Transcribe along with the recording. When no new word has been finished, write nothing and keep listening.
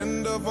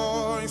a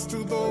voice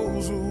to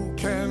those who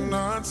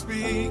cannot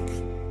speak.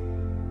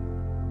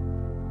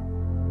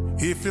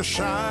 If you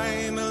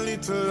shine a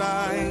little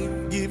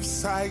light, give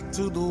sight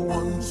to the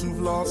ones who've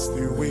lost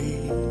their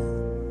way.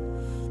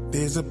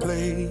 There's a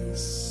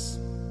place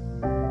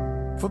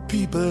for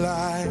people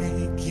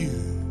like you.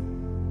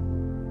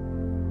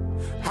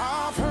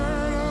 I've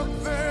heard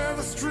up there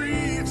the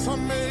streets are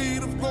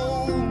made of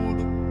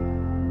gold,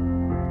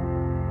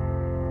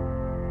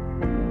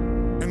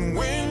 and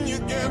when you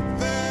get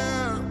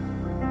there,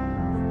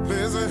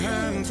 there's a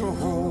hand to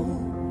hold.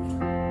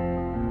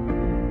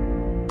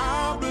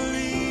 I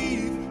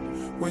believe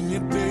when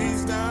your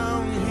days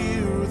down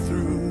here are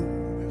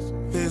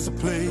through, there's a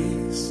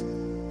place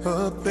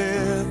up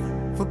there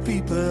for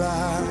people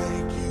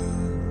like you.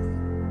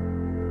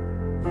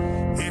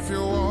 If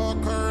you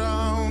walk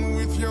around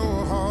with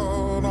your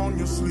heart on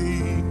your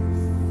sleeve,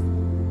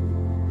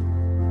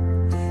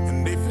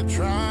 and if you're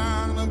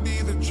trying to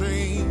be the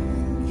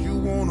change you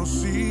want to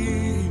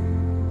see,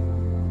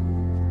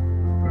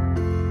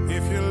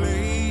 if you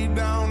lay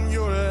down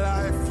your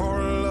life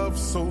for love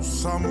so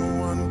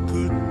someone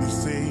could be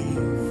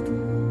saved,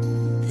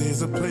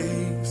 there's a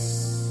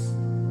place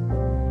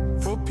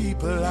for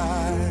people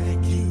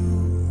like you.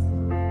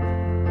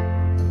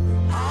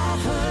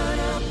 I've heard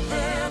up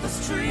there the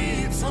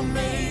streets are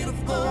made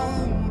of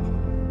gold,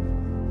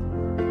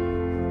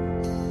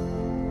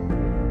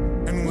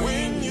 and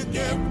when you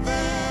get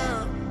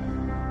there,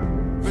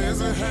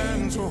 there's a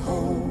hand to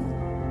hold.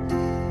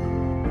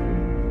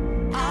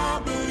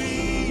 I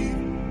believe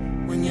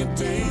when your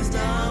days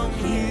down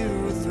here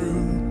are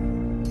through,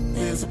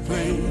 there's a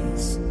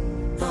place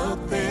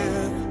up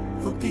there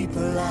for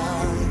people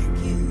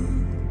like you.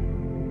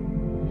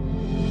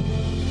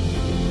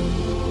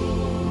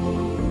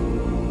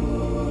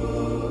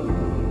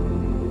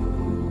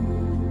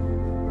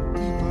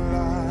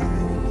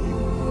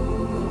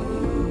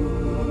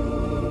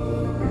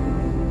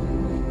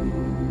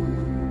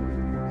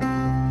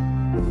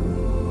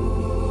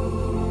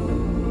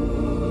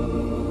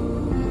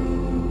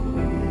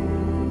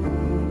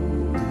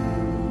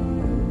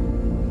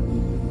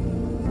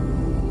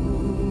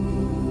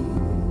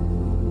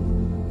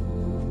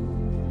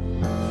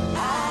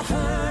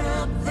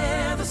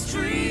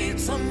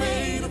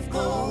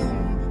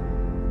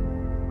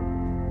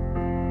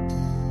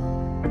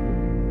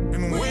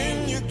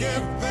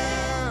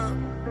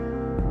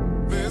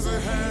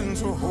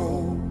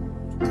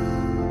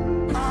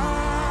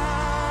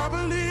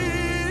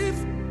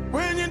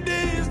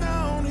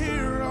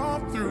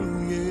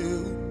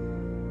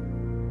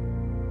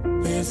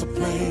 There's a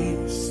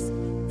place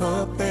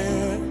up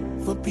there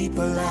for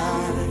people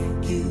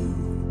like you.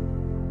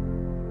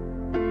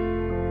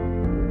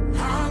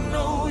 I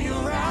know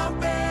you're out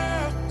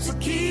there, so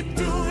keep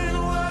doing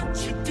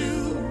what you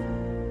do.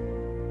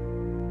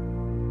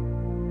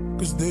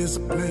 'Cause there's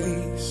a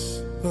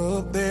place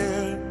up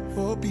there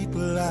for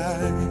people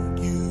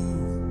like you.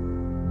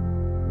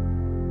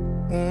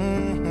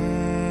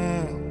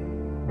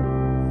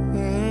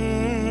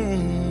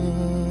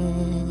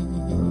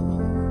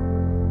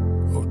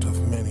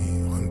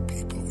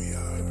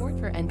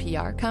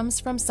 NPR comes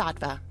from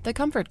Sattva, the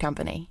comfort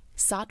company.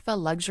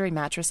 Sattva luxury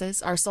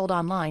mattresses are sold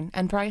online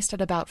and priced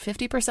at about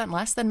 50%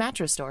 less than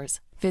mattress stores.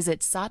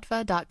 Visit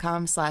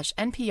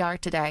sattva.com/NPR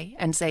today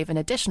and save an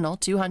additional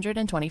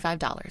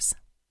 $225.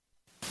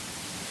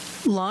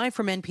 Live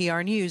from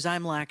NPR News,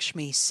 I'm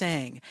Lakshmi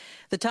Singh.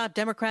 The top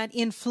Democrat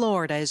in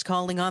Florida is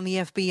calling on the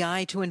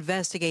FBI to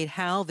investigate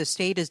how the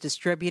state is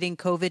distributing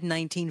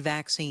COVID-19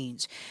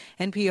 vaccines.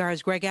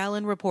 NPR's Greg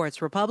Allen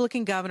reports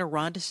Republican Governor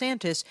Ron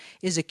DeSantis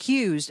is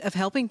accused of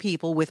helping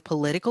people with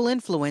political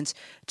influence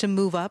to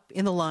move up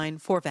in the line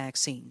for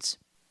vaccines.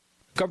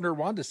 Governor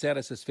Ron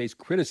DeSantis has faced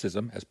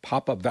criticism as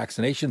pop-up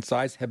vaccination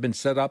sites have been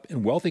set up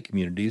in wealthy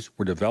communities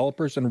where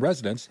developers and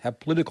residents have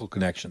political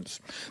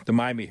connections. The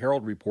Miami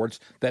Herald reports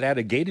that at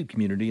a gated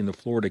community in the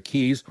Florida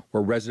Keys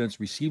where residents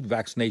received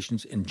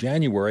vaccinations in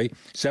January,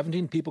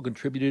 17 people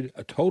contributed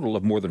a total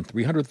of more than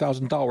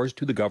 $300,000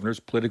 to the governor's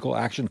political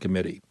action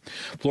committee.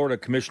 Florida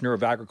Commissioner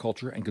of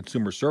Agriculture and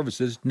Consumer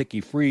Services, Nikki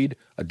Fried,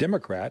 a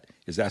Democrat,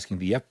 is asking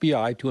the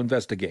FBI to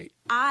investigate.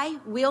 I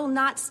will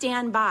not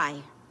stand by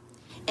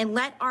and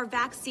let our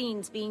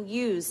vaccines being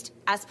used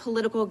as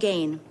political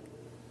gain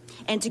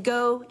and to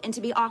go and to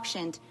be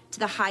auctioned to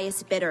the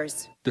highest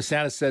bidders.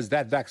 DeSantis says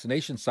that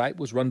vaccination site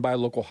was run by a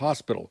local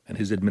hospital and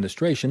his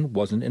administration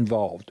wasn't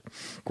involved.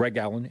 Greg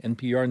Allen,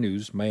 NPR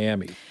News,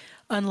 Miami.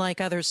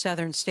 Unlike other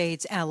southern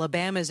states,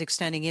 Alabama is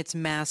extending its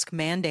mask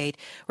mandate.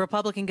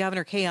 Republican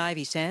Governor Kay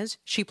Ivey says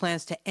she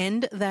plans to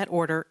end that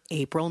order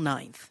April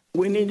 9th.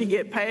 We need to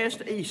get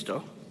past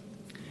Easter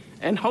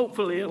and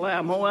hopefully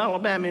allow more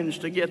Alabamians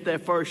to get their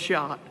first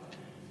shot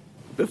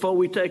before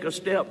we take a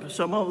step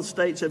some other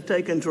states have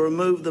taken to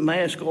remove the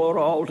mask order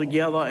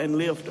altogether and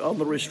lift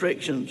other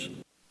restrictions.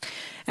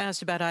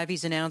 Asked about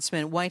Ivey's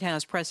announcement, White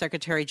House Press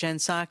Secretary Jen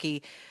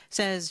Psaki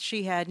says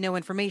she had no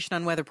information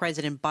on whether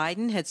President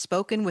Biden had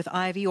spoken with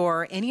Ivey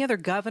or any other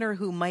governor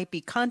who might be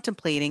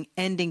contemplating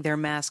ending their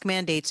mask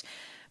mandates,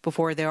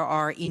 before there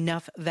are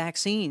enough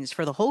vaccines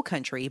for the whole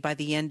country by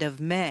the end of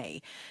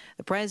May.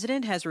 The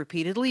president has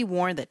repeatedly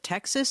warned that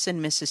Texas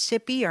and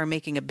Mississippi are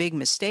making a big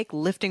mistake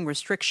lifting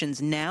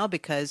restrictions now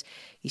because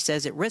he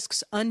says it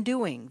risks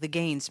undoing the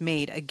gains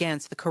made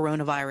against the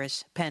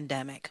coronavirus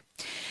pandemic.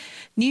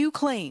 New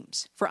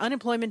claims for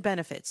unemployment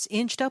benefits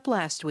inched up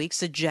last week,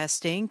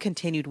 suggesting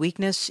continued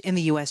weakness in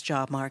the U.S.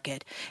 job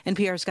market.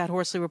 NPR's Scott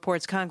Horsley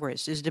reports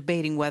Congress is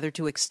debating whether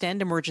to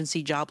extend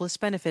emergency jobless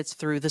benefits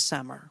through the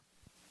summer.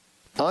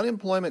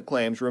 Unemployment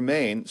claims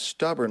remain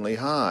stubbornly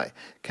high.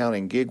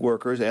 Counting gig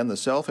workers and the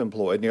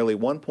self-employed, nearly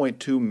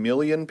 1.2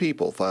 million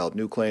people filed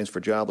new claims for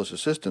jobless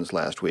assistance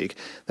last week.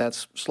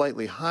 That's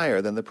slightly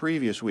higher than the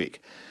previous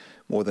week.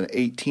 More than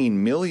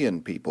 18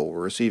 million people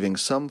were receiving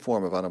some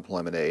form of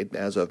unemployment aid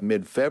as of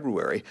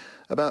mid-February.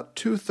 About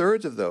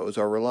two-thirds of those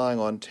are relying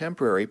on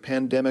temporary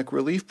pandemic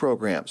relief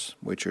programs,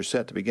 which are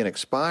set to begin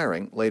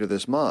expiring later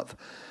this month.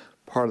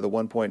 Part of the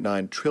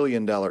 $1.9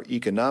 trillion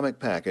economic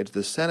package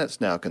the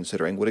Senate's now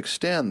considering would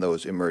extend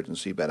those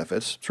emergency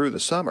benefits through the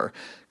summer.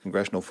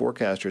 Congressional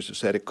forecasters have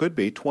said it could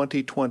be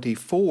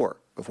 2024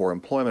 before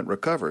employment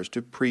recovers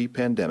to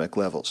pre-pandemic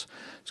levels.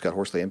 Scott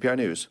Horsley, NPR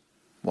News,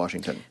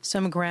 Washington.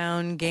 Some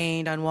ground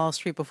gained on Wall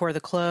Street before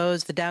the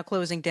close. The Dow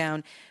closing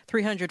down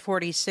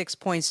 346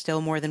 points,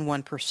 still more than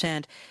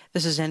 1%.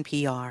 This is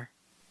NPR.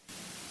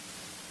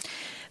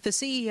 The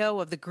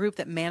CEO of the group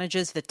that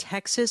manages the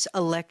Texas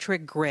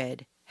electric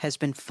grid has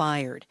been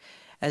fired.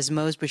 As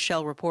Mose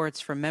Bushell reports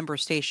from member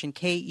station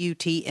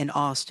KUT in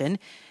Austin,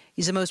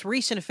 he's the most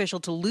recent official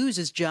to lose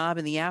his job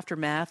in the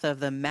aftermath of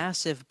the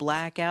massive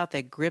blackout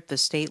that gripped the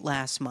state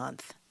last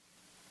month.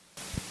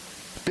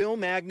 Bill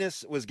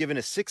Magnus was given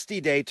a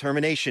 60-day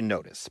termination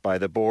notice by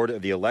the board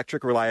of the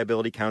Electric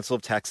Reliability Council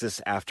of Texas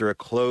after a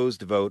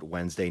closed vote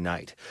Wednesday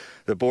night.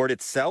 The board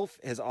itself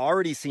has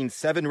already seen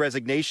 7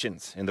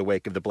 resignations in the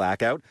wake of the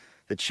blackout.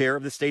 The chair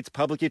of the state's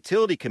Public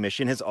Utility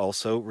Commission has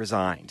also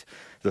resigned.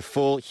 The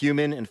full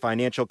human and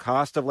financial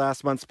cost of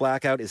last month's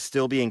blackout is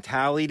still being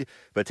tallied,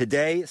 but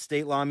today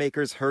state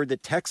lawmakers heard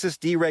that Texas'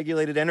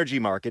 deregulated energy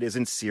market is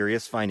in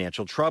serious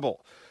financial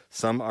trouble.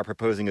 Some are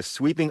proposing a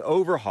sweeping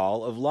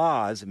overhaul of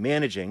laws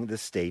managing the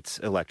state's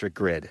electric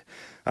grid.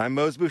 I'm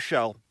Mose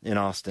Bushell in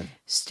Austin.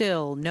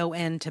 Still no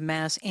end to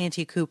mass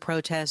anti-coup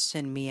protests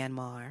in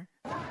Myanmar.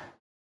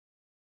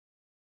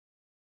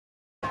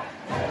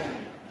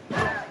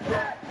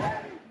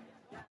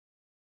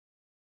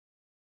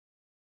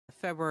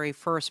 February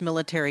 1st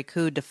military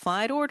coup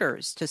defied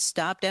orders to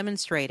stop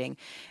demonstrating.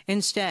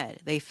 Instead,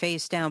 they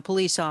faced down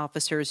police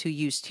officers who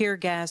used tear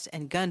gas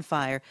and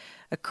gunfire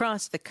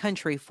across the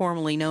country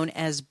formerly known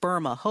as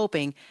Burma,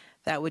 hoping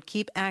that would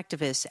keep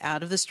activists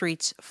out of the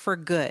streets for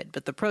good.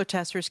 But the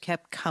protesters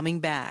kept coming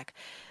back.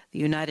 The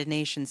United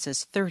Nations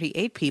says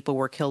 38 people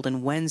were killed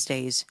in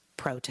Wednesday's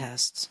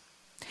protests.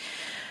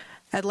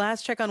 At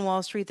last check on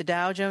Wall Street, the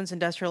Dow Jones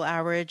Industrial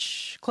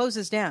Average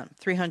closes down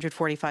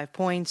 345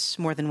 points,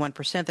 more than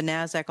 1%. The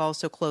Nasdaq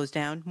also closed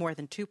down more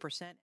than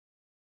 2%.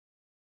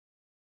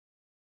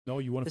 All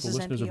you wonderful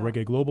listeners of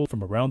Reggae Global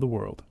from around the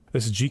world.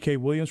 This is G.K.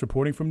 Williams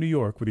reporting from New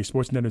York with your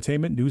sports and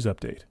entertainment news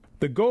update.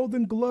 The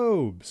Golden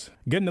Globes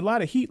getting a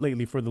lot of heat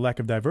lately for the lack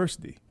of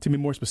diversity. To be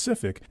more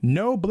specific,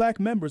 no black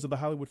members of the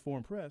Hollywood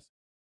Foreign Press.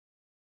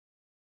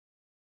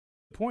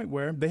 Point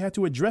where they had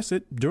to address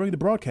it during the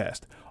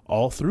broadcast,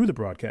 all through the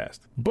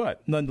broadcast.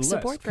 But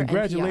nonetheless,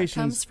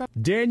 congratulations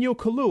Daniel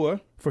Kaluuya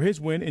for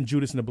his win in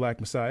Judas and the Black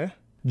Messiah,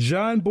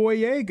 John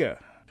Boyega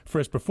for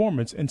his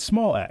performance in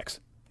Small Axe.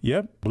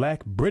 Yep,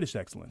 black British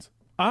excellence.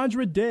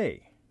 Andra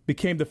Day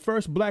became the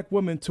first black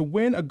woman to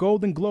win a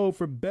Golden Globe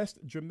for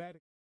Best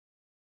Dramatic.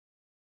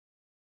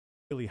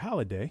 Billie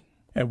Holiday,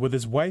 and with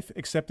his wife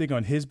accepting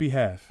on his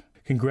behalf,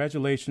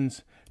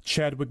 congratulations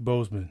Chadwick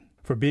Boseman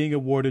for being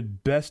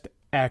awarded Best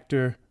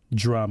Actor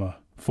Drama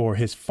for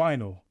his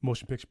final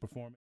motion picture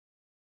performance.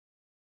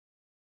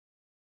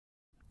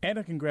 And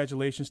a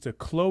congratulations to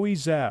Chloe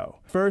Zhao,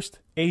 first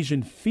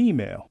Asian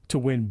female to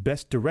win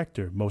Best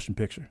Director Motion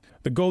Picture.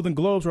 The Golden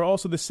Globes were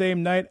also the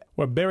same night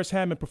where Beres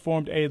Hammond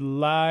performed a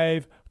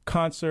live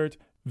concert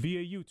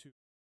via YouTube.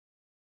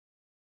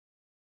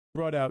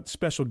 Brought out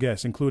special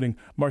guests including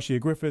Marcia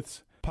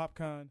Griffiths,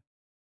 Popcorn.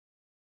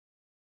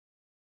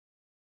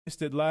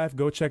 Missed it live?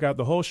 Go check out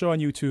the whole show on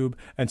YouTube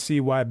and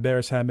see why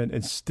Beres Hammond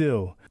is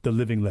still the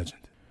living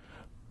legend.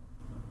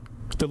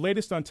 The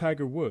latest on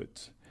Tiger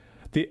Woods.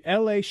 The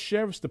L.A.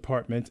 Sheriff's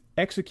Department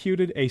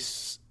executed a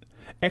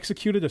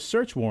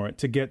search warrant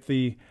to get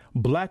the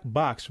black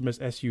box from his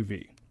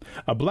SUV.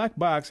 A black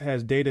box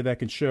has data that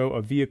can show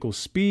a vehicle's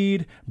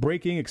speed,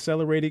 braking,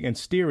 accelerating, and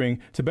steering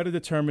to better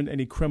determine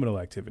any criminal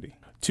activity.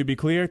 To be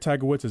clear,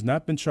 Tiger Woods has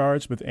not been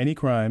charged with any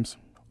crimes.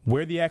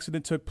 Where the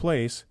accident took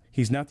place,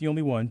 he's not the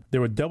only one.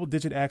 There were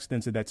double-digit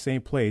accidents at that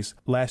same place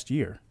last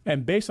year.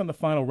 And based on the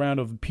final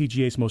round of the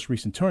PGA's most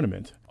recent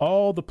tournament,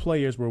 all the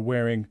players were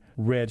wearing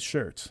red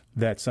shirts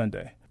that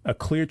Sunday, a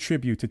clear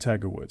tribute to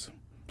Tiger Woods.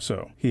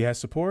 So he has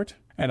support,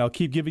 and I'll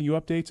keep giving you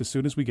updates as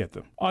soon as we get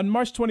them. On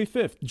March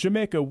 25th,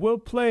 Jamaica will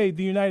play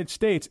the United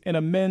States in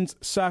a men's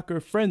soccer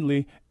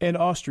friendly in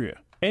Austria.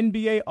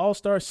 NBA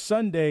All-Star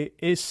Sunday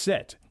is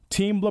set.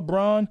 Team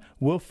LeBron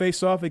will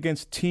face off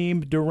against Team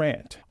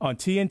Durant on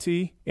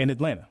TNT in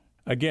Atlanta.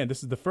 Again,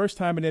 this is the first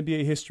time in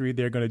NBA history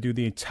they're going to do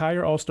the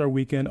entire All-Star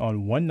weekend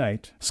on one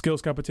night.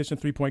 Skills competition,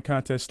 three-point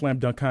contest, slam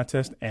dunk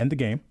contest, and the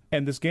game.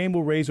 And this game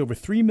will raise over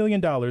 $3 million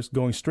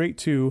going straight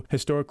to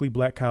historically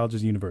black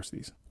colleges and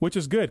universities, which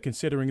is good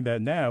considering that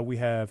now we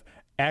have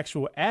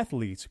actual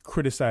athletes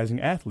criticizing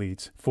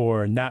athletes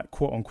for not,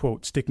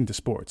 quote-unquote, sticking to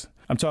sports.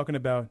 I'm talking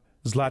about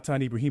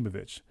Zlatan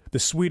Ibrahimovic, the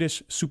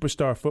Swedish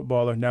superstar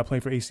footballer now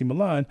playing for AC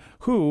Milan,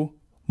 who,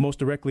 most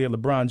directly at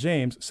LeBron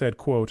James, said,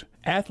 quote,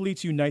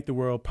 "Athletes unite the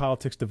world,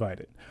 politics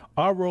divide it.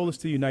 Our role is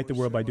to unite the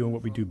world by doing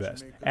what we do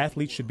best.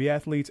 Athletes should be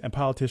athletes and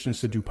politicians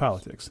should do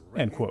politics,"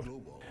 end quote.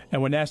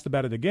 And when asked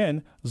about it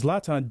again,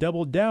 Zlatan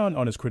doubled down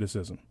on his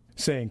criticism,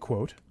 saying,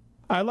 quote,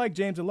 "I like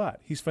James a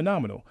lot. He's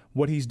phenomenal,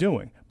 what he's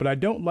doing, but I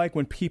don't like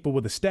when people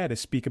with a status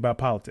speak about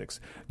politics.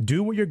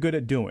 Do what you're good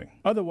at doing.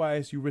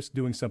 Otherwise, you risk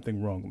doing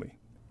something wrongly."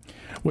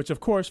 Which, of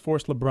course,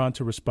 forced LeBron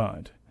to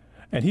respond.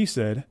 And he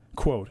said,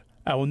 quote,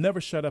 "I will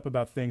never shut up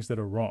about things that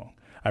are wrong.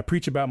 I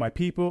preach about my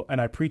people, and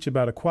I preach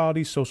about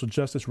equality, social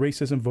justice,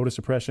 racism, voter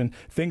suppression,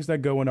 things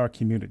that go in our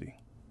community."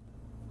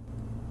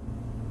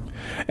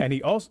 And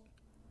he also,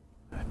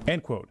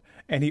 end quote.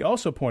 And he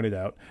also pointed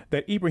out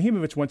that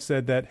Ibrahimovic once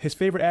said that his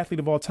favorite athlete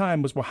of all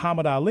time was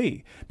Muhammad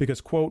Ali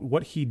because, quote,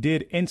 what he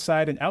did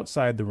inside and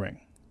outside the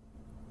ring.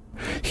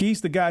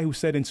 He's the guy who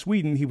said in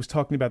Sweden he was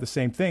talking about the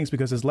same things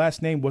because his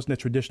last name wasn't a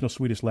traditional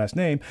Swedish last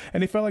name,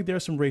 and they felt like there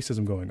was some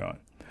racism going on.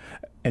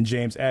 And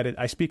James added,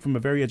 "I speak from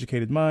a very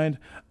educated mind.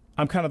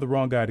 I'm kind of the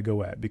wrong guy to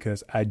go at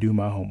because I do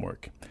my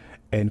homework,"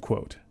 end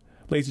quote.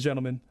 Ladies and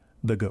gentlemen,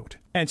 the GOAT.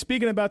 And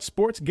speaking about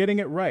sports getting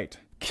it right,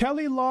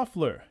 Kelly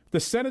Loeffler, the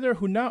senator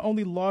who not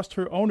only lost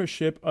her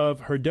ownership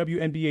of her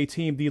WNBA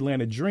team, the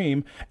Atlanta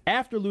Dream,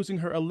 after losing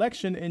her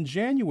election in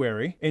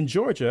January in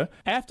Georgia,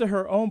 after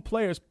her own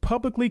players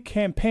publicly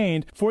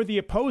campaigned for the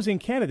opposing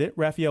candidate,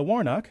 Raphael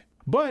Warnock,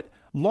 but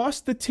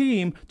lost the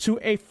team to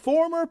a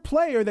former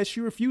player that she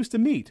refused to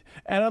meet.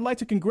 And I'd like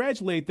to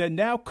congratulate that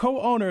now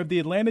co-owner of the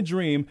Atlanta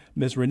Dream,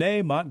 Ms.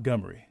 Renee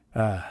Montgomery.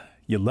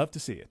 You love to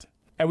see it.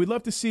 And we'd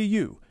love to see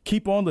you.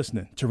 Keep on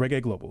listening to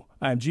Reggae Global.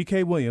 I'm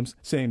G.K. Williams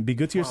saying be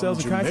good to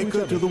yourselves and kind to each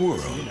other. To the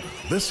world,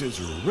 this is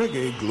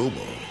Reggae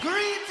Global.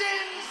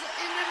 Greetings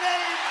in the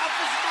name of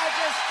His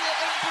Majesty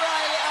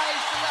Emperor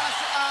Haile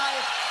Selassie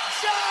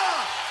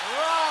Jah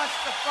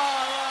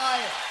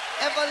Rastafari,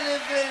 ever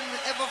living,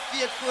 ever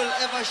faithful,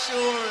 ever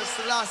sure,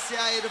 Selassie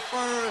I the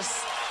first.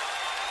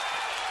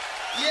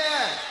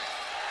 Yeah.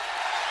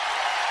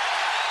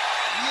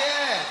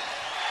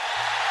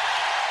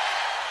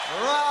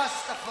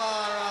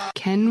 Rastafari.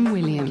 Ken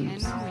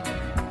Williams.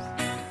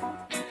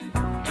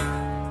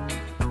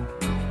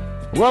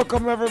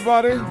 Welcome,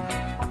 everybody.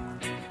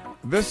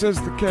 This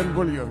is the Ken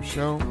Williams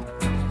Show.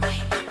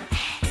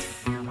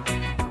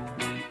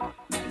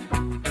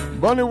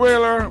 Bunny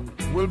Wailer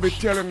will be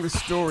telling the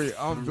story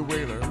of the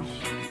Wailers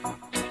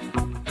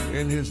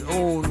in his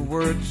own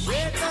words.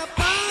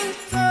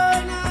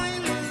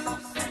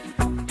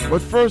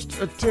 But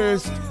first, a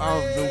taste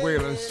of the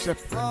Wailers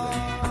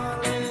separately.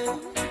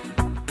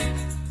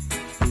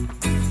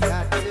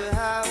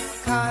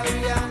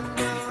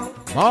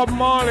 Bob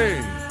Marley.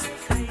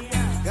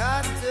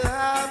 Got to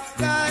have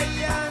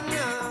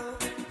Guyana.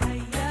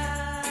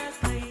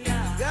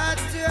 Got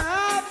to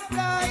have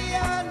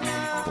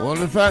Guyana. I want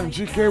to thank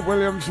G.K.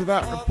 Williams for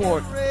that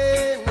report.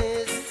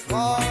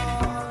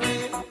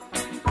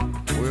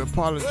 We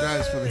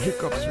apologize for the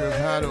hiccups we've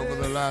had over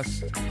the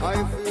last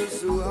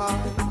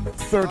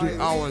 30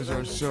 hours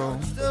or so.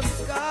 The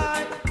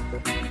sky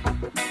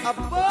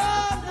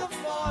above the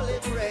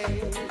falling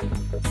rain.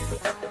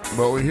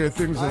 But we hear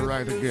things are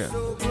right again.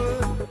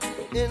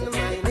 In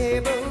my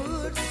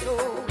neighborhood,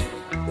 so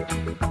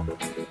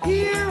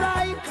here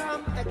I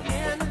come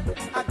again.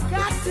 I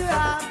got to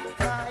have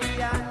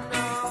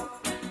Guyana.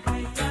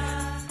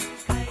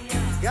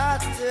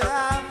 Got to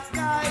have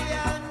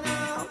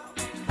Guyana.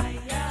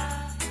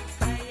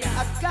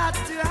 I got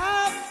to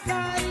have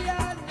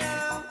Guyana.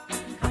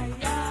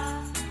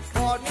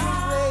 For the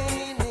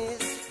rain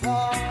is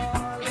falling.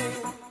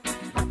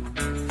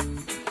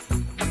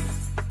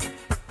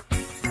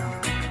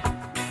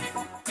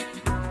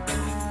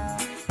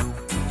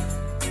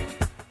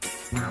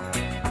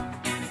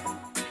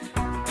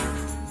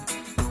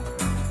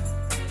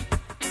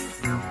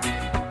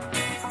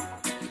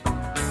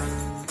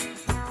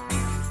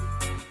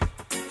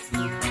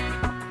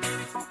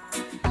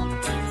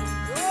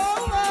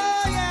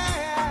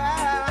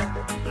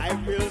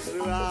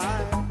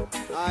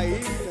 I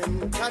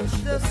even touch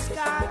the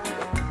sky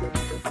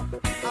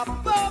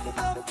above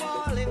the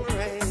falling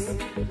rain.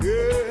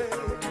 Yeah,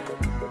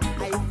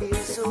 I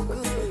feel so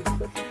good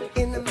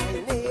in my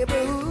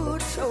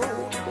neighborhood. So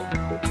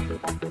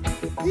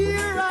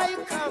here I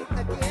come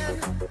again.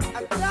 I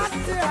got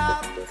to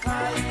have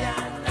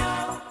Guyana.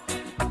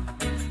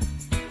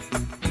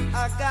 I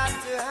got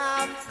to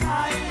have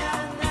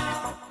Guyana.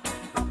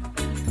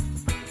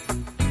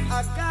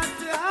 I got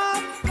to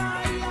have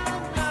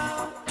Guyana.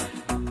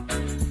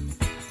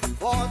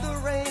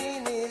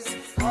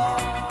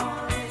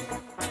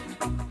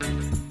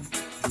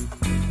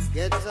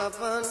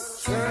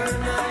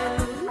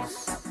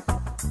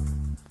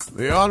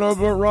 The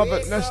Honorable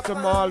Robert Nesta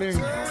Marley,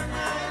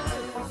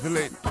 the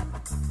late.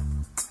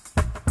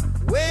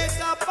 Wake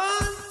up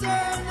and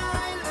turn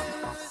I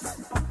loose,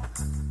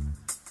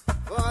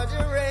 for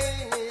the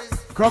rain is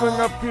coming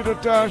up, Peter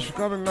Tosh,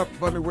 coming up,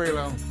 Bunny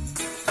Wailer.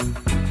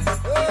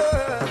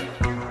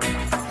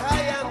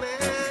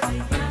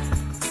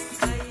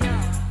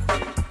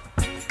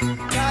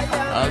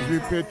 As we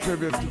pay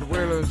tribute to the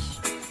Wailers,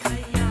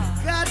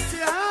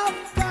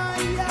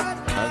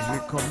 as we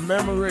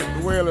commemorate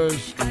the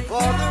Wailers,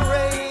 for the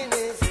rain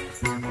is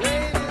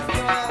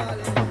falling.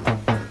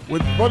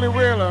 With Bunny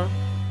Wailer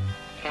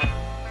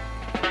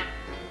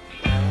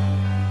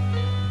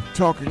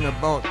talking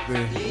about the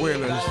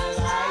Wailers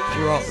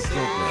throughout the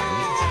program.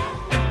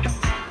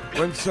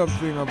 When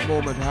something, a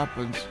moment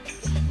happens,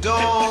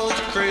 don't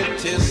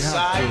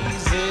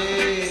criticize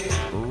it.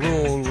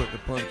 Roll with the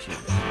punches.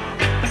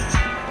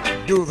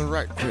 Do the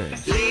right thing.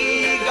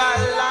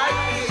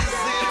 Legalize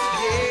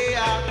it,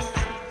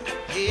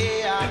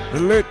 yeah. The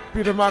late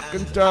Peter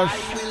McIntosh. I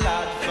will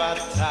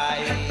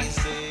advertise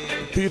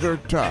it. Peter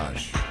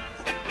Tosh.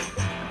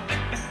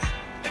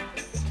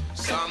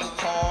 Some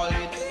call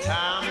it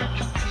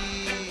tampy.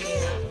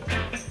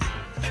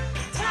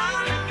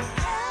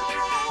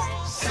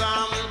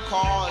 Some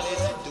call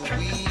it the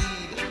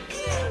weed.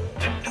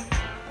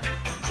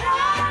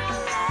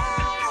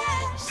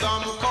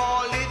 Some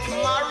call it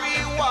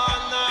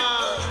marijuana.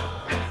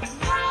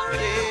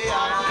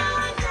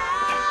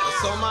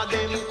 Some of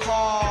them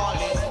call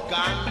it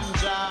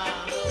ganja.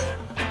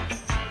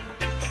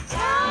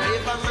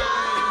 Never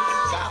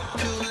mind, got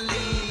to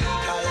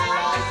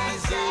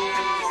legalize it.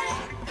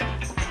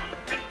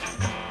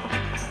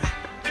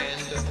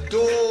 And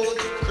don't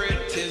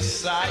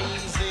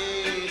criticize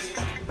it.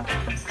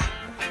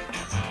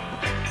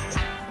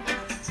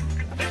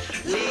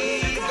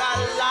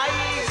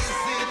 Legalize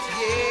it,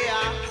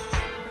 yeah.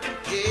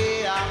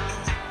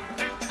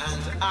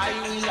 And I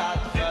will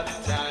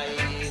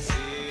advertise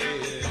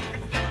it.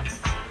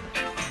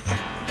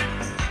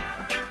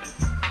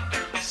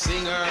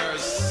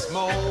 Singers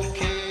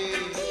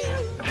smoking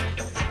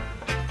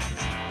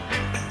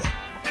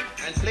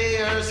and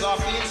players of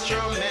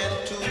instrument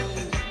too.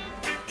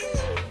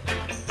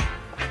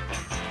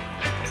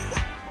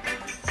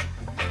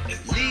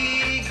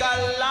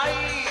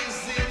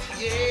 Legalize it,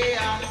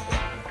 yeah.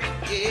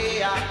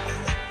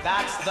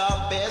 That's the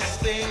best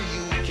thing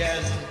you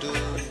can do.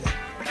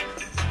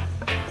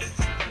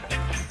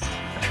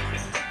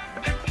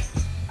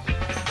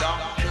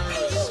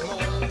 Doctors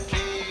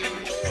smoking,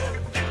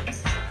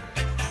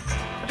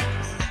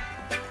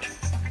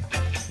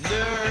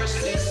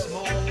 nurses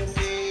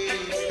smoking,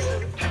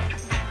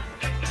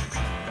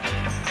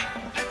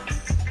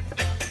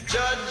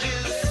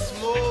 judges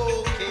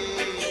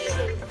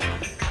smoking,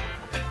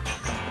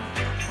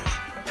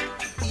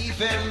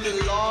 even the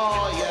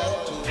lawyer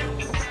too.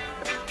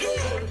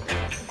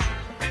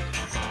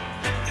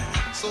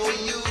 So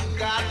you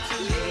got to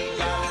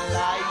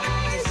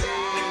legalize it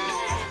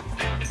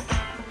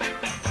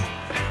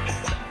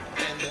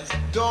and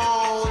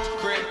don't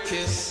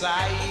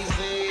criticize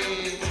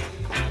it.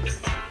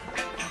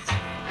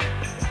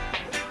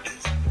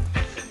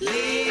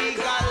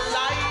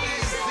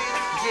 Legalize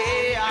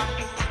it,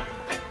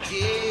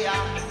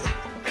 yeah,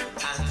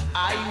 and I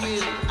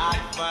will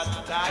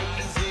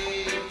advertise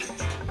it.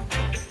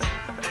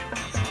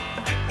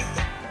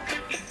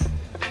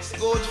 It's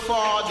good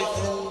for the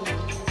food.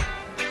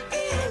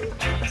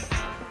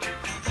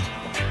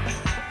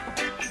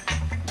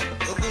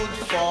 Good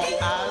for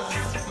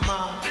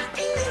asthma,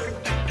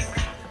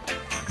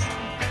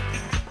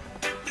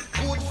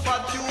 good for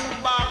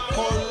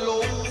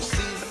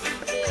tuberculosis,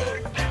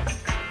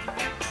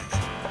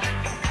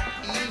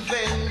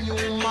 even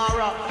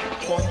humora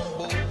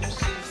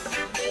thrombosis.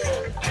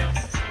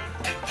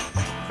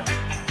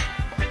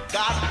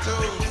 Got to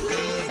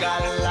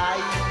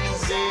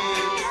legalize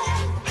it.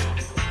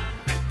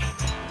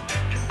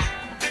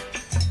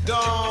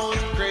 Don't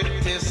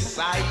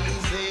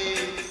criticize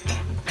it.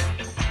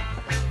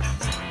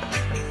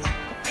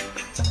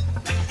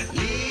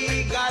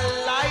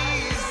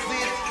 Legalize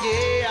it,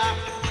 yeah.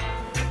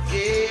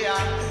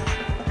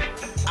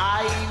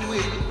 I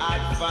will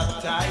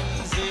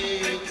advertise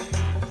it.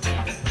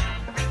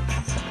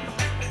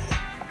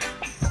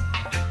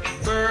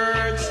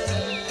 Birds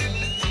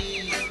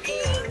eat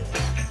it.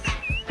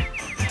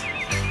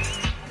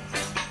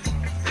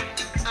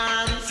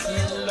 Ants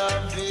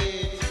love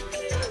it.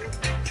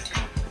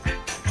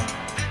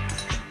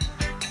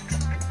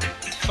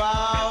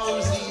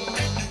 Fowls eat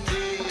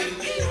it.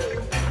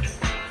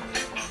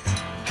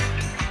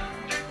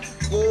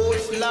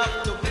 Goats love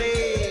to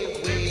play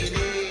with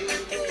it.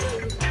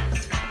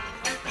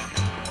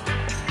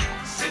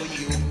 So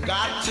you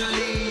got to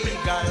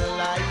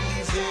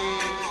legalize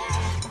it.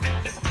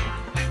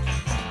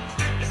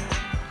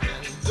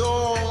 And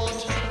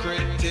don't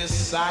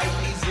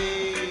criticize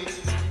it.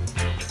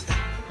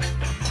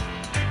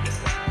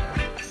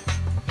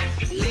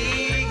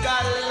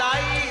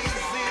 Legalize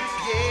it,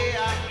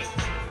 yeah.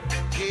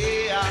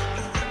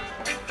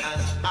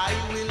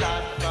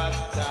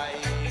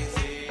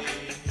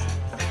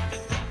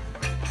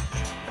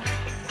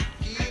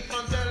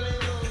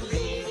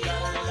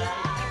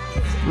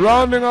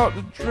 Rounding out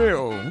the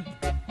trio,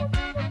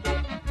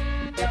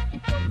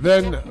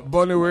 then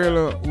Bunny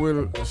Wailer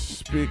will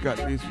speak.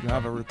 At least we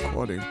have a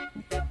recording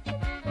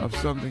of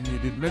something he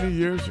did many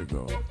years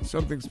ago,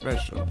 something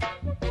special.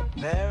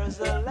 There's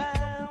a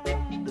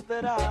land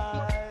that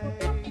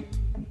I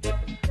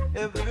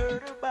have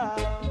heard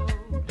about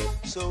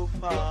so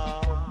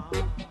far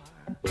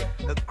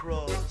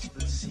across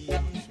the sea.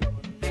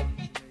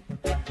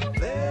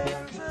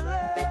 There's a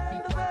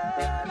land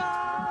that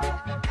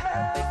I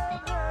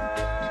have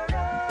heard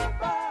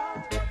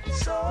about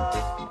so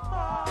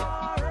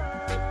far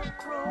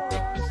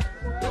across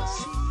the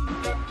sea.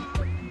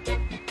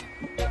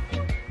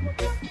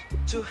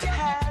 To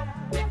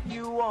have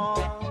you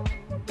on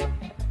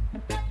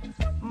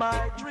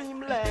my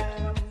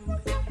dreamland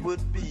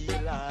would be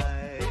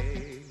like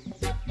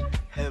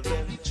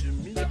heaven to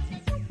me.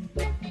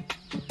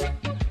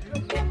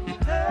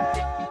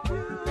 Have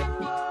you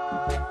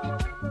on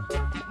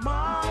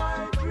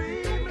my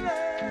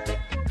dreamland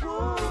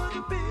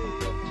would be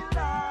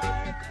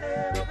like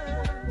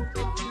heaven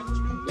to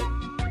me.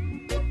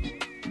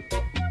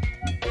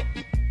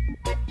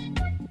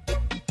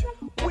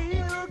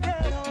 We'll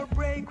get our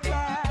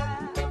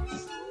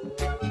breakfast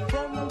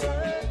from the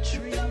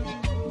tree.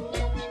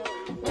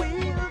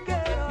 We'll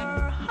get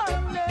our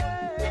honey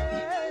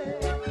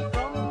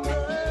from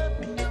the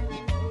bee.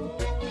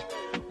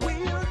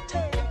 We'll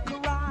take a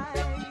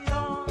ride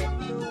on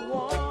the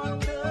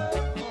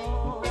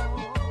waterfall,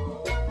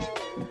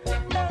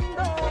 and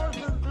all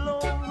the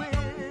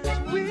glories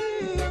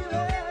we'll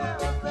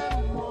have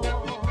them all,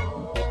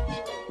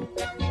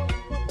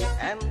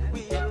 and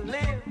we'll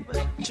live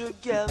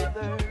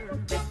together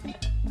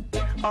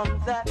on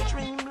that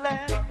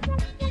dreamland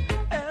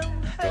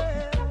and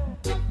have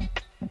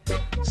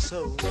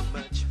so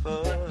much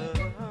fun.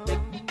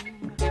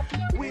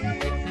 We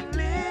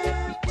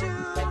live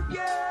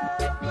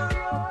together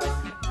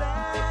on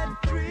that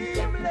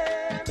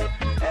dreamland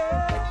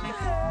and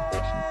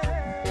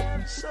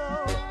have so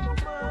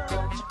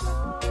much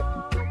fun.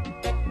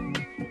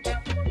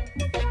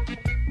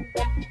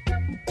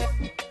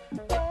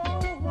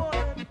 Oh,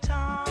 what a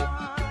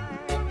time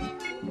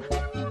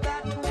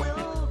that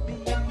will be.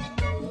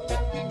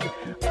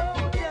 Oh,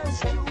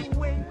 just you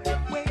wait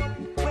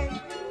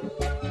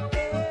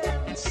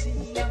and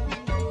see.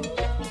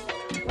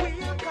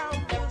 We'll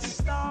count the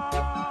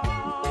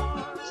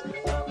stars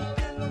up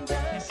in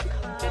the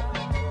sky,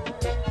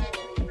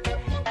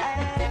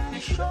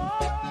 and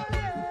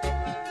surely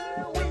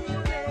we'll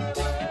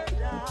never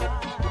die,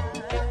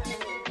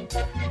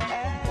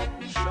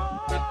 and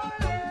surely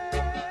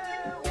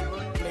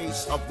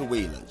Place of the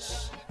Wailers,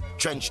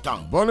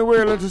 Trenchtown. Bunny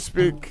Wailer to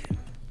speak.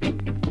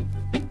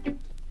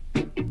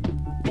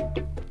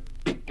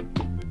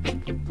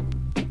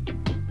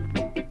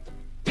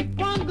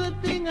 One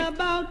good thing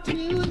about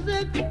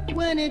music,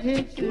 when it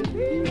hits the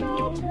beat,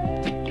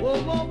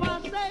 whoa,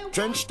 I say,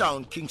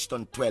 Trenchtown,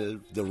 Kingston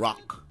 12, The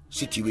Rock,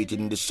 situated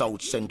in the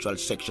south central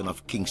section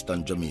of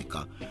Kingston,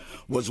 Jamaica,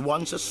 was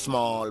once a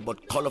small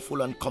but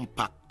colorful and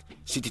compact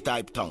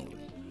city-type town.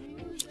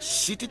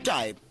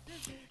 City-type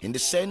in the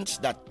sense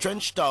that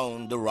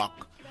Trenchtown, The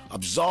Rock,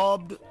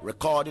 absorbed,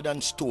 recorded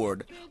and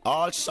stored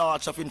all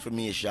sorts of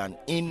information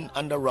in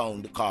and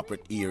around the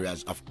corporate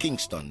areas of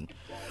Kingston,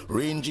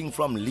 ranging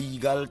from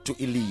legal to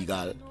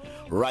illegal,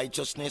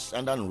 righteousness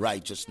and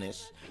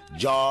unrighteousness,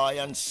 joy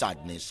and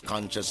sadness,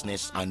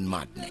 consciousness and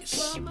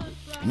madness.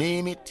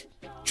 Name it,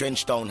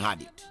 Trenchtown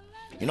had it.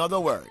 In other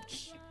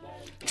words,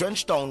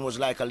 Trenchtown was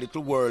like a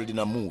little world in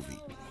a movie,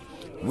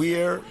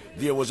 where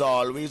there was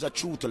always a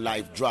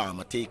true-to-life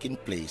drama taking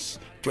place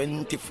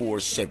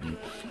 24/7,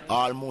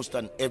 almost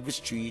on every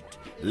street,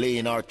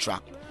 lane or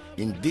track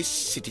in this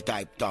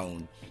city-type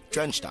town,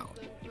 Trenchtown.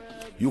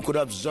 You could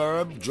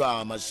observe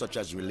dramas such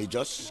as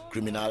religious,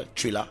 criminal,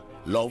 thriller,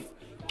 love,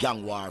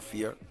 gang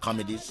warfare,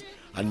 comedies,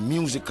 and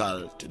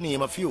musical, to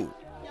name a few.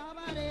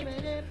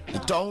 The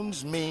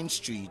town's main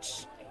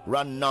streets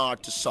ran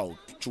north to south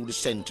through the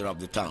center of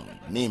the town,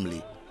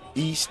 namely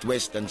east,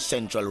 west, and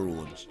central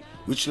roads,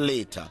 which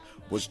later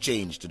was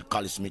changed to the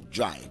Collie Smith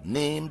Drive,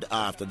 named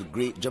after the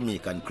great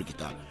Jamaican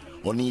cricketer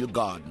O'Neill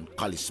Gordon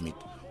Collie Smith,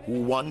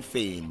 who won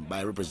fame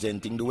by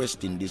representing the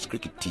West Indies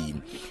cricket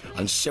team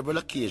on several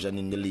occasions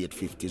in the late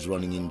 50s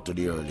running into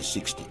the early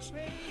 60s.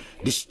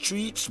 The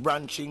streets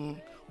branching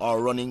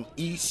or running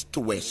east to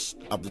west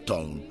of the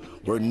town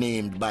were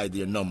named by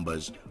their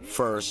numbers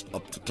 1st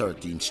up to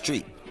 13th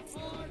Street.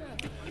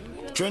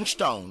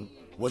 Trenchtown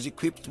was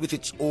equipped with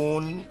its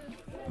own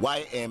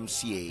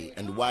YMCA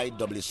and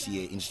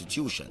YWCA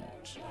institutions.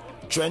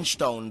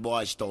 Trenchtown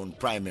Boys Town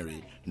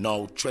Primary,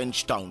 now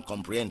Trenchtown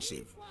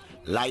Comprehensive,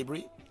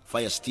 library,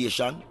 fire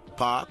station,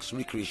 parks,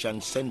 recreation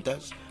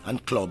centers,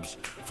 and clubs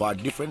for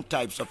different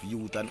types of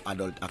youth and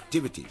adult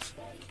activities.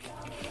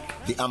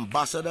 The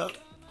Ambassador,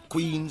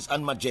 Queens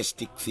and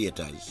Majestic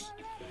Theatres,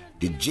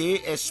 the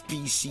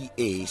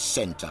JSPCA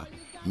Center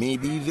may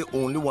be the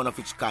only one of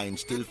its kind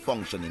still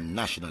functioning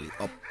nationally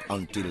up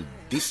until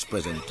this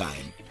present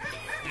time.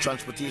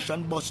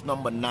 Transportation bus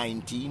number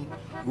 19,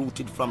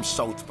 routed from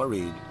South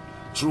Parade,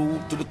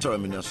 through to the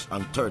terminus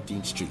on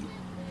 13th Street.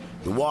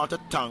 The water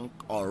tank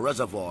or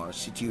reservoir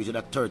situated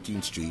at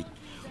 13th Street,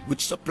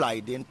 which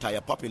supplied the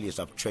entire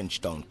population of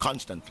Trenchtown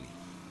constantly.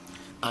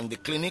 And the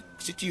clinic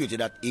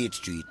situated at 8th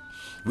Street,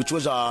 which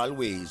was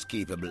always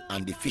capable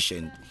and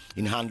efficient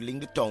in handling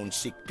the town's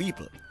sick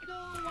people.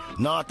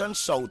 North and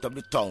south of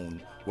the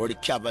town were the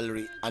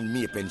cavalry and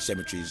Maypen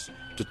cemeteries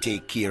to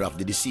take care of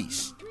the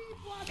deceased.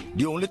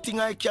 The only thing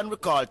I can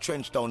recall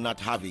Trenchtown not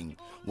having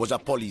was a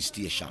police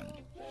station.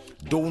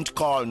 Don't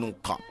call no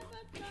cop.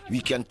 We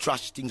can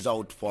trash things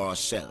out for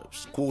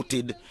ourselves.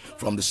 Quoted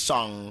from the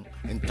song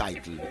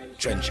entitled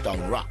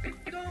Trenchtown Rock.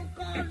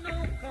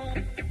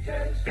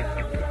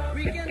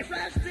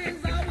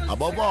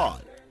 Above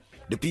all,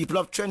 the people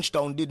of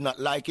Trenchtown did not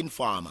like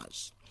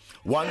informers.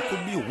 One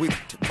could be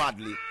whipped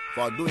badly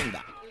for doing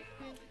that.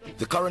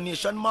 The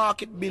Coronation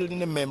Market, built in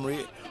the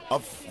memory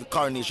of the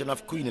coronation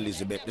of Queen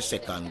Elizabeth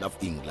II of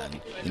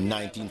England in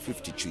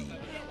 1953,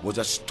 was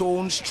a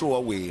stone's throw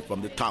away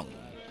from the town.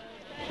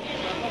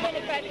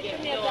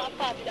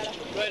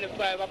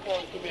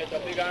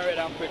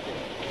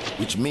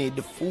 Which made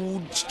the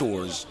food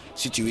stores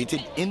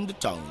situated in the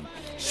town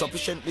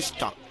sufficiently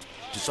stocked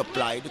to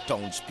supply the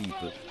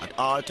townspeople at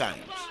all times.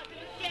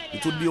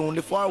 It would be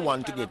only for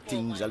one to get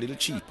things a little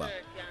cheaper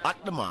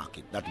at the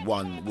market that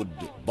one would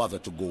bother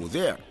to go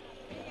there.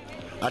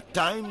 At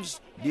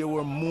times, there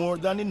were more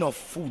than enough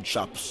food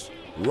shops,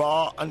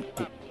 raw and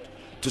cooked,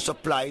 to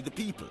supply the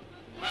people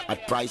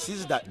at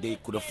prices that they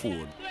could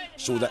afford,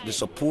 so that the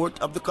support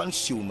of the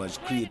consumers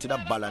created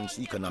a balanced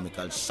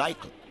economical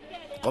cycle.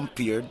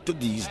 Compared to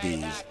these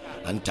days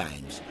and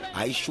times,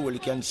 I surely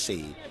can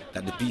say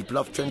that the people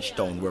of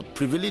Trenchtown were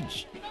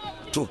privileged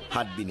to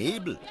have been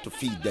able to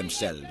feed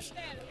themselves,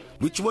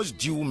 which was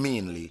due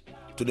mainly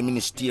to the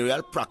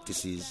ministerial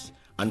practices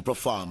and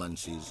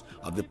performances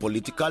of the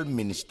political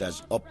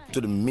ministers up to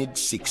the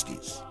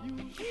mid-60s.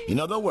 In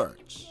other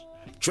words,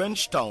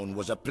 Trenchtown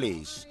was a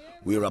place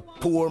where a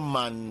poor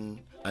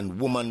man and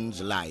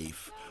woman's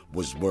life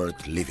was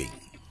worth living.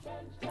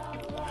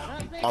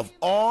 Of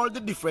all the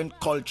different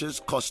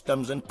cultures,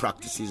 customs, and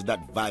practices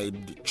that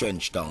vibed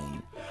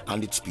Trenchtown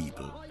and its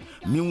people,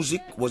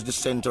 music was the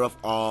center of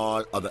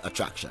all other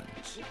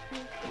attractions.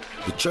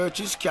 The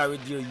churches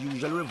carried their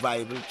usual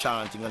revival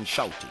chanting and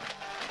shouting,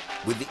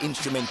 with the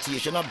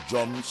instrumentation of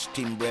drums,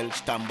 timbrels,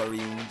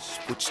 tambourines,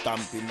 foot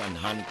stamping, and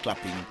hand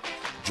clapping,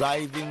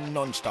 driving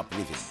non-stop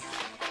rhythms.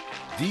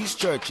 These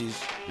churches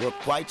were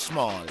quite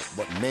small,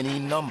 but many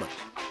in number,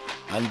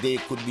 and they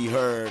could be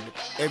heard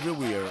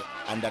everywhere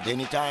and at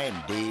any time,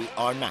 day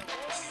or night.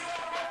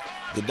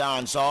 The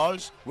dance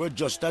halls were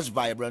just as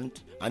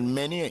vibrant and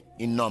many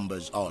in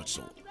numbers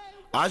also,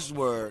 as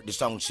were the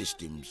sound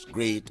systems,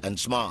 great and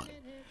small.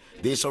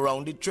 They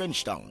surrounded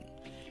Trenchtown.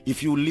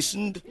 If you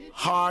listened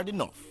hard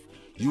enough,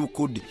 you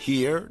could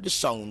hear the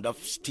sound of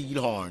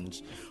steel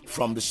horns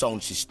from the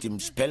sound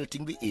systems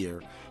pelting the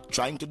air,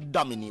 trying to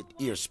dominate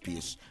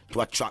airspace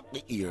to attract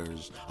the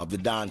ears of the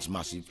dance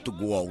massive to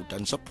go out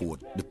and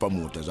support the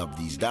promoters of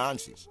these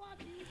dances.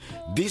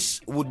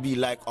 This would be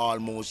like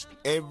almost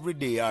every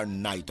day or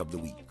night of the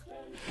week.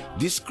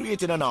 This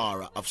created an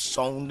aura of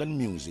sound and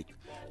music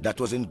that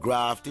was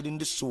engrafted in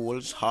the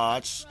souls,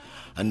 hearts,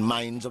 and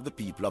minds of the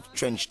people of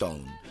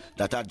Trenchtown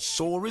that had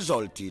so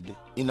resulted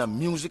in a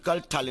musical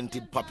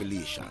talented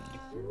population.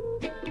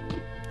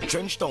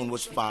 Trenchtown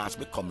was fast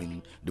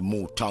becoming the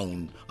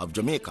Motown of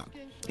Jamaica,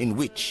 in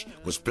which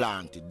was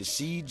planted the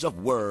seeds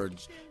of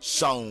words,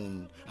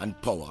 sound, and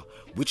power,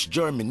 which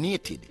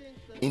germinated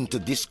into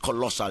this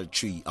colossal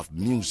tree of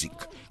music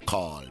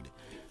called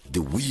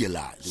the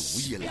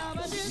Wheelers.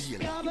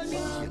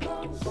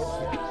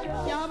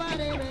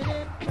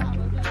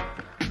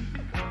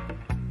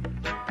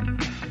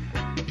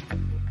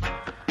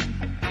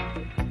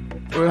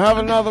 We'll have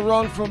another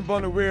run from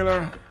Bunny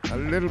Wheeler a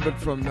little bit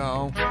from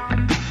now,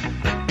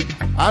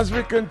 as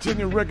we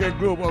continue Reggae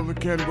Global on the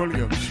Ken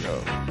Williams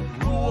Show.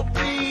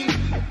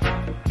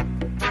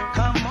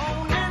 Come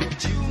on and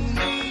tune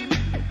in.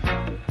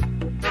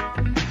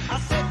 I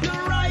said to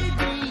ride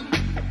me,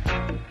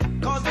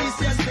 'cause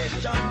this your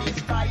station is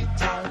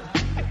vital.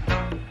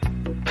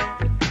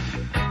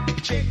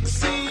 Check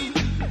scene.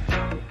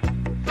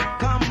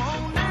 Come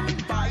on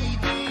and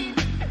bite in.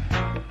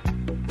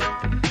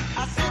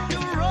 I said to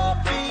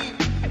rope in,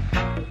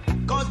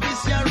 'cause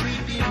this your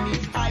rhythm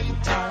is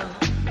vital.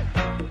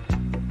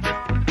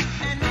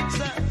 And it's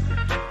a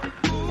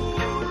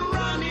cool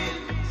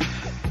running.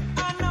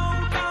 I know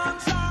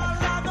dance all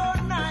other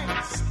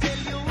nights. Tell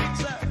you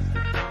it's a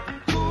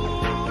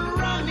cool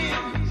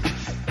running.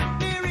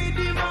 The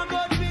rhythm I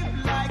got whip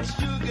like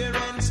sugar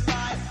and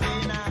spice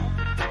in a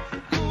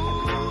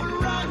cool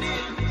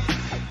running.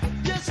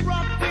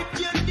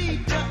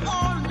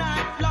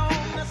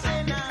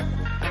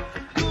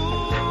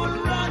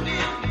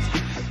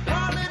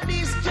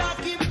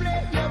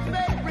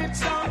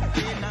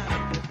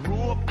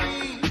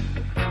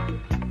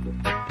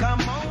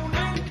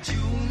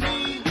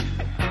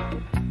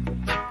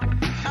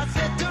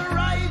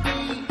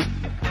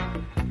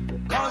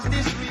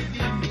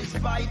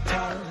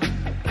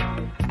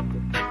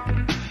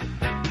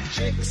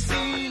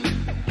 Trixie,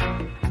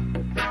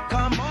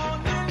 come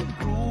on and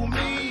groove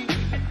me.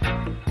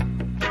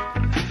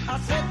 I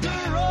said to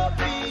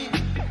Robbie,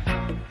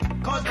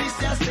 'cause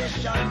this your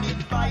session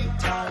is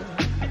vital.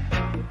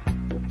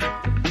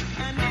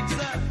 And it's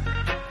a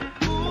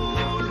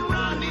cool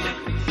running.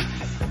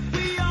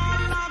 We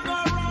all are go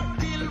rock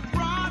till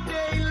broad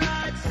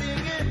daylight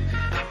singing.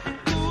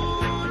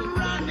 Cool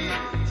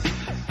running.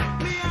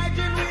 Me I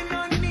think we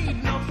no need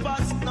no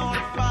fuss, no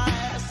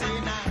fire, say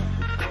now.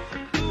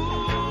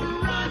 Cool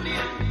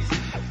running.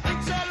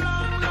 It's a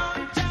long,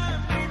 long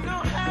time. We no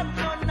have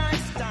no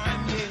nice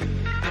time, yeah.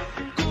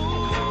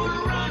 Cool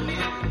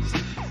running.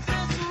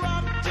 Let's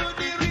rock to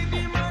the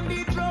rhythm and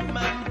the drum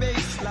and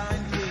bass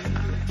line, yeah,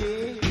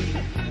 yeah.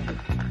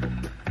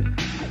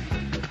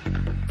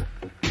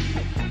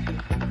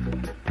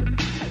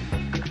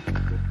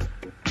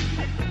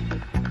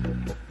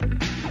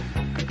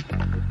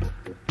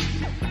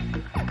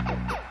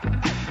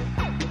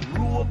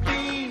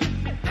 Roping,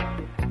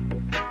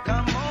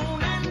 come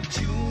on and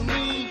tune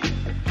me.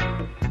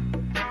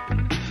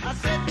 I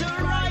said to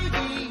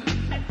riding,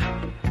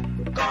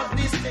 'cause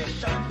this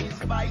session is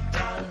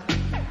vital.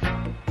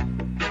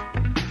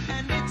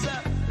 And it's a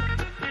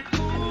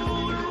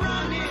cool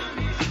running.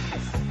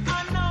 I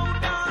know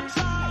dance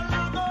all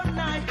of the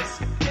nights.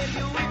 Tell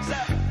you it's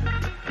a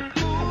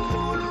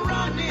cool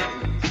running.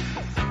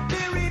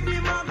 The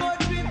rhythm a go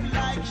drip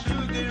like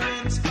sugar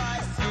and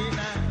spice, you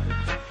know.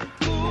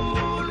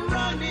 Cool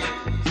running.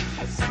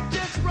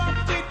 Just rock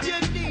with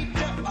your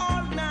DJ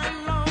all night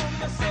long.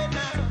 I say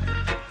now,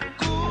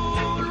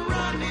 cool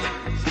running.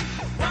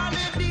 While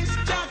the disc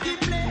jockey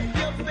play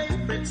your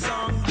favorite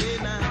song, you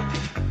know.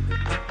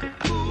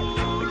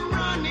 Cool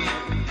running.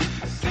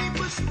 Keep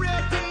us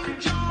spreading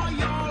joy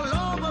all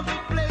over the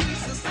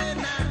place. I say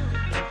now,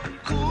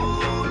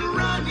 cool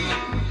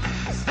running.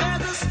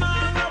 There's a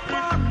smile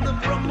upon the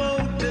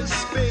promoter's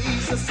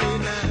face. I say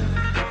now,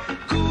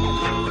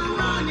 cool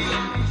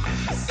running.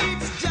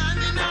 It's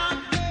jamming out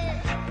there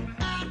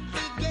at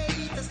the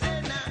gate. I say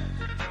now,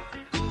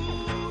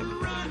 cool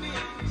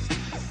running.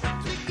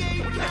 The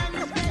gate can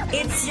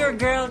It's your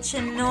girl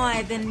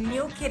Chinoy, the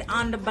new kid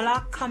on the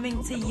block,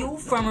 coming to you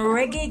from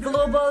Reggae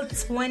Global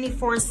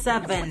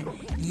 24/7.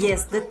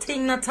 Yes, the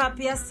thing not up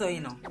here, so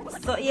you know.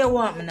 So you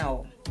want me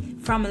now.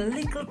 From a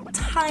little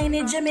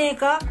tiny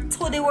Jamaica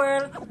to the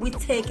world, we're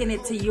taking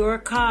it to your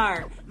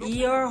car,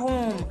 your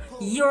home,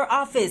 your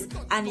office,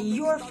 and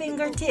your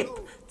fingertip.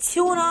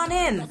 Tune on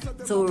in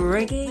to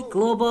Reggae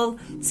Global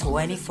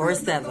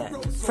 24/7.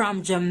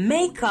 From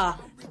Jamaica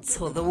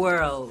to the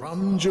world.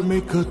 From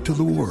Jamaica to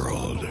the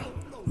world,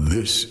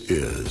 this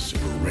is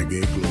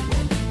Reggae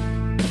Global.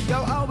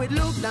 Yo, how it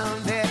look down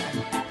there?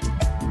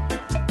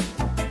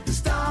 The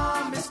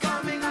storm is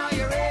coming, are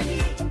you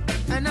ready?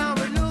 And now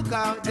we look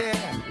out there.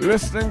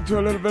 Listening to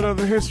a little bit of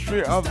the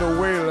history of the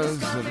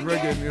Wailers and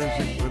reggae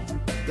music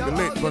with the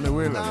late Bunny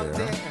Wailer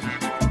there.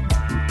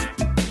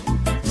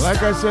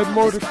 Like I said,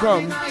 more to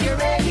come. Are you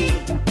ready?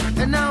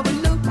 And now we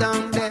look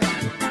down there.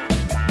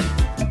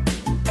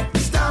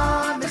 The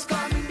storm is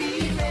coming, be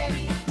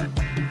ready.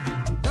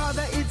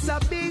 Brother, it's a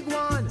big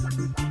one.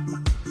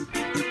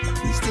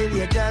 Still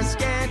you just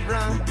can't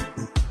run.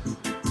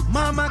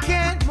 Mama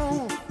can't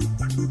move.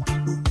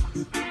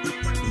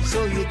 So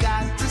you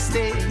got to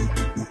stay.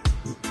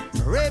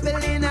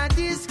 Rebel in a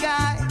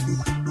disguise.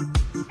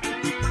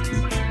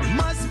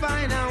 Must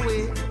find a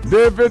way.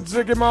 David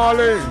Ziggy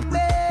Marley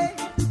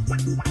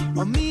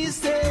Or me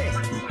say,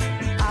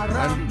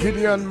 and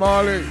Gideon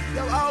Marley.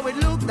 yo, how we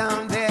look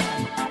down there.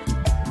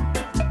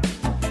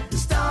 The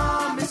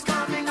storm is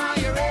coming, are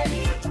you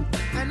ready?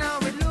 And now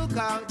we look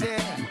out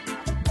there.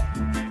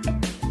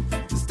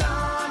 The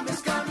storm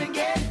is coming,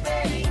 get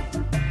ready.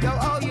 Yo,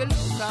 how you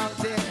look out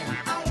there.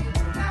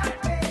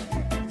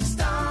 The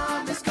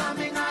storm is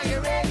coming, are you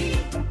ready?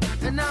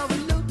 And now we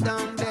look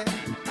down there.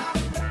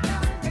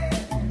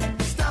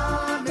 The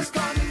storm is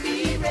coming,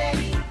 be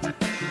ready.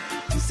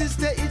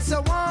 Sister, it's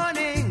a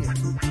warning.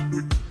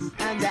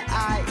 And the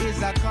eye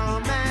is a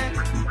command.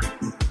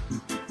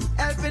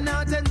 Helping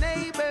out a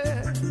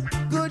neighbor.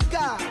 Good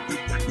God,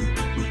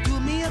 do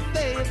me a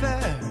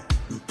favor.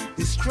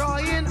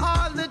 Destroying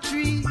all the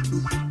trees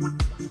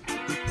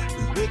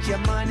with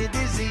your money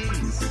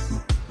disease.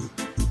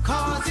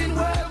 Causing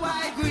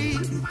worldwide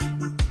grief.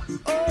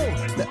 Oh,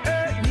 the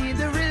earth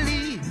needs a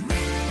relief.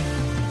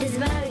 It's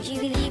about what you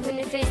believe when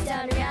you face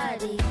down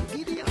reality.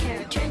 Can't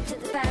return to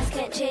the past,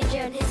 can't change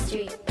your own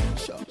history.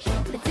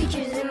 The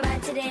future's in by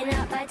today,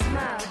 not by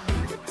tomorrow.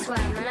 That's why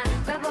I'm not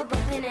grab up a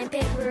pen and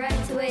paper,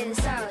 write away the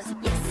sorrows.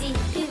 You see,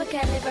 people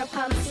can live our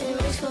promises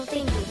and wishful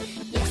thinking.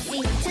 You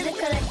see, to the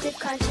collective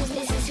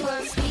consciousness is who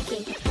I'm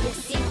speaking. You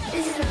see,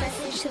 this is a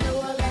message to the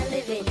world I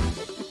live in.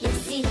 You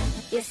see,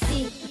 you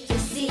see, you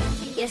see,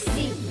 you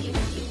see.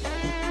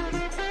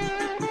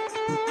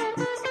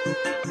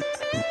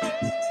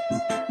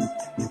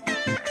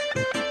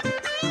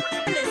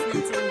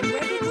 Listening to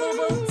Reggae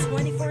Global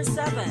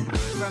 24/7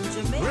 from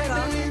Jamaica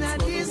Rebel in a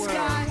to the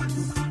disguise.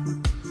 world.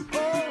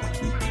 Oh,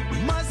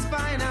 must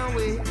find a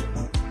way.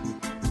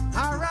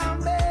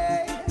 Arambe,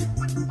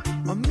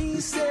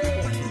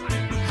 say,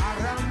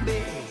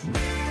 Harambe.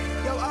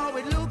 Yo,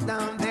 always look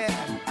down there.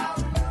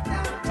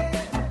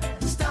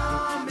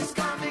 Storm is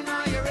coming,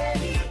 are you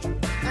ready?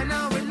 And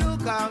now we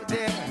look out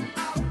there.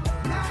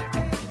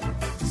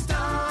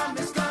 Storm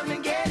is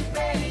coming, get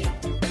ready.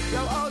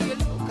 Yo, oh, you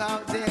look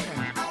out there.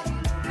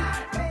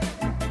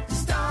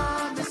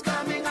 Storm is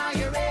coming, are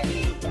you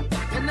ready?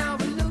 And now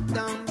we look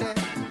down there.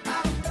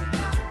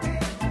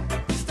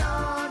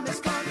 Storm is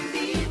coming,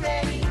 be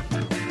ready.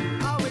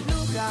 Oh, we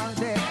look out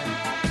there.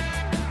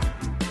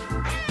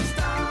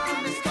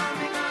 Storm is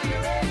coming, are you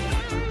ready?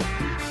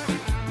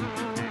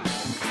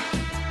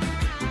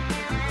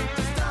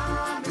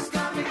 Storm is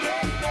coming,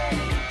 get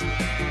ready.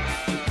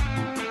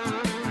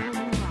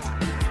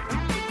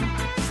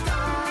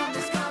 Storm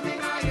is coming,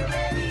 are you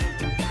ready?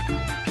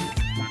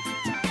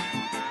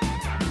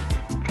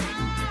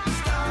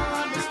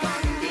 Storm is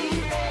coming, be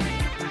ready.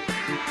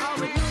 Oh,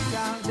 we look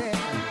out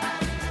there.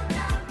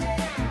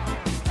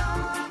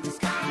 Storm is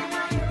coming,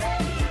 are you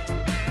ready?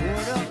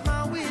 Put up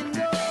my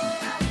window.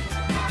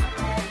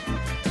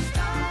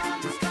 Storm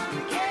is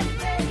coming, get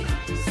ready.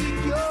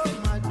 Secure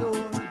my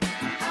door.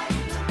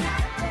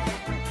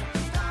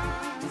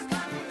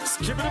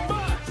 Skibbity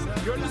bye.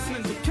 You're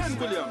listening to Ken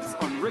Williams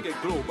on Reggae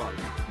Global.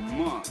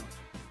 Man.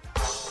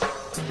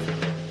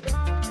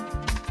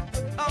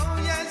 Oh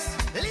yes,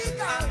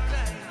 legal.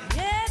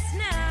 Yes,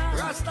 now.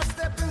 Rasta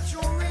stepping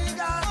through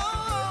regal.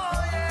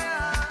 Oh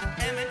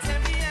yeah.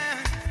 MTV,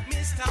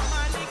 Mr.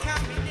 Money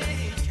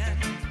combination.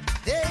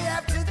 They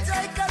have to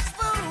take us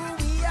for who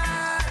we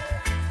are.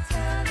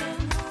 Tell them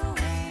who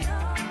we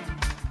are.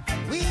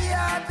 We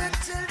are the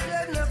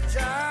children of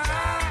Jah,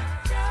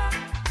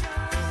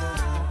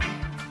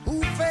 who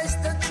face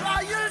the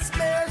trials,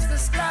 bears the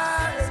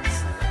scars,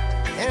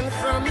 and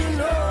from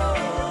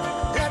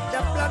let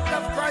the blood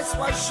of Christ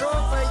wash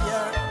over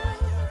you.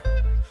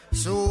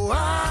 So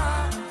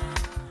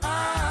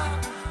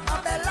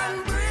Babylon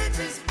Bridge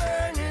is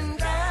burning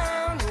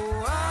down.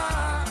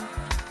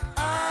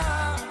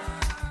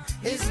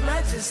 His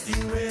Majesty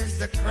wears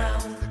the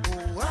crown.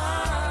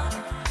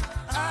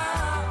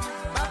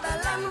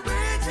 Babylon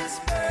Bridge is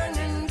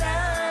burning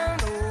down.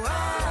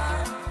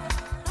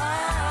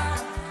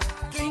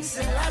 King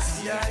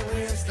Selassie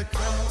wears the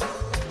crown.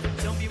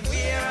 Don't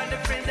beware of the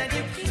friends that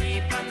you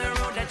keep on the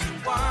road that you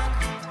walk.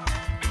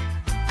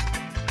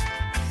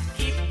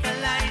 Keep the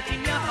light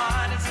in your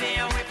heart and stay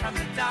away from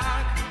the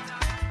dark.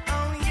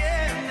 Oh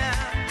yeah,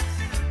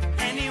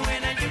 now. Anywhere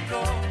that you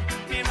go,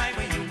 be right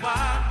where you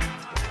are.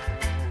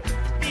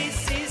 This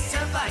is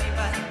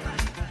survival.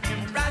 You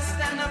rust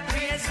and no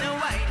praise, no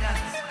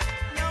idols.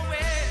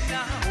 Nowhere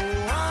now.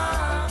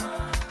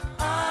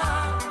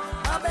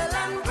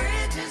 Babylon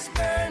Bridge is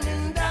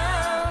burning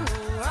down.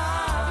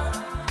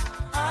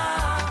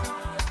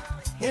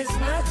 His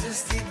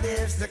Majesty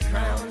bears the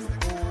crown.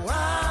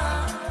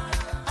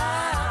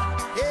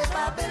 Yeah,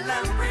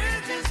 Babylon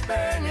Bridge is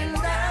burning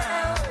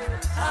down.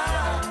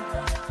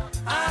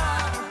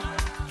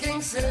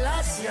 King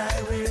Selassie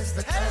wears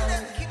the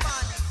crown.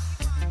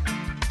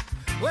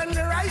 When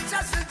the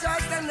righteous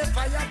rejoice and the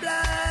fire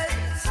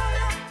blaze,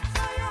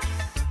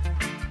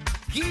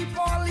 keep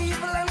all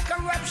evil and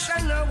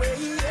corruption away.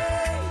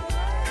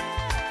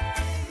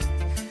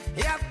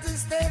 You have to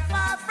stay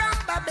far from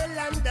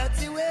Babylon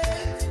dirty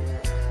way.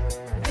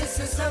 This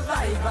is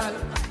survival.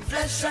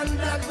 Flesh and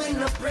blood, we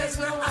no praise,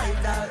 no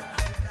idol.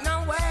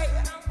 No way.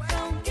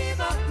 Don't give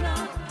up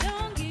now.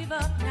 Don't give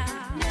up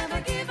now.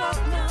 Never give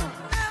up now.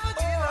 Never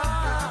give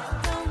up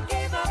now. Don't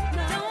give up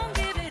now. Don't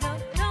give it up.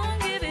 Don't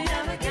give it up.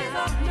 Never give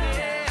up now.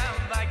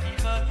 Never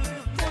give up.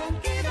 Don't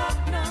give up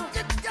now.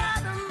 You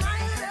gotta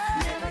mind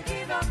it. Never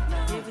give up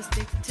now. If we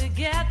stick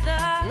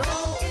together.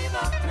 Don't give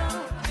up now.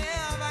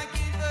 Never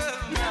give up.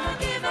 Never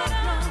give up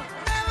now.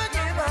 Never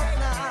give up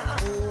now.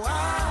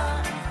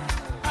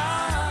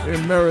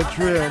 In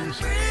Meritrians.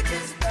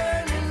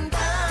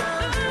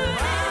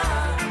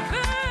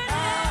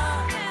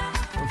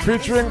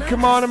 Featuring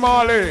Kimani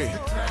Marley.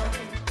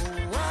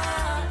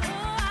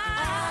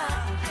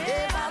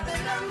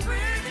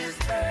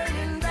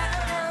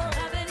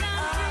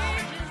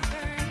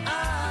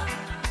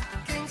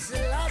 King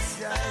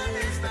Selassie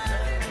is the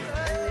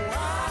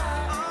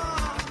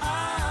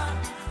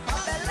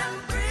Babylon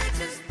Bridge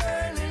is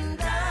burning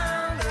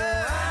down.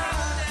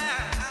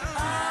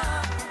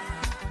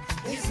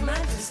 His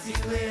Majesty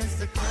wears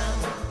the crown.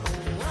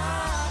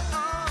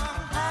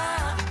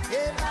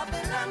 Yeah,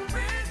 Babylon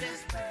Bridge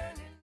is burning.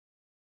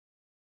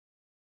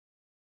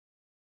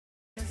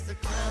 The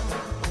crown.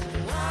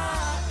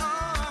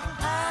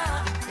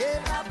 Yeah,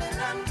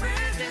 Babylon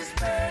Bridge is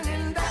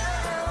burning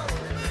down.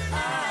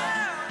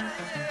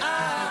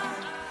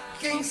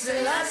 King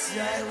Selassie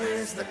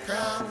wears the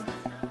crown.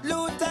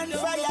 Loot and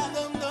fire.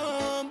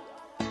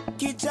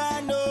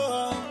 Kitano.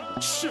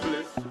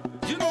 Shibboleth.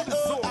 You know the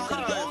soul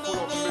high for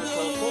a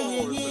mental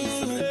force.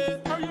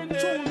 Are you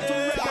tuned to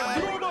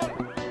Reggae Global?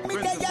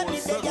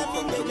 24/7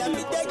 from the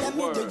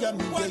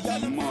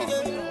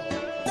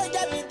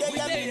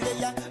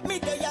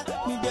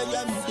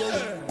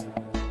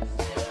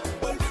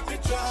Well, we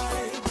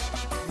try.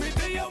 We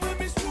there when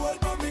we stroll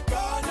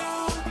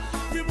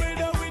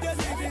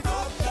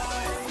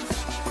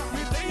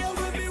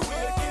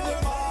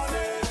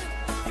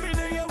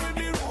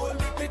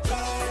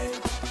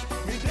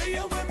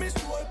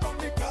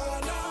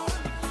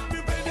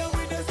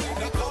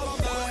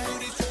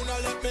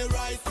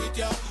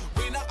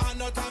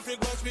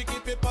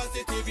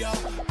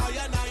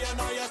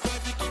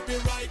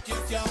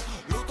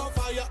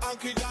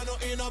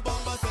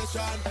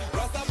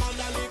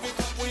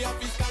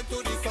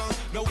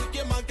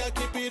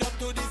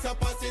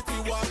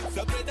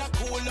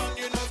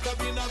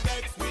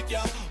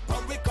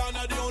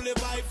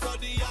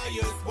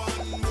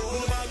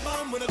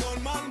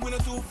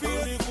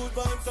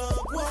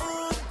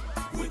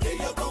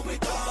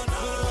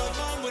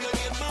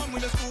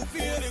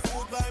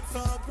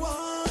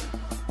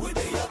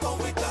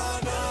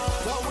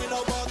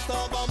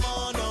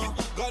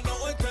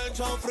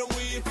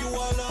if you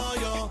are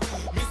liar.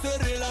 Me say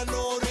real and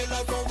no real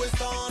as how we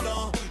stand.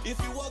 If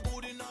you are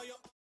good in your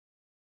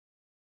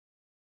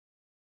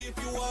if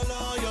you are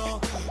liar,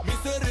 me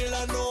say real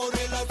and no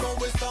real as how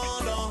we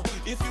stand.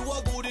 If you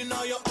are good in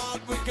your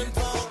heart, we can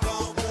talk.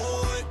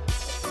 Boy,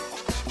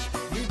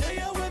 me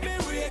there when me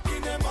wake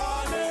in the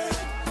morning.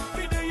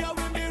 Me there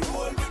when me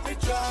roll with me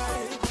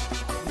child.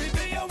 Me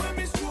there when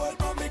me stroll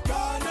from me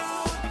corner.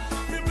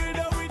 Me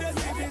brother with the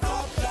city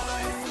top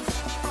lines.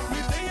 Me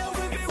there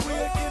when me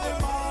wake in the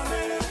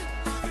morning.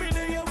 Me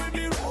there when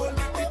me roll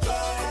with me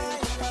child.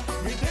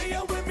 Me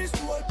there when me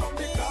stroll from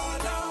me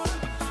corner.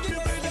 Me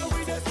brother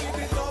with the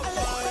city top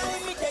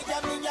lines. Me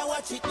there me ya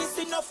watch it.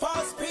 Listen no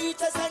false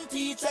preachers and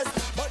teachers,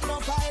 but no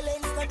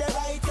violence no the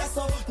righteous.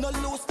 So no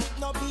loose stick,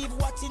 no beef,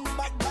 watching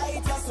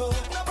backbite. So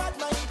no bad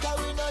mind, 'cause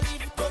we no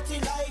live dirty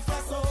life.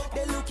 So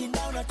they looking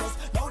down at us,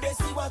 now they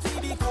see what we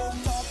become.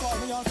 Talk call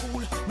me a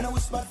fool, me no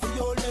whisper for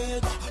your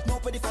leg.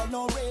 Nobody for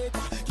no rape,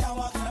 can't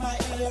walk in my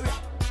area.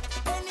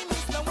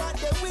 Enemies know what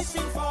they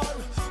wishing for.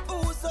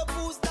 Who's up,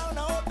 who's down, I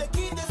hope they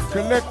keep this.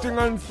 Connecting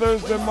on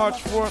Thursday, March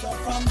 4th,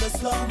 From the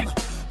slum,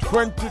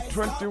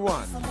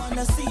 2021.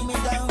 wanna see me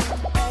down.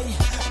 Hey,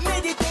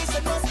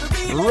 meditation must be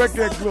real.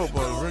 Reggae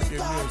Global, reggae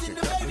music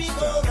at this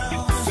time.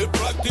 Say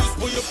practice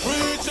what you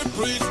preach and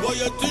preach what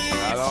you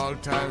teach. At all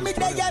times, Me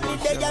there, me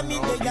there, me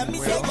there, me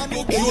say, me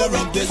there, You me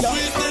rock the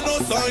streets, they no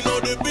sign of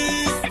the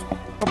beast.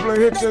 couple of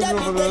hits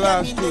over the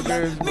last 2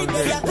 days.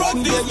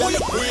 Practice what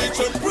you preach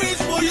and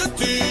preach what you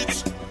teach.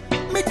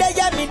 Me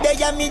there, me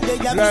there, me there,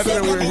 me Glad say,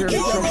 that we're here You to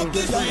rock cover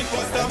the street,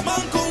 what's the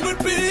man come with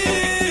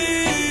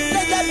peace?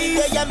 me there, me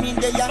there, me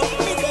there.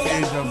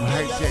 Age of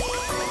high tech.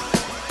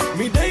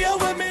 Me there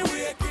when me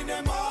wake in the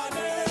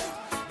morning.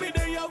 Me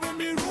there when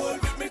me roll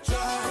with me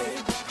child.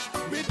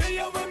 Me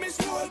there when me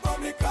stroll from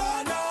me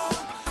corner.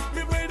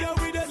 Me brother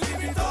with the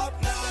living top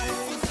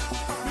nice.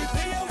 Me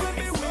there when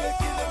me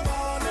wake in the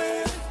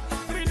morning.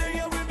 Me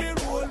there when me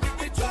roll with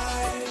me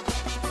child.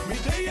 Me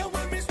there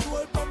when me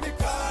stroll from me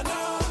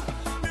corner.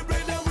 Me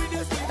brother with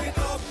the living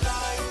top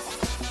nice.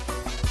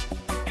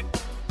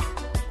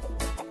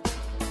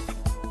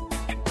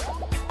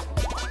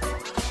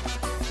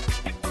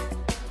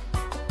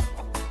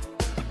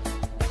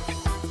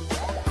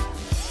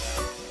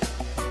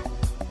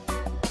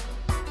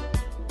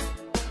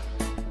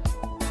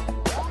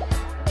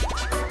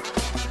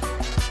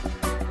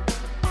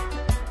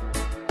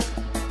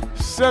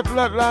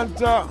 Settle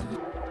Atlanta.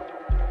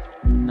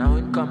 Now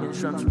incoming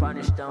from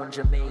Spanish Town,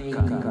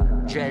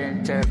 Jamaica. Dread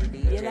and Turkey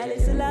DJ. Yeah,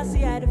 listen, I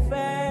see I the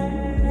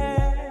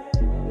first.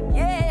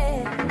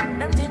 Yeah,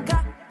 them think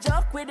I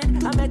joke with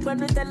it. I make when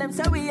we tell them,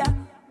 so we are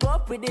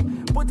up with it.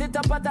 Put it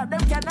up on top,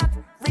 them cannot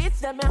reach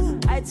them. Yeah.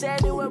 I'd say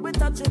anywhere we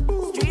touch it.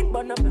 Street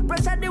burn up.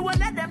 Pressure the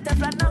one of them to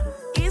flat now.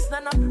 East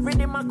none up.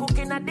 Ready my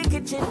cooking at the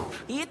kitchen.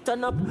 Eat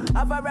turn up.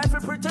 Have a rifle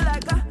pretty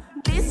like a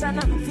this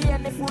and fear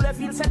any fool I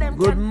feel so them.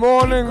 Good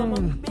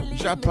morning,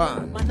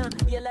 Japan.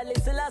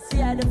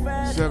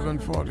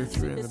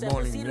 7:43 in the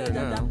morning there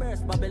now.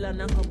 Babylon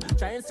come.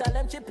 Try and sell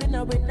them chip in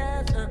our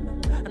nerves.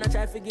 And I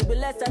try to give you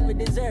less than we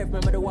deserve.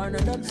 Remember the war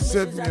not done.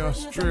 Sydney,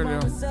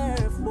 Australia.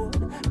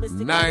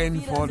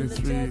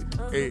 9:43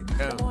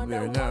 a.m.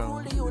 there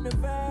now.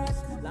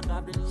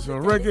 So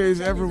reggae is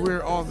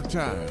everywhere all the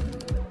time.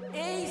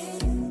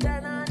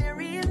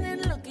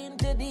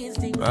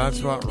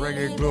 That's what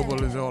Reggae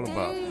Global is all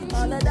about.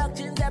 All the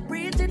doctrines that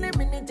preach in the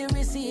minute to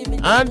receive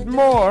it. And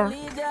more.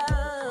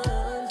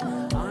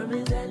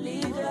 Armies and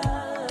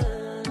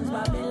legions,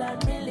 Babylon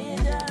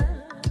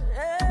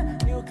religion,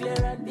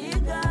 nuclear and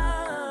big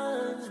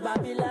guns,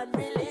 Babylon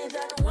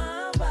religion.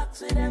 One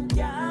box with them,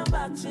 can't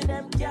box with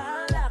them,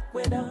 can't lock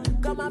with them.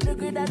 Come up the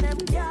grid and them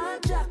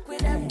can't jack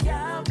with them,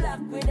 can't block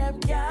with them,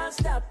 can't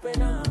stop with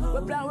them.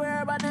 We plan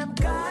herb and them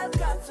call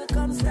cops to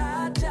come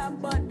start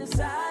job, but the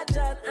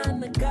sergeant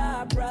and the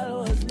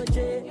corporal was my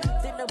J.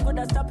 Think them could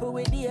have stopped it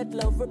with the hate,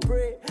 love we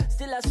pray.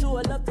 Still I show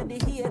love to the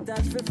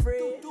haters for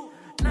free.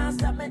 Now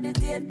stop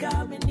meditate,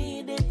 cause me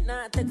need it.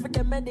 Now take for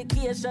the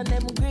medication,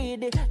 them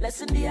greedy.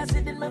 Listen the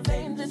acid in my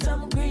veins with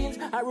some greens.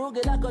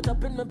 Arugula I got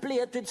up in my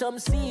plate with some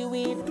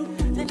seaweed.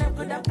 Then them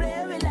could have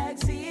play with like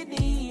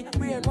CD.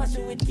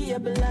 Brainwashing with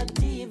cable and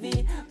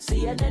TV.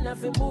 See and then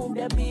if you move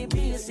the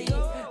BBC.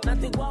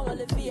 Nothing wrong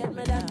with the fear,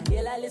 me that.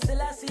 Yeah, like listen,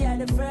 I see I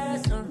the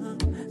first.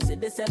 See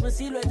the 7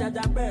 seal with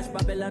that burst.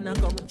 Babylon I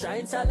come try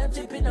and sell them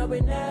chip in our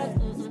nerve.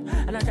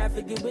 And I try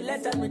to give you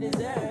less than we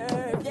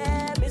deserve.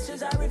 Yeah,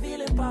 mysteries are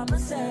revealing for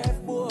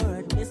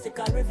surfboard,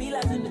 mystical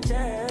revealers in the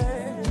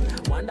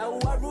church. Wonder who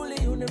are rule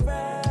the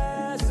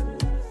universe.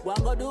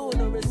 What go do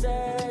no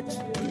research?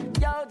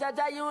 Yo,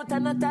 Jaja youth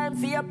and no time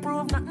for your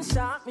proof. Nothing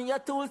sharp, me your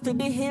tools to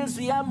the hills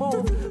we are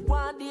move.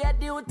 One day a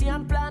duty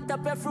and plant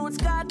up your fruits.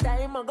 Got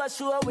time I go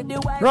show with the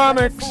white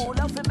fool.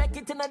 Love to make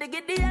it in the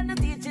giddy and the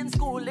teaching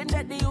school.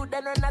 Inject the youth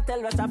then run a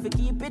tell us how to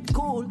keep it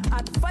cool.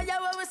 At fire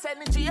where we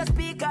send it to your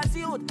speakers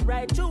youth.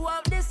 Right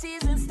throughout the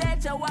season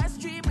stage I was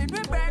streaming. We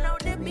burn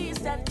out the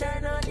beast and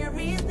turn on your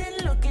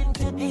reason. Look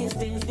into these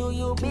things, do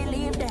you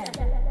believe that?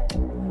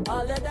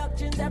 All the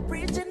doctrines I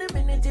preach in the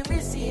minute you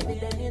receive it,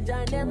 then you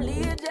join them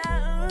legions.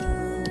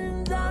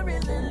 Or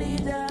in the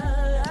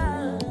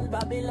legion,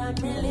 Babylon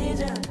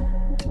religion,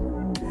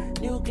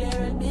 nuclear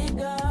and big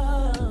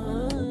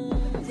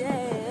guns.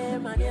 Yeah,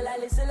 man, you like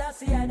listen, I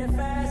see I the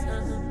first.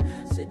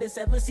 See the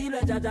 7 seal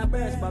where Jaja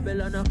burst,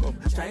 Babylon a come.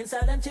 Try and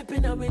silent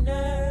chipping on my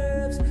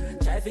nerves.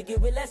 Try to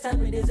give me less than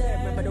we deserve.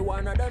 Remember the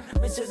one I done,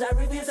 mysteries I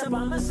reveal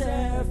upon my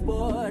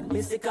surfboard.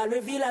 Mystical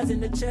revealers in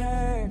the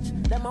church.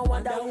 Them I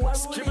wonder who I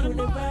rule the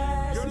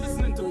universe. You're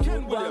listening to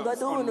Ken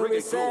Williams on do the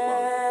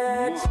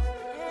research.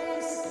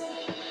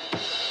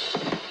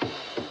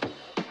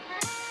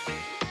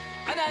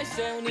 And I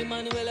say only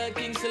Manuel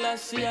King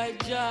Selassie I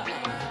Jah.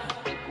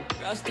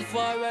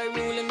 Rastafari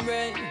ruling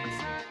reigns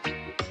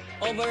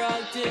over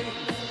all things.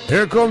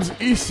 Here comes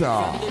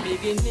Esau. From the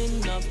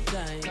beginning of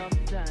time,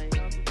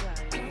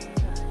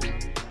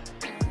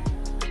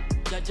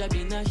 Jaja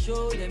been a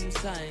show them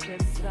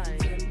signs.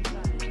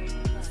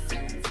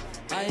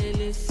 I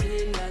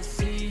listen, I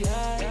see,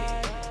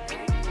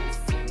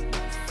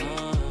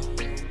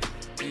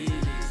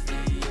 he's the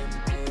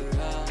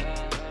emperor.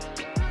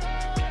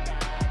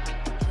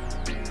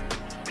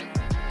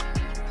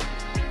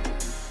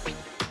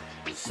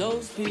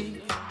 So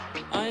speak,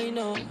 I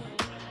know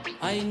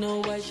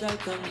I shall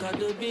conquer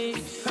the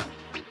beast.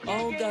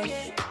 Oh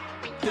gosh,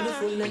 to the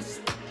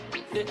fullest,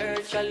 the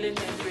earth shall remember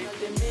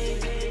me.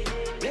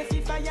 Let the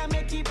fire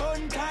make it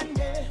burn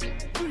candy.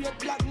 Great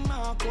black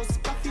Marcus,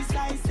 coffee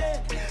slice.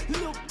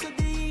 Look to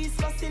the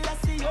east, for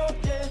Selassie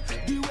out there.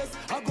 The west,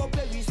 I go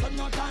Paris, so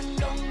not on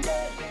down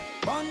there.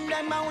 Burn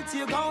them out,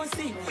 you gon'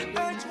 see.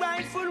 Earth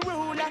rightful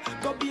ruler,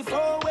 go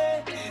before we.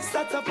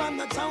 Start up on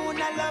the town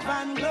of love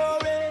and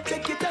glory.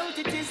 Check it out,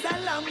 it is a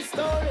long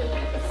story.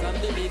 From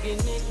the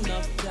beginning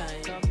of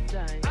time,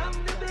 from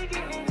the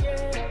beginning,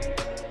 yeah.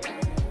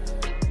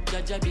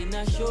 Jaja been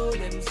a show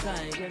them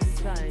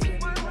signs.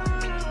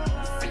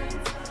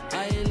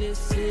 I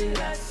listen,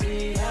 I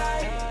see,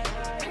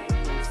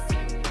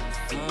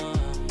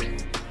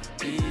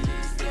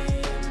 he's the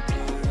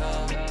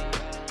emperor.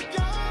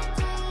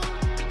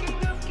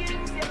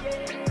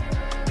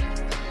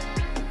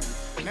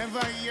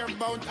 Never hear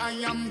about I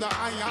am the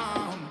I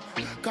am.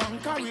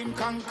 Conquering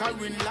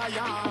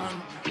lion.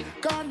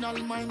 Carnal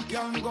mind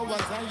can go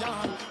as I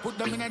am. Put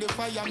them in the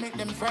fire, make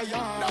them fire.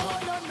 No.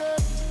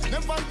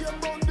 Never hear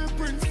about the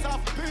Prince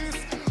of Peace.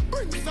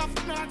 Prince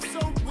of North,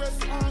 South,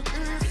 West, and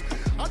East.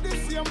 And the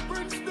same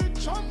Prince, the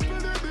champ of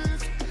the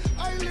beast. I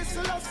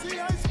listen, I see,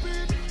 I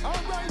speak.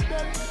 Alright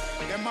then.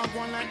 Them a go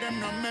like them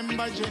no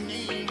member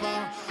Geneva.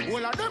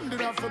 All of them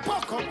did have to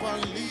pack up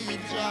and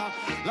leave ya.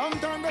 Long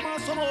time them are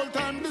some old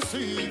time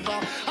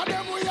deceiver. And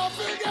them we have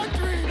to get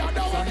rid of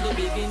them. From the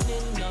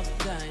beginning of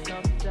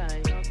time,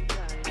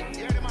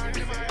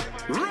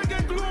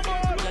 Reggae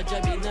Global. Jaja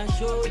been a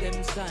show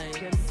them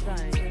signs.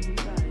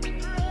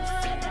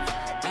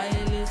 I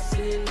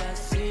listen, I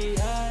see,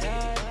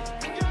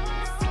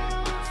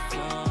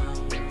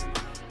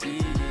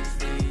 he's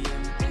the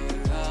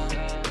emperor.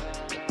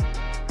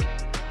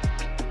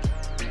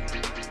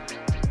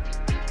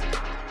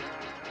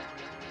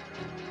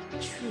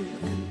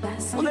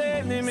 Well, the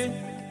enemy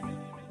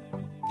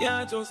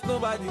can't trust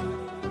nobody.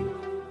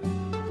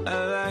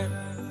 Alright.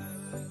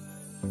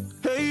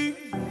 Hey.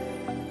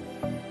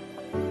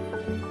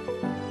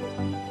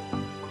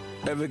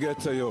 Ever get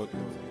to you?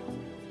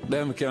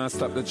 Them can't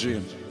stop the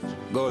dream.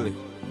 Goalie.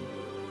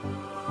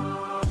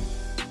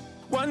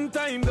 One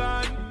time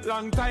gone,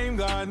 long time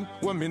gone,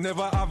 when me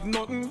never have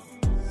nothing.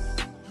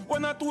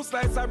 One or two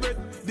slices of bread,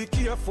 be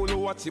careful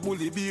what you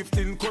bully beef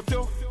thin cut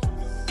you.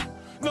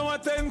 Now a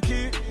 10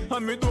 key,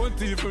 and me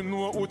don't even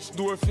know which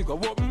door figure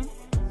open.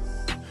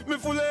 Me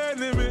full of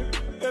enemy,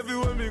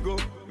 everywhere me go,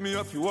 me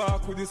have to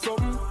walk with the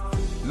something.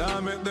 Now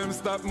make them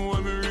stop me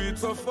when me reach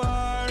so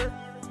far.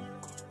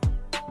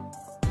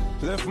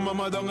 Left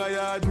mama down a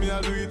yard, me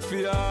a do it for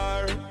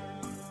her.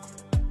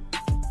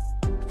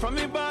 From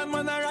me born,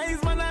 man I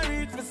rise, man I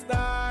reach the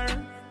star.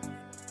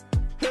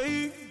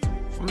 Hey,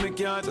 from me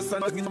can't just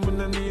stand again,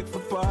 man I need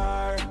for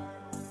par.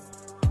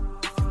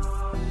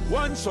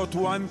 One shot,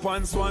 one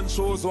pants, one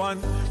shows one.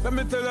 Let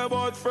me tell you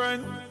about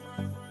friend.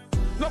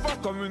 Never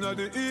coming at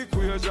the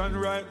equation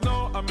right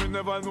now, and me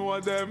never know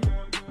them.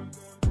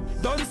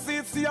 Don't see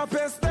it, see I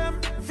pest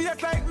them.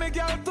 Fake like me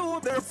girl too,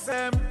 they're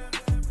same.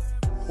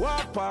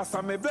 Walk past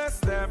and me bless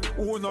them.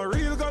 Who no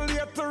real go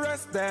late to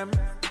rest them.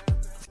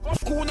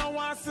 Who no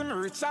want see me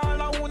rich,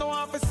 all who no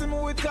want to see me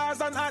with cars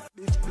and hot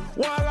bitch.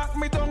 Wall lock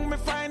me down, me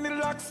find the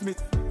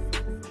locksmith.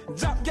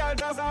 Jab girl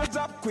does all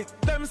job quick.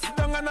 Them sit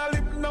down and a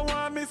lip, no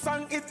want me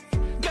song it.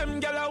 Them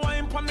girl a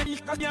wine pon the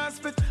I can't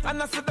split.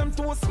 And I see them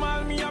too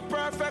small, me a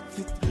perfect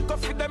fit. Go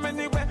fit them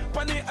anywhere,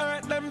 pon the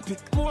earth them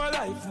pick. More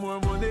life, more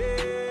money.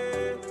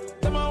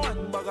 Them a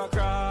one bag of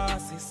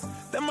crosses.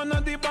 Them a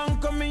not the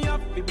bank, me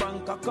up the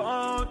bank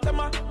account.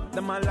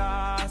 Them a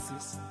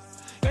losses.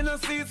 You know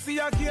see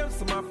a game,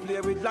 so I play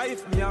with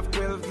life. Me have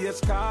 12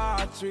 gauge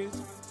cartridge.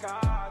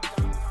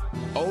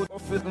 Out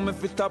of it, me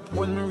fit up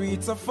when me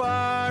reach so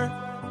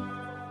far.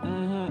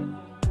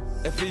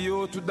 If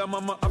you to the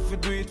mama, I fi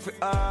do it for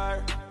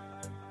her.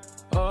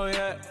 Oh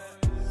yeah.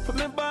 For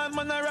me band,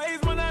 man, I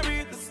rise, man, I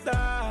read the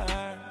star.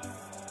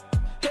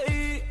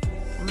 Hey,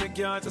 me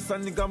can't just a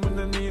nigga, man,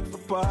 I need for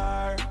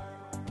par.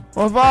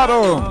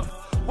 Osvaldo.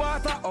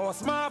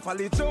 Waterhouse,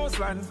 Marfally,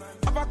 Joseland.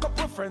 Have a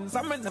couple friends,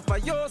 I may never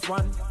use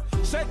one.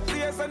 Shed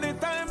tears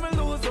anytime I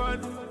lose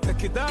one.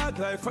 Take it hard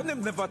life and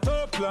them never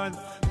top plan.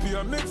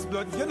 Pure mixed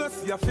blood, you know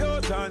see a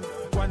fusion.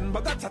 One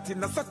bag of chatting,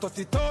 that's a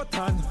 30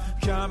 totan.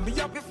 Can't be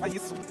happy for you,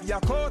 suit your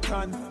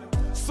cotton.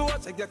 So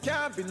check you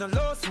can't be no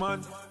lost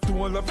man.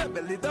 Don't love your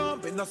belly,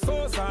 don't be no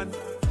sauce on.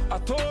 A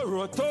tour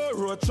road,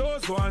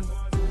 chose one.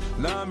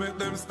 Now make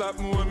them stop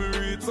me when me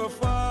reach so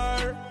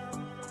far.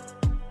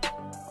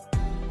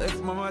 If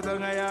mama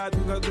down a yard,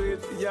 we go do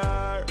it for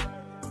yar.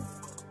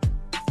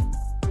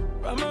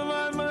 From my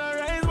man, when I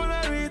rise, when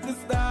I reach the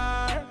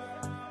star.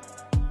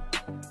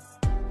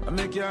 I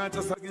make you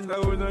just sucking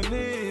that we no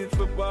need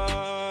for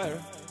bar.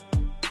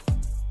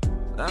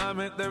 Now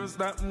make them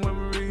stop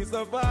when we reach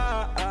so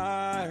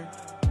far.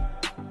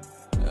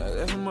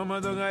 If mama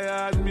down a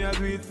yard, me I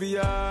do it for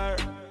yar.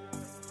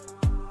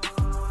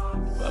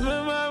 From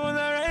my man, when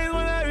I rise,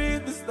 when I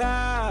reach the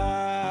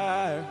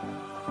star.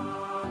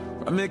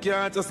 I make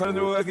you just on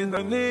the work in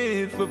the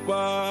need for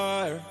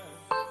bar.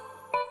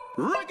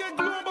 Reggae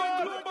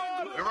Global.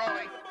 We're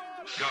rolling.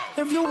 Go.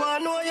 If you want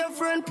to know your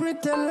friend,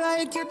 pretend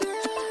like you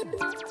dead.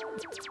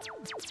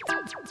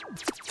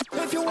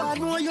 If you want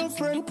to know your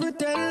friend,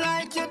 pretend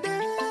like you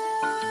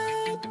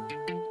dead.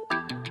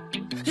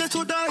 You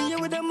should have here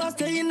with them and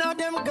stay in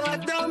them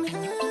goddamn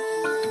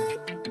head.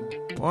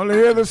 Want to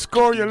hear the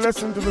score? You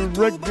listen to the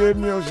reggae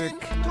music.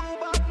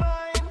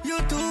 You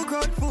too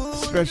grateful.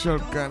 Special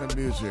kind of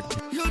music.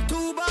 You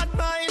too bad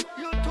mind.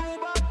 You too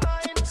bad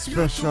mind.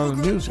 Special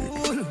music.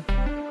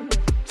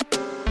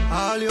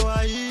 All you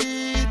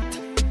eat,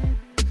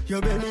 your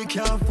belly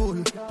can't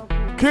full.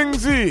 King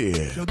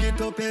Z. You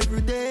get up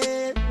every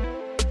day,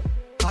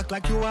 act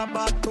like you a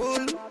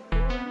battle.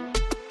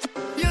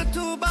 You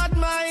too bad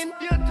mind.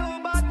 You too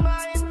bad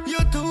mind. You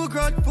too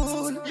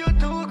grateful. You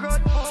too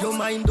grateful. Your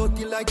mind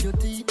dirty like your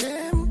teeth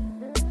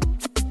them.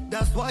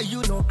 That's why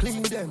you don't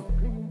clean them.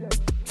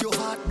 Your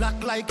heart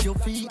black like your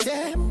feet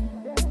them.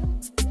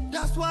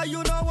 That's why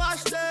you don't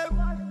wash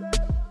them.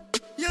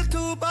 You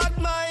too bad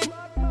mind.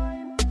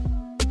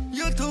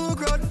 You too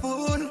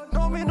grateful.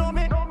 Know me, know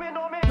me, know me,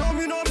 know me, know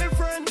me, know me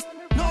friend.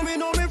 Know me,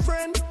 know me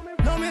friend.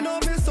 Know me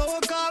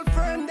so-called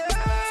friend. Them.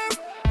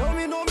 Know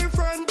me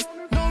friend.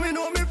 Know me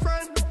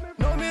friend.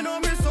 Know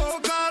me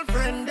so-called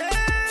friend.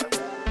 Them.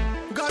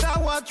 Gotta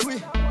watch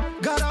me.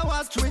 Gotta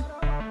watch me.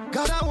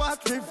 Gotta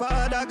watch me,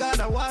 Father.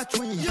 Gotta watch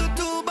me. You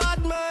too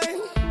bad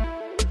mind.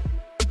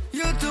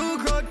 You too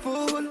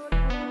grateful.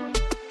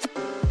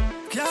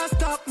 Can't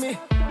stop me.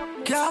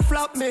 Can't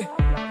flop me.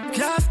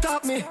 Can't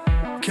stop me.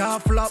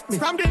 Can't flop me.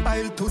 From the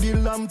aisle to the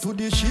lamb to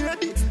the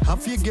shady.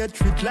 Have you get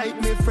rich like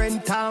my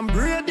friend Tom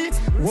Brady.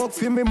 Work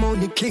for me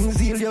money, King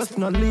Zelius,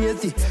 not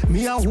lazy.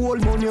 Me a whole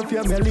money of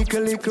your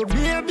little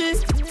baby.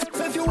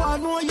 If you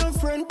want to know your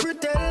friend,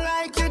 pretend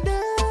like you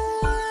dead.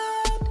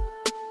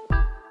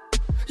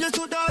 You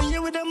should have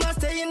here with them and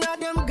stay in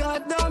them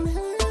goddamn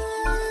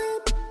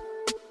head.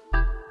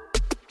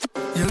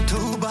 You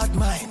too bad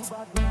mind.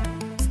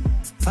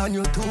 And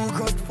you too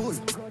grateful.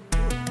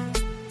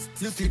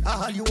 You see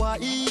all you are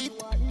eat,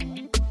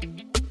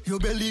 your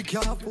belly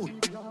can't full.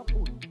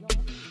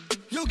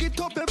 You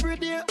get up every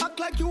day, act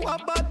like you a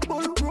bad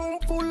bull. Room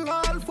full,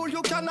 all full,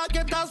 you cannot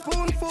get a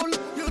spoonful.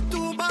 You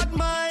too bad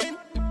mind,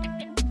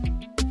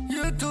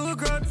 you too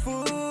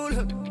grateful.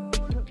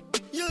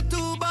 You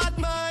too bad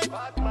mind,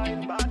 bad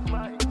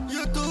mind.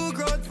 You too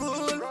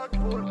grateful.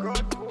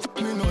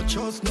 Me not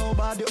trust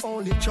nobody,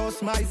 only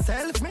trust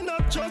myself. Me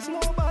not trust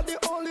nobody,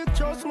 only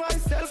trust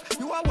myself.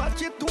 You are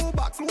watch it too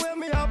back, where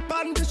me up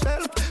on the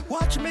shelf.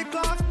 Watch me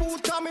class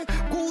boot on me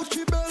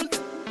Gucci belt.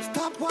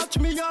 Stop watch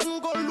me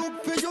and go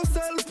look for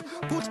yourself.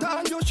 Put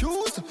on your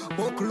shoes,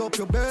 buckle up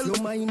your belt.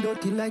 Your mind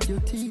dirty like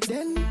your teeth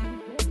then.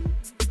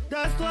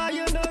 That's why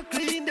you not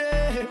clean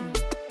them.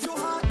 Your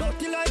heart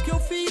dirty like your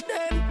feet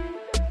then.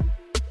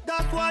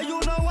 That's why you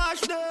not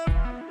wash them.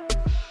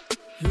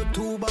 You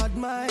too bad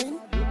mind.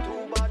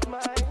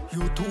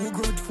 You too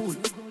grateful.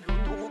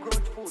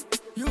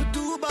 You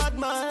too bad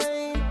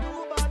mind.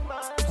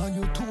 And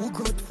you too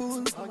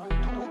grateful.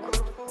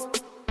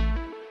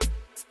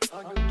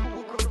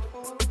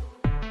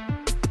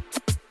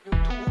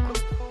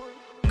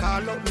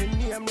 Call up me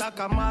name like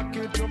a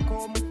market you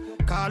come.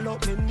 Call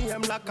up me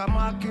name like a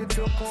market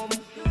you come.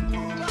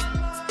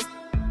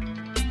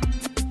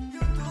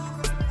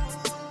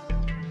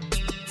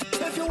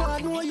 If you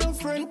want to know your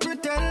friend,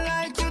 pretend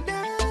like you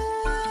dead.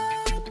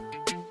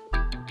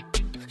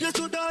 You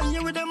should have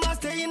here with them and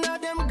stay in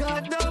them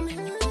goddamn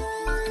head.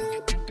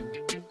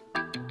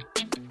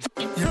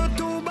 You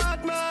too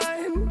bad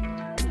mind,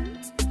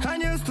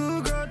 and you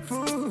too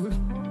grateful.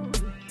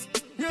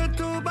 You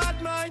too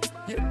bad mind,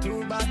 you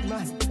too bad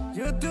mind,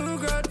 you too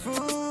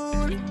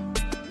grateful.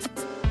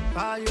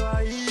 All you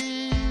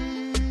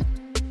eat,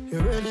 you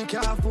really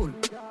careful.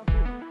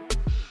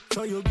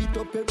 So you get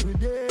up every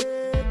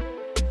day,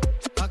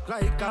 act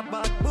like a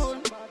bad bull.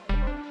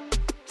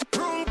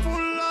 Room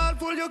full, all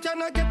full, you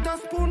cannot get a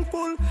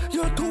spoonful.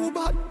 You're too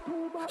bad,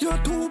 you're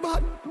too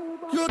bad,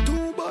 you're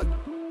too bad,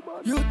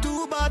 you're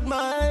too bad,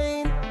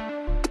 man.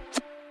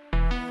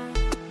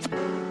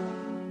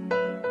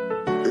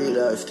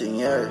 Real life thing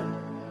here.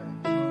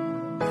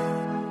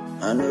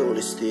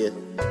 Unruly state.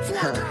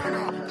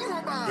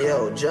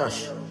 Yo,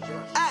 Josh.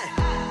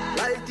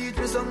 Life teach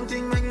me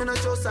something, make me not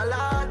trust a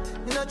lot.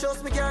 Me not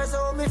trust me car,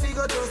 so me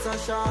figure trust a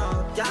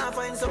shot. Can't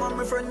find someone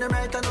my friend them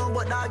right now,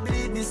 but dog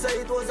believe me, say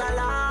it was a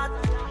lot.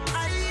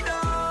 I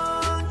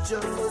don't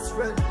trust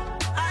friend,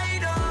 I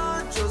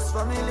don't trust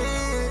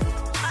family.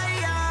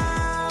 I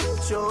am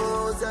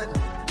chosen.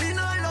 Me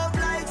no love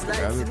likes like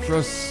Gotta me.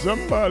 trust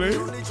somebody.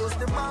 Only trust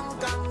the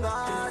bank and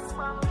God.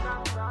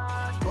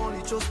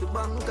 Only trust the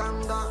bank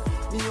and God.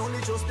 Me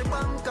only trust the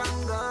bank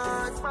and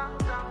God.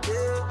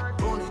 Yeah.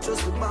 Only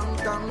trust the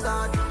bank and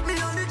God.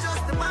 Me only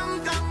trust the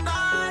bank and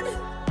God.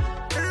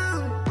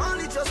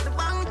 Only trust the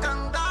bank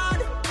and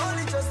God.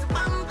 Only trust the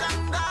bank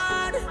and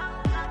God.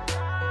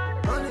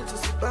 Only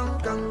trust the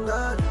bank and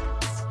God.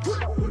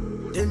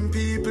 Them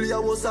people ya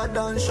was a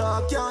dance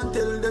shark. Can't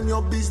tell them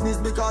your business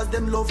because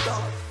them love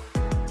that.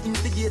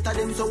 Instigator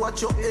them, so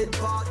watch your head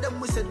part. Them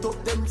we set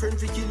up them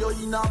friends, we kill you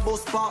in a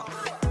bus park.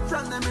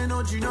 From them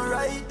energy no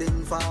right.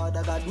 Then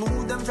Father God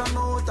move them from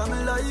out of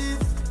my life.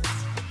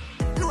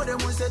 Know them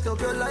we set up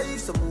your life.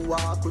 So we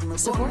walk with my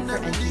gun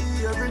every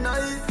day, every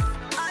night.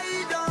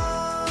 I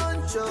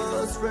don't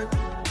trust friend,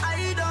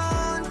 I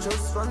don't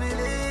trust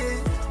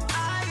family.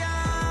 I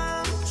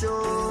am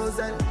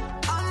chosen.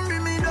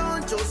 And me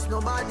don't trust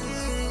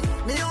nobody.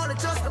 Me only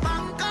trust the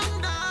bank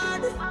and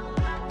God.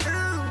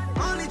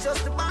 Only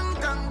trust the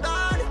bank and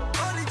God.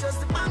 Only trust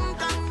the bank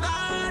and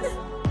God.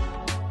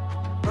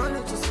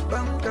 Only trust the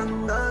bank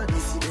and God. You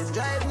see them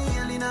drive me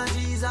hell in a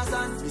Jesus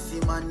and you see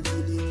man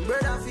killing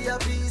brother for your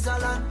piece of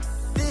land.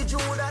 The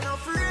Judah no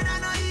afraid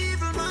of no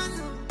evil man.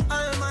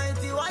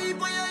 Almighty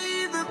wipe on your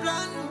evil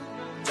plan.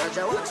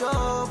 Jaja watch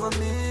over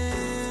me.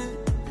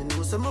 You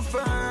know some are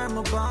firm,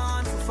 I'm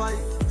born to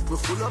fight. We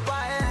full up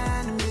our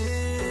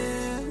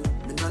enemy.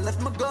 Me not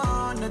left my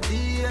gun a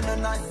day and a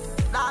night.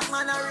 Dark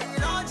man a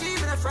real OG,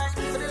 me not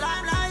frightened for the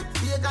limelight.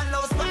 You can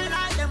low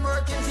spotlight, them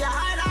working for your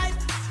highlight.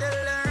 Tell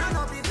them run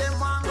up if them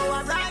want go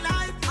a bright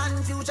light.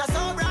 Man future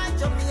so bright,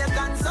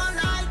 Jamaican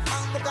sunlight.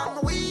 Man become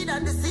weed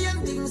and the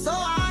same thing so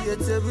high.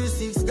 It's every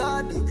 6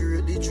 God, the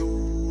great the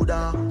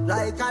Judah.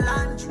 Like a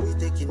land, we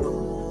taking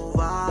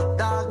over.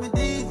 Dog me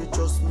deep, we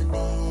trust me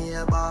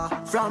neighbor.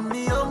 From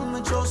me home,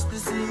 me trust the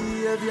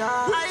Savior.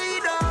 I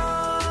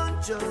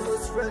don't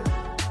trust friend,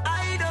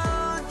 I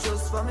don't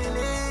trust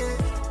family.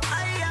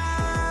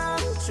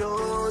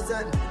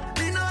 Chosen.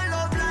 Me no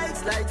love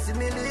likes like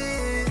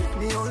simile.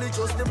 Me only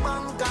trust the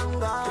bank and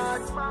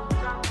God.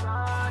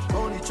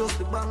 Only trust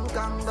the bank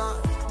and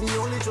God. Me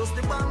only trust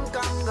the bank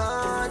and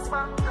God.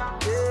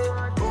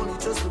 Yeah. Only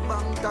trust the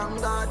bank and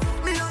God.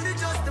 Me only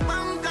trust the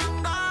bank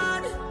and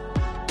God.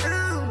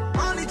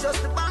 Only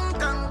trust the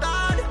bank and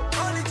God.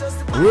 Only trust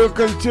the bank. We'll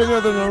continue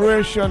the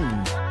narration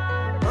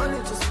Only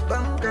trust the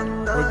bank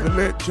and God. with the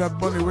late Chad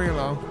Bunny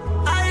Wailer.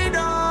 I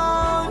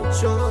don't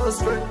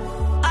trust friend.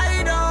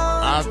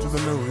 After the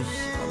news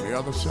on the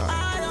other side.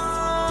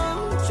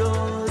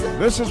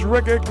 This is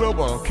Reggae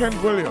Global, Ken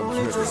Williams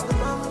with you.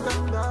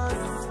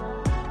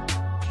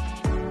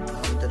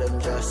 To them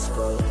just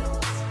go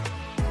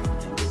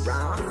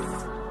round.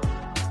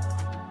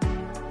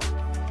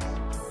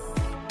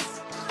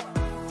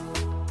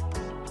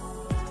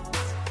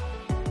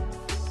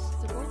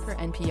 Support for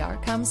NPR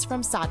comes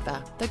from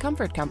Sattva, the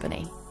comfort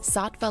company.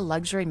 Sattva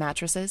luxury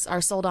mattresses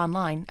are sold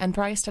online and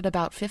priced at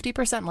about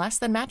 50% less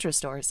than mattress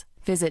stores.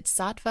 Visit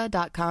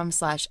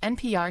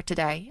sattva.com/NPR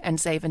today and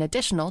save an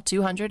additional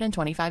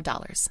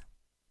 $225.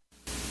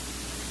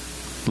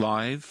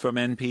 Live from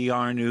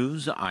NPR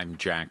News, I'm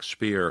Jack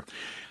Speer.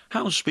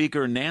 House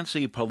Speaker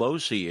Nancy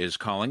Pelosi is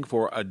calling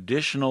for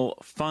additional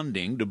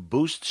funding to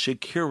boost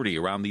security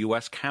around the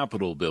U.S.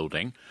 Capitol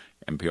building.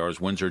 NPR's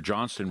Windsor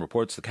Johnston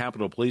reports the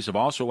Capitol Police have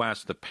also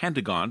asked the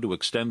Pentagon to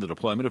extend the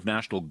deployment of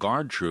National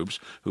Guard troops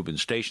who've been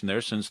stationed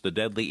there since the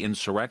deadly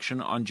insurrection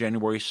on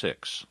January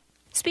 6.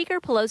 Speaker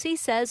Pelosi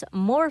says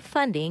more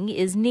funding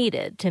is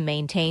needed to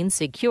maintain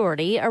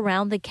security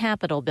around the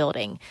Capitol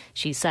building.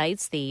 She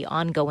cites the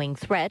ongoing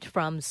threat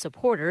from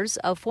supporters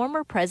of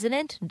former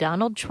President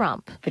Donald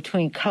Trump.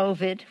 Between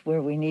COVID,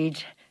 where we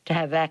need to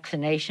have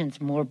vaccinations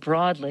more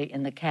broadly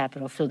in the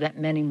Capitol so that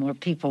many more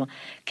people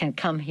can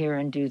come here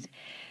and do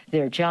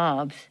their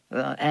jobs,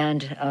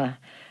 and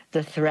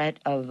the threat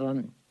of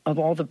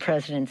all the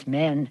president's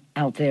men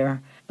out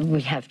there,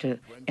 we have to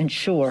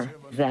ensure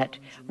that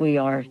we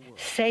are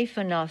safe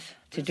enough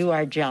to do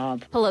our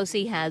job.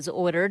 Pelosi has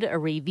ordered a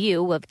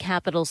review of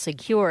Capitol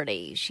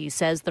security. She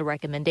says the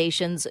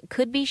recommendations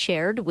could be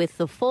shared with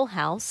the full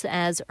House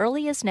as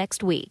early as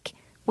next week.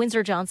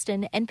 Windsor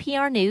Johnston,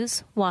 NPR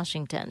News,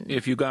 Washington.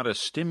 If you got a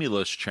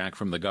stimulus check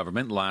from the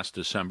government last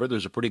December,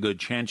 there's a pretty good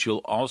chance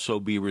you'll also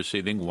be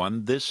receiving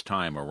one this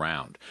time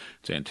around.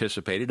 It's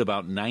anticipated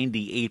about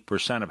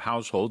 98% of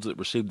households that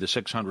received the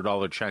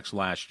 $600 checks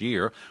last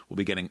year will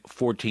be getting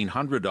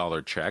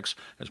 $1,400 checks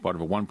as part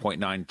of a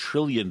 $1.9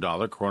 trillion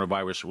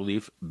coronavirus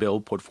relief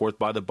bill put forth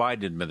by the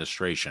Biden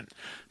administration.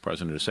 The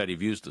president has said he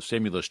views the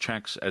stimulus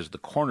checks as the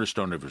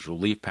cornerstone of his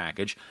relief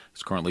package.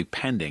 It's currently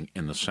pending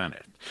in the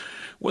Senate.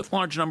 With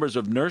large numbers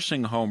of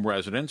nursing home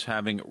residents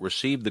having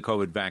received the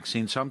COVID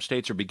vaccine, some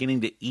states are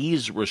beginning to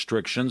ease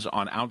restrictions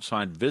on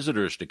outside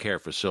visitors to care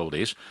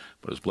facilities.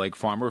 But as Blake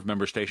Farmer of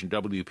member station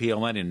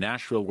WPLN in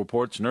Nashville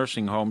reports,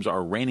 nursing homes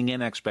are reining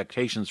in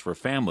expectations for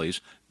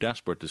families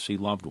desperate to see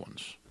loved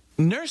ones.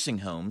 Nursing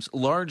homes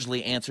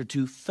largely answer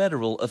to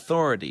federal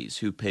authorities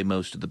who pay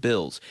most of the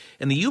bills.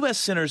 And the U.S.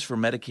 Centers for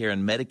Medicare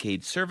and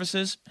Medicaid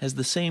Services has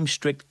the same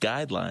strict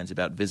guidelines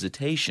about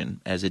visitation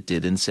as it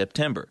did in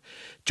September.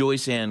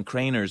 Joyce Ann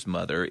Craner's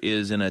mother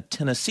is in a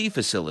Tennessee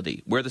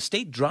facility where the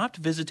state dropped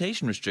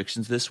visitation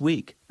restrictions this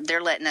week.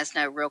 They're letting us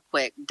know real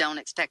quick, don't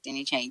expect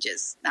any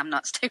changes. I'm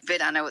not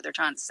stupid. I know what they're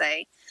trying to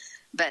say,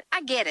 but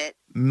I get it.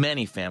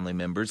 Many family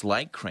members,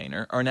 like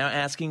Craner, are now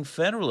asking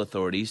federal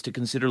authorities to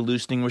consider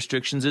loosening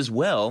restrictions as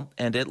well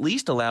and at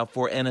least allow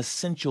for an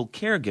essential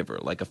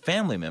caregiver, like a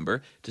family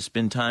member, to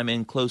spend time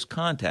in close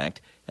contact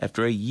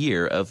after a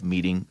year of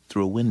meeting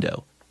through a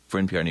window.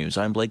 For NPR News,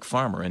 I'm Blake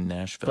Farmer in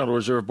Nashville. Federal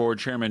Reserve Board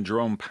Chairman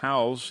Jerome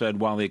Powell said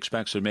while he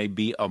expects there may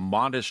be a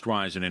modest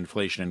rise in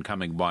inflation in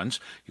coming months,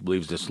 he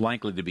believes it's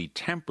likely to be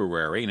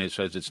temporary, and he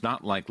says it's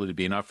not likely to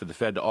be enough for the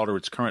Fed to alter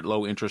its current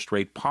low interest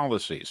rate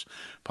policies.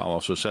 Powell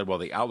also said while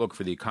the outlook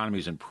for the economy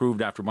has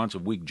improved after months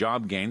of weak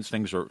job gains,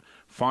 things are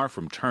far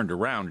from turned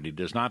around, and he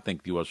does not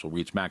think the U.S. will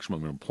reach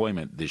maximum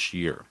employment this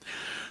year.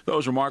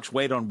 Those remarks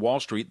weighed on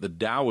Wall Street. The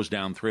Dow was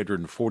down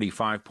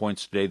 345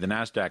 points today. The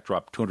Nasdaq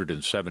dropped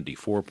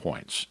 274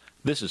 points.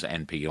 This is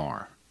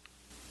NPR.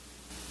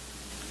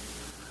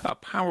 A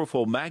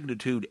powerful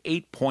magnitude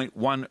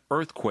 8.1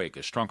 earthquake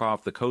has struck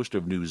off the coast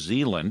of New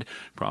Zealand,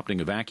 prompting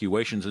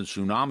evacuations and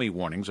tsunami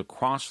warnings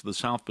across the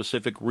South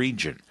Pacific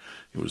region.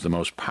 It was the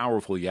most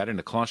powerful yet in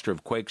a cluster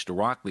of quakes to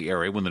rock the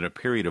area within a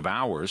period of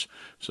hours.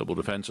 Civil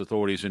defense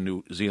authorities in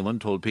New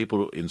Zealand told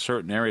people in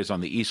certain areas on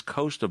the east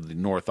coast of the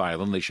North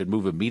Island they should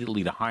move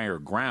immediately to higher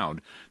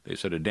ground. They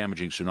said a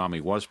damaging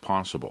tsunami was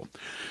possible.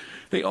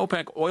 The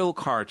OPEC oil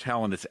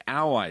cartel and its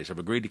allies have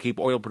agreed to keep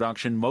oil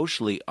production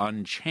mostly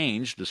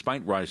unchanged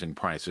despite rising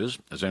prices.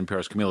 As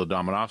NPR's Camila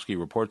Domonoske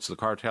reports, the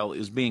cartel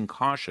is being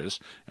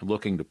cautious and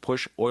looking to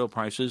push oil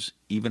prices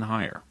even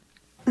higher.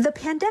 The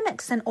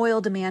pandemic sent oil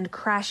demand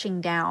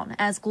crashing down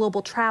as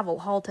global travel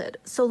halted.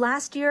 So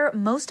last year,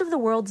 most of the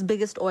world's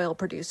biggest oil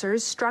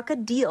producers struck a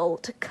deal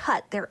to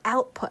cut their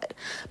output.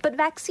 But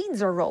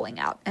vaccines are rolling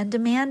out and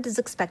demand is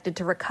expected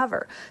to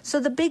recover. So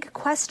the big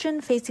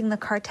question facing the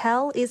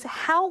cartel is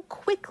how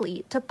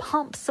quickly to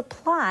pump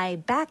supply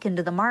back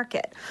into the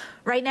market.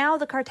 Right now,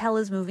 the cartel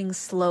is moving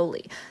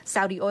slowly.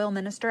 Saudi oil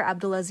minister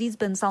Abdulaziz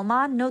bin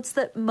Salman notes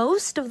that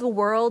most of the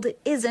world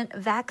isn't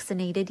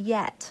vaccinated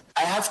yet.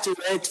 I have to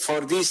wait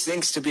for these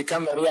things to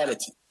become a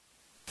reality.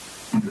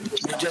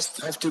 You just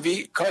have to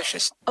be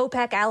cautious.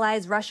 OPEC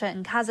allies Russia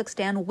and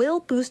Kazakhstan will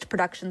boost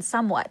production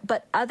somewhat,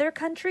 but other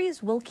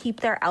countries will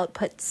keep their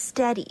output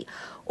steady.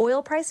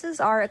 Oil prices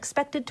are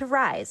expected to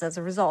rise as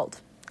a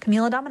result.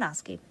 Camila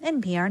Domonoske,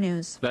 NPR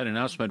News. That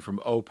announcement from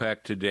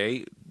OPEC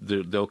today,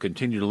 they'll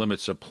continue to limit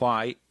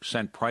supply,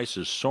 sent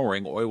prices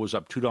soaring. Oil was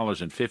up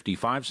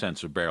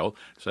 $2.55 a barrel,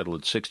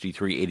 settled at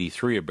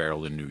 $63.83 a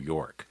barrel in New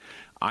York.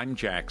 I'm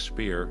Jack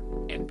Spear,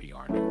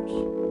 NPR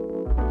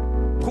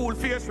News. Cool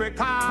face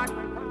record.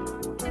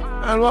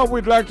 And what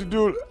we'd like to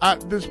do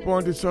at this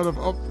point is sort of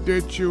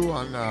update you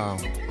on our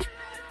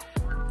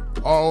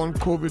own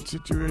COVID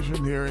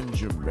situation here in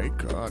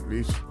Jamaica, at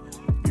least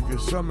give you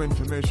some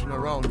information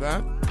around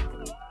that.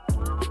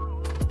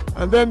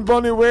 And then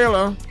Bunny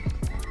Wailer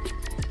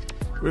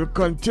will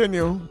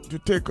continue to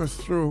take us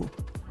through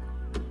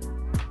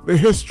the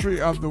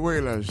history of the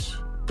Wailers.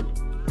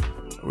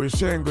 We're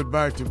saying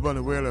goodbye to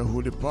Bunny Wailer,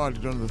 who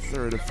departed on the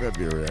 3rd of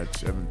February at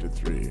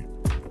 73.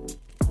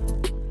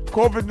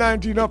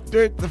 COVID-19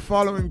 update. The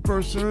following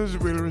persons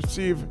will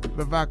receive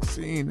the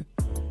vaccine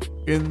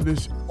in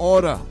this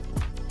order.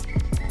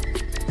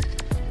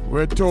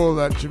 We're told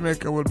that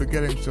Jamaica will be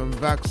getting some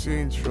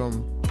vaccines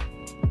from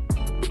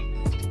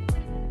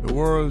the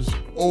world's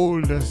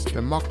oldest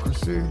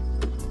democracy,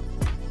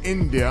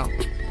 India.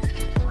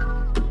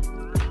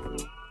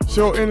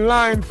 So in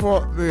line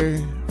for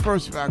the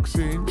first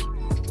vaccine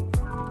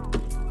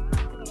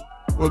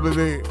will be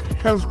the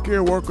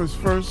healthcare workers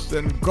first,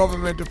 then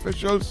government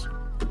officials,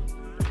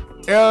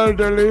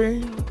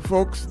 elderly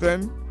folks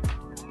then,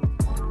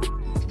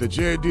 the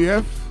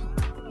JDF,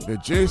 the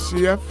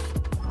JCF,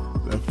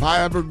 the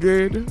fire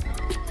brigade,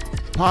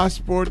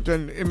 passport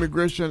and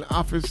immigration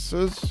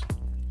officers,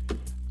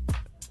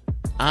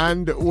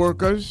 and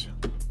workers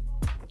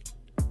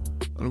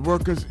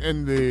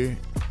in the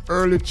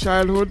early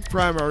childhood,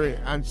 primary,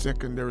 and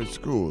secondary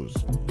schools.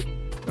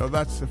 Now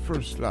that's the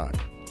first lot.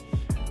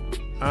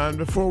 And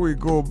before we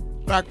go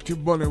back to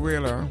Bunny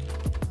Wailer,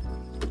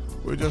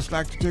 we'd just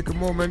like to take a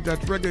moment at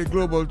Reggae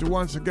Global to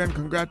once again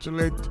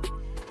congratulate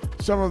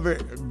some of the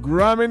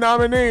Grammy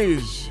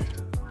nominees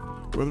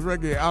with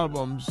reggae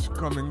albums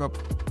coming up.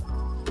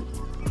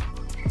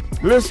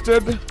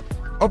 Listed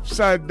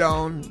Upside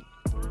Down,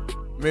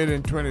 made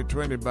in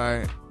 2020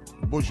 by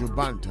Buju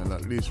Banton,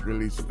 at least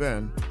released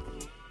then.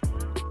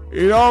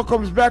 It All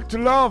Comes Back to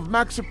Love,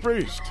 Maxi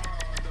Priest.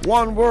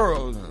 One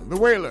World, The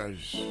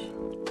Wailers.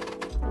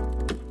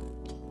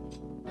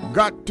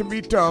 Got to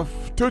Be Tough,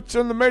 Toots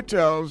and the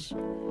Maytals,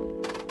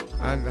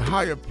 and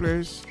Higher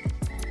Place,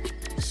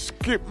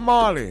 Skip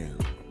Marley.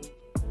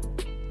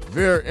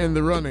 They're in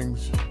the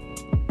runnings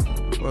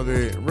for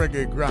the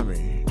Reggae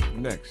Grammy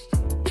next.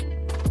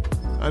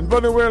 And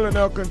Bunny Wailer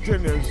now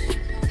continues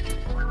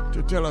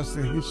to tell us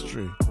the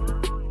history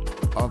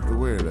of the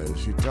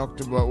Wailers. He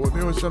talked about, well,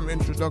 there were some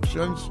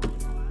introductions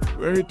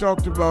where he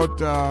talked about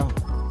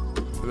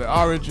the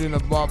origin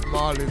of Bob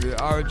Marley,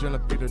 the origin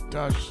of Peter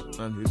Tosh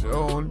and his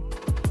own.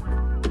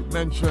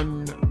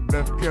 Mentioned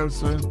Beverly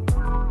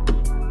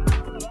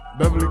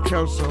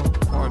Kelso,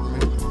 pardon me,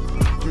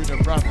 Junior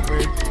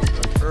Brathwaite,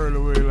 and Early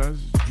Wailers,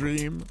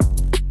 Dream,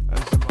 and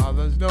some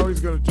others. Now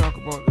he's going to talk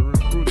about the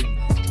recruiting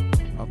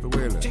of the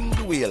Wailers. Sing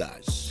the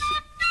Wailers.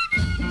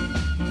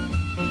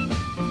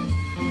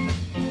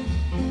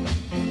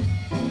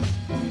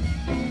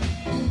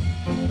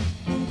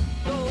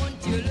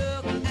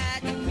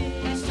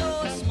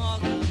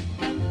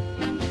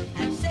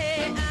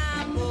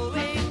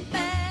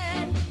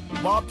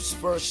 Bob's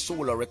first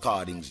solo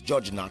recordings,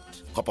 Judge Not,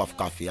 Cup of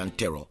Coffee, and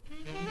Terror.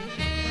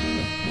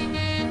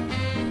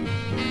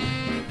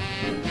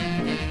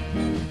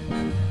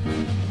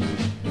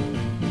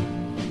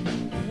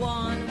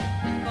 One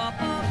cup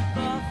of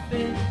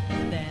coffee,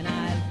 then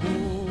I'll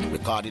go.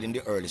 Recorded in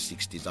the early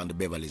 60s on the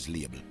Beverly's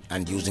label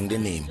and using the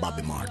name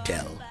Bobby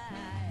Martell.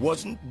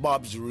 Wasn't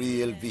Bob's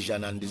real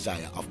vision and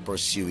desire of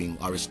pursuing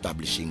or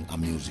establishing a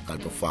musical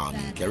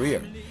performing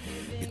career,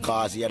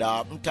 because he had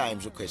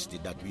oftentimes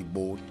requested that we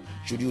both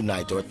should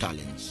unite our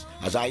talents,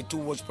 as I too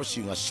was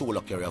pursuing a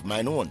solo career of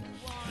mine own,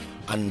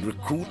 and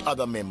recruit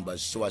other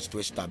members so as to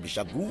establish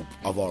a group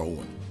of our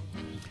own.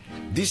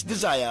 This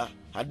desire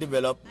had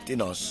developed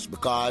in us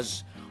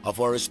because of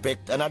our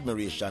respect and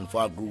admiration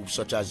for groups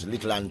such as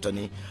Little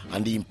Anthony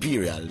and the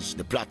Imperials,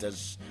 the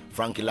Platters,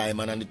 Frankie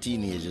Lyman and the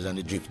Teenagers and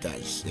the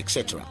Drifters,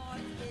 etc.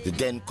 The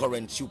then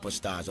current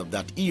superstars of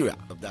that era.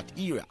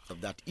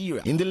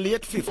 In the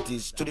late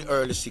 50s to the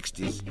early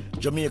 60s,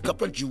 Jamaica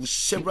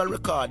produced several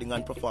recording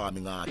and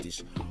performing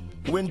artists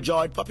who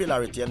enjoyed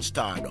popularity and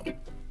stardom.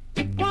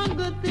 One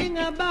good thing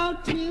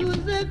about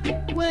music,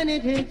 when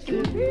it hits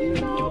the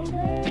beat.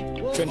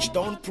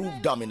 Trenchtown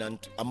proved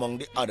dominant among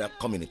the other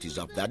communities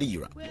of that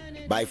era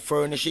by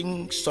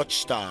furnishing such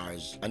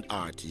stars and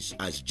artists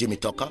as Jimmy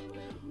Tucker,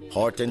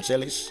 Hortense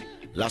Ellis,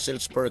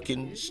 Lascelles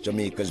Perkins,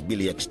 Jamaica's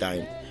Billy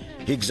Eckstein,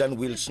 Higgs and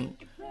Wilson,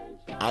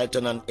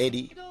 Alton and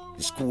Eddie,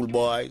 the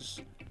Schoolboys,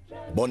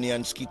 Bonnie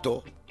and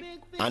Skito,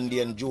 Andy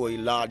and Joey,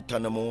 Lord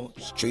Tanamo,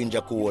 Stranger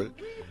Cole,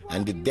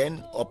 and the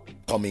then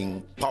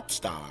upcoming pop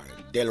star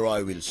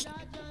Delroy Wilson.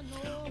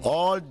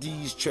 All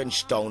these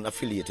Trenchtown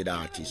affiliated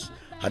artists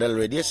had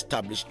already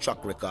established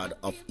track record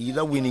of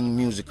either winning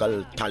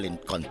musical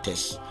talent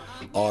contests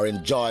or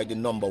enjoyed the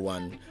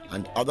 #1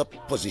 and other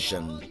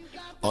position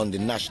on the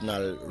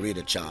national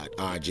radio chart,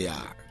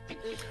 RJR.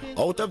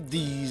 Out of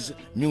these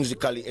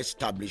musically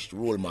established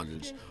role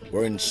models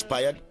were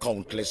inspired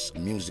countless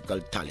musical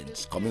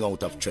talents coming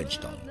out of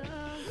Trenchtown,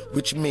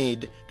 which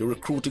made the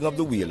recruiting of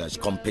the Wailers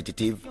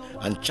competitive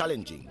and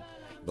challenging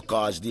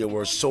because there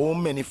were so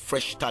many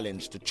fresh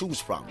talents to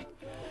choose from.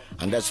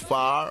 And as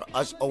far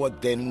as our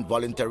then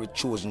voluntary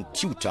chosen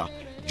tutor,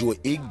 Joe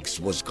Higgs,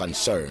 was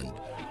concerned,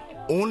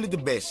 only the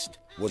best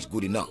was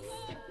good enough.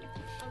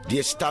 The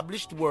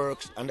established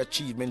works and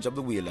achievements of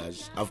the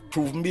Wailers have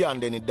proven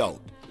beyond any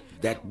doubt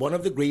that one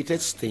of the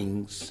greatest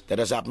things that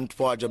has happened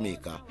for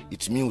Jamaica,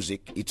 its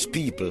music, its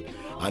people,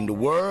 and the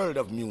world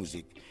of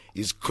music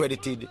is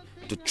credited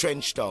to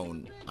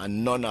Trenchtown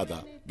and none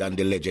other than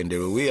the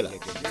legendary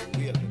Wailers.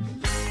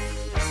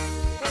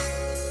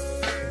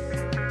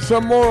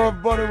 Some more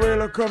of Bunny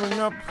Wailer coming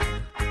up.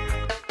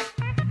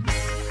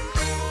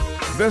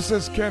 This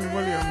is Ken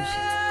Williams.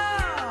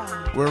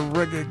 We're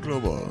Reggae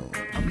Global.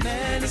 A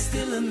man is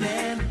still a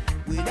man,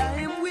 without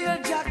him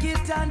wear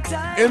jacket and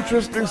tie.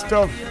 Interesting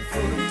stuff.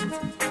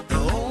 The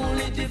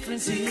only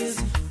difference is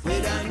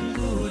whether I'm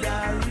good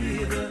or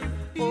evil.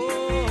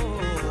 Oh,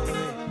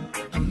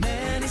 a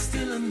man is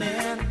still a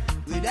man,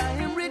 without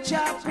him rich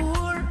or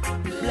poor,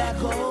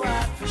 black or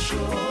white for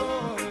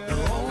sure.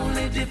 The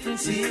only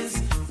difference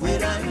is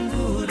whether I'm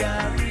good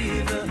or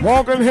evil.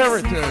 Morgan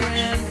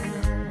Heritage.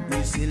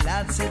 We see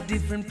lots of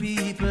different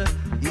people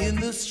in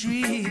the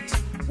street,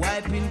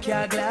 wiping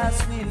car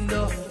glass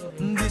window.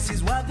 This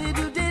is what they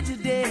do day to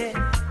day,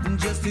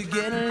 just to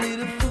get a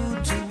little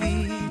food to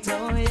eat.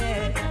 Oh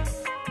yeah.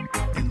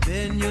 And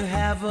then you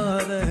have have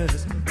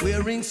others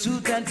wearing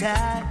suit and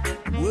tie,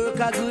 work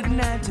a good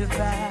 9 to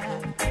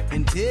 5,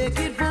 and take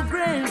it for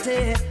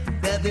granted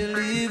that they're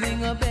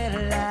living a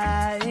better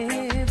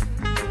life.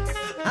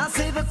 I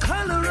say the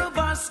color of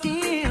our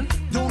skin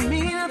don't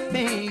mean a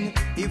thing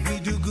if we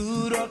do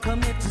good or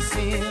commit to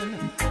sin.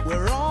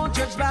 We're all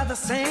judged by the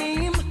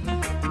same,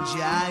 and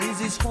Jah is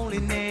his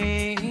holy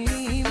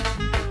name.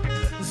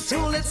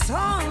 So let's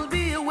all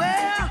be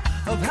aware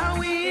of how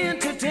we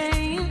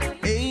entertain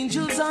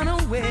angels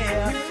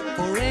unaware,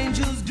 for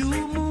angels do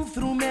move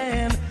through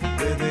man,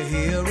 whether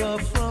here or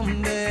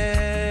from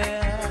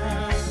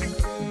there.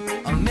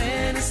 A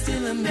man is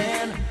still a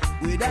man,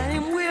 whether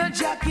him wear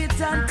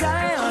jacket and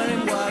tie or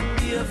him walk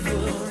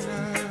barefoot.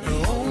 The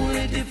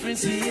only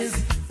difference is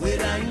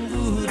whether I'm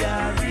good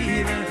or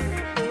evil.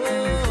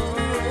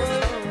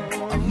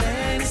 Oh, a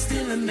man is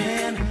still a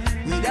man,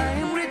 whether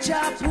him rich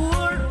or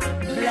poor,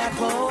 black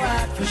or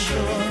white for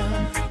sure.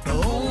 The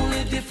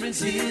only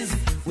difference is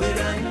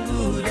whether I'm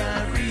good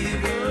or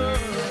evil.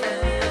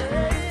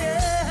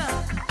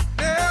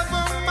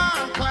 Never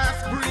mind class,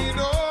 creed,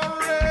 or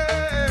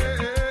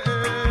race.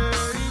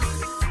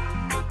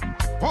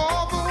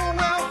 All the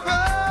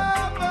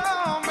welfare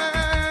of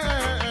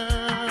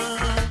man.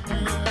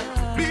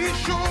 Be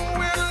sure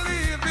when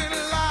living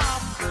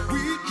life,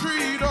 we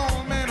treat all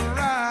men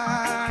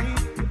right.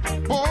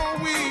 For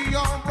we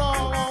are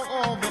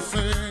all the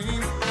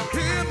same.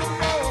 In the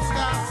most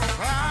God's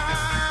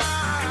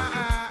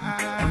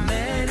A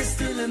man is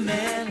still a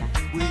man,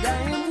 whether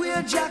him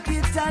wear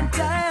jacket and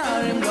tie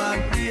or him walk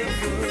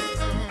barefoot.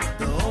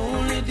 The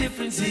only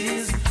difference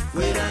is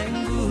whether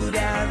I'm good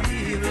or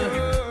evil.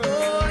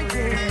 Oh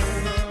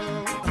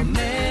yeah. A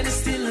man is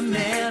still a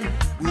man,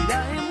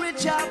 whether him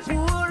rich or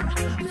poor,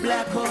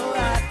 black or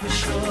white for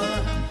sure.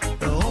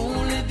 The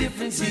only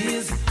difference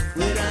is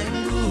whether I'm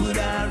good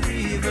or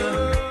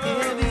evil.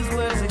 Hear these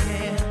words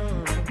again.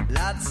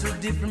 Lots of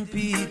different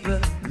people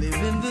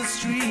live in the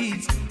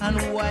streets and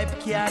wipe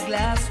car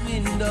glass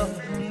window.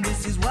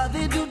 This is what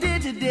they do day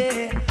to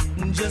day,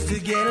 just to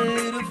get a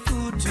little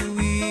food to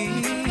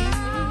eat.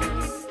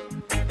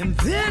 And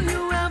then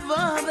you have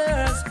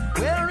others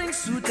wearing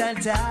suit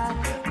and tie,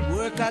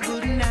 work a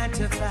good 9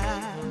 to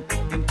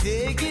 5, and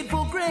take it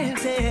for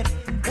granted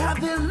that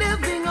they're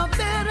living a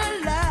better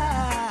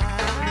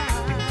life.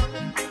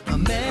 A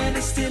man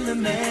is still a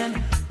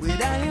man,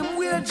 whether him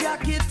wear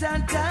jacket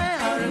and tie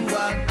or him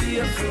walk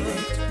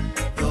barefoot.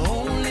 The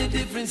only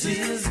difference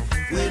is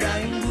whether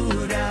I'm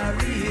good or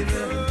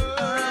evil.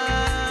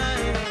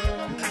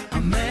 A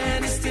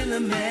man is still a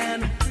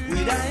man,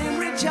 whether I'm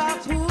rich or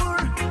poor,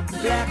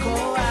 black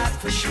or white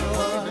for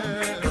sure.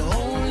 The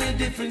only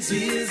difference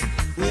is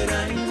whether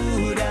I'm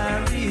good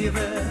or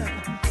evil. A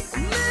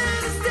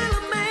man is still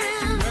a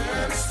man.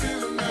 Man is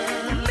still a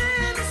man.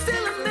 Man is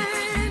still a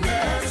man.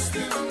 Man is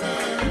still a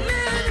man.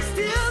 Man is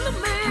still a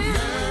man.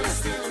 Man is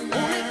still a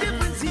man. Only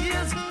difference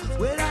is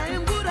whether I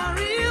am good or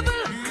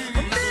evil.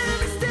 A man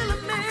is still a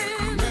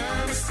man.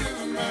 Man is still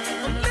a man.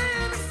 A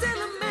man is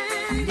still a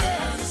man.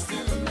 Man is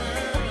still a man.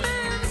 A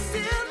man is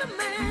still a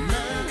man.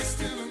 Man is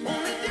still a man.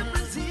 Only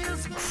difference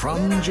is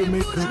from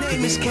Jamaica. His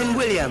name is Ken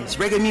Williams.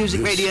 Reggae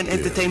music, radio, and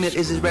entertainment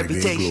is his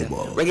reputation.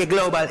 Reggae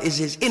Global is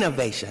his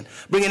innovation.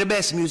 Bringing the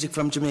best music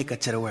from Jamaica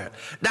to the world.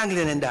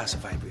 Dangling and Dasa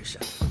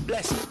Vibration.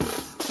 Bless you.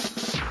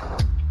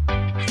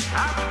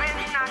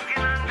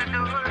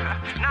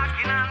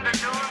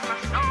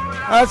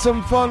 I had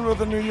some fun with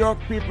the New York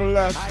people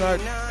last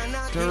night,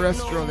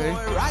 terrestrially,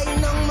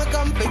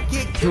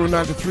 through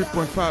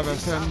 93.5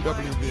 FM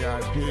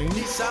WVIP.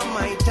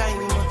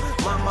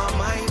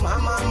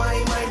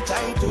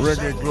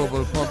 Reggae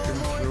Global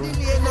pumping through.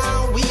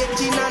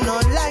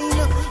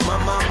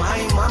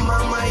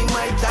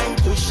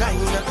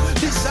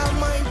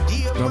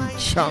 Some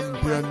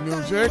champion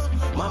music.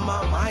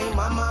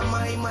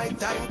 My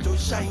time to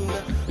shine.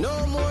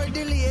 No more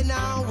delay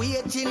now,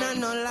 waiting on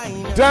no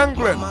line.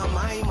 Dangling.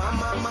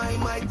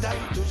 My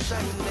time to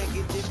shine.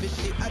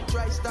 Negativity, I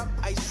try stop,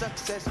 I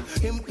success.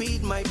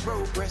 Impede my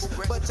progress,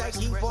 but I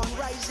keep on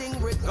rising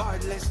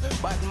regardless.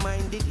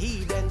 Bad-minded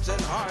heathens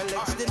and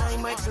harlots deny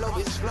my flow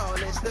is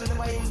flawless. Then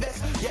I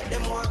invest, yet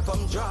them want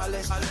come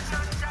drawless.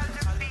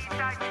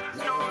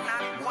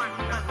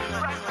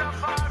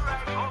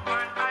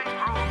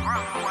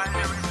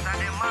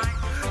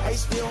 I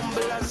stay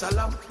humble as a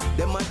lamb.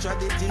 Them a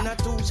trod it in a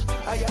twos.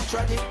 I a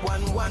trod it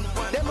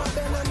 1-1. Them a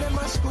bend and them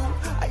a screw.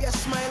 I a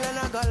smile and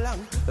I go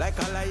long. Like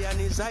a lion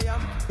is I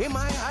am. In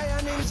my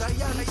iron in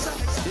Zion.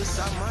 This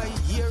a my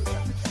year.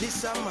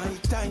 This a my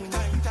time.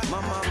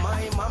 Mama,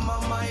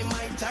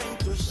 my time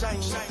to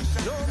shine.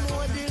 No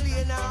more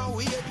delay now.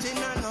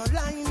 Waiting on no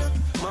line.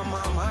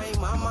 Mama,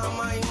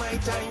 my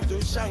time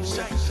to shine.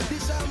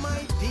 This a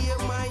my dear,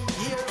 my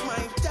year,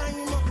 my time.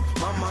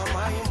 Mama,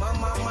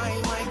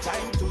 my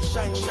time to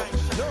shine.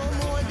 No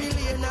more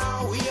delay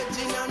now,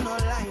 waiting on no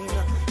line.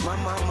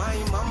 Mama,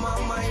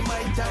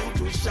 my time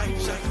to shine.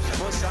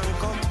 Must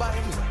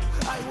combine.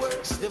 I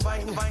works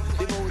divine,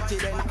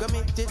 devoted and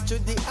committed to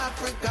the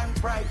African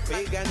pride.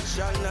 Pagan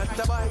shall not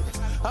abide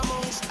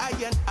amongst I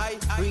and I.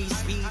 Free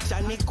speech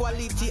and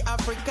equality,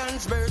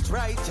 Africans'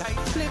 birthright.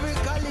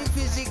 Lyrically,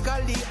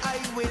 physically, I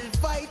will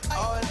fight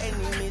all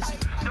enemies.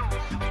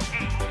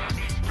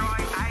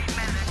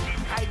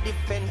 I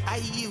defend, I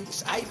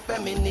use, I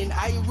feminine,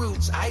 I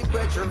roots, I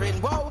brethren.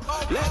 Whoa,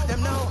 let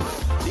them know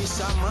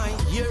this are my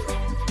year,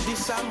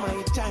 this are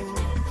my time.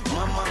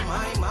 Mama,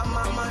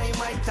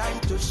 my time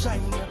to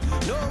shine.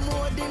 No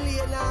more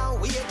delay now,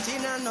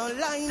 waiting on no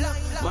line.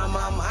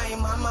 Mama,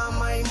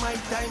 my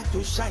time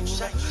to shine.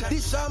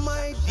 This are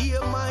my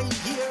dear, my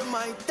year,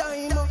 my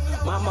time.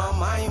 Mama,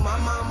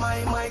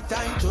 my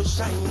time to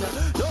shine.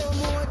 No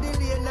more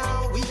delay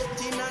now,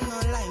 waiting on no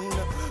line.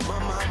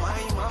 Mama,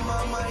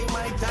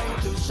 my time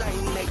to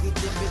shine.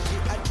 Negativity,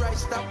 I try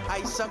stop,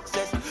 I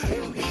success,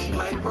 impede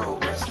my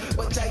progress,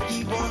 but I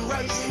keep on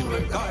rising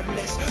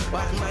regardless.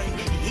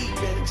 Bad-minded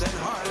heathens and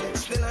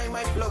harlots, still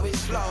my flow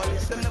is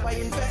flawless. Them never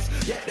invest,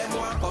 yet them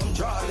want come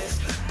drawless.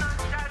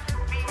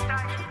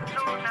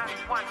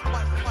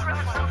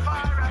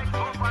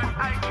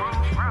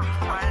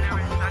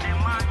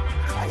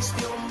 I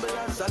stay humble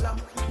as a lamb.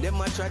 Them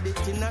a trad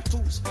it in a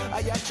twos, I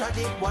a trad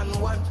it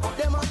 1-1.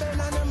 Them a bend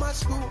and them a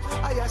screw,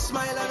 I a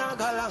smile and a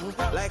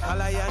galang. Like a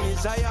lion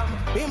is I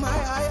am, in my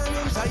iron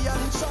in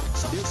Zion. So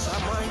this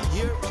are my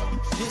year,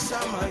 this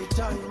are my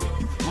time.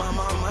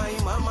 Mama,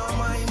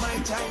 my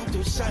time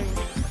to shine.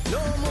 No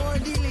more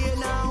delay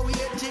now,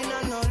 waiting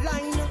on no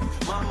line.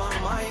 Mama,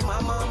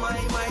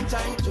 my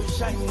time to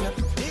shine.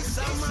 This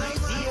are my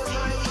year,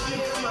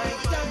 my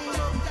time.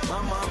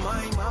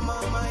 Mama,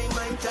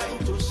 my time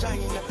to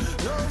shine.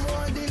 No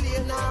more delay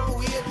now,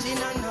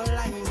 waiting on the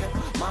line.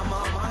 Mama,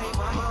 my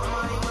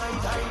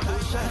time to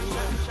shine.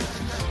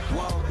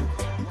 Wow,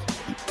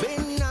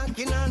 been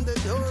knocking on the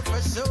door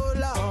for so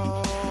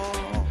long.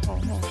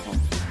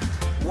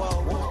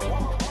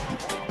 Wow,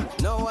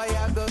 now I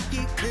have to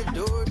kick the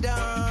door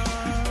down.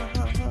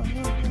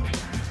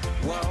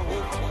 Wow,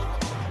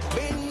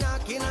 been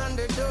knocking on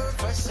the door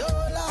for so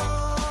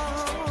long.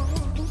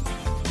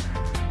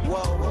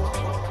 Wow.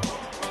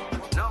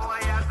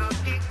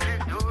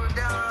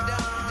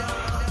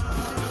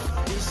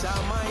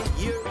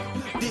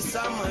 This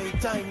are my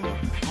time,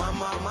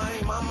 mama,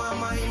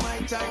 my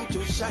time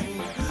to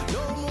shine.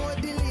 No more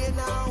delay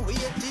now,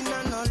 waiting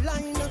on no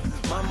line.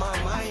 Mama,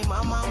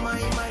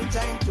 my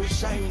time to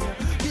shine.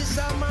 This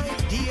are my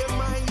dear,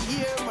 my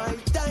year, my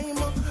time.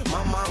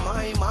 Mama,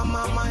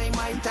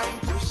 my time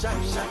to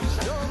shine.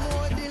 No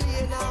more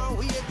delay now,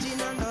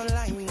 waiting on no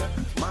line.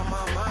 Mama,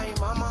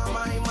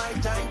 my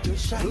time to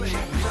shine.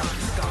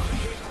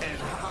 And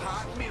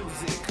hot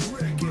music,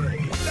 reggae.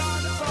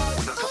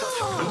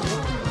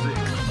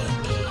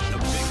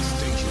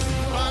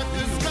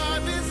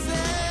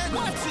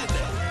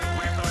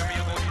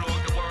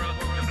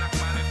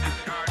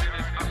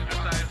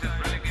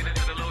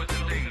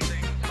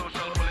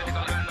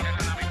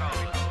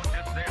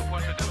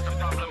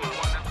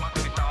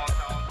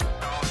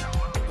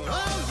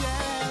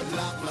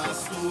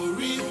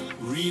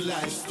 Real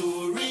life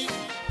story.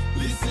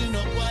 Listen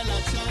up while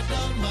I chant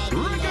down my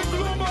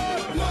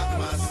block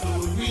my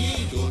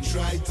story. Don't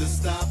try to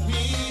stop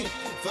me.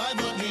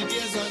 500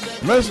 years on the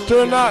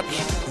Mr. Notch.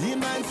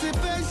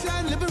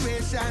 Emancipation,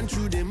 liberation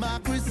through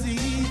democracy.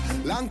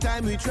 Long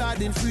time we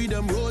trod in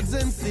freedom roads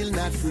and still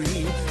not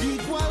free.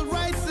 Equal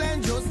rights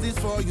and justice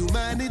for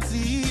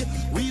humanity.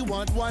 We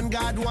want one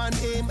God, one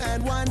aim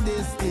and one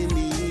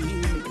destiny.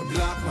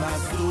 Block my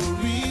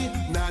story,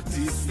 not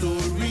his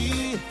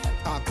story.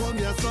 I come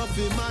here so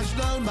fi mash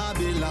down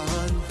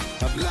Babylon.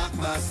 I block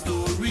my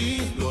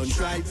story, don't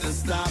try to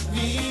stop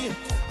me.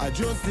 I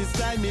just this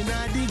time in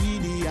a the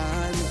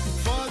Gideon.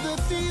 For the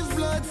thieves,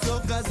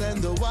 bloodsuckers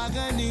and the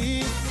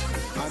wagonists,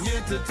 I'm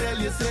here to tell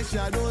you, say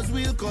shadows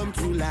will come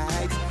to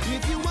light.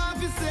 If you want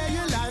to say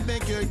your life,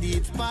 make your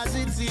deeds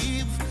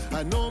positive.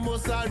 And no more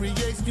sorry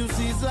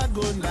excuses are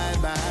gone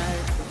bye-bye.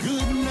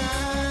 Good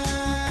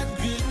night,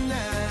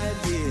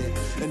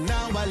 yeah. And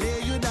now I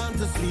lay you down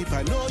to sleep.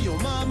 I know your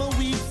mama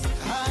weeps.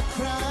 I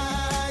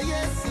cry,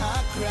 yes,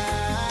 I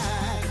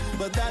cry.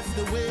 But that's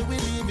the way we're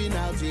living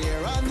out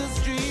here on the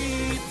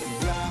street.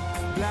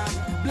 Black, black,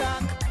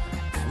 black.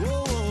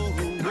 Whoa,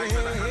 hey.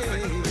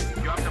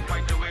 You have to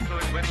fight the way to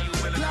it, whether you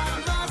will or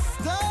not. Black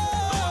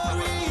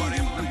story.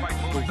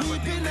 The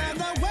weeping and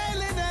the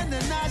wailing and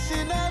the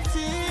gnashing of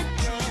teeth.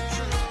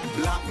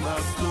 Black my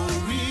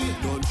story.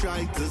 Don't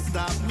try to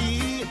stop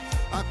me.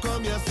 I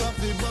come here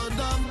suffering from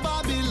down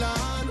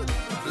Babylon.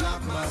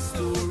 Black my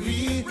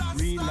story,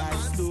 real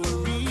life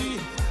story.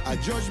 A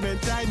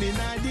judgment time in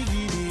the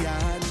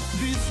Gideon.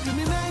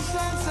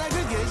 Discrimination,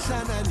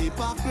 segregation and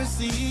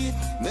hypocrisy.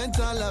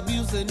 Mental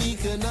abuse and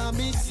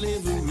economic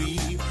slavery.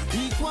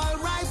 Equal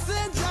rights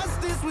and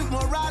justice with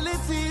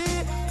morality.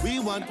 We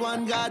want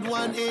one God,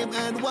 one aim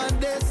and one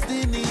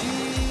destiny.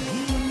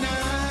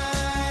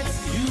 Unite,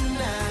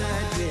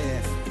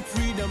 yeah.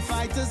 Freedom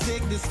fighters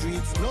take the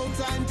streets. No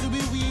time to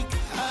be weak.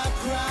 I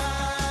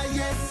cry,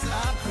 yes,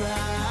 I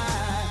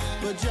cry.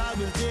 but Jah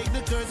will take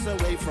the curse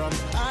away from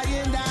I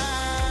and I.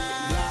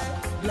 Black,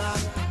 black,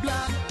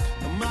 black,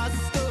 my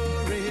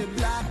story.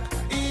 Black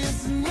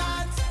is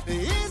not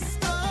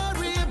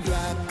history.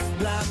 Black,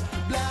 black,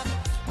 black,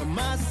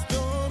 my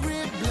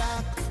story.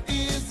 Black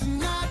is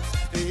not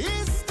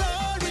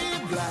history.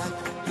 Black,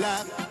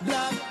 black,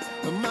 black,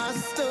 my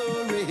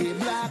story.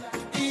 Black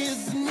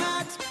is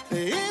not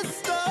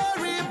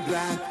history.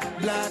 Black,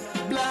 black,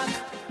 black,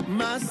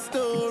 my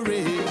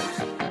story.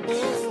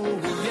 Oh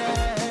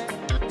yeah,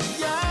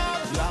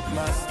 yeah. Black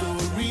my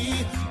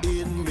story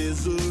in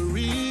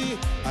misery.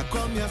 I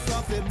come here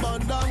softly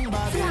born down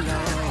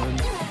Babylon.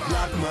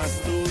 Black my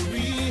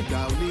story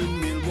down in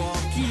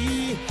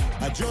Milwaukee.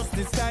 I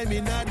justice time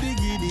in a the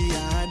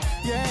Gideon.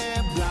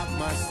 Yeah, black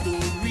my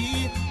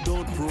story.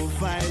 Don't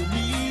profile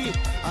me.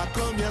 I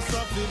come here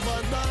softly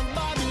born down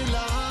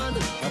Babylon.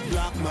 I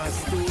black my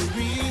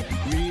story,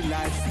 real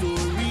life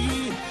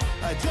story.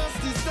 I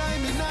justice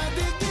time in a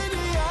the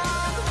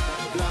Gideon.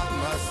 Black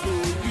my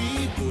story,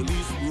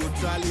 police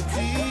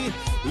brutality.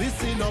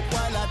 Listen up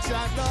while I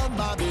chat on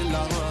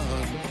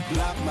Babylon.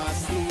 Black my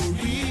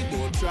story,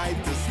 don't try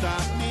to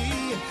stop me.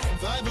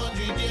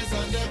 500 years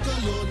under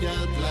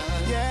colonial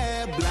plan.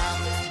 Yeah, black,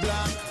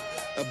 black,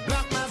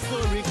 black my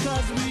story,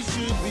 cause we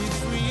should be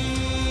free.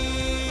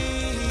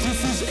 This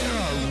is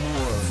Earl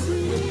Moore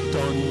with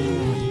Don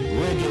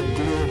Radio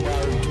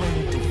Global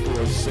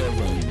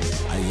 24/7.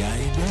 Aye,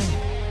 aye, aye.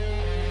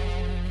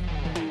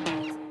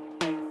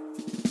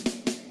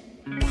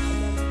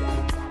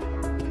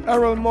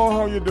 Errol Moore,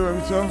 how you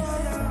doing, sir?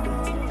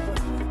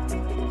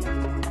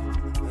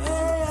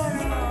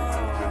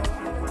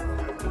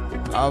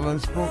 I haven't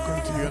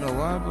spoken to you in a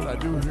while, but I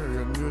do hear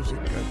your music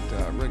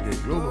at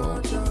Reggae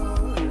Global.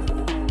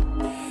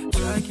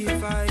 Try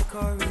give I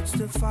courage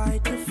to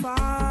fight the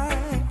fight.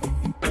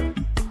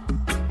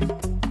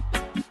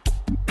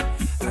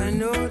 I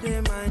know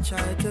they might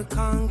try to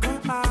conquer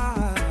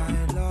I,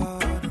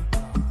 Lord.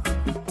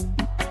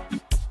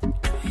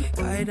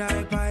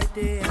 I by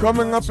day.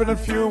 Coming up in a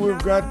few,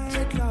 we've got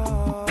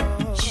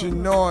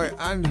Chinoy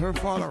and her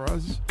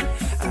followers.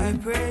 I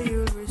pray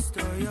you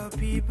restore your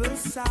people's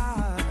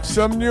side.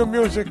 Some new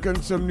music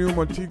and some new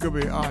Montego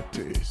Bay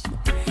artists.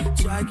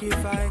 Try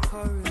give I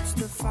courage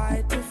to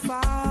fight the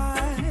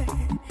fight.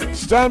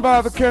 Stand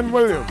by the Ken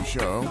Williams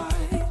Show.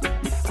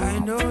 I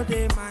know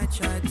they might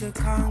try to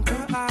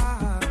conquer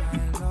I,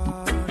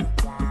 Lord.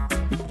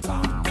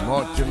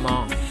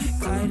 Mortimer.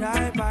 Guide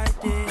I by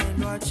day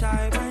and watch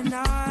I by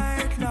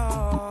night,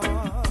 Lord.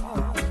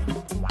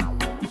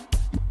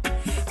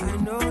 I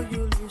know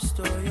you'll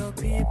restore your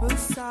people's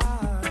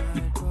side,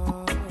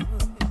 Lord.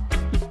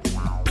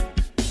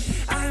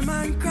 I'm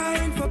on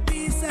crying for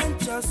peace and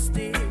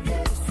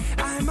justice.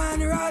 I'm on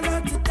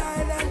rather to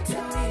die than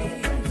to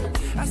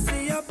live. I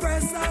see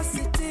oppressors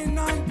sitting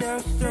on their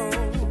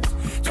thrones,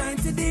 trying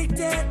to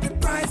dictate the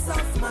price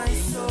of my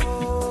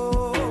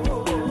soul.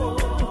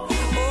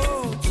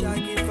 Oh, Jah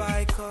give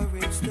I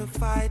courage to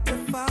fight the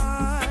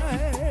fight.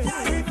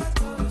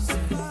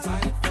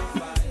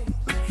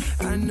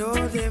 I know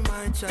they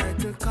might try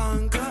to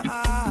conquer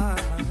I.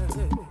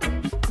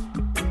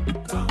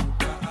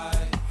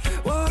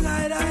 Won't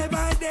I die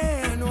by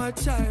day and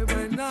watch I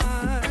by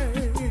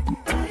night?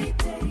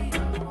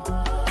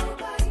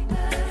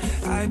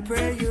 I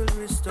pray you'll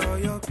restore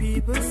your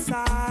people's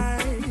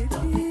sight.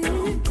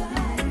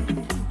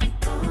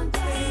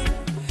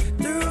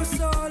 Through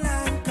soul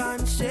and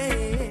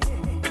conscience,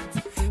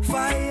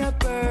 fire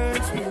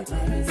burns me.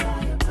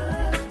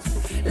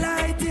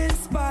 Light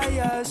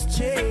inspires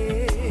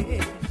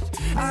change.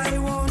 I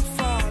won't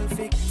fall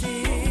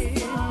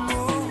victim.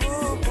 Oh,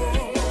 oh,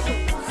 oh.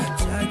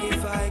 Jah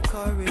give I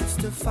courage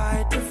to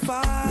fight the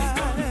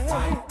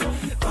fight.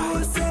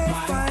 Who say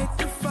fight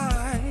the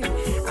fight?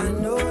 I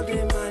know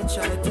they might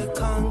try to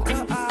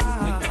conquer I.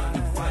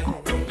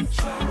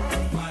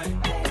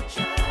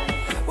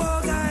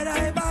 Oh, guide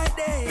I by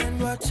day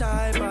and watch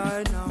I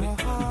by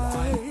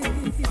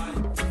night.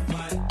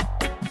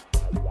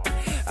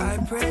 I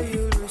pray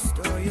you'll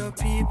restore your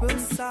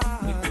people's side.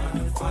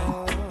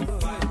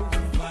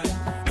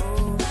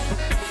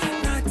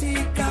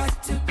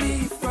 Got to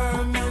be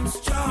firm and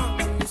strong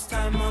in this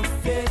time of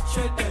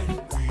hatred.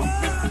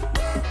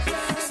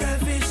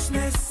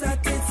 Selfishness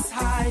at its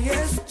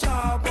highest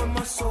job, but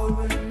my soul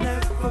will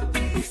never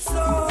be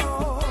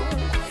so.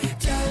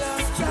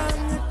 Jealous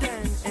stronger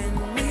than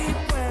any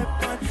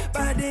weapon,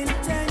 bad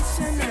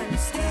intention and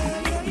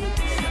scheme.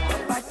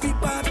 But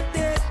people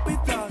dead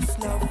with us,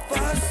 love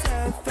for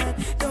self and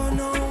don't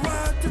know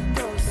what to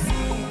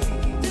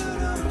proceed.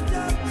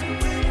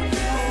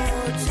 Oh,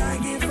 Jah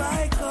give I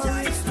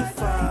courage to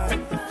fight.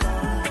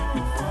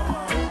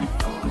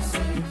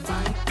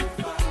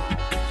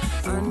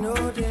 I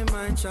know they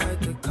might try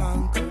to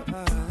conquer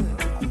us.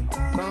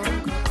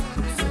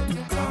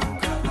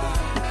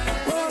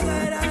 Oh,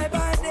 that I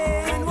by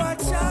day and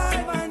watch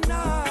I by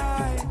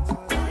night.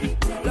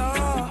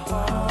 Lord,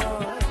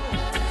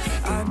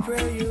 I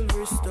pray you'll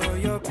restore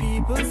your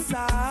people's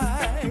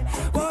side.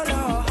 Oh,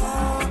 Lord,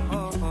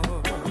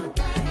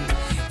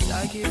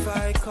 Jah give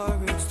I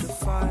courage to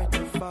fight.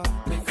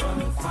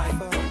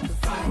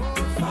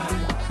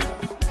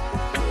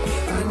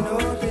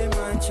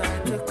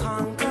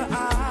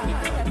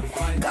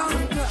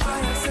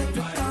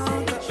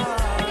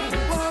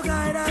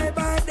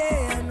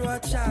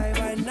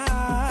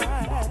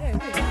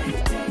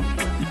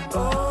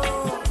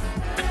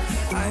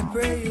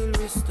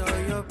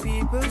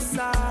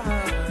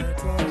 beside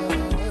me.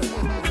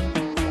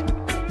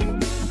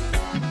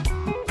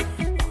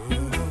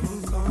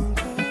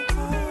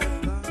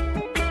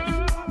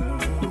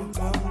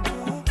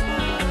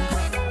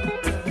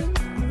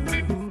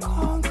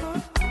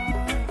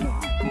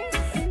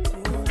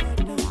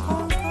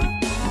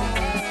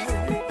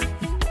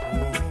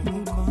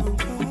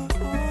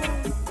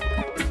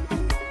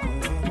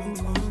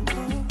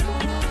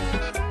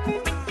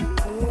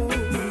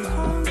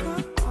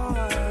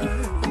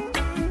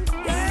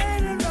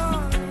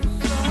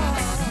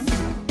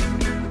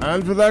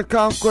 And for that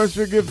conquest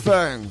we give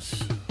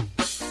thanks.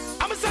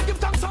 I'ma say give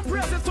thanks and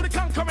praises to the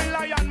conquering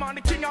lion man,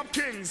 the king of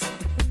kings.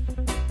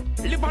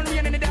 Live and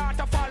reign in the heart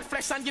of all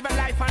flesh and give a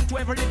life unto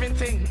every living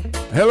thing.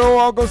 Hello,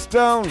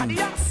 Augustown.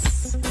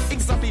 Adios,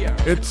 Xavier.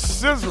 It's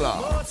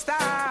Sizzler. Most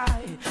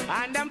High,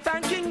 and I'm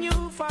thanking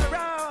you for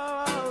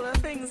all the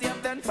things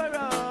you've done for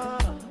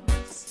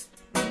us.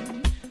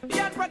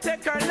 You'd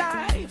protect our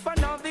life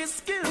and all this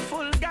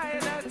skillful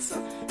guidance.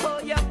 Oh,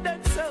 you've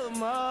done so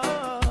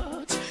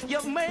much.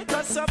 You've made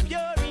us up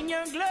pure in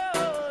your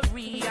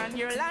glory and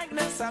your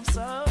likeness of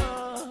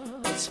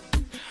such.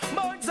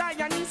 Mount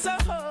Zion is so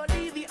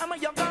holy, the arm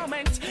of your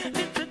garment,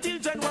 little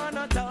children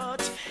wanna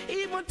touch,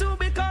 even to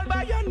be called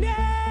by your name.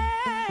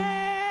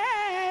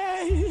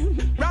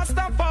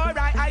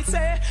 Rastafari, I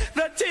say,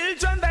 the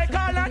children they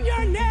call on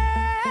your name.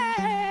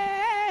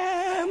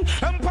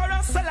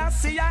 Emperor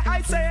Selassie,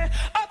 I say,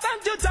 oh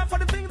thank you Jah for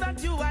the things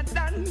that you have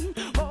done.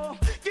 Oh,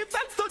 give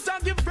thanks to Jah,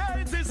 give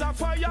praises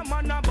for your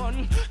man a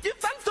bun. Give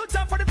thanks to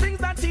Jah for the things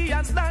that he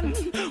has done.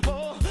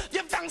 Oh,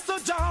 give thanks to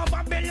Jah,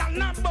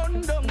 Babylon a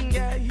bun down,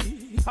 yeah.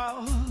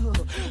 Oh,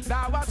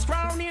 thou was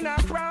crowned in a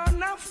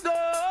crown of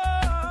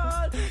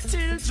gold.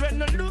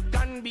 Children look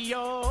and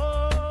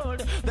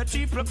behold, the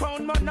triple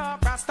crown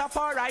monarch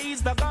Rastafari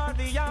is the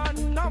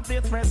guardian of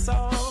the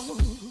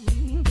threshold.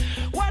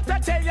 What I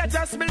tell you,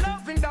 just be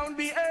loving, don't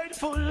be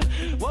hateful.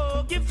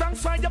 Whoa, give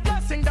thanks for your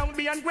blessing, don't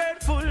be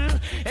ungrateful.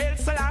 El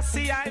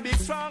Selassie, I be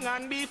strong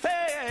and be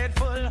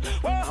faithful.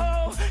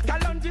 Whoa,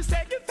 Kalonji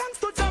say, give thanks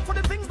to Jah for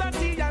the things that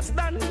he has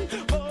done.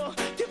 Whoa,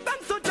 give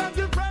thanks to Jah,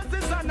 give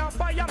praises and a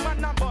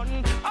fireman a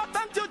bun. Oh,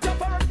 thank you Jah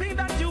for everything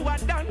that you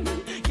have done.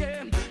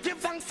 Yeah, give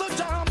thanks to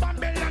Jah,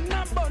 Babylon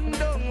a bun,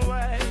 don't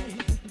way.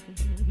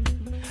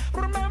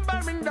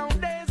 Remembering down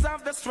days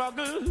of the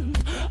struggle,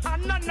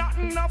 and not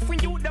enough when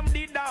you them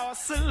did the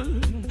hustle.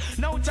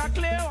 Now Jah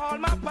clear all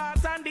my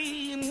paths and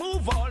he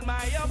move all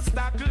my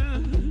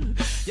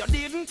obstacles. You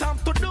didn't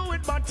have to do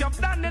it, but you've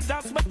done it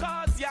just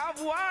because you have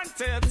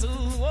wanted to.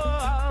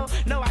 Oh,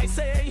 now I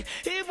say,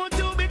 even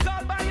to be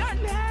called by your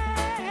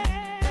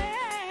name,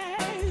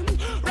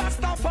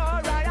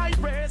 Rastafari I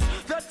praise,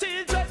 the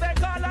children they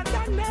call on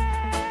the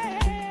name.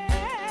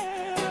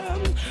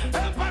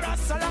 Emperor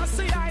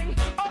Selassie I,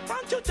 oh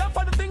thank you Jah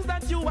for the things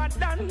that you have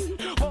done.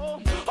 Oh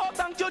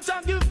thank you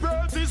Jah, give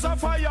praises of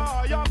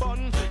fire your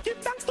bun. Give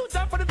thanks to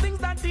Jah for the things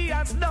that he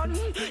has done.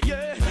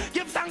 Yeah,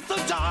 give thanks to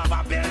Jah,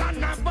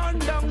 Babylon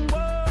abundant.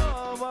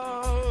 Whoa,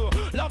 whoa.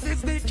 Love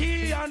is the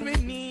key and we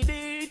need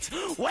it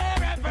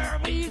wherever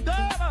we go.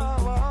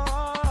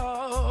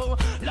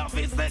 Love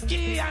is the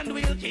key and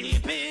we'll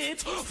keep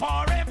it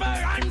forever.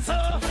 And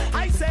so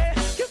I say,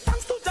 give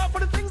thanks to Jah for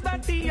the things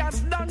that he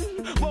has done.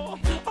 Whoa.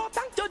 Oh,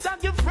 thank you Jah,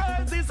 give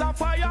praises of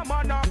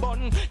fireman a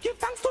bun. Give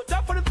thanks to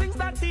Jah for the things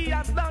that he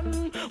has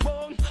done.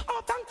 Whoa.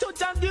 Oh, thank you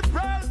Jah, give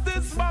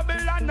praises,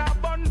 Babylon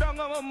abundant,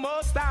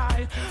 Most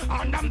High.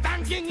 And I'm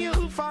thanking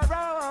you for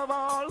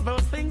all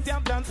those things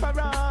you've done for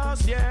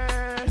us,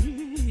 yeah.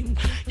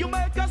 You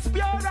make us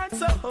pure and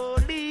so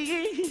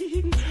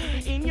holy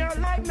in your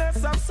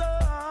likeness of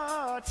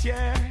such,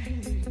 yeah.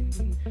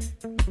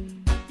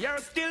 Your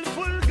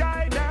skillful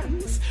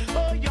guidance,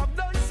 oh, you've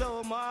done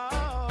so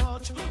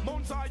much.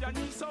 Mount Zion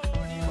is so holy.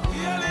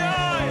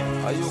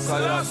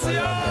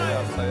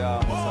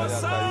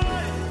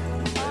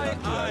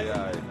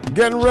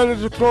 Getting ready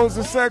to close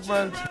the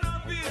segment.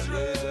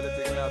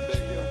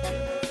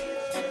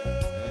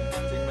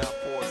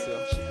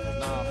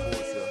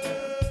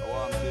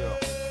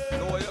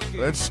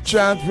 Let's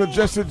chant with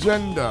just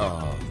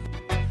agenda.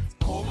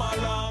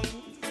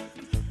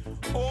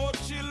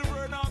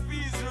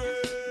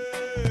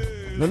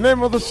 The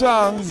name of the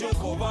song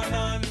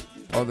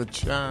or the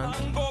chant,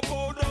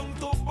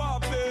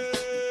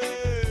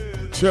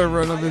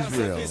 Children of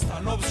Israel.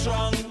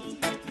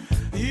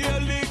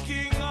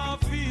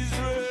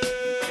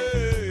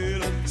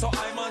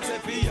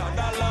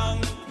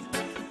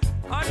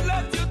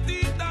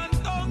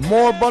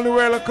 More Bunny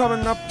Wailer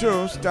coming up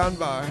too, stand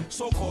by.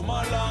 So come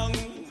along,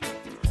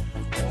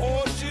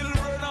 oh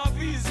children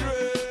of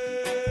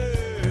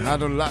Israel. He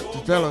had a lot to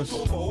tell us.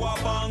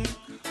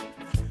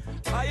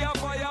 Fire,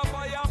 fire,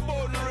 fire,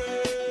 burn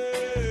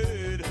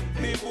red.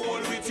 Be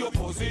bold with your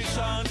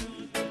position.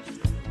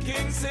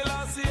 King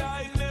Selassie,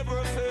 I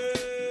never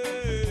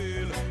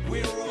fail.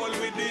 We roll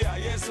with the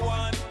highest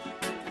one.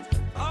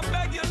 I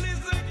beg you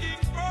listen,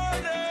 King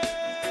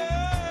Furnace.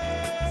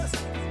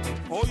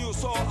 Oh, you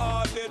so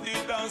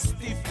hard-headed and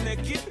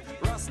stiff-necked.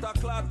 Rasta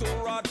clot to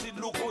rotted,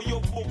 look how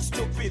your book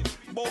stupid.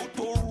 Bout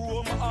to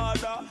roam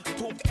harder,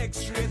 took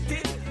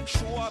X-rated.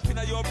 Show up in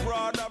your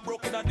brother,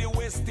 broken at the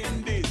West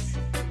Indies.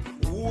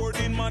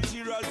 Wording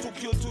material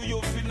took you to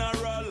your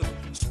funeral.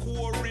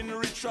 Scoring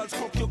rituals,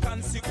 cook your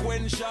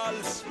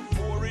consequentials.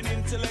 Boring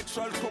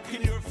intellectuals,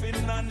 cooking your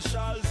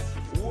financials.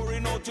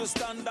 Worrying out your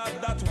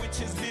standard, that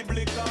which is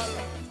biblical.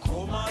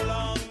 Come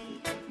along,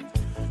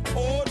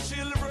 oh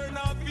children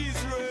of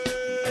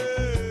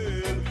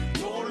Israel,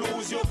 don't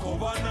lose your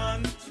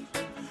covenant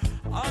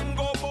and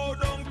go bow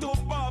down to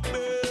Babel.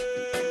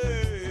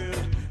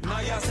 Now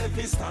yourself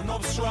is stand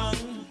up strong.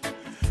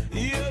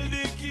 Hail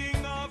the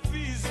King of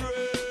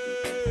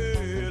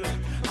Israel.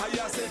 I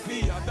yourself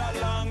be other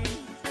long.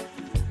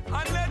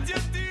 And let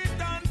your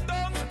teeth and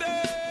tongue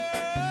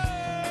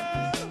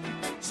there.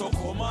 So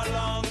come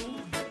along,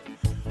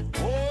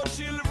 oh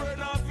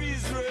children of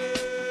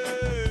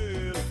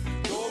Israel,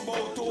 don't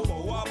bow to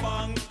our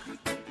bank.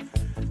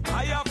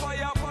 Fire,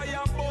 fire,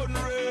 fire, burn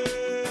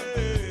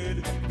red.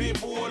 Be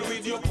bold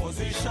with your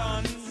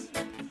positions.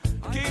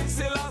 King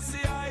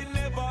Selassie, I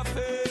never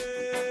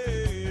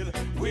fail.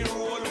 We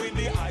roll with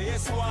the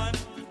highest one.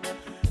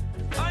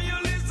 And you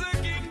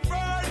listen, King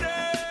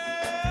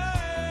Furnace.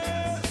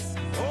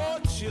 Oh,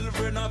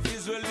 children of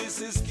Israel, this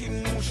is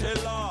King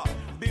Mushela.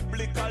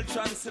 Biblical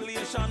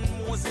translation,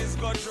 Moses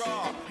got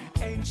draw.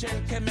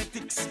 Ancient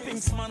Kemetic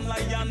Sphinx man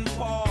lion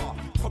paw.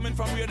 Coming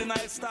from where the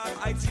Nile start,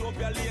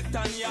 Ethiopia, Lake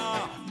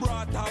Tanya.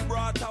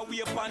 Brata,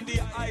 we upon the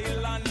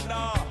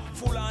islander.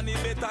 Fulani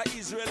better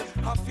Israel,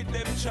 half it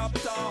them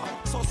chapter.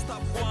 So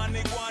stop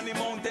Guani,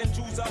 mountain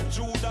Jews of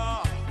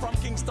Judah. From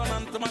Kingston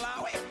and to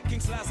Malawi, King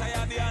Selassie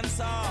had the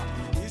answer.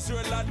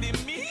 Israel are the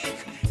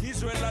meek,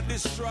 Israel are the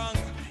strong.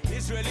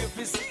 Israel, if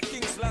you see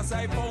King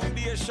Selassie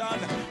foundation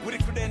with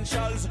the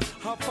credentials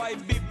of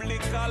 5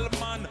 biblical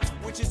man,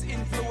 which is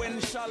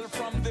influential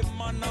from the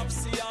man of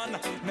Sion.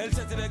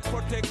 Melchizedek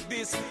protect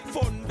this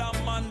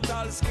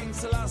fundamentals. King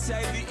Selassie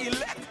the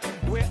elect,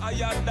 where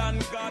higher than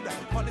God.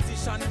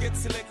 Politician get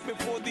select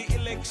before the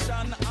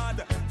election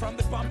ad. From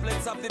the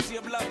pamphlets of the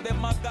table of the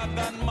Magog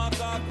and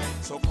Magog.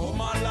 So come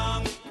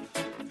along,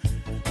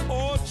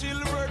 oh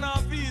children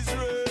of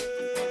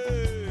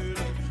Israel,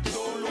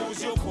 don't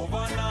lose your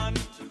covenant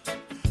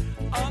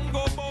and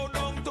go bow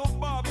down to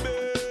Babel.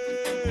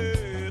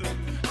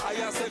 I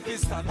yourself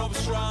is stand up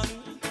strong.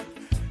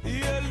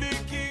 Hail the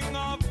King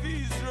of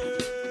Israel.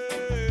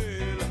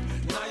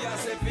 Now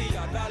yourself be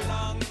other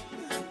long.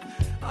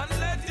 And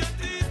let your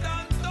teeth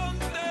and tongue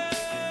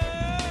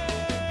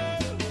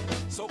there.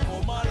 So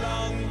come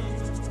along,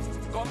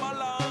 come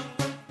along.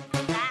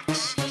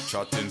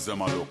 Chattings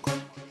them a look.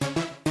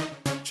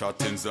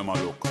 Chattings them a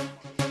look.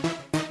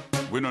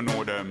 We don't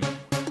know them.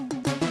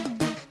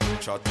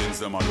 Chattings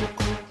them a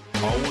look.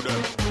 How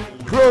them?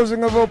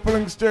 Closing of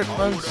opening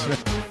statements.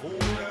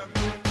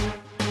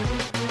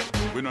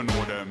 We don't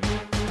know them.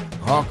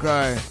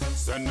 Hawkeye.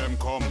 Send them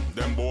come,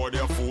 them boy they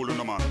a fool on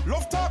the man.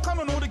 Love talk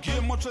and I know the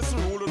game much as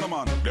the rule on the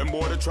man. Them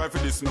boy they try for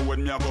this me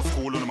when me a go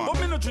school on the man. But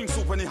me no drink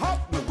soup when it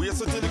hot, me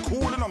waste it till it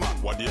cool on the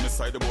man. What day me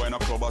side the boy in a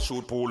club a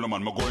shoot pool on the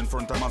man. Me go in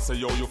front of him and say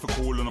yo you for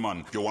cool on the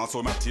man. You want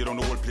so me tear on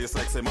the whole place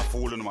like say me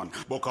fool on the man.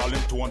 But call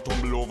him to and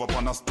tumble over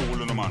upon a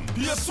stool on the man.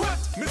 He a sweat,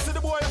 me see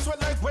the boy a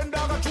sweat like when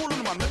dog a drool on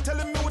the man. Me tell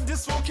him me would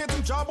dislocate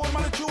him job on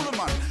molecule on the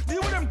man.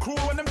 Deal with them crew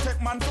when them take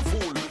man for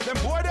fool. Them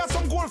boy they are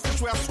some goldfish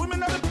we are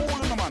swimming in the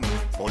pool on the man.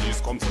 Police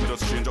come to me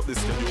just change up the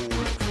schedule.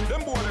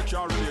 Them boy they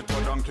can't relate to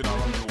a donkey or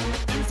a mule.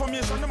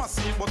 Information them a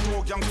see, but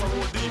two gangster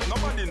roll deep.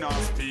 Nobody now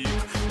speak.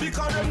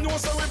 Because them know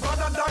so we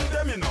better than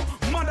them, you know.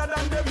 Madder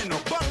than them, you know.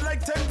 Bad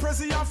like 10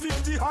 Prezi and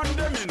 50 hand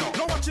them, you know.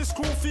 Now watch his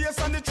screw face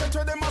and the church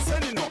where them a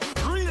send, you know.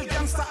 Real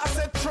gangster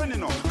asset trend, you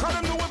know. Cause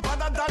them know we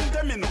better than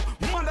them, you know.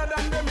 Madder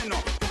than them, you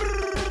know.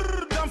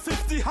 Brrrr, than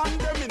 50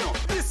 hand them, you know.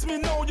 Diss me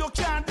now, you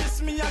can't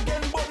diss me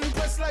again. Button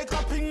press like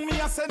a ping me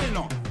a send, you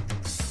know.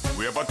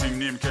 We have a team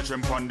name catch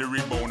him on the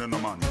rebound in the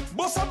man.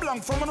 Boss a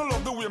blank from and I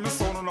love the way me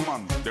sound on the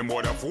man. Them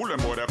boy they fool, them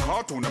boy they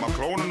cartoon, them a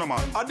clown on the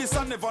man. I this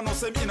I never know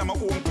same in my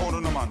own town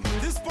on the man.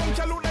 This punk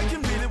a look like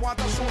him really want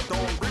a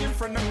showdown. Bring him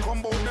friend them come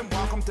out, them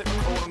walk come take a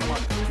crowd on the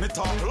man. Me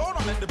talk loud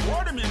and make the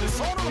boy them in the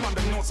sound on the man.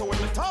 Them know so when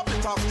me talk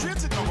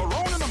straight it now go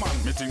round in the man.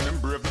 Me think them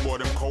brave, the boy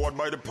them coward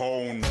by the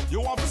pound.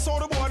 You want to saw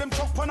the boy them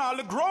chuck on all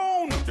the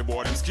ground. The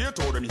boy them scared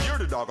to them hear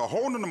the dog a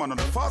hound on the man. On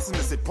the fast and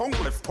they say punk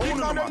left town on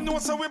the man. Them know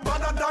so we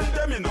better than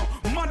them, you know.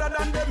 Madder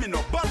than them, you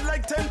know. Bad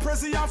like 10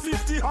 Prezi and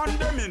 50 hand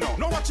them, you know.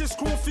 Now watch his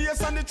screw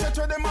face and the church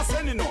where them a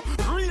send, you know.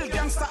 Real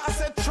gangster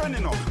asset trend,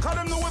 you know. Cause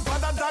them know we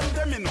better than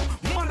them, you know.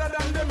 Madder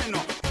than them, you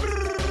know.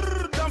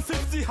 Brrrr, than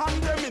 50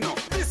 hand them, you know.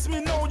 Diss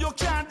me now, you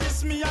can't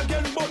diss me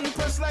again. Button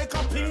press like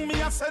a ping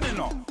me a send, you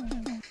know.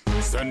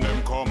 Send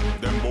them come,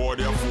 them boy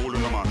they a fool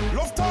on the man.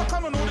 Love talk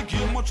and I know the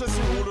game much as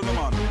the rule on the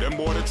man. Them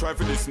boy they try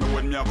for this now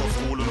when me a go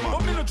school no man.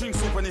 But me no drink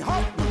soup when it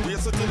hot, me wait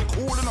till it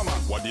cool no man.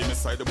 What day me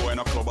side the boy in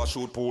a club a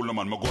shoot pool no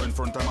man. Me go in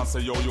front of him and say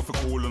yo you fi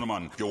cool no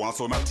man. You want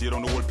so me tear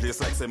down the whole place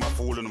like say me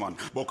fool no man.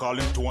 But call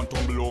him two and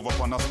tumble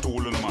over on a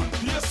stool no man.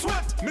 He a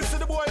sweat, me see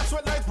the boy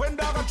sweat like when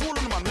dog a drool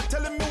no man. Me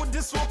tell him me would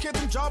dislocate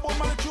him job on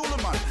molecule no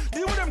man.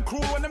 Deal with them crew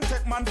when them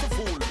take man for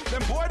fool.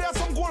 Them boy there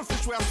some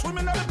goldfish we are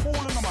swimming in the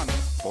pool no man.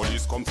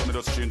 Police come to me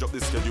just change up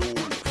the schedule.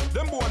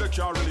 Them boy they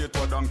can't relate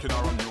to a donkey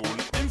or a mule.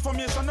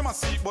 Information them a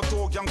seek, but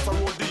oh gangster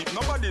roll deep.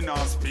 Nobody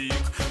now speak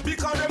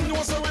because them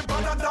know so we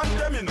better than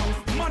them, you know,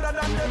 madder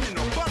than them, you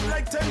know. But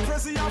like 10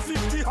 Prezi and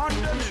 50 on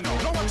them, you know.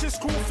 Now watch his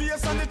screw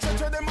face and the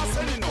church where them a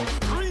send, you know.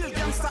 Real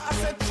gangster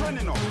asset trend,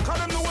 you know. Cause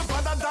them know we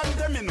better than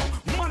them, you know,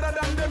 madder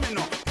than them, you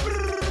know.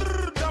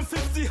 Brrrr, than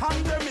 50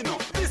 on them, you know.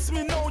 This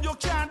me know you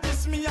can't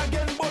diss me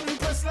again. Button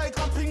press like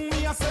a ping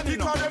me a send, you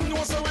know. Because them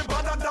know so we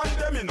better than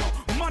them, you know,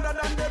 madder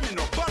than them, you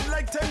know. But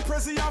like 10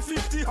 Prezi and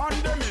 50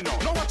 on them, you know.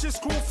 Now watch his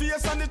screw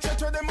face and the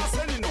church where them a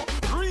send, you know.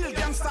 Real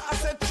gangster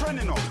asset trend,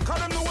 you know. Cause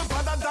them know we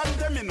better than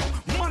them, you know,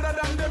 madder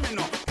than them, you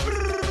know.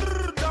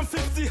 Brrrr, than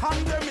 50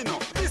 on them, you know.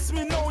 This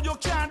me know you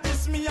can't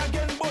diss me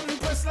again. Button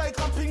press like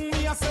a ping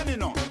me a send, you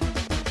know.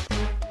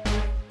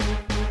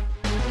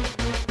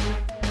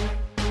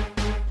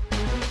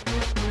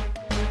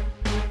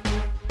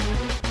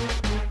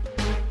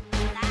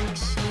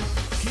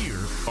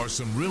 Are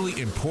some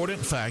really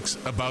important facts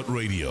about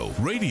radio.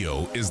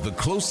 Radio is the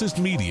closest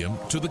medium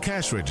to the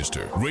cash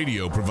register.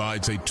 Radio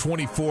provides a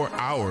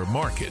 24-hour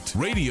market.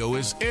 Radio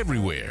is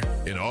everywhere,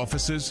 in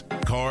offices,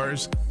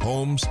 cars,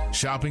 homes,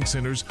 shopping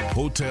centers,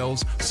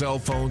 hotels, cell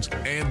phones,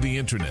 and the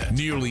internet.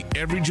 Nearly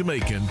every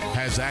Jamaican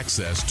has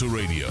access to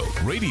radio.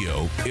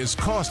 Radio is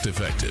cost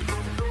effective.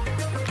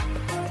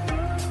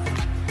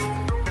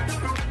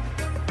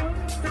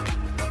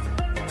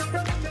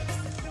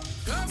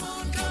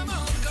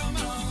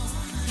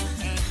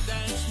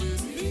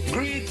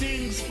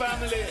 Greetings,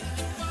 family.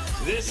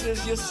 This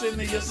is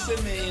Yosemite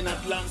in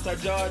Atlanta,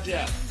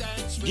 Georgia.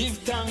 Give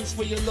thanks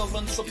for your love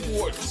and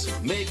support,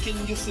 making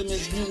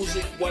Yosemite's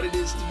music what it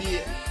is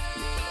today.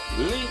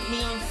 Link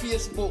me on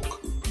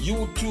Facebook,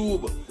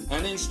 YouTube,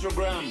 and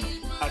Instagram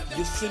at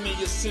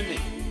Yosemite.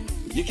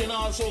 You can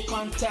also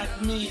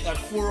contact me at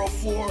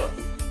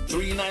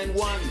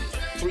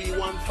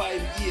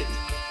 404-391-3158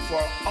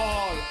 for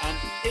all and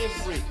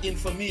every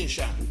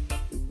information.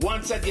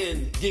 Once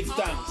again, give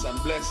thanks and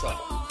bless her.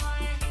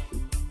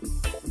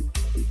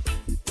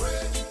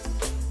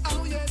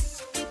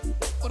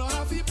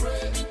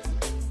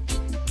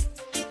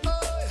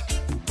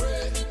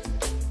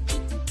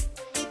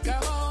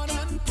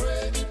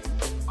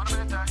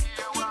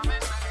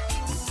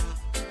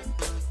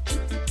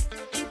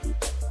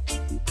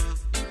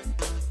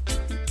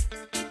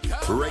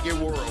 Reggae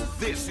World,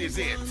 this is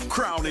it.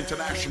 Crown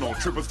International,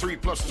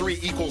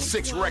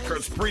 333+3=6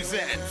 Records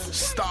presents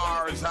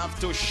Stars Have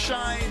to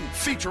Shine,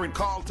 featuring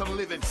Carlton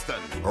Livingston,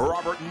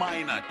 Robert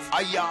Minot,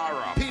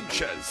 Ayara,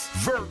 Pinches,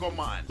 Virgo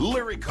Man,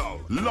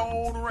 Lyrical,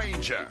 Lone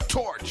Ranger,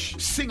 Torch,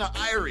 Singer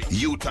Irie,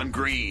 Uton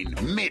Green,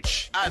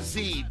 Mitch,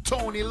 Azid,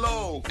 Tony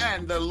Lowe,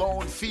 and the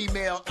lone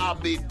female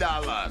Abby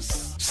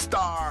Dallas.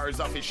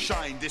 Stars of His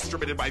Shine,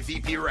 distributed by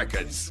VP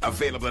Records.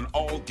 Available on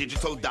all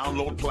digital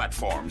download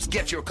platforms.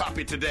 Get your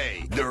copy today.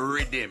 The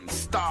Rhythm,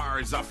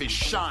 Stars of His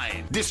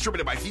Shine,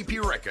 distributed by VP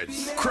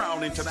Records.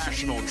 Crown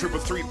International,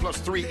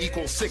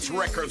 333+3=6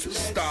 Records.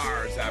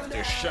 Stars Have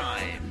to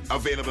Shine.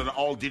 Available on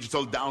all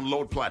digital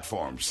download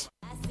platforms.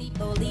 I see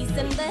police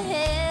in the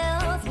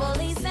hills,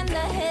 police in the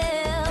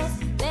hills.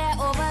 They're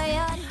over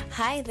here.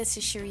 Hi, this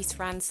is Sharice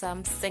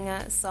Ransom,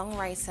 singer,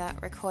 songwriter,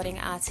 recording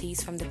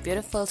artist from the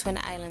beautiful Twin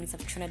Islands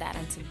of Trinidad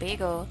and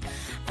Tobago.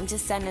 I'm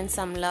just sending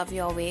some love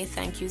your way.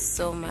 Thank you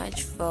so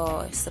much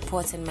for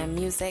supporting my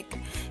music.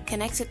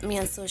 Connect with me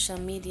on social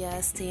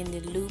media, stay in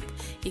the loop.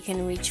 You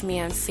can reach me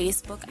on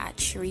Facebook at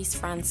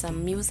Sharice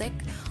Ransom Music,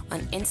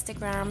 on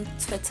Instagram,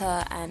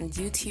 Twitter, and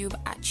YouTube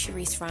at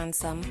Sharice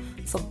Ransom.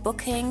 For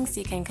bookings,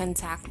 you can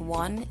contact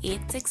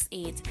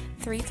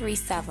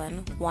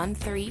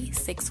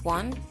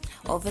 1-868-337-1361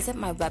 or visit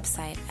my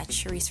website at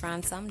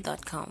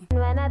shariceransom.com.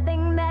 When I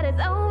think that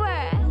it's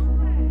over,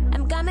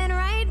 I'm coming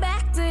right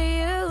back to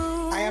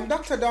you. I am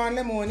Dr. Dawn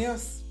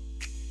Lemonius.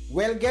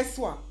 Well, guess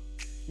what?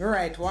 Me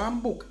write one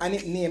book and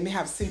it name me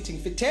have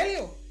something to tell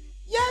you.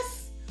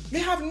 Yes, me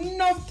have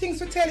nothing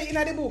to tell you in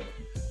the book.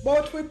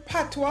 But we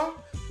patois,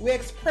 we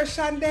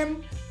expression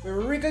them, we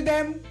wriggle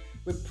them,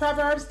 we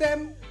proverbs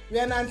them, we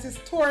announce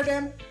store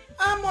them,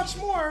 and much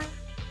more.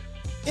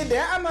 In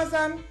their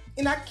Amazon,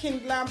 in a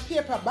Kindle and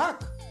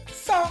paperback.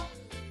 So,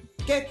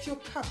 get your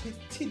copy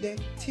today.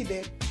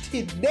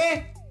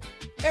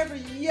 Every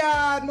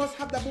yard must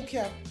have the book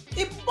here.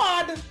 If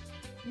bad,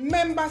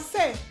 members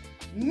say,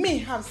 me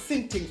have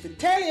something to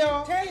tell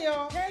you.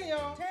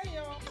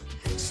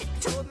 She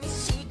told me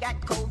she got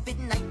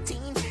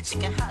COVID-19. She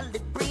can hardly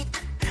breathe.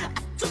 I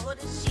told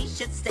her she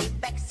should stay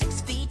back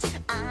 6 feet.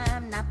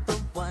 I'm not the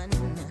one.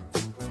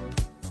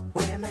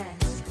 Wear a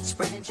mask,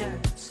 spreading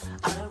germs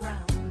all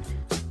around.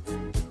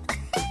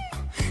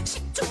 She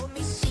told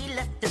me she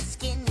left the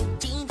skinny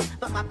jeans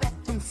on my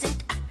bathroom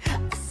sink. I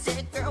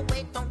said, girl,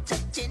 wait, don't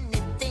touch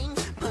anything.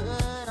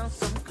 Put on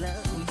some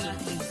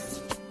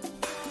clothes.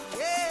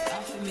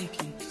 Yeah.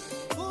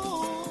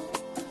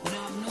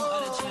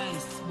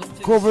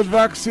 COVID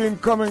vaccine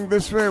coming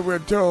this way, we're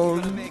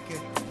told. I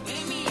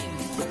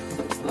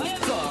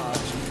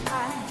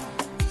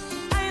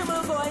am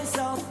a voice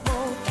of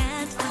hope,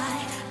 and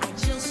I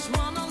just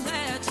wanna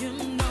let you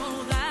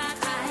know that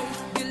I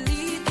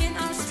believe in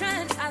our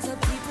strength as a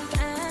people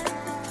and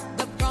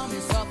the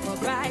promise of a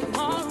bright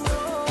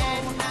tomorrow.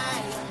 And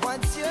I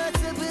want you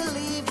to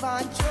believe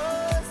and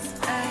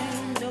trust. I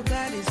know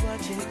God is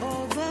watching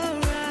over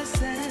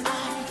us, and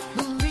I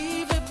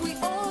believe if we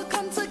all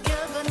come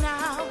together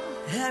now,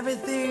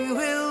 everything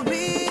will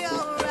be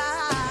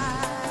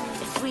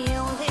alright. if we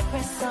only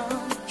press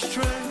on.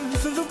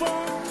 Strength of the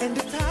bone and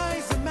the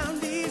ties among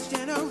this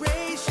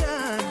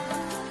generation.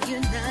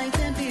 Unite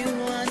and be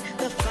one,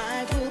 the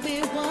fight will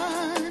be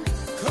won.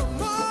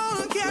 Come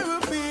on,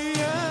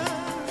 Caribbean.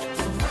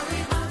 Don't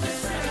worry about the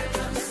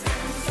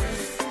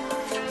circumstances.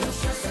 Don't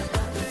stress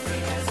about the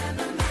fears and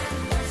the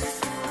madness.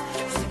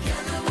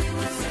 Together we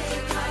will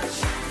take our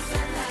chance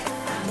at life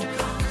and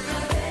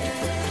conquer it.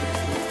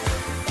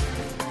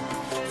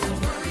 Don't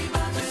worry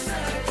about the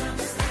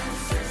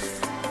circumstances.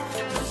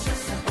 Don't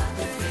stress about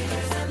the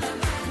fears and the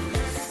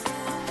madness.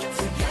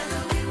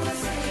 Together we will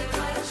take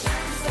our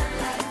chance at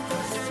life,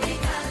 'cause we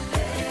got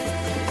this.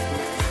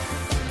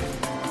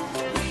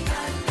 We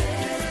got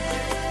this.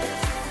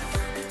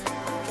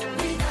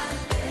 We got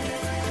this.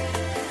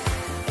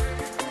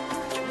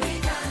 We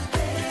got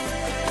this.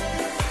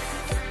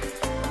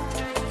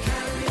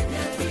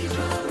 Caribbean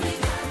people,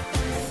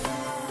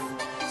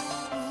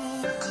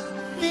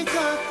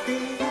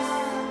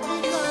 we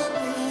got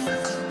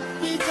this.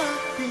 We got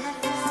this.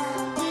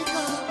 We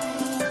got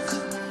this.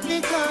 We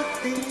got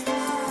this. We got this.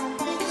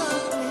 We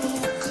got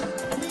this.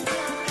 We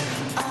got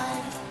this.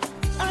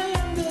 I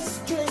am the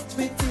strength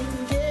within,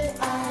 yeah,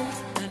 I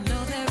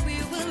know that we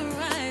will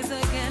rise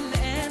again,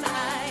 and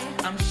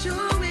I'm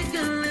sure we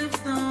can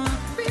lift on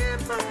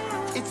people.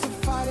 It's a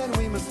fight and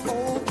we must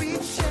all be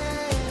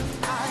shared.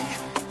 I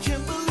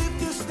can't believe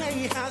this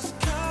day has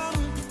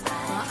come.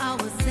 For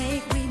our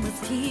sake, we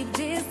must keep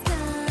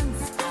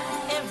distance.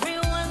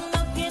 Everyone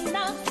looking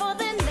out for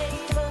their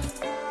neighbor.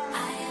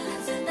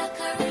 Islands in the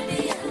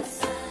Caribbean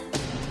sun.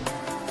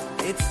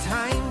 It's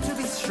time to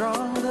be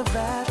strong, the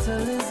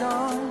battle is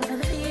on. For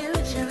the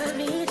future of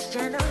each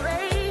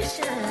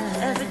generation.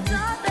 Every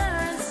daughter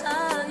and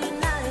son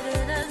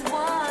united as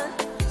one.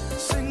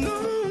 Sing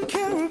on,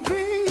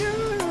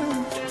 Caribbean.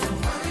 Don't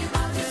worry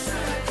about the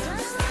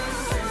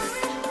circumstances.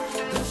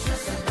 Don't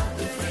stress about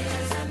the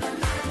fears and the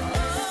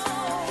madness.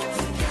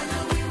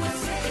 Together we will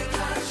take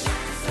our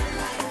chance at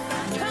life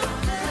and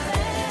conquer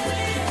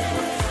it.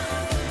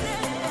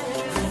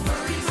 Don't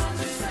worry about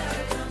the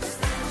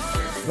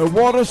circumstances. The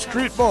Water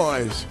Street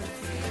Boys.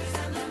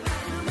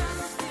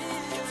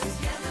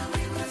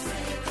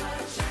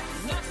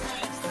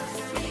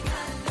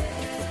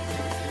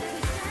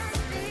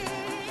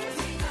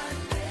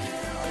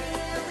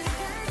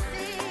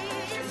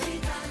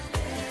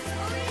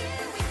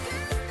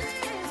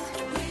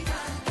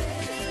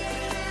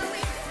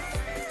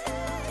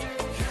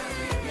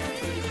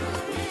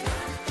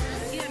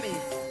 Hear me?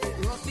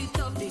 Rough it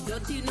up, the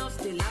dirty enough,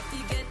 still have to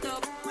get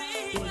up.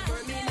 Full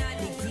Fermina,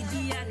 the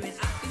giddy, and when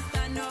I feel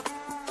stand up.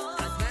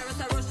 As virus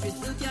a rush, we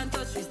still can't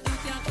touch, we still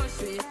can't touch,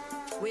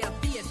 we are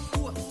being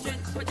poor,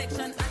 strength,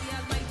 protection, and the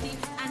Almighty.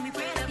 And we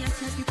prayed up,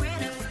 yes, yes, we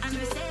prayed up. And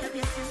we stayed up,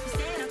 yes, yes, we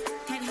stayed up.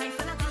 Head high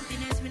full of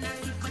confidence, we not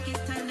keep bucket,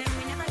 tell them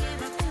we never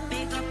gave up.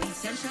 Big up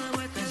essential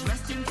workers,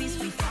 rest in peace.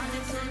 We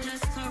fallen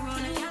soldiers,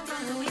 Corona can't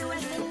conquer. We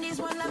West Indies,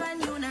 one love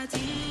and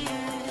unity.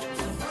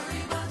 Don't worry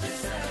about the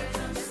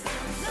circumstances.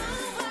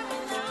 Don't worry,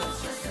 no. Don't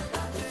stress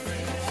about the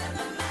fears and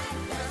the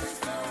madness.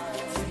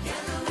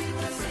 Together we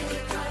will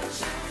take our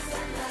chance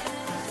at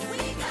life.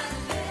 We got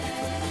this.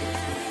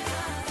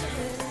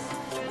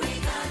 We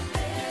got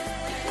this.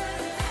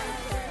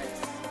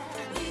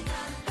 We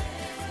got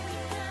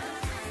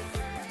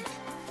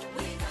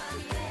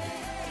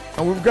this.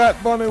 And we've got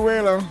Bunny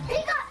Wailer. We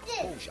got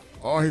this.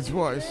 Oh, his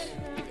voice.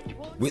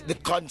 With the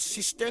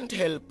consistent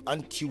help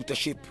and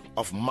tutorship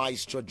of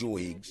Maestro Joe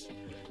Higgs,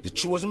 the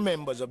chosen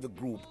members of the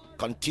group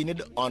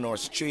continued on our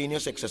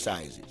strenuous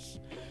exercises,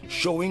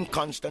 showing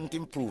constant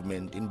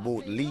improvement in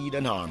both lead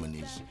and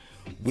harmonies,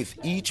 with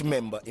each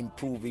member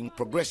improving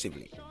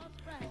progressively.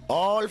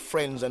 All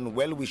friends and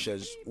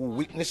well-wishers who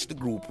witnessed the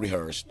group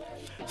rehearsed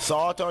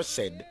thought or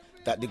said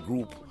that the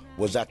group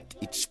was at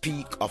its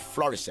peak of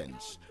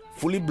fluorescence,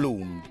 fully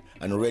bloomed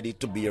and ready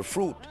to bear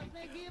fruit.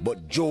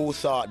 But Joe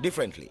thought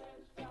differently.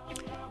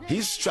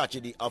 His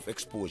strategy of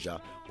exposure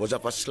was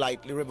of a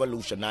slightly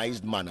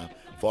revolutionized manner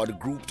for the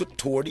group to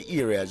tour the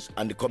areas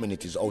and the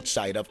communities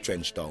outside of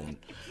Trenchtown,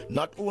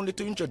 not only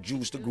to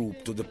introduce the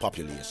group to the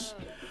populace,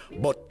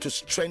 but to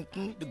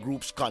strengthen the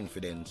group's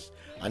confidence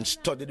and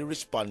study the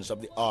response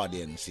of the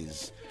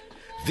audiences.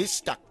 This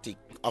tactic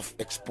of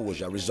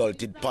exposure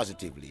resulted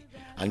positively,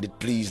 and it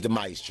pleased the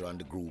maestro and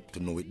the group to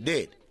know it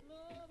did.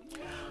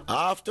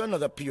 After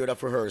another period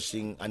of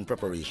rehearsing and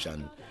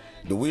preparation,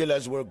 the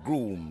Wailers were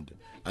groomed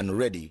and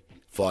ready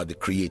for the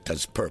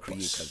Creator's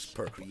purpose.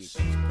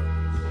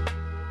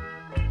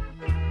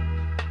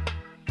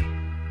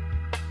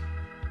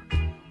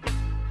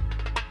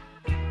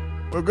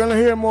 We're gonna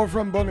hear more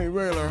from Bunny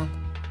Wailer.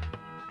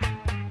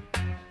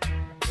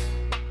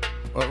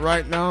 But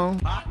right now,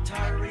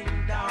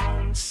 Battering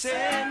down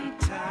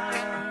sentence,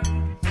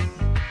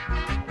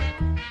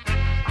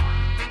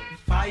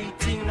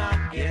 fighting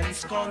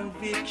against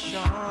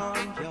conviction,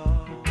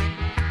 yeah.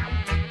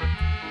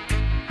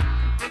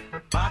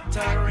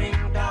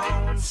 Battering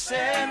down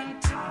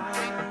sentence,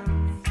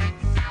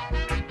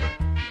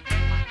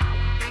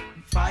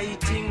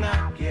 fighting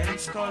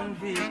against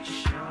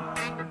conviction.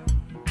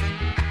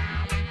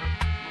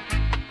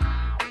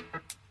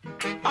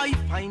 I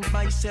find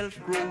myself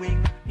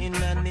growing in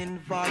an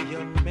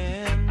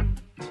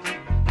environment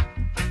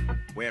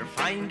where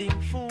finding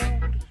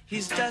food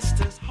is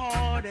just as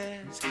hard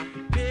as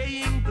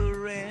paying the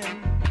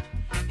rent.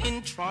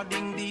 In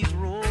trotting these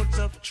roads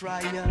of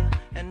trial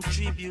and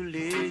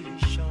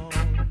tribulation,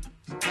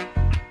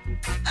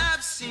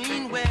 I've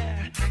seen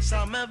where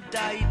some have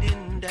died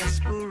in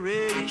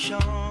desperation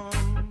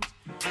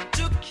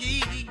to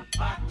keep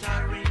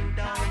battering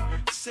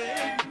down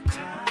Satan,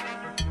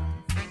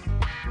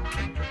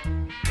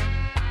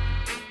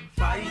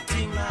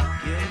 fighting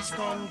against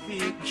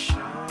conviction,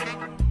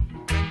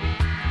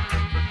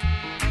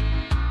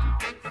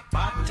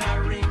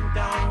 battering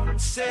down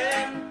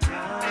sentence,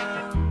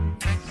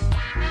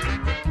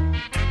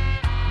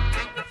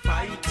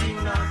 fighting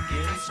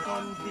against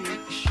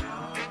conviction.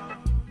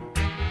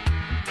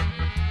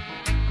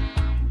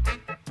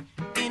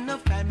 In a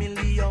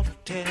family of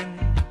 10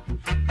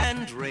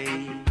 and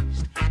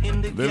raised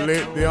in the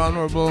late, the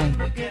Honorable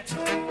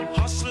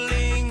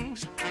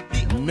hustlings,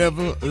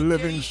 Neville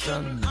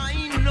Livingston,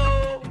 I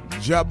know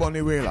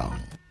Jabonny Wailer.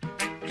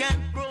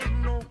 can't grow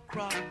no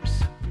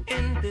crops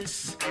in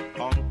this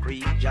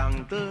concrete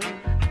jungle.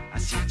 A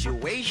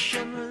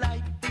situation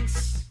like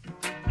this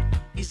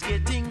is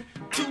getting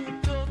too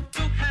tough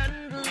to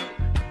handle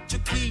to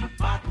keep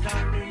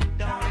battering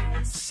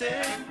down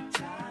sentence,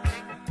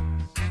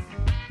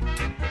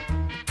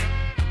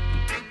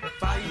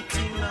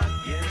 fighting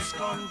against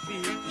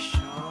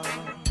conviction,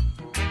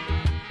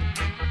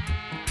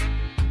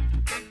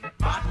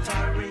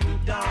 battering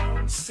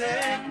down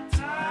sentence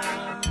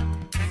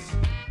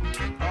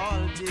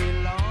all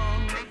day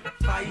long,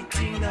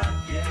 fighting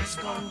against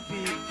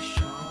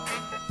conviction.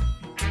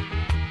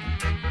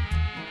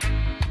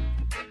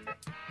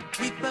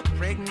 With a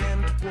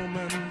pregnant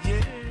woman,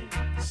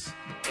 yes,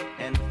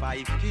 and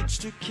 5 kids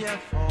to care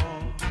for,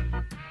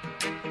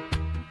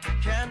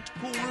 can't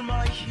cool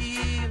my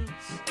heels,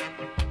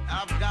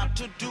 I've got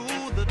to do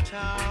the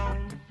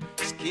town.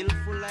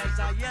 Skillful as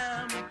I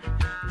am,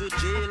 the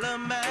jailer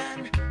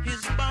man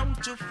is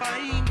bound to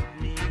find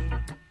me.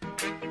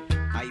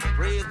 I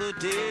pray the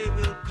day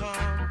will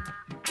come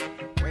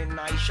when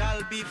I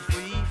shall be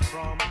free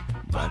from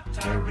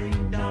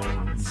battering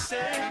down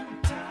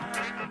sentence,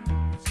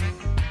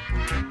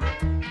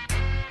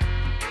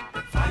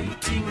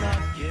 fighting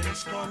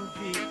against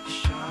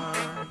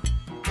conviction,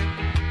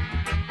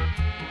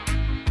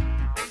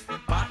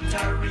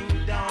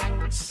 battering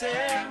down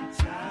sentence,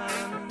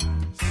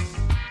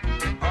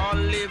 all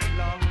live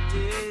long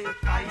day,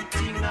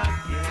 fighting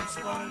against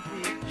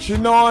conviction. She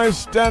knows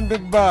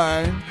standing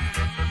by.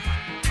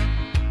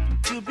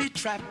 To be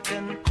trapped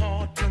and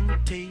caught and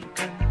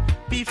taken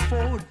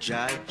before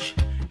judge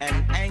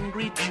and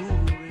angry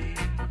jury,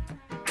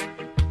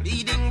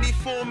 pleading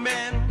before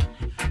men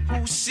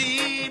who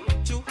seem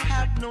to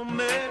have no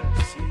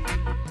mercy.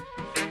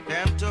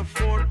 Can't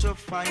afford to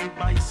find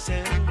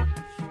myself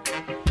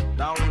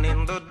down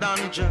in the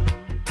dungeon.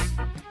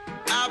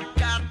 I've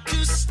got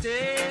to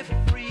stay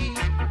free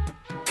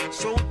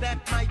so that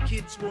my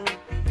kids won't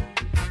be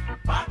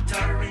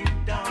battering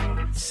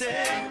down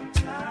sentence,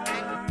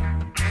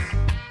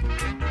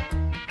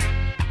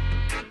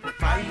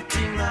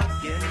 fighting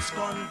against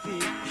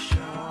conviction,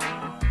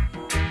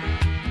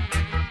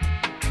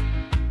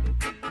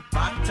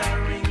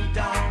 battering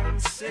down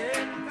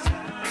sentence,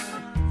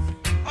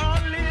 all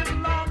live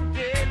long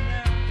day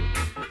now,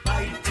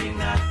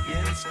 fighting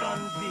against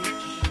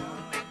conviction.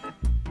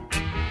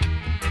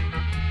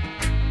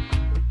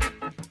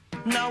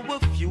 Now a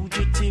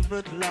fugitive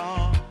at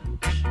large,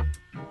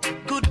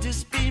 could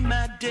this be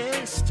my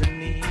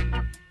destiny?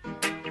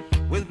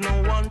 With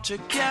no one to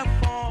care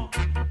for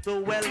the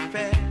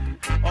welfare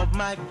of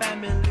my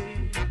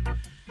family.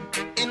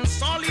 In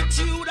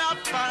solitude I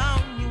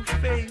found new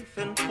faith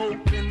and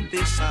hope in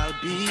this I'll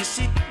be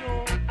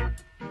secure.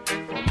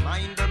 For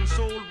mind and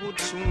soul would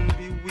soon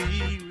be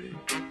weary,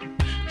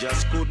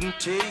 just couldn't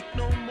take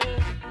no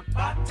more,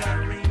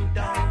 battering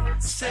down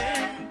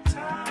sentence,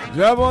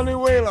 Jabonny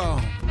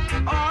Wailer.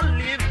 all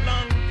live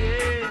long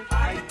day,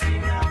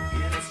 fighting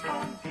against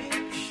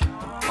conviction.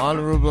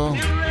 Honorable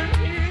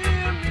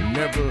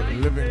Neville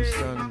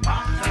Livingston.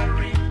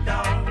 Battering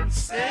down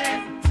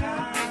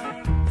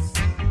sentence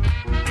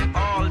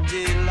all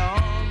day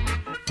long,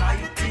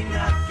 fighting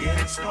against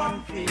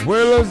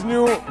Wailers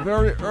knew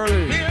very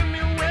early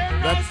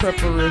that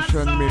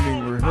preparation,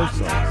 meaning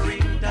rehearsals,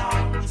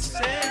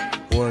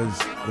 was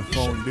the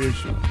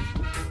foundation.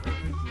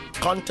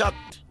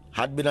 Contact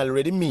had been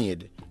already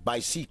made by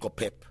Seco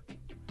Pep,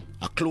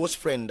 a close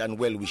friend and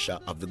well-wisher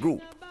of the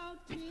group,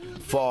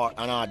 for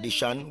an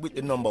audition with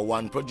the number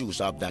one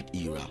producer of that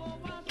era,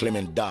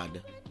 Clement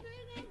Dodd,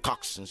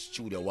 Coxsone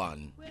Studio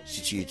One,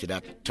 situated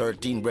at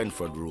 13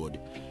 Brentford Road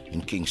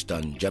in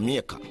Kingston,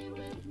 Jamaica.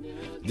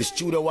 The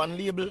Studio One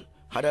label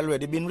had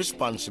already been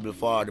responsible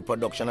for the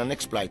production and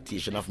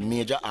exploitation of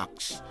major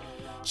acts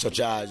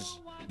such as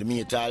The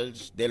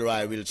Maytals,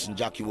 Delroy Wilson,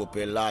 Jackie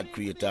Opel, Lord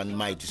Creator, and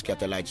Mighty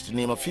Scatterlights, to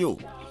name a few.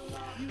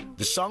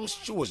 The songs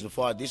chosen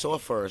for this our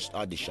first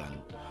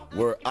audition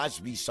were,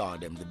 as we saw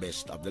them, the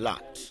best of the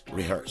lot,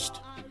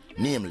 rehearsed.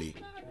 Namely,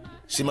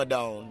 Simmer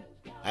Down,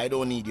 I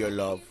Don't Need Your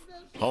Love,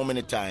 How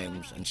Many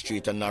Times, and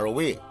Straight and Narrow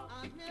Way,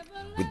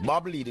 with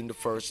Bob leading the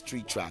first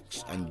three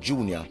tracks and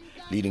Junior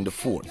leading the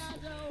fourth.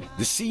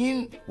 The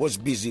scene was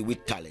busy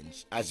with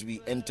talents as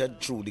we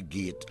entered through the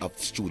gate of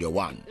Studio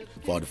One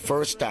for the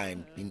first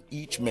time in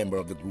each member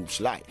of the group's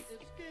life.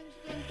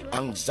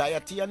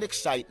 Anxiety and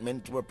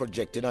excitement were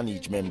projected on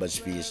each member's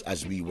face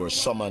as we were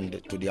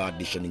summoned to the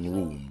auditioning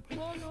room,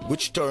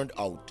 which turned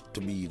out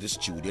to be the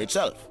studio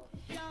itself.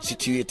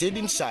 Situated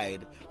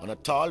inside on a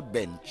tall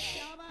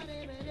bench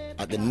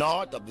at the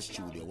north of the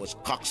studio was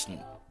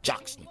Coxsone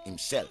Jackson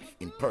himself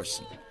in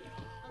person,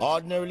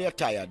 ordinarily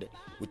attired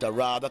with a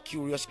rather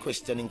curious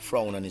questioning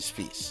frown on his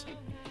face.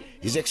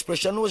 His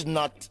expression was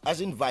not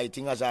as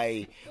inviting as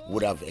I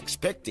would have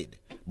expected,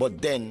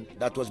 but then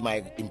that was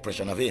my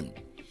impression of him.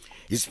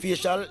 His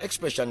facial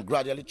expression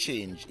gradually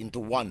changed into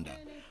wonder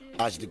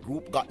as the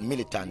group got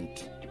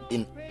militant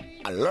in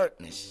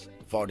alertness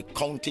for the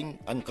counting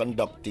and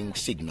conducting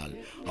signal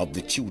of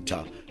the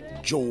tutor,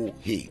 Joe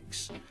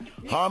Higgs.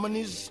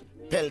 Harmonies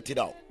pelted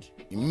out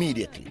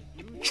immediately,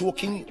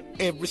 choking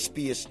every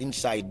space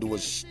inside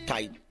those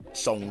tight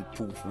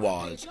soundproof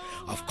walls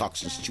of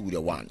Coxsone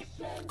Studio One,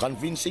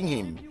 convincing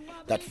him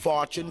that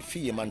fortune,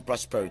 fame, and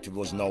prosperity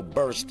was now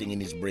bursting in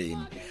his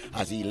brain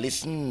as he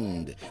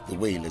listened the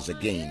Wailers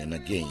again and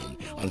again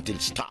until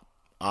stop.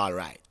 All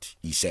right,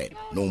 he said,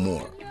 no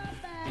more,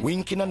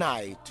 winking an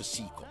eye to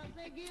Seco.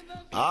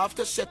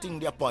 After setting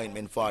the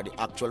appointment for the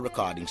actual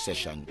recording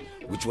session,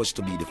 which was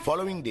to be the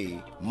following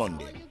day,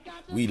 Monday,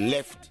 we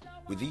left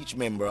with each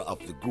member of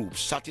the group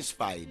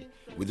satisfied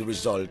with the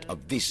result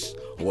of this,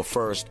 our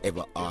first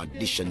ever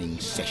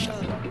auditioning session.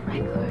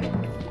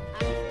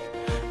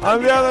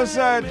 On the other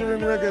side,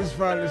 during Reggae's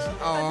finest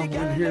hour,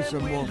 we'll hear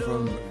some more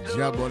from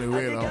Jaboni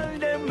Wailer.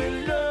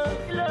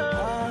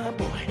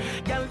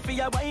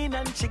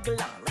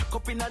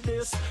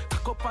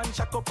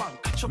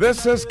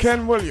 This is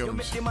Ken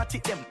Williams,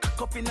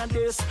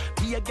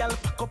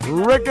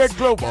 Reggae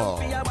Global.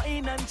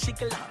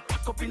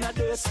 Up in a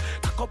this,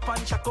 cock up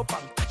and chuck up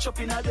and catch up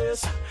in a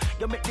this.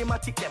 You make the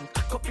matic them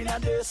cock up in a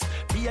this.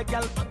 Be a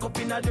gal pack up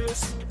in a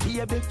this. Be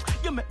a bit.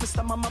 You make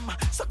Mr. Mama,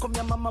 so come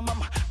your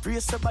mama.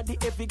 Brace your body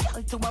every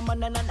gal to mama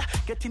nana.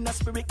 Get in a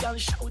spirit gal,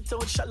 shout out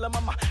shala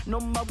mama.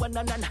 Number one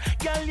nana.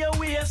 Gal your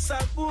waist are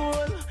cool,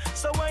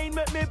 so why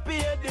make me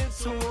pay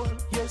the toll?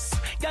 Yes,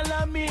 gal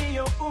I me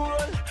your all.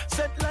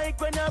 Set like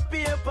when a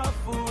paper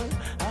full.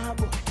 Ah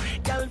boy,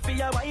 gal for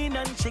your wine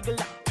and jiggle.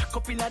 Cock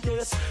up in a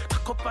this,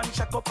 cock up and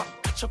chuck up and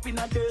catch up in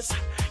a this.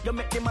 You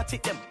make them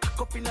take them,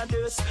 cock up in a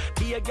this.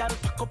 Be a gal,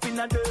 pack up in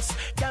a this.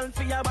 Gal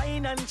for your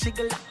wine and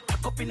jiggle.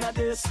 Cock up in a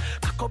this,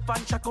 cock up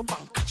and chuck up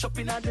and catch up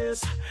in a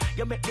this.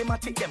 You make them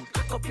take them,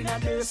 cock up in a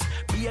this.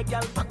 Be a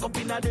gal, pack up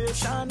in a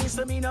this. Shani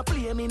say me no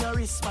play, me no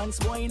response.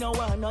 Boy no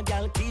want no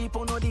gal, keep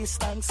on no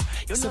distance.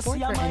 You know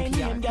see a my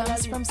name, gal a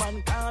live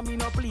and call me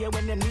no play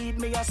when you need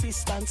me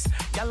assistance.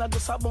 Gal a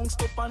just a bounce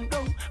up and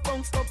down,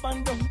 bounce up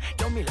and down.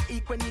 You me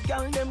like when the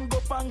gal them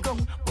go and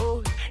come.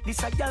 Oh,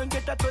 this a gal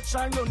get a touch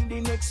and run,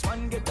 the next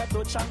one get a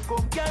touch and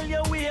come. Gal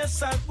your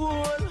waist a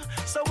goal,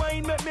 so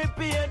why make me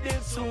pay the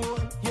soul?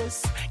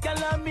 Yes, gal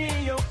a me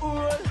your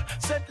all,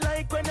 set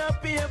like when a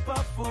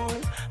paper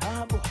full.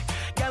 Ah boy,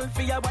 gal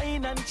for your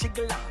wine and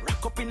jiggle and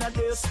rock up in a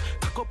this,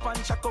 cock up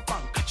and chuck up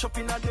and catch up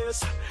in a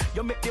this.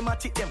 You make them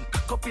take them,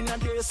 cock up in a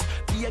this.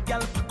 Be a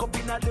gal pack up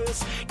in a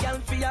this. Gal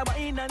for your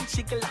wine and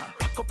jiggle and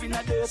rock up in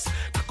a this,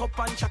 cock up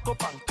and chuck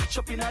up and catch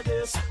up in a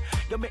this.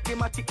 You make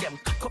them take them,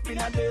 cock up in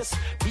a this.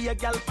 Be a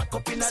gal pack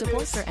up in a Support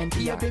this. for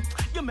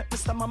NPR. You make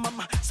Mr.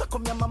 Mama, so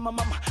come your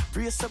mama.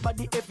 Brace your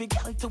body every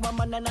gal to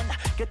mama nana.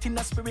 Get in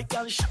a spirit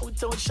gal, shout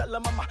out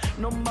shala mama.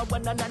 Number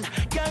one nana.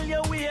 Gal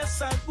your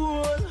waist a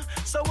goal,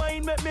 so why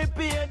make me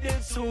pay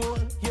the soul?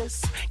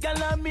 Yes,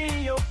 gal a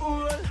me your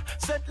all,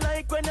 set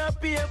like when a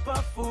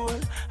paper full.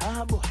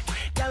 Ah boy,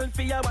 gal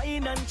for your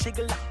wine and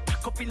jiggle.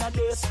 Cock up in a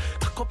this,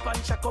 cock up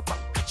and chuck up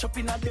and catch up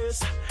in a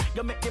this.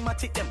 You make them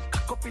take them,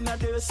 cock up in a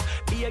this.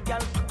 Be a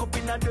gal, pack up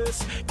in a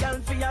this. Gal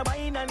for your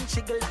wine and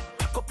jiggle.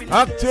 Cock up in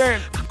a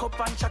this, cock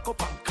up and chuck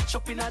up and catch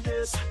up in a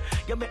this.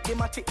 You make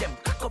them take them,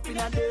 cock up in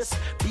a this.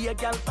 Be a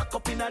gal, pack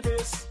up in a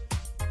this.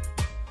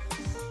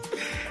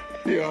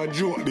 Yeah,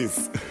 joke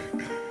this.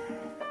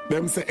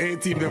 Them say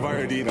 18 never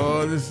ready. You know.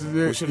 Oh, this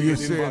is it. You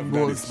saying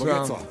both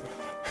But songs.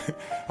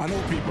 I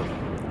know people.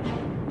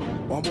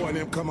 One boy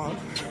named come out.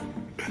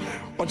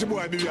 What your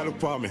boy do? Look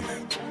for me.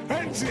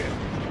 NJ,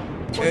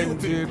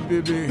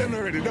 baby. Them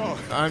not ready, dog.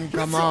 And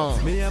come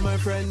on. Me and my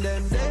friend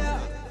them there.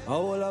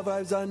 All our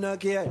vibes are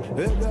not here.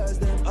 The girls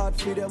them hot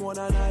for them on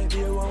a night.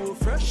 They want we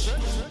fresh.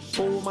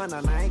 Oh man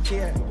and I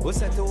care. We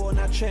set to on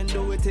a trend,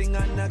 do it thing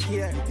and not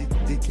care.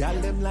 The gal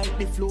them like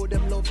the flow,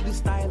 them love the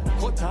style.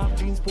 Cut off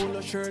jeans,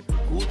 polo shirt,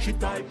 Gucci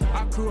type.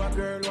 A crew a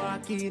girl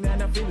walk in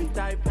and a Philly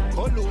type.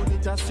 Cologne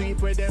it a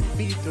sweep where them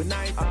feet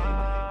tonight.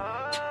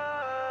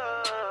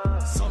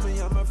 So me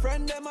and my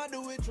friend them a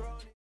do it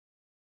wrong.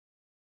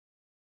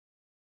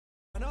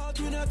 No,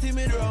 do not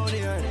timid round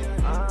here.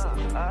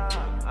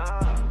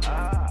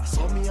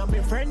 So me and my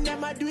friend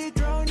them a do it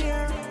round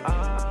here.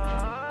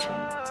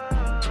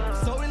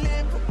 So we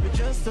live, we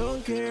just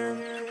don't care.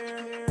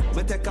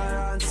 Me take her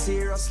on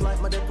serious like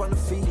my dip on the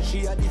field.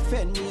 She a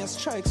defend me and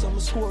strike, so I'm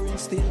scoring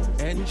still.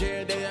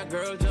 NJ, there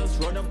girl,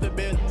 just run up the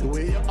bill. The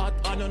way you hot,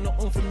 I know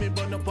nothing for me,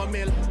 burn up a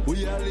mill.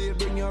 We a leave,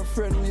 bring your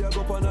friend, we a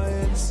go on her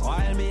ends.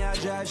 While me a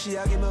drive, she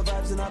a give me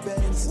vibes in her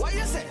Benz. What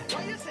you say?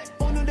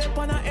 Oh no, dip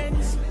on her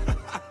ends.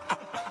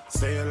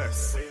 Say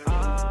less.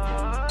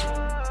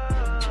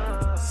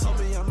 So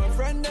me and my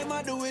friend, them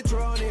a do it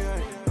round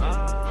here.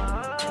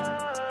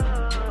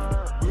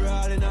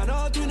 Rolling and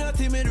out, we not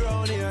timid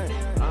round here.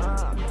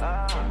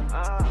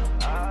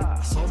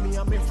 So me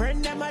and my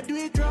friend, them a do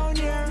it round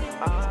here.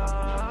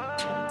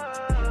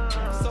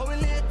 So we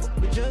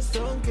live, we just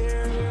don't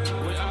care.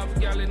 We have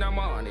gal in the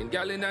morning,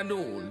 gal in the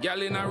noon,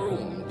 gal in a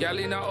room, gal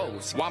in a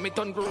house, want me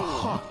turn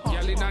groom.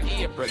 Gal in a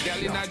April, gal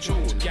in a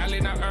June, gal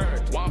in a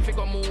earth, want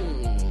figure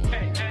moon.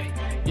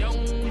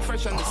 Young,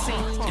 fresh on the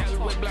scene, gal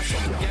we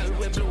blossom, gal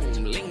we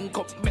bloom. Link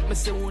up, make me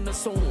see one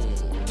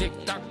soon.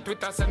 TikTok,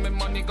 Twitter, send me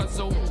money go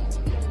zoom.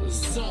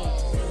 Zoom.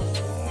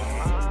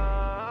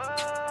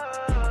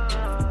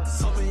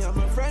 So me and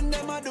my friend,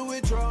 them a do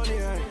it round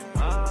here.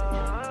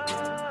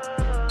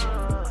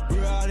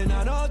 Rolling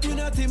and out, we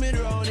not timid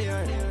round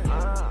here.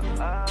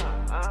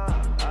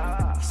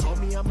 So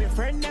me and my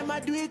friend, them a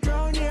do it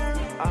round here.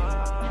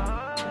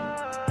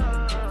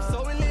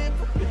 So we live,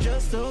 we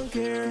just don't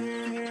care.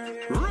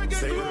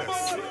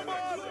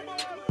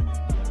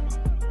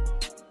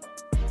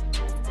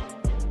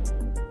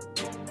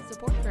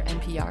 Support for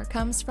NPR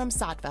comes from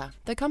Sattva,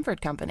 the comfort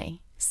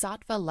company.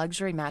 Sattva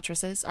luxury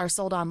mattresses are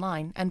sold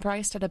online and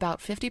priced at about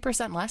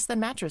 50% less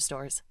than mattress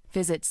stores.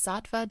 Visit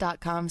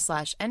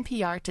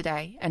sattva.com/NPR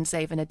today and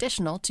save an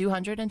additional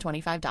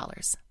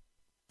 $225.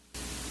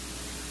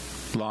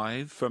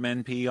 Live from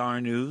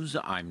NPR News,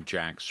 I'm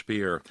Jack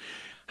Speer.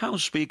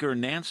 House Speaker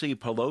Nancy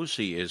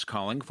Pelosi is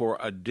calling for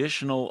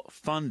additional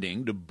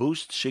funding to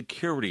boost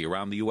security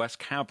around the U.S.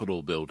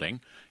 Capitol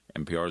building.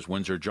 NPR's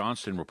Windsor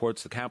Johnston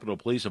reports the Capitol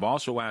Police have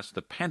also asked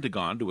the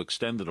Pentagon to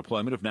extend the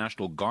deployment of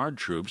National Guard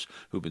troops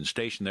who've been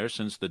stationed there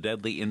since the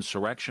deadly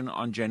insurrection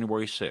on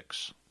January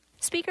 6.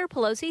 Speaker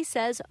Pelosi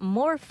says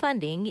more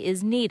funding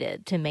is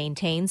needed to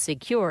maintain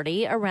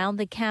security around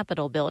the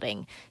Capitol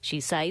building. She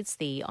cites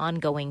the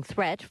ongoing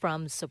threat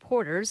from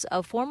supporters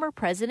of former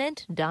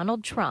President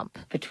Donald Trump.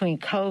 Between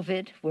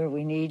COVID, where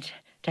we need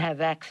to have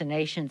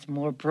vaccinations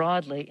more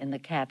broadly in the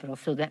Capitol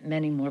so that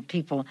many more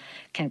people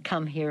can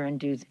come here and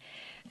do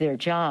their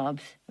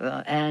jobs,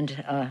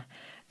 and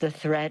the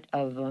threat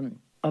of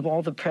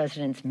all the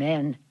president's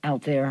men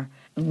out there,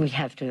 we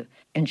have to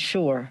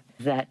ensure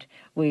that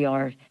we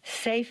are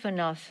safe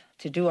enough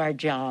to do our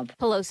job.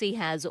 Pelosi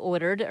has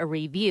ordered a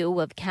review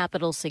of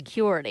Capitol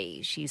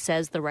security. She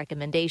says the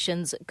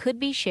recommendations could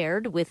be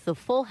shared with the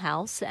full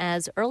House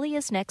as early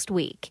as next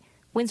week.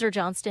 Windsor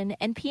Johnston,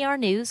 NPR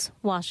News,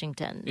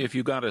 Washington. If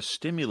you got a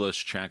stimulus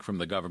check from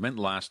the government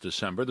last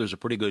December, there's a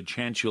pretty good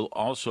chance you'll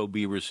also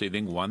be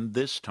receiving one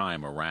this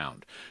time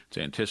around. It's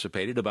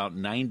anticipated about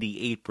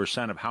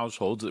 98% of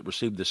households that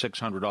received the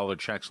 $600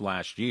 checks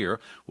last year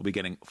will be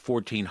getting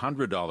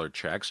 $1,400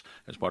 checks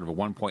as part of a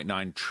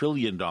 $1.9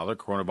 trillion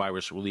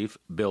coronavirus relief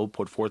bill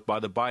put forth by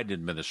the Biden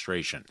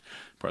administration.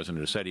 The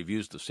president has said he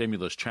views the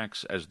stimulus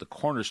checks as the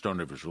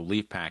cornerstone of his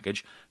relief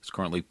package. It's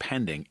currently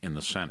pending in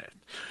the Senate.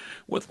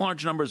 With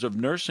large numbers of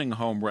nursing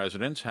home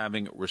residents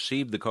having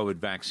received the COVID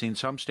vaccine,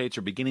 some states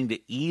are beginning to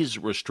ease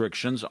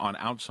restrictions on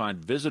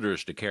outside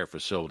visitors to care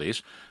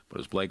facilities. But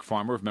as Blake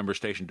Farmer of member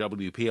station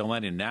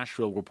WPLN in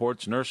Nashville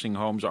reports, nursing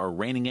homes are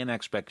reining in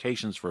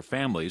expectations for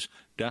families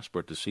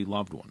desperate to see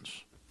loved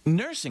ones.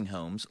 Nursing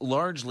homes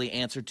largely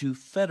answer to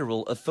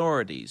federal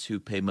authorities who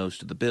pay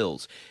most of the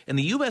bills. And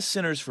the U.S.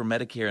 Centers for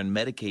Medicare and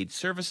Medicaid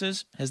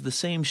Services has the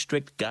same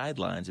strict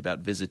guidelines about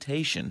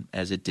visitation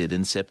as it did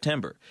in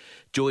September.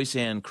 Joyce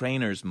Ann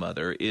Craner's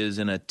mother is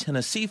in a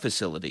Tennessee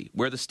facility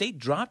where the state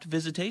dropped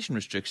visitation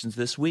restrictions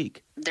this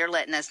week. They're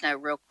letting us know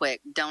real quick,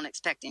 don't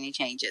expect any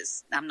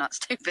changes. I'm not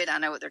stupid. I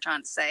know what they're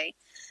trying to say,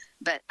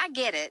 but I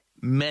get it.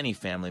 Many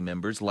family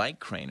members,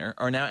 like Craner,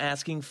 are now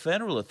asking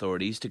federal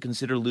authorities to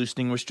consider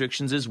loosening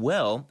restrictions as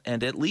well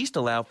and at least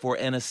allow for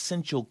an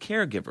essential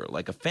caregiver,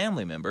 like a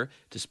family member,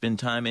 to spend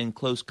time in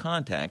close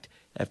contact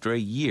after a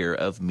year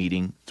of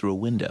meeting through a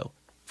window.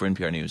 For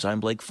NPR News,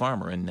 I'm Blake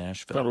Farmer in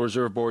Nashville. Federal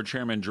Reserve Board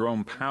Chairman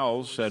Jerome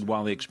Powell said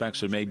while he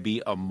expects there may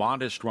be a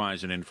modest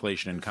rise in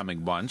inflation in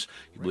coming months,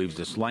 he believes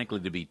it's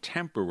likely to be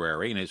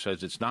temporary, and he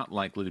says it's not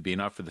likely to be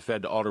enough for the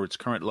Fed to alter its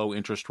current low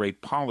interest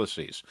rate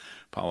policies.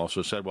 Powell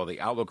also said while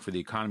the outlook for the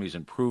economy has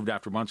improved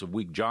after months of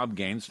weak job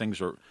gains,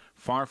 things are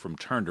far from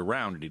turned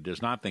around, and he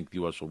does not think the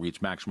U.S. will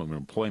reach maximum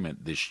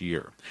employment this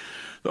year.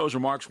 Those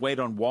remarks weighed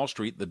on Wall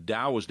Street. The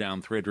Dow was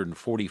down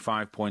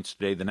 345 points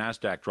today. The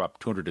Nasdaq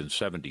dropped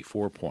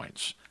 274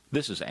 points.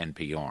 This is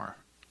NPR.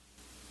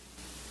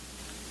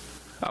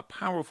 A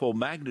powerful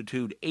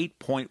magnitude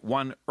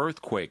 8.1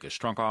 earthquake has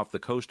struck off the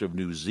coast of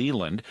New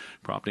Zealand,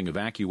 prompting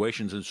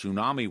evacuations and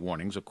tsunami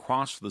warnings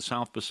across the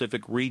South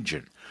Pacific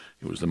region.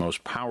 It was the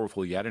most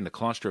powerful yet in a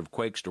cluster of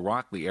quakes to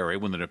rock the area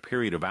within a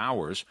period of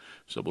hours.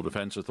 Civil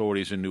defense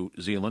authorities in New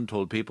Zealand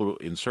told people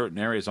in certain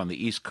areas on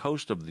the east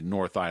coast of the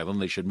North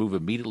Island they should move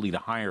immediately to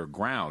higher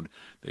ground.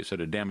 They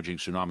said a damaging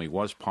tsunami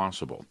was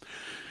possible.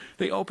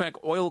 The OPEC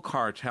oil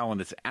cartel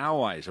and its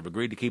allies have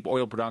agreed to keep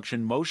oil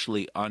production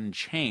mostly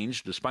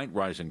unchanged despite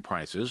rising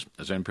prices.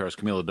 As NPR's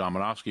Camila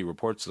Domonoske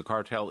reports, the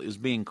cartel is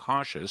being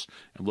cautious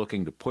and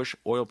looking to push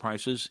oil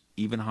prices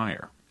even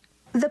higher.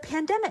 The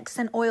pandemic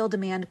sent oil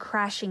demand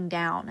crashing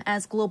down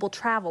as global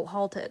travel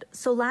halted.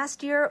 So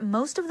last year,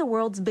 most of the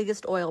world's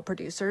biggest oil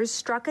producers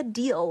struck a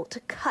deal to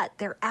cut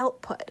their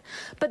output.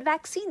 But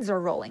vaccines are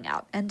rolling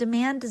out and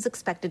demand is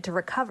expected to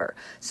recover.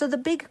 So the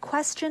big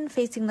question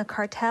facing the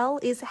cartel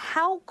is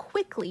how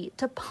quickly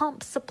to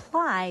pump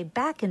supply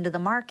back into the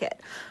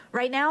market.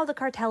 Right now, the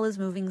cartel is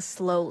moving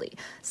slowly.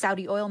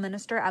 Saudi oil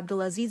minister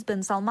Abdulaziz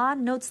bin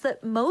Salman notes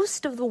that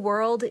most of the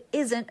world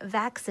isn't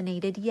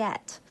vaccinated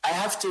yet. I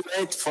have to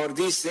wait for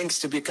these things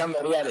to become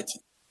a reality.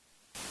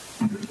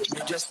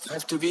 We just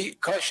have to be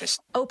cautious.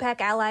 OPEC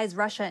allies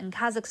Russia and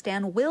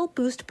Kazakhstan will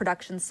boost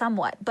production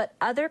somewhat, but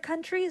other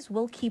countries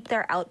will keep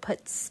their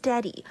output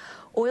steady.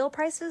 Oil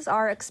prices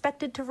are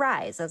expected to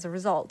rise as a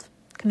result.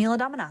 Camila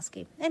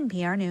Domonoske,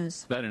 NPR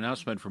News. That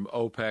announcement from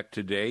OPEC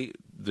today,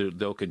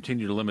 they'll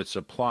continue to limit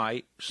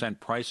supply,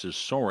 sent prices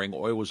soaring.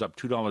 Oil was up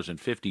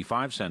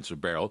 $2.55 a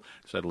barrel,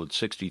 settled at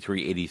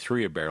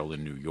 $63.83 a barrel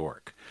in New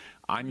York.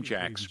 I'm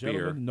Jack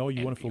Spear. And all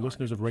you wonderful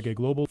listeners of Reggae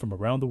Global from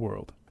around the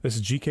world. This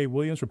is G.K.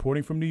 Williams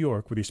reporting from New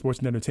York with your sports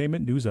and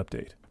entertainment news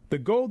update. The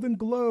Golden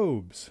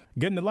Globes.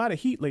 Getting a lot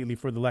of heat lately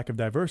for the lack of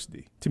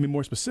diversity. To be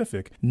more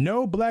specific,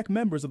 no black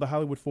members of the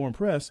Hollywood Foreign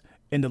Press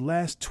in the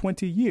last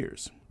 20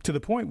 years. To the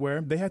point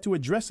where they had to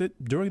address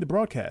it during the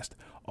broadcast,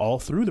 all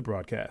through the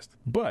broadcast.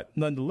 But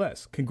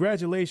nonetheless,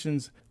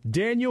 congratulations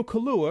Daniel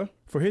Kaluuya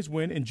for his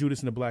win in Judas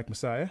and the Black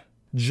Messiah.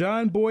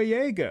 John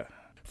Boyega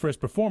for his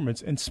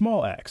performance in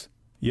Small Axe.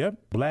 Yep,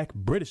 black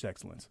British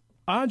excellence.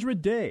 Andra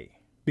Day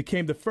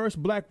became the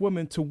first black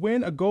woman to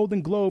win a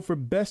Golden Globe for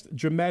Best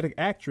Dramatic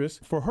Actress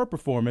for her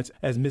performance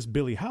as Miss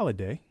Billie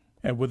Holiday,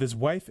 and with his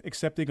wife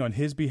accepting on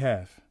his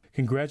behalf.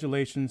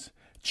 Congratulations,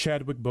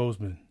 Chadwick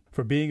Boseman,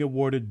 for being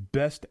awarded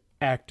Best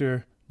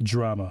Actor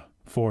Drama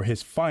for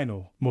his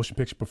final motion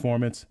picture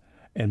performance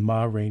in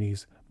Ma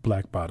Rainey's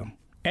Black Bottom.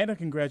 And a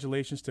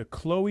congratulations to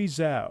Chloe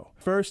Zhao,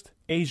 first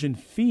Asian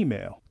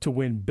female to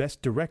win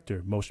Best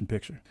Director Motion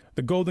Picture.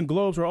 The Golden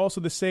Globes were also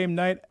the same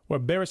night where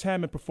Beres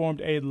Hammond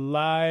performed a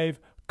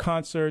live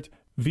concert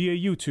via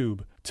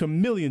YouTube to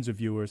millions of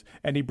viewers,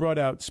 and he brought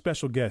out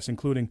special guests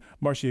including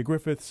Marcia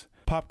Griffiths,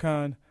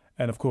 Popcorn,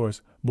 and of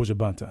course, Buju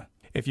Banton.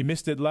 If you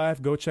missed it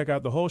live, go check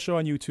out the whole show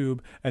on YouTube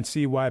and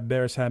see why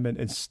Beres Hammond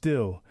is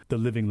still the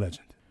living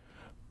legend.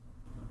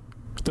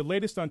 The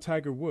latest on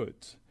Tiger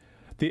Woods.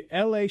 The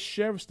L.A.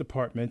 Sheriff's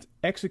Department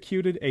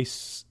executed a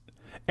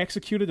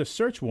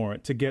search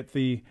warrant to get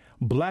the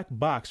black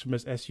box from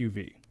his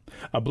SUV.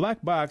 A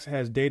black box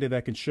has data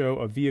that can show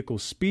a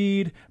vehicle's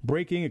speed,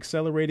 braking,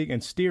 accelerating,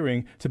 and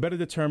steering to better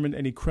determine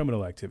any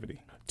criminal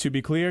activity. To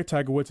be clear,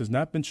 Tiger Woods has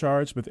not been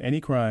charged with any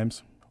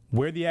crimes.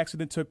 Where the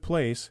accident took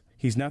place,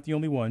 he's not the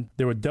only one.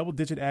 There were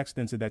double-digit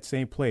accidents at that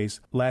same place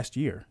last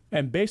year.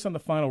 And based on the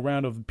final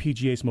round of the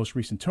PGA's most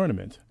recent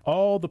tournament,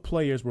 all the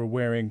players were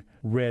wearing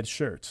red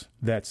shirts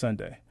that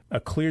Sunday. A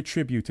clear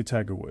tribute to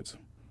Tiger Woods.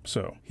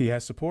 So, he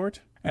has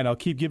support, and I'll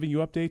keep giving you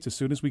updates as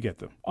soon as we get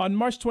them. On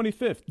March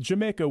 25th,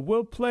 Jamaica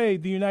will play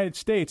the United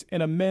States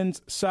in a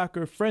men's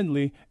soccer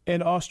friendly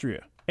in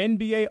Austria.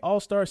 NBA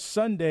All-Star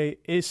Sunday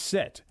is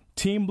set.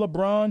 Team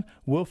LeBron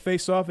will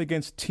face off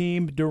against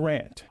Team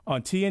Durant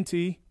on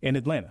TNT in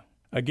Atlanta.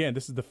 Again,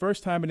 this is the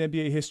first time in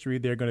NBA history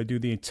they're going to do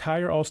the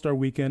entire All-Star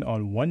weekend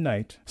on one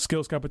night.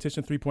 Skills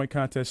competition, three-point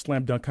contest,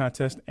 slam dunk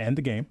contest, and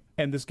the game.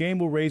 And this game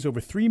will raise over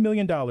 $3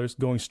 million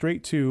going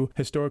straight to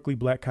historically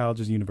black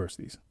colleges and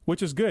universities,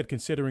 which is good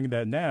considering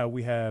that now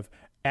we have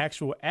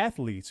actual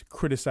athletes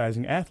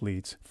criticizing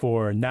athletes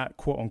for not,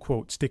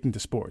 quote-unquote, sticking to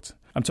sports.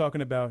 I'm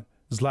talking about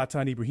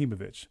Zlatan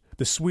Ibrahimovic,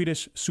 the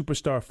Swedish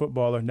superstar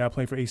footballer now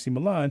playing for AC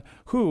Milan,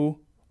 who,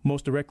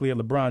 most directly at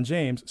LeBron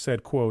James,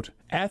 said, quote,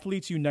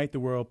 "Athletes unite the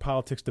world,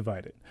 politics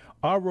divide it.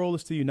 Our role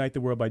is to unite the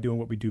world by doing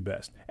what we do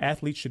best.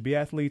 Athletes should be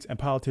athletes and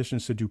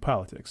politicians should do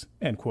politics,"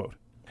 end quote.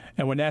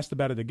 And when asked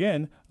about it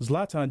again,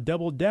 Zlatan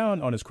doubled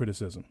down on his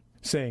criticism,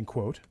 saying,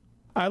 quote,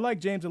 I like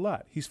James a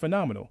lot. He's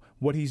phenomenal,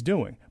 what he's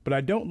doing, but I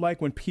don't like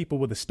when people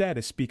with a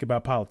status speak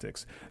about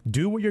politics.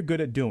 Do what you're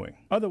good at doing.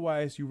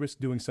 Otherwise, you risk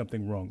doing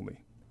something wrongly.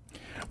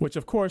 Which,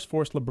 of course,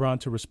 forced LeBron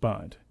to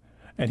respond.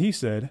 And he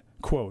said,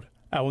 quote,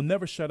 I will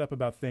never shut up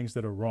about things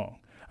that are wrong.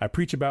 I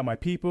preach about my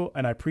people,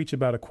 and I preach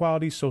about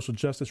equality, social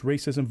justice,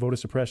 racism, voter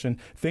suppression,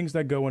 things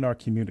that go in our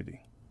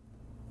community.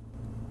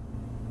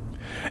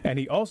 And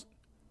he also,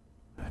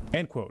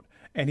 end quote.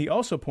 And he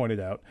also pointed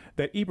out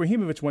that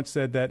Ibrahimovic once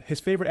said that his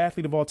favorite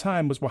athlete of all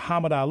time was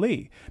Muhammad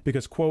Ali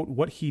because, quote,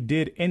 what he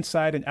did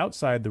inside and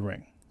outside the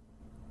ring.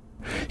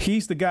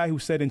 He's the guy who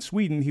said in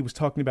Sweden he was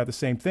talking about the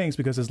same things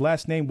because his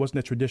last name wasn't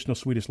a traditional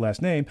Swedish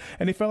last name,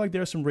 and he felt like there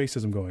was some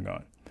racism going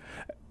on.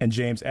 And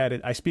James added,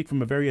 I speak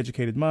from a very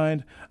educated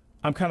mind.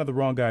 I'm kind of the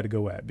wrong guy to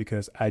go at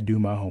because I do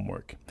my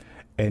homework.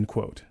 End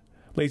quote.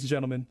 Ladies and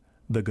gentlemen,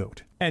 the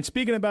GOAT. And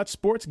speaking about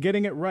sports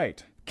getting it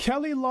right,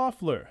 Kelly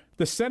Loeffler,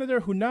 the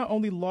senator who not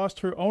only lost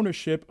her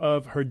ownership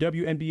of her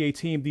WNBA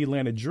team, the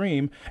Atlanta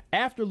Dream,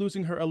 after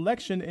losing her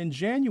election in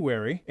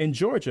January in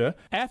Georgia,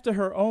 after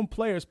her own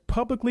players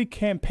publicly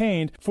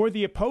campaigned for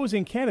the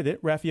opposing candidate,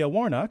 Raphael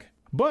Warnock,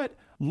 but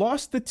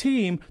lost the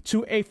team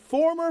to a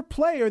former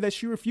player that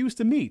she refused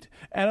to meet.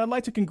 And I'd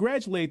like to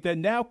congratulate that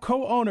now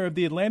co-owner of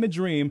the Atlanta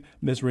Dream,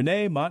 Ms.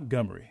 Renee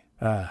Montgomery.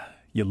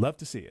 You love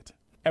to see it.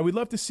 And we'd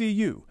love to see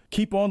you.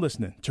 Keep on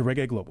listening to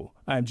Reggae Global.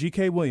 I'm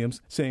GK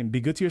Williams saying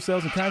be good to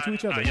yourselves and kind to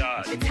each other.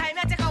 Thank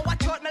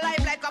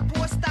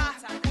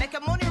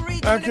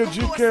you,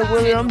 GK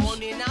Williams.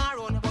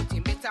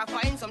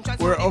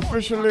 We're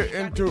officially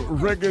into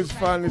Reggae's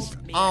finest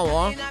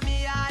hour.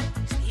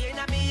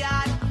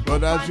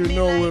 But as you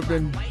know, we've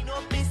been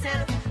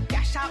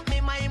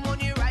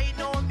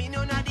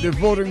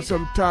devoting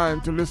some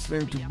time to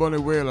listening to Bunny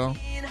Wailer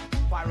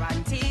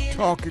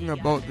talking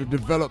about the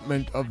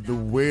development of the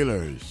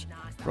Wailers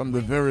from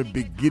the very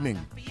beginning.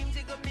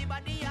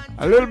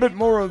 A little bit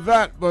more of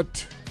that,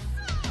 but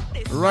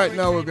right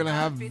now we're going to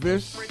have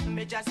this.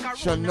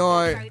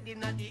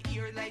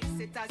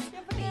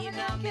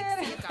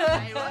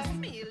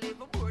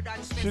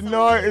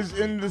 Shania is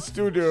in the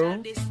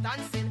studio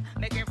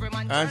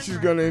and she's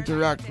going to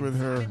interact with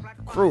her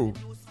crew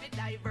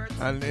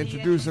and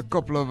introduce a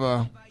couple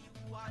of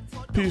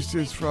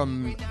pieces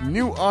from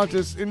new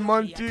artists in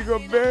Montego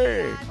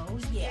Bay.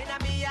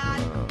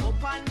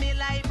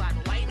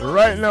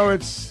 Right now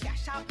it's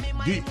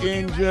The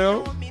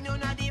Angel,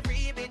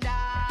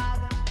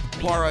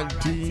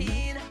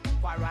 Quarantine.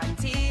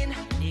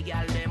 The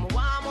girl them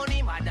want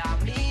money,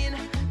 madam mean.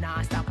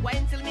 Now stop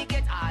when till me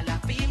get all the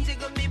fame.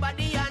 Jiggle me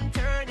body and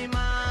turn him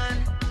on.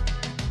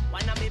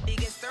 One of my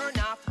biggest turn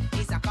off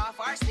is a cough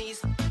or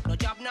sneeze. No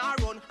job now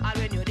run, all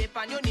when you dip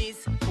on your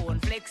knees. Phone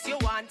flex you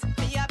want,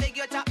 me a beg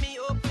you tap me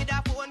up with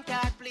a phone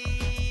card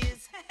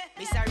please.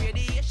 Miss a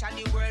radiation,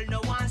 the world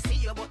no one see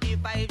you, but the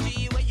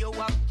 5G where you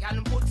have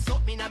can put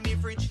something in me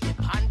fridge. The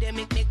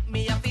pandemic make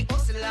me a big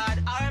hustle hard,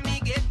 or me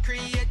get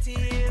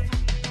creative.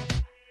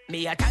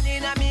 Me a tan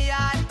in a me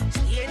yard,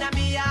 stay in a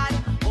me yard,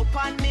 up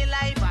on me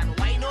life and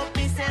wind up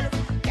myself.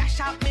 Cash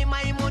up me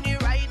my money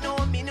right now,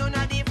 me none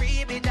of the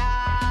freebie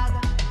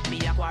dog. Me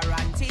a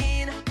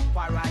quarantine.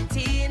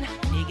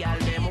 The girl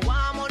them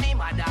want money,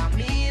 madam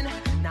mean.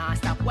 Now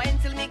stop when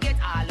till me get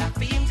all the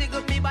fame.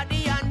 Jiggle me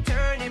body and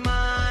turn him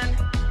on.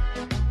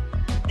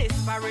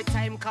 Disparate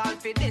time call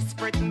for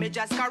desperate. Me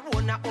just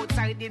corona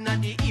outside in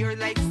the ear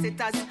like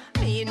sitters.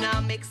 Me nah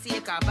make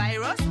sick a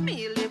virus.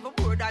 Me live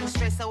bored and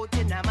stress out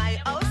in my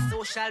house.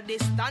 Social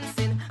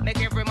distancing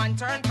make every man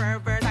turn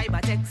pervert.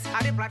 Cybertex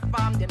are the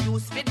platform them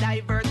use for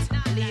divert.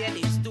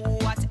 Ladies do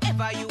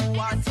whatever you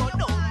want, so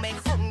don't make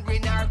hungry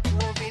nor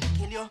COVID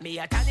kill you. Me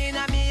a tan in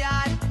a me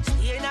yard,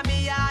 stay in a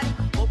me yard,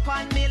 up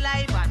on me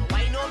life and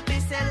wind up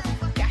myself.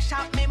 Cash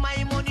up me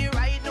my money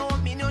right now,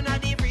 me none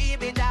of the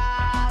freebie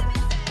dog.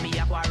 Me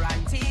a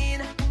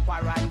quarantine.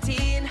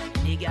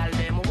 The girl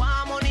them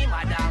want money,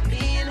 madam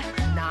mean.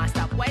 Now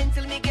stop when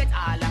till me get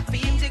all the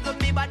fame. Jiggle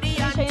me body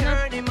and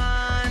turn him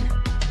on.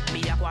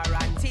 Me a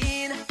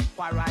quarantine.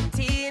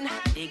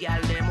 The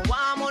girl them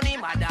want money,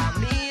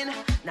 madam mean.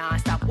 Now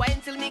stop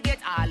when till me get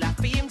all the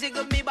fame.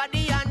 Jiggle me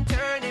body and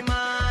turn him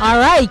on. All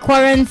right,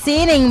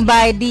 Quarantining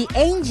by The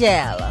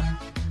Angel.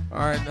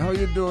 All right, how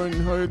you doing,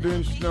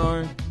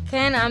 Shania?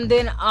 Ken, I'm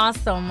doing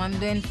awesome. I'm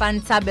doing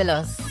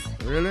fantabulous.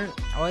 Really?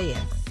 Oh,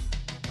 yes.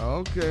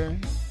 Okay.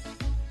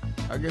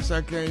 I guess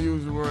I can't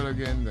use the word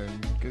again then,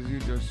 because you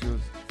just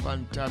used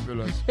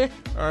fantabulous.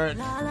 All right.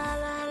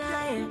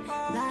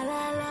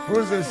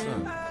 Who's this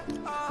one?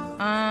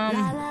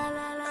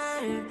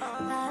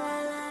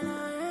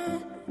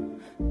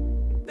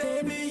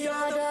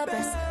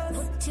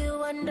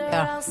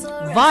 Yeah.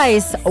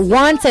 Voice,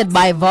 Wanted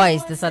by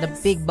Voice. This is the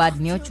big bad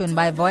new tune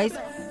by Voice,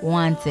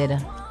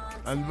 Wanted.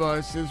 And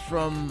Voice is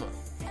from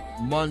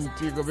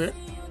Montego Bay?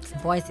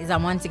 Voice is a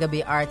Montego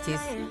Bay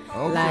artist.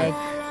 Okay. Like,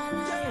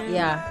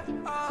 yeah.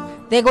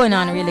 They're going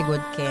on really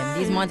good, Ken.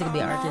 These Montego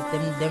Bay artists,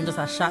 them just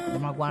a shot,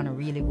 them are going on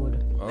really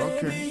good.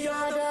 Okay.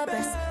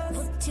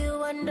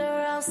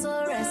 house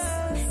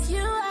arrest. You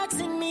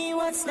asking me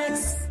what's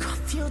next?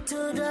 Cuff you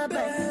to the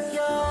bed.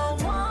 You're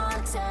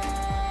wanted.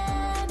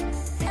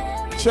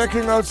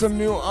 Checking out some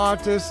new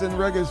artists in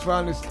Reggae's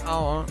finest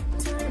hour.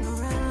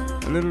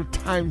 A little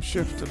time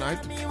shift tonight.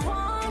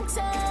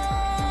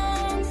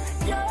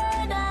 You're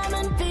a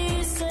diamond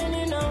piece, and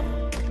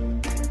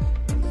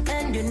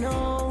you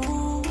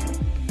know,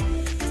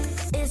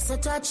 it's a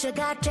touch you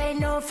got,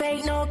 ain't no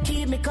fake, no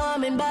keep me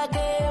coming back.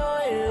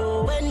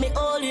 When me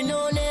all you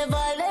know, never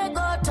let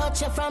go.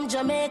 Touch you from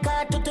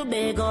Jamaica to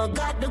Tobago.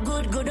 Got the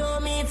good, oh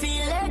me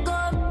feel let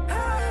go.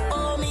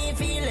 Oh me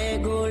feel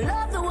let go.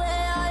 Love the way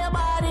how your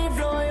body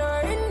flow.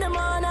 You're in the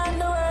morning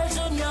and the world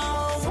should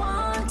know.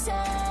 Wanted.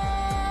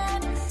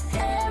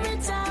 Every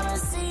time I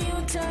see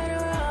you turn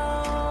around.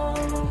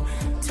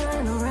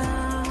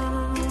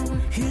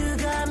 You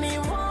got me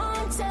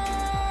wanted.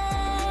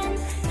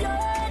 You're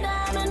a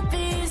diamond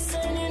piece,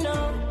 and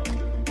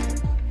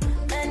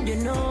you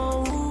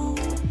know.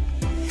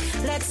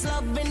 Let's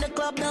love in the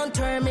club, don't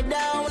turn me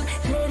down.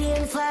 Lady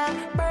in fire,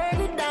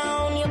 burn it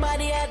down. Your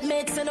body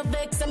admits and a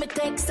vex, and me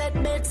take set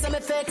bits, and me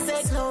fix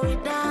it. Slow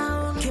it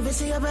down, give it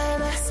to your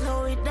baby.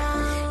 Slow it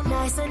down,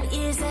 nice and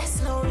easy.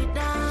 Slow it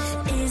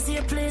down, easy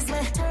please me.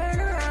 Turn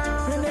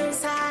around, remain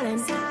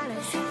silent.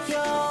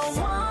 You're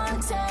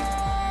wanted.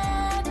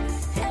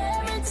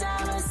 Every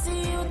time I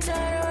see you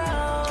turn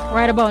around.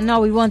 Right about now,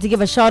 we want to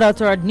give a shout out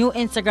to our new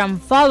Instagram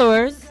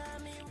followers.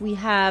 We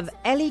have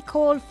Ellie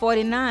Cole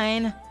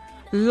 49,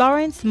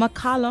 Lawrence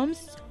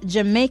McCollums,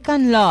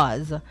 Jamaican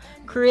Laws,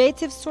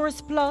 Creative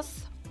Source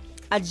Plus,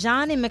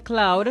 Ajani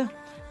McLeod,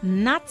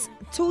 Not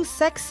Too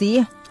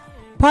Sexy,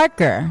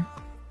 Parker.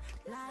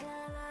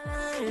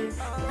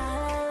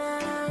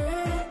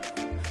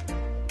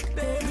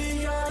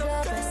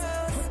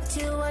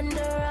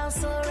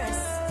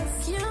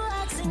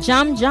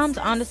 Jams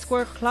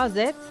 _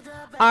 closet,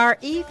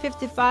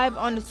 RE55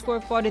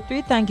 _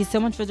 43. Thank you so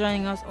much for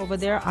joining us over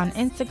there on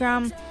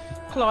Instagram.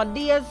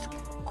 Claudia's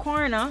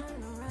Corner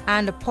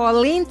and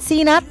Pauline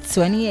Tina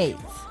 28.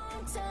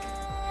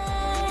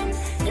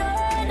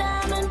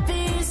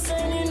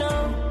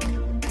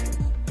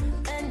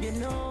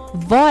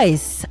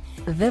 Voice,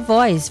 the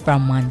voice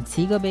from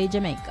Montego Bay,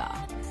 Jamaica.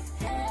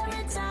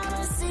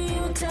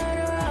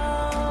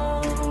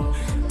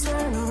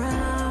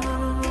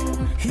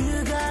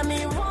 You got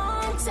me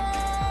wanted.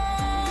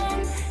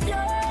 You're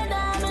a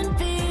diamond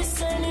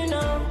piece, and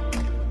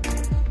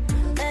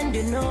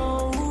you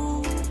know.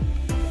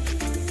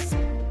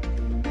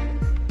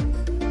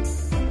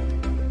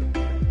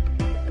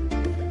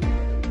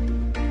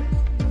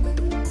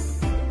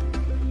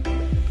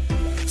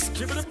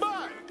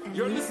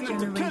 You're listening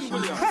to Ken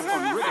Williams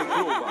on Reggae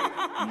Global.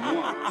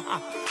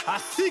 A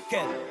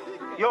second.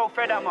 Yo,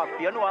 Fred, I'm up.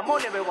 You know I'm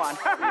money we want.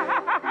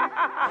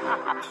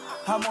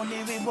 I'm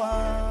money we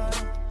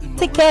want.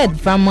 Ticket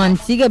from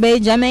Montego Bay,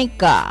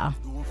 Jamaica.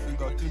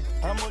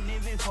 I'm money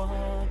we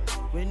want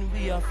when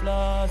we are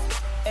floss.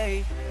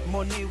 Hey,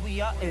 money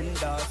we are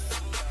enders.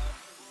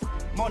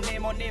 Money.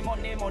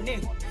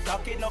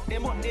 Stacking up the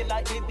money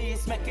like the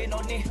beast making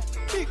money.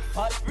 Big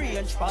fat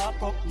range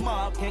park up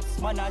markets.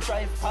 Man I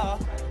drive car.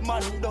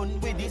 Man done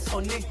with this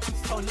honey.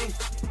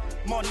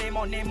 Money.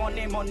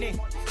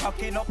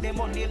 Stacking up the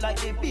money like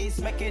the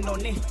beast making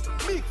money.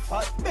 Big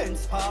fat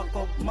Benz park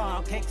up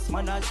markets.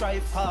 Man I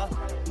drive car.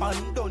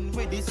 Man done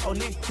with this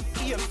honey.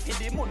 Aim for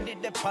the money,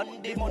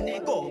 depend the money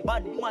go.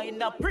 Bad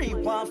mind a pre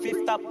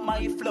 1/5 up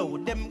my flow.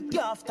 Them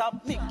gaff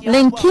top me.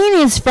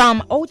 Linkinis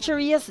from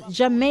Ocherius,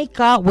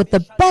 Jamaica with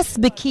the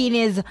best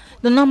bikinis.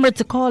 The number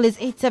to call is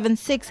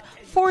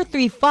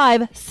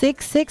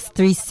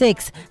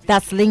 876-435-6636.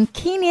 That's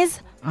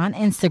Linkinis on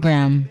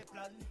Instagram.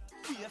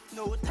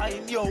 No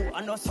time, yo,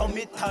 I know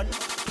summit ton.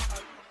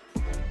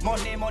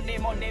 Money.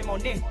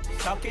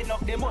 Stacking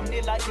up the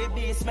money like the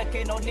beast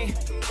making money.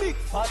 Big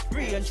fat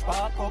range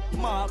park up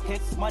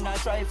markets. Man I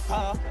drive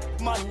car.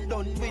 Man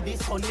done with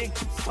this honey.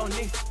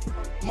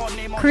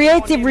 Money.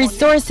 Creative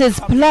Resources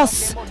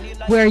Plus,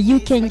 where you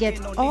can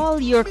get all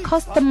your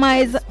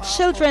customized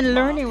children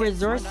learning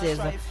resources.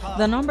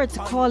 The number to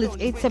call is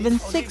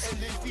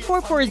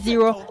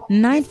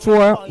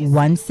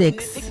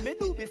 876-440-9416.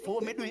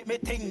 Before me do it, me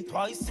think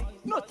twice.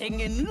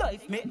 Nothing in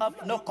life me have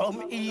no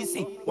come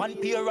easy. One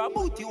pair of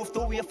boot you have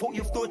to wear for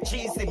you have to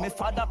cheesy. My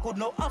father could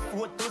not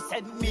afford to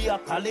send me a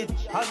college.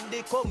 And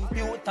the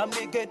computer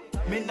me get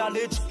me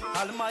knowledge.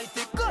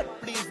 Almighty God,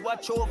 please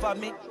watch over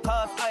me.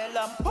 Cause I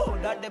am poor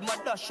that them a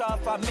dash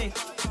off of me.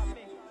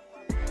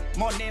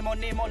 Money.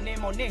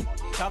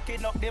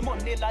 Talking up the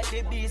money like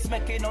the beast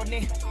making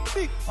money.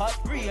 Big fat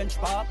range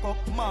park up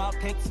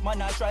markets.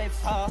 Man I drive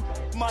car.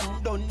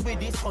 Man done with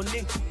this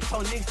honey.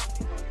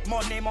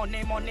 Money.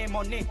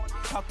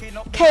 Talking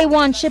up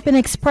K1 Shipping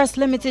Express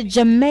Limited,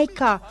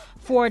 Jamaica,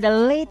 for the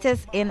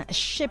latest in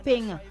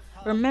shipping.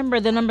 Remember,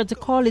 the number to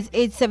call is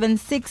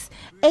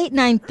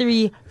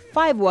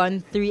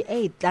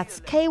 876-893-5138. That's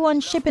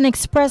K1 Shipping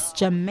Express,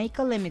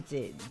 Jamaica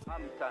Limited.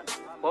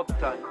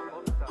 Upton,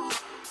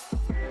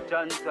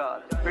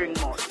 Johnson,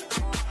 Springmont,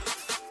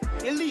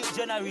 Elite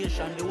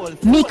generation, the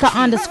world. Mika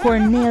underscore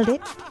nailed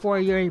it for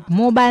your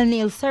mobile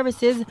nail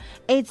services.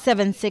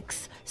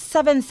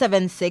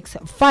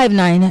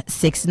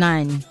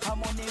 876-776-5969. How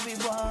money we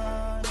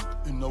want?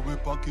 In our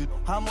pocket.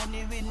 How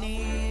money we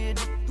need?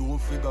 Don't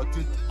forget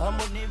it. How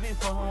money we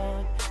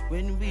want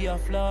when we are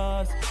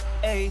floss?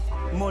 Hey,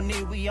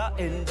 money we are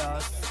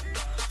enders.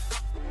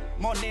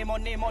 Money,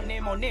 money, money,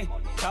 money.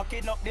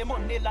 Talking up the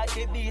money like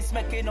the beast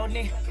making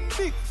money.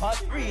 Big fat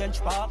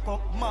range park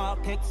up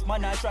markets.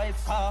 Man I drive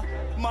car.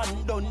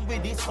 Man done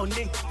with this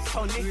honey.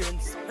 Money,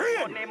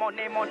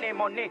 money, money,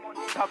 money.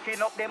 Talking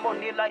up the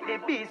money like the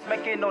beast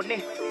making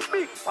money.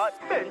 Big fat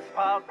Benz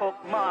park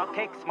up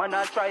markets. Man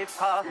I drive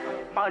car.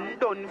 Man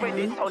done with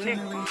this honey.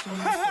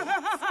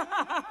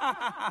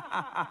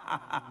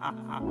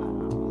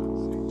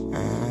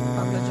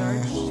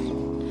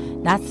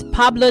 That's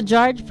Pablo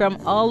George from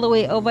all the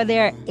way over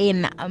there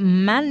in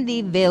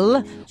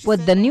Mandeville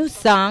with the new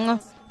song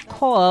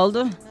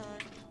called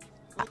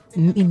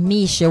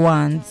Me She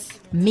Wants.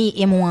 Me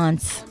Him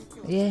Wants.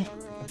 Yeah.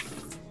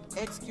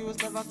 Excuse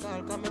never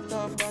call, come it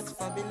off, that's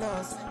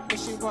fabulous. Me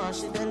she want,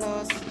 she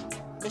jealous.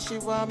 Me she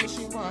want,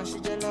 she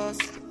jealous.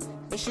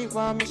 Me she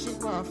want,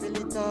 fill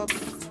it up.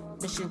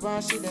 Me she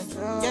want, she the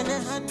trust. Can I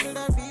handle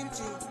the real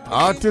G?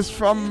 Artist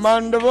from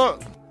Mandeville.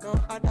 No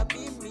other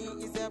be me,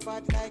 is a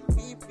bad like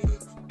PP.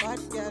 Bad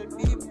girl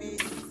PP.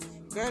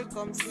 Girl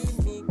come see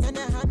me. Can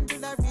I handle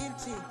the real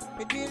G?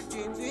 Me real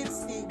dreams will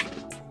see.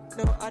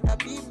 No other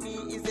be me,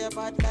 is a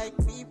bad like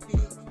PP.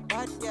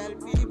 Bad girl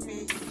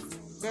PP.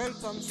 Girl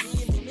come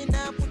see me. Me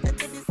now put it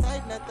to the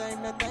side, no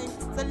time.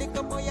 So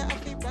little boy I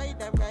have to ride.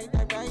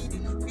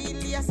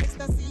 Really a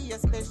sister see a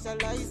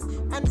specialize.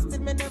 And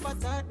still me never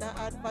thought to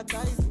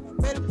advertise.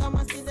 Welcome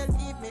and see they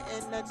leave me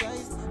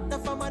energized. The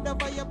mother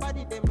for your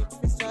body, they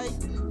make me strike.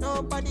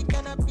 Nobody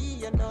gonna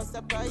be a no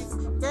surprise.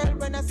 Girl,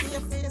 when I see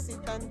your face,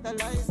 it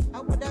tantalize.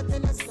 I would have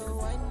tell you slow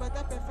wine, but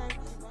I prefer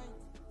rewind.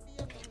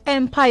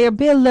 Empire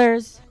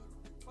Builders.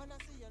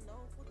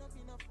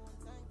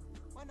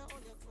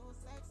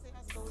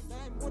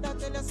 Would I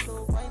tell you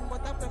slow wine,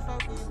 but I prefer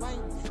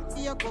rewind.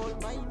 See a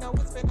gold mine, I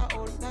would spend a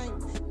whole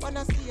time.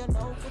 Wanna see you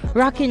now.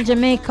 Rockin'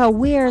 Jamaica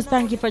Wears,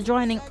 thank you for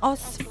joining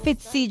us.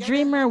 Fitzy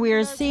Dreamer, we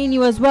are seeing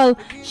you as well.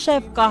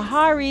 Chef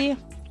Kahari.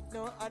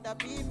 No other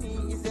be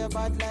me, is a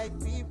bad like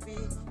PP.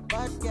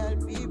 Bad girl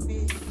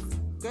PP.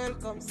 Girl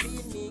come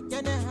see me,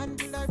 can I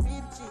handle a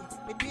real G?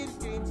 Me real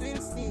dreams will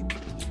sleep.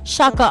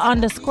 Shaka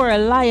underscore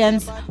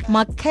Alliance.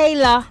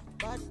 Michaela.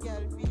 Bad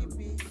girl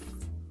PP.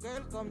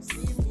 Girl come see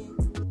me.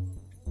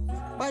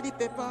 Body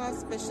pepper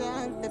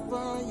special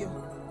pepper you.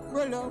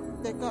 Roll up,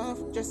 take off,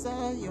 just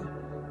saw you.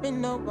 Me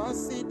no want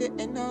see the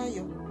end of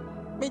you.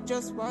 Me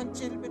just want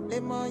chill with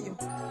them on you.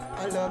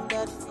 I love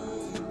that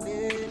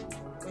feeling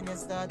when you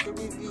start to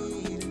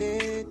reveal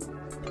it.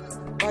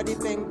 Body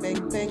bang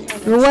bang bang.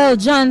 Ruel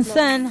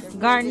Johnson,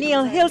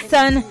 Garneil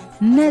Hilton,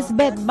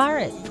 Nesbeth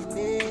Barrett.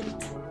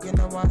 You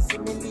know want see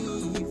me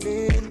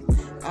leaving.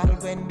 All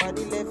when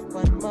body left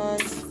one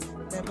month.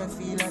 Never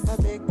feel like a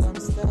big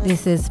star.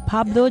 This is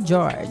Pablo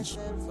George. I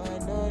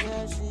know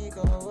that she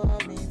go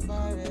want me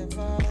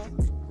forever.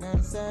 Now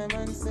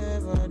Simon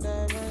Sever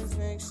diamonds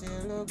make she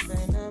look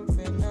phenom.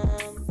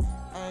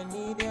 I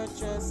need your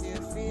trust, you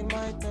feel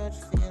my touch,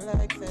 feel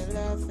like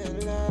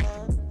fella.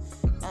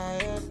 I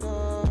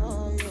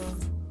adore you.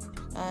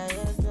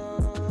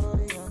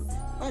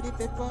 Body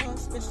pepper,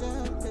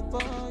 special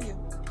pepper you.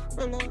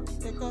 Roll up,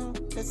 take off,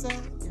 that's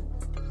all you.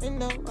 Me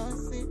know I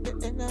see the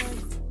end of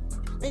you.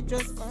 Me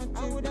just want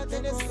I would have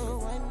tell you slow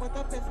wine, but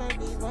I prefer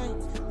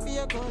rewind. Be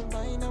a gold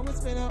mine, I would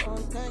spend a whole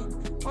time.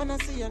 Wanna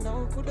see you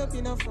now, could have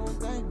been a full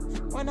time.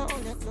 Wanna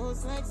hold your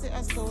clothes like say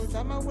a soul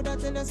time. I would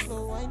have tell you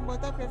slow wine,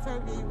 but I prefer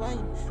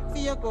rewind.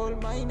 Be a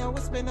gold mine, I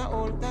would spend a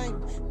whole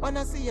time.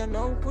 Wanna see you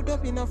now, could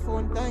have been a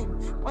phone time.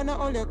 Wanna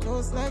hold your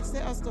clothes like say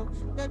a stove.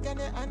 Girl, can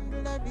you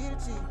handle a real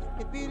G?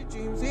 The real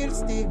dreams will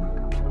steam.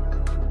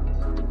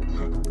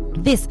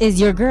 This is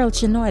your girl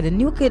Chinoy, the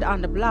new kid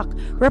on the block,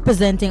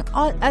 representing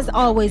as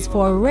always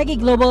for Reggae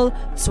Global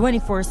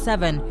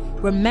 24/7.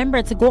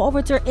 Remember to go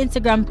over to our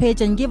Instagram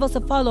page and give us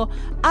a follow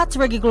at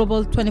Reggae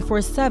Global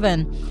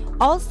 24/7.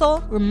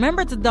 Also,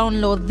 remember to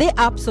download the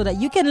app so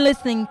that you can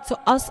listen to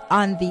us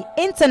on the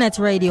internet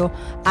radio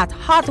at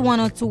Hot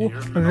 102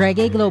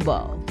 Reggae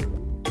Global.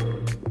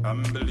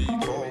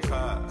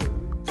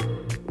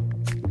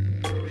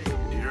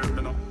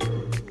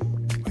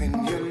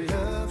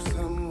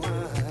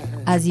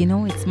 As you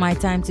know, it's my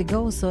time to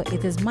go, so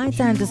it is my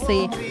time to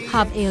say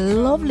have a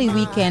lovely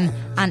weekend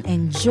and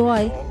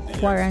enjoy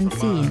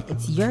quarantine.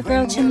 It's your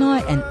girl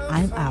Chinoy and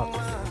I'm out.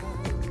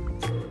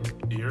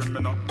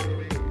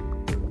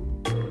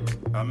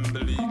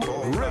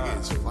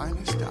 Reggae's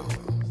finest hour.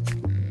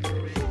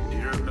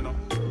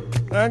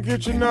 Thank you,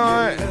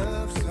 Chinoy.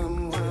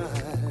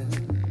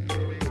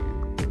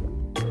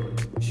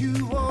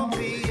 You want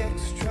the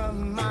extra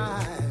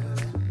mile.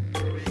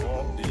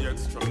 Walk the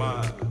extra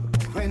mile.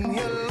 When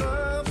you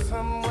love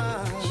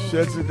someone.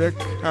 Shezidek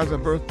has a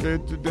birthday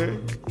today.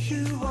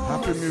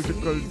 Happy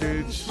musical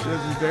day,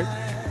 Shezidek.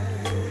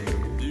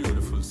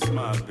 Beautiful soul.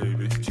 smile,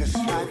 baby. Just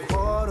like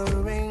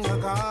watering a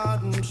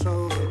garden,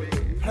 so the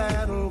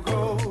plant will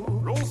grow.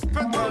 Rose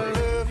petal. My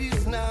love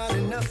is not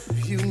enough.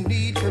 You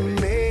need to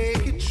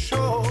make it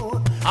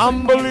show.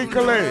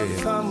 Umbilically.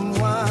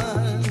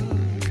 Someone.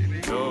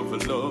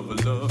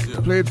 Love, yeah.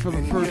 Played for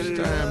the first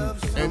time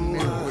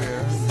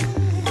anywhere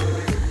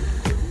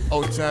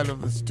outside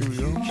of the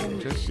studio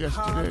just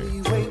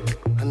yesterday.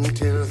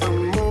 Until the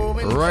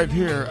moment Right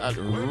here at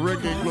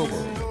Reggae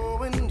Global.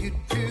 when you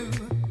do,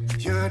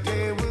 your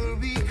day will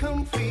be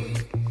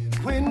complete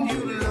when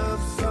you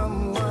love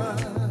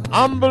someone.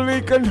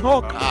 Umbilical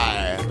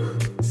Hawkeye.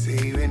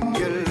 Say when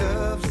you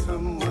love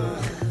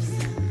someone,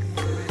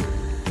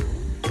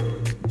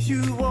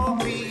 you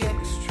won't be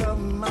extra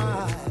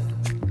mile.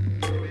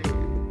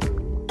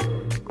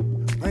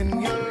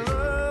 When you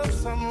love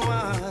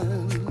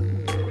someone,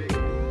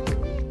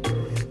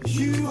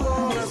 you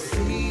wanna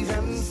see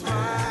them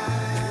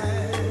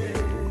smile.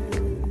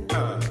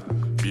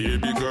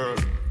 Baby girl,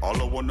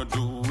 all I wanna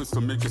do is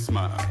to make you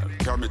smile.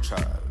 Tell me,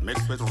 child, make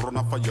sweat run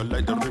off of you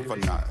like the river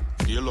Nile.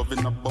 Your love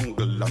in a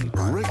bungle and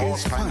all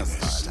kind of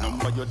style.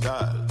 Number your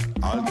dial,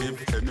 I'll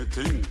give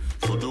anything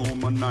to the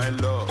woman I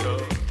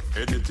love.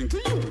 Anything to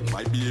you,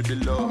 my baby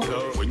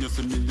love. When you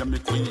see me, I'm a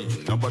queen,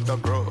 nobody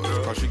grows.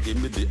 Cause she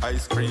gave me the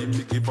ice cream,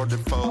 me give her the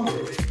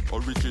fudge.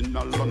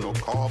 Original or no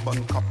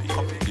carbon copy.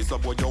 This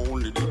is what you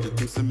only do, the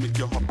things that make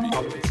you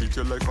happy. Treat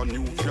you like a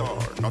new car,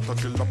 not a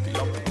jalopy.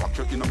 Rock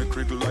you in a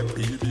cradle like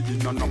baby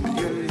in a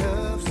nappy. You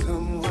love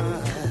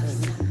someone,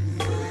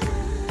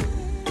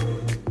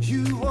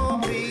 you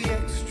won't be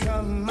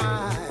extra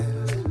mile.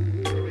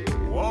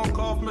 Walk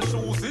off my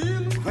shoes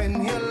in.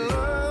 When you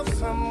love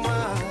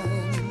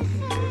someone,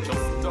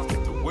 just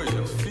the way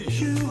you feel.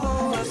 you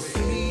wanna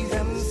see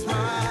them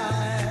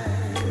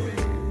smile.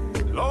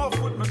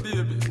 Love with me,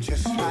 baby.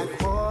 Just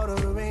like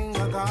watering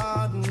a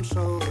garden,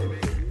 so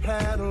the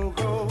plant will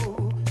grow.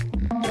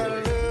 Your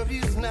love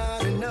is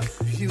not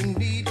enough. You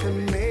need to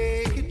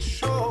make it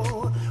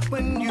show.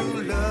 When you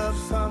love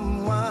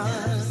someone,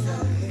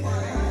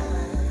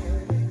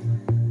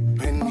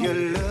 when you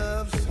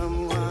love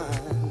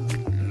someone,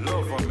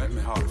 love will make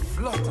me heart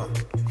flutter.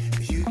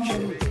 You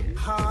can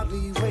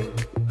hardly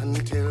wait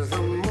until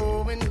the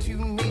moment you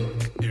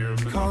meet.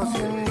 Cause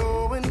you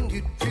know when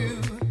you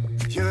do,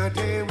 your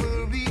day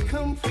will be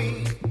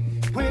complete.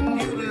 When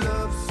you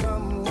love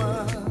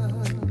someone,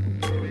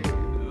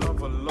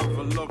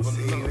 love.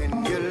 Say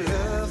when you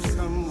love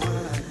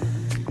someone,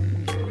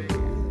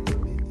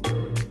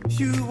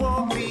 you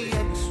won't be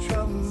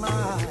extra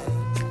mile.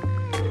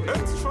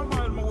 Extra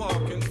mile, me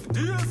walking.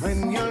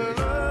 When you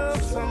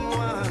love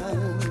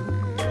someone,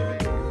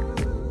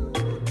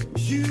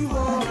 you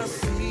wanna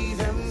see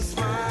them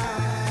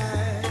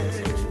smile.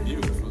 Such a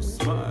beautiful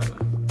smile.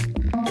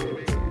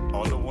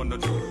 All I wanna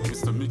do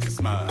is to make you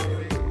smile.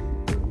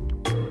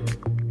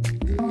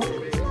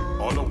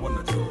 All I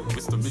wanna do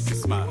is to make you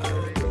smile.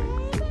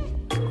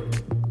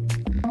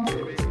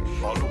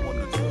 All I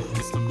wanna do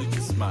is to make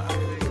you smile.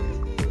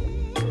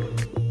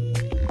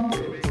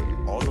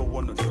 All I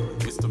wanna do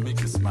is to make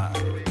you smile.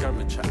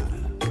 Carry child.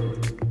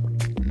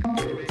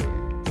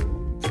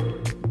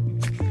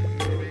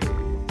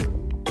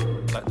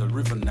 Like the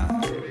river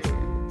Nile.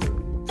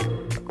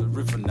 Like the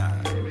river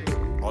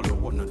Nile. All I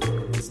wanna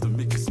do is to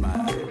make you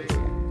smile.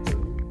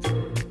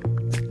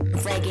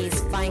 Reggae's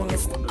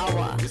finest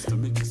hour. Is to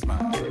make you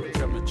smile.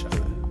 Carry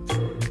child.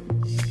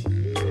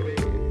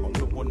 All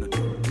I wanna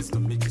do is to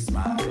make you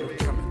smile.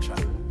 Carry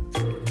child.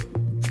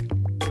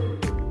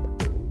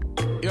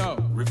 Yo,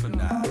 River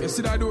Nile. you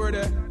see that door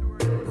there?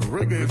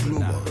 Reggae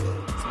Global.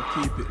 So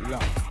keep it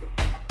locked.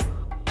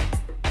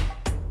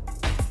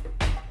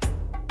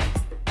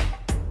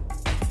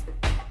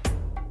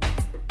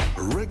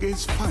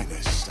 Reggae's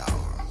finest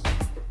hour.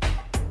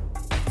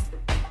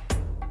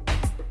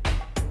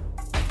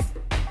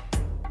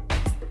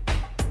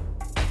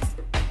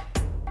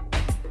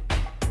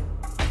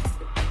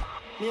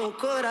 Meu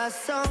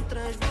coração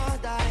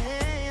transborda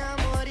em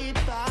amor e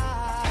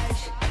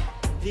paz.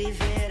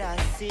 Viver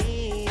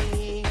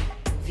assim,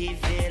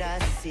 viver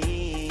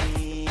assim.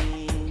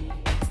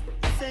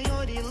 O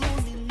Senhor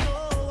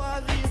iluminou a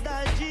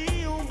vida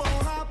de um bom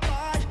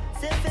rapaz.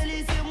 Ser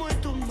feliz e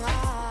muito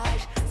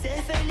mais.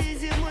 Ser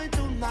feliz e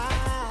muito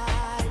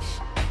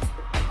mais.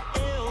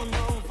 Eu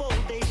não vou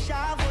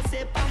deixar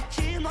você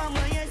partir no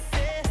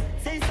amanhecer.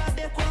 Sem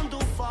saber quando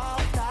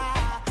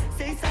volta.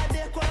 Sem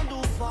saber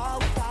quando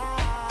volta.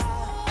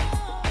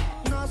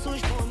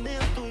 Nossos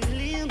momentos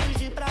lindos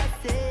de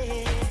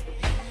prazer.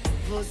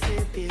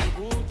 Você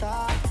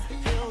pergunta,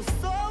 eu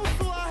sou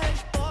sua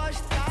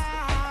resposta.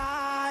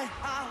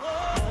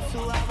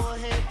 Nosso amor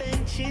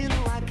repentino,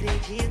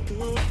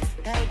 acredito,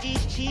 é o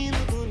destino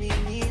do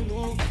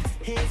menino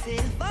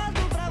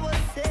reservado pra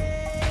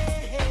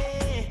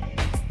você.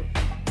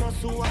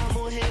 Nosso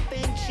amor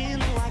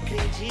repentino,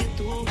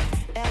 acredito,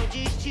 é o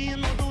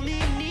destino do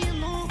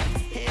menino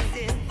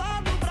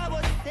reservado pra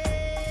você.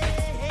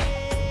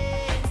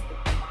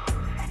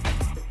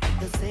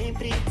 Eu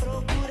sempre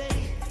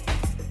procurei,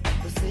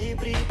 eu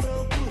sempre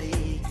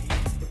procurei,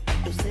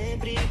 eu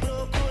sempre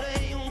procurei.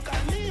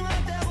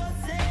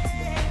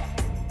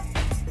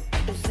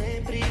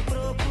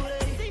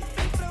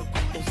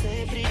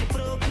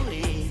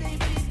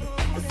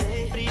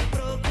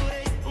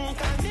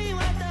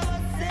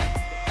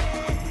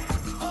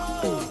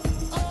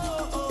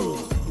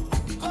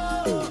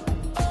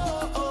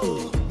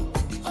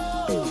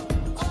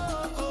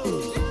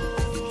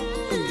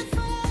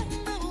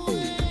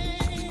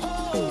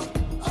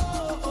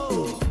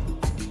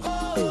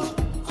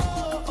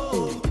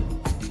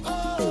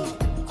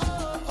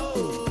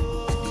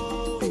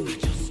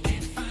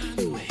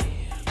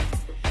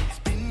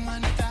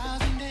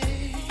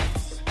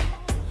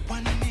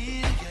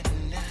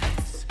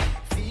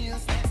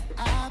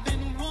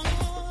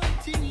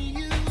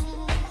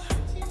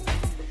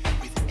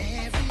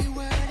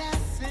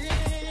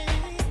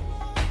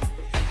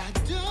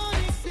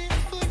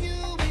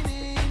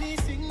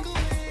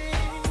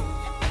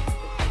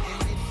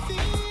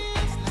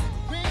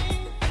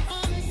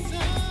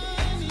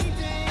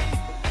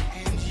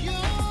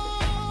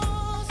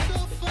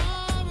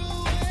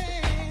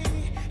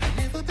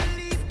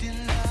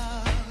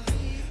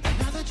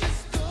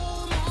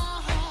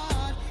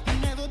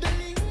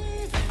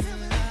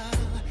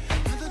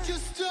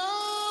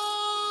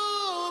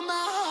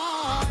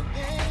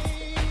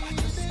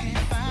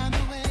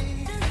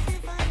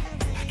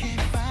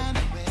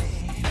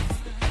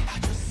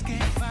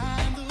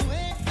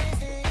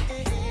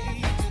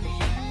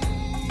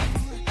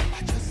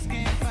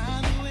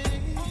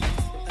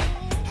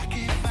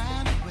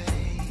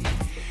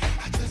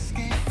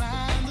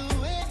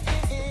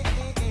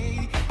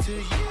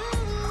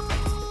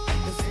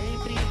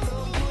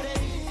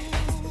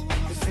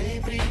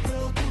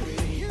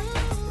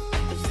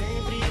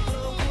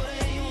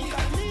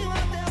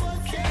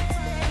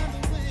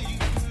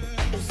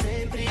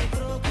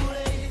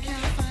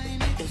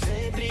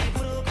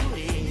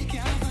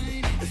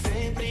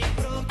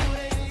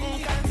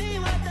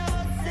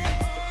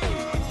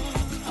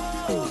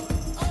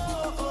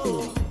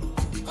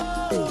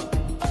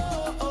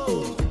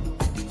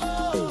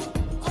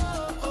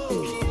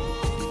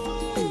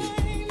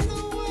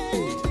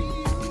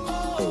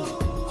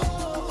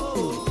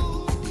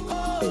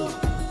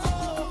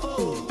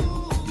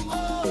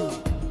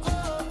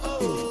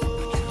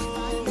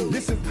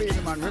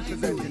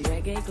 representing.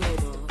 Reggae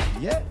Global.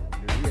 Yeah,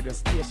 the radio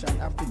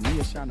station of the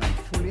nation and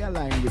fully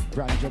aligned with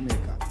Brand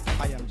Jamaica.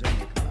 I am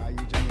Jamaica. Are you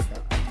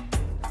Jamaica?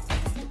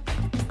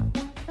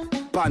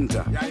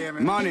 Panther.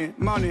 Money,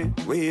 money,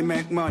 we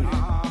make money.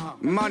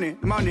 Money,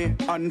 money,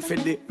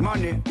 unfiddy.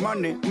 Money,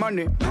 money,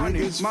 money,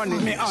 money, money.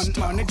 Me on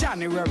money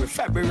January,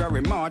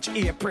 February, March,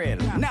 April.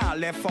 Now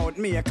left out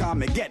me, I call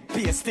me get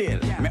paid still.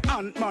 Me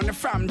on money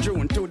from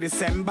June to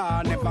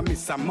December. Never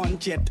miss a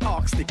month yet,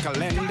 ask the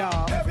calendar.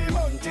 Every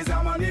month is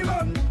a money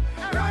month.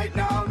 Right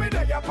now, me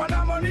day up on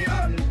a money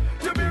on.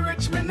 To be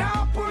rich, me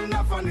now pull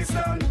no funny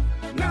son.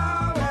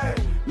 Now,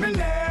 me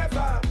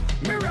never,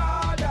 me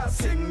rather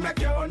sing, make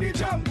you only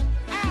jump.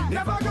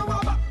 Never go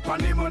back on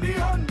the money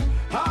on.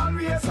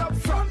 Always up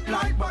front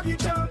like buggy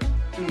jump.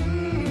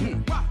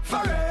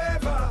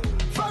 Forever,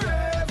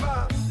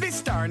 forever. This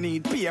star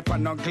need paper,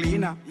 no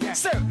cleaner.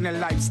 Certain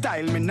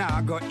lifestyle, me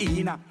nah go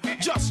in.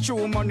 Just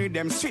through money,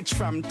 them switch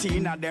from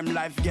Tina. Them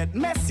life get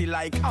messy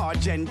like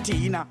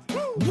Argentina.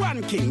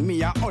 One king,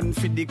 me a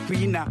unfit the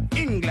queen.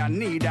 England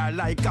need her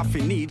like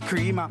coffee need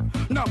creamer.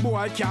 No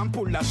boy can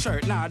pull a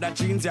shirt, nah the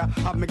jeans ya.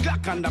 Have me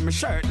Glock under my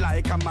shirt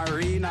like a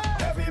marina.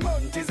 Every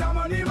month is a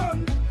money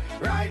month.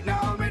 Right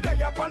now, me day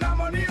up on a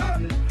money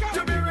on.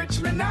 To be rich,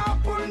 me now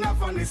pull no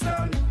funny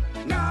son.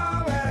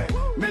 Now,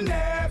 me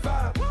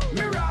never,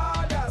 me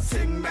rather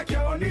sing, make you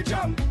only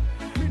jump.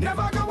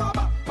 Never go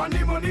back on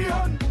the money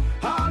on.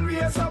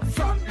 Always up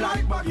front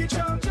like buggy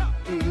jump.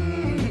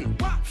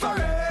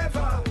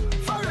 Forever,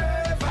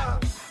 forever.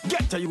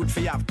 Get a youth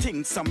for have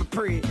things, so me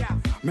pray.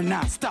 Me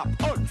not stop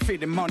out for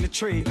the money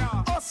tree.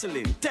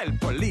 Hustling, tell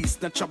police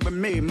not trouble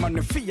me.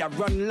 Money fee I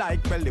run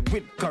like belly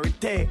with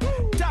karate.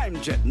 Time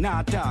jet,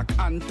 not talk,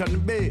 Anton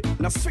Bay.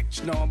 No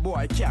switch, no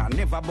boy can't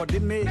never body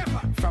me.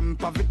 From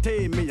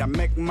poverty, me I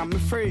make mommy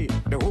free.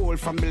 The whole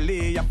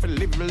family, I feel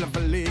live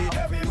lovely.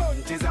 Every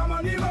month is a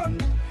money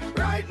month.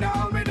 Right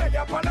now, me day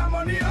up on a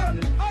money on.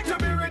 To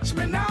be rich,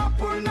 me now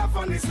pull no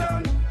funny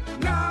son.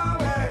 Now,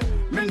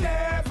 me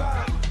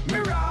never, me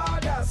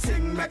rather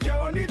sing, make you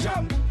only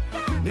jump.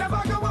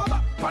 Never go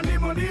back on the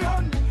money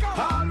on.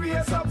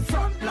 Always up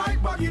front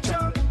like buggy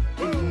jump.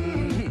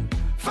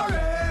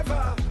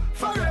 Forever,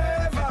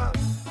 forever.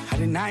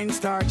 Had a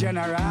 9-star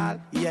general,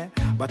 yeah.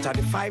 But had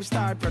a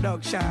 5-star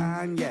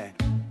production, yeah.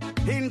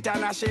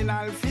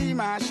 International fee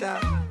marshal,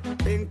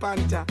 Pink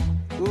Panther,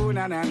 ooh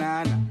na na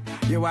na na.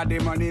 You are the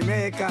money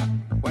maker,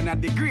 one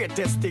of the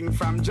greatest thing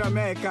from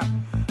Jamaica.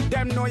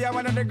 Them know you're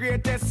one of the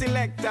greatest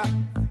selector.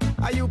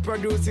 Are you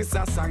produces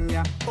a song,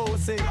 yeah? Oh,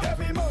 say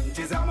every month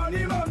is a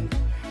money month.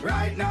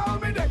 Right now,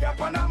 me day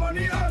up on a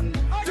money on.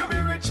 To be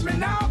rich, me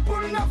now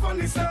pull no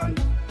funny son.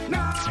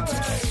 Now,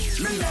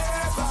 me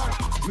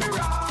never, me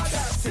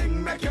rather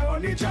sing, make you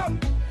only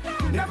jump.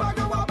 Never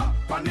go back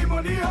on the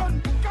money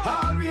on.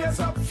 Always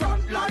up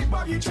front like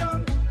buggy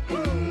jump.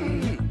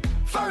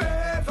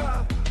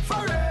 Forever,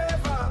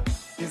 forever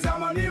is a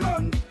money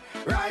month.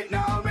 Right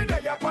now, me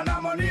day up on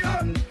a money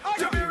on.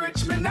 To be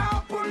rich, me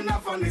now pull no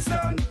funny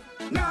son.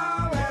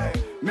 Now,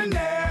 me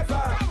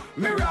never,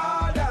 me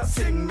rather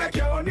sing, make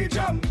you only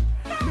jump.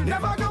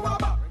 Never go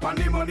back on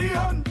the money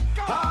on.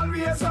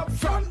 Always up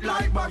front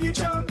like buggy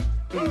jump.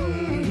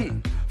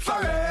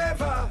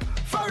 Forever,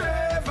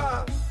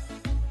 forever.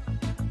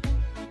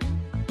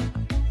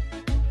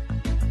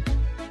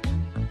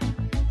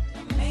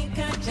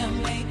 Jamaica,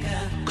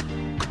 Jamaica.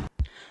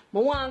 I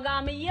want to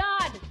go my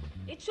yard.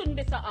 It shouldn't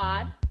be so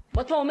hard.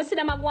 But when I see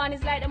them go on,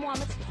 it's like them want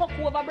me stuck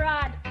over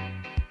abroad.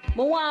 I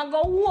want to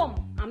go home.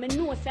 And I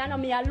know say I know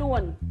me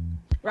alone.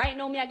 Right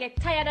now, I get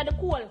tired of the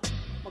cold.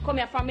 I come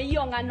here from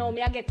young and now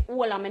I get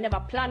old and I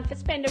never plan to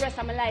spend the rest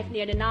of my life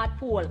near the North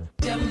Pole.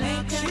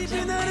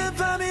 Sleeping on the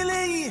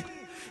family,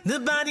 the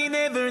body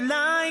never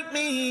liked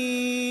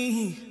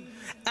me.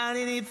 And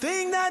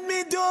anything that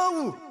me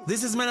do,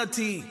 this is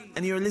Melody,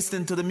 and you're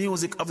listening to the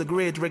music of the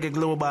great Reggae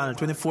Global,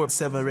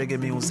 24/7 reggae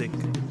music.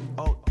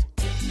 Out.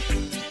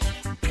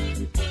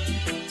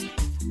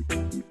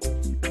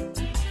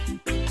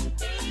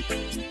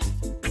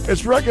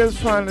 It's reggae's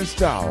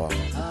finest hour.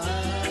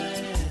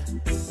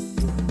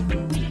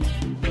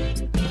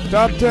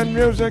 Top 10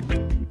 music.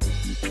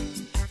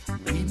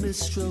 We may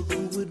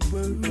struggle with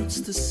words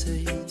to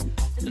say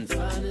and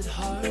find it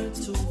hard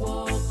to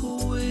walk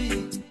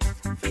away.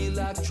 Feel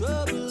like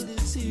trouble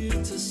is here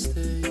to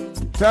stay.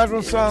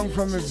 Title song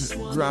from his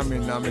Grammy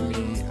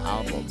nominee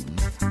album.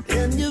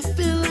 And you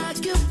feel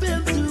like you've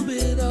been through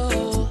it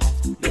all.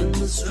 And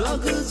the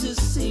struggles you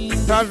see.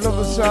 Title of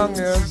the song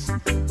is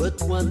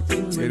But one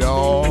thing It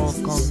All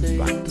Comes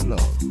Back to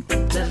Love.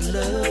 That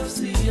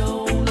love's the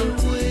only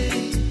way.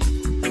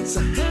 So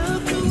how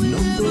can we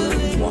ever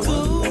let go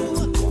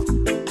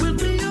when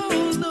we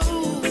all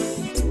know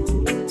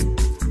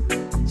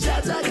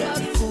that I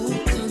got full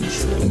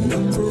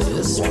control?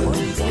 Just when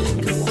we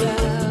think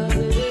about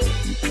it,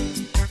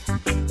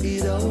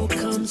 it all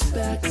comes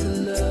back to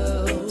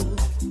love,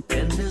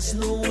 and there's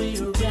no way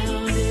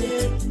around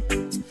it.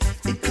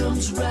 It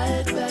comes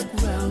right back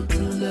round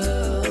to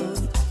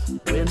love.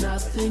 When I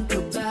think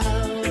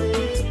about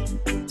it,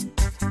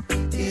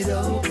 it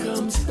all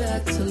comes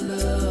back to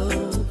love.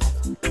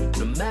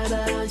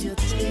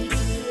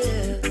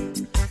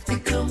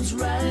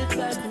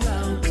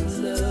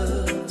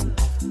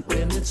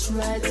 it's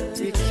right,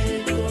 you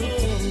can't go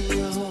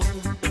wrong.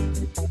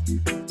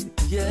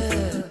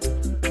 Yeah.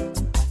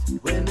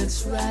 When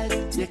it's right,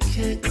 you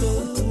can't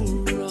go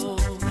wrong.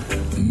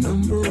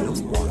 Number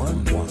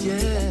one.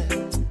 Yeah.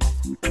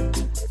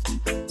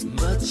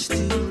 Much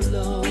too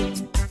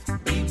long,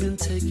 we've been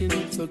taking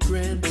it for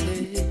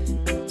granted.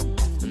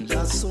 And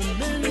lost so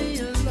many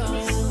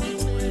along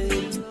the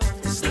way.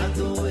 It's not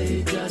the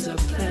way God's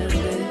planned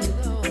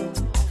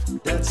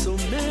it. That so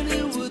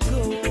many would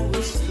go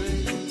astray.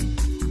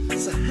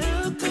 So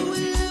how can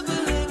we ever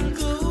let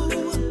go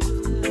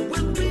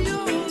when we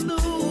all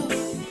know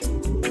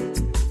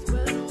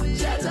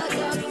that I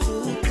got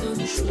full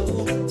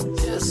control?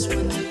 Just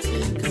when you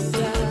think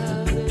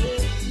about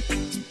it,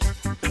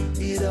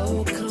 it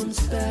all comes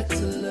back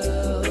to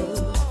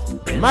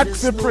love.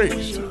 Maxi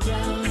Priest.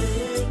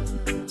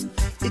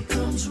 It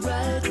comes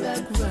right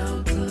back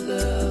round to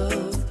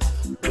love.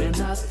 When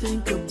I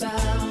think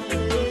about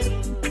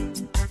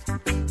it,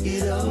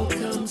 it all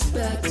comes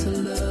back to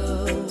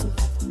love.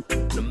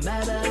 No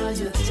matter how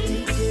you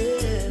take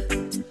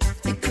it,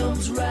 it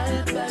comes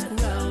right back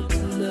round to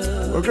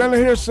love. We're gonna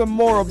hear some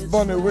more of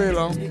Bunny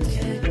Wailer.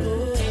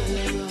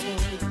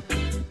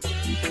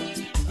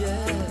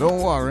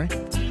 Don't worry.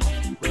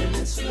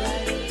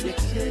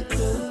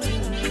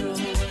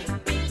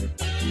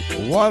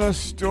 What a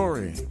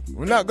story.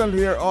 We're not going to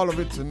hear all of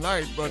it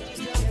tonight, but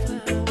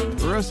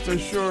rest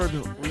assured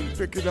we'll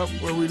pick it up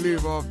where we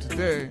leave off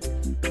today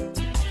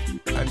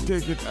and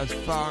take it as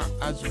far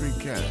as we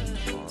can.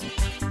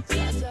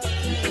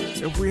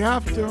 If we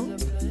have to,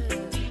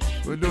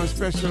 we'll do a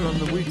special on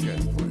the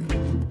weekend for you.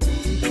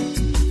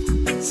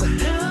 So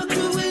how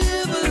can we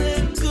ever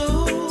let go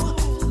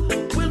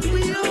when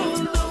we all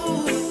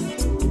know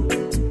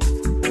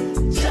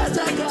that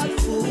I got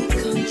full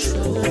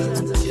control?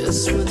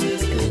 Just when you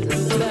think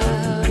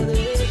about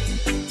it,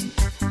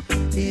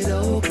 it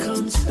all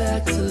comes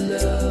back to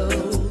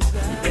love.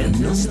 And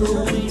there's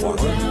no way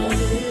around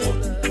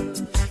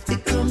it.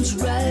 It comes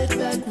right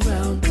back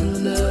round to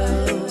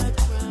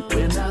love.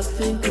 When I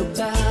think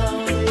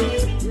about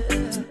it,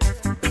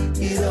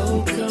 it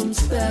all comes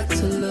back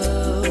to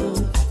love.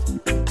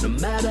 No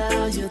matter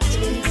how you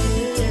take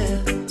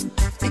it,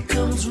 it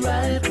comes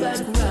right back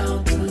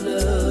round to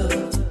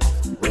love.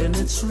 When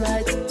it's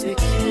right, it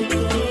can't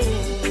go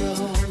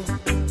wrong.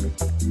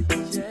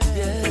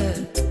 Yeah.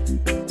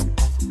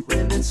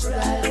 When it's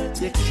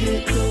right, you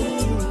can't go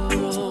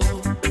wrong.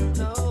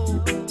 No.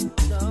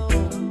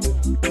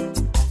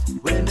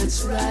 When it's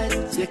right,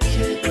 you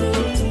can't go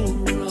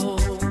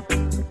wrong.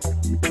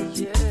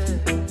 Yeah.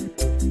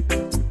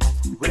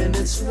 When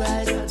it's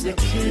right, you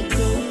can't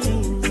go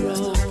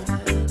wrong.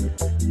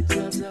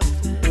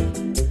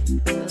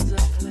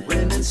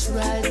 When it's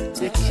right,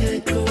 you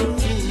can't go wrong.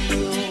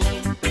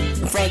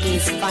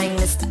 Reggae's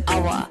finest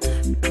hour.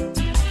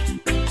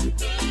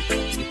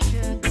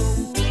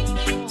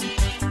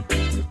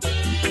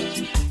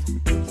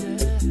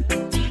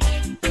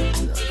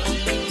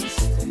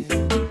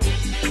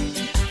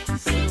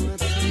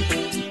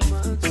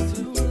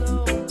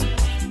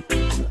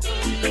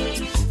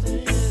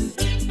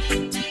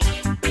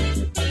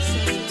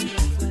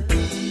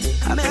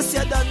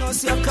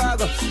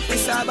 Chicago,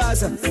 this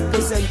Abaza,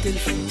 presenting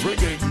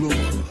Reggae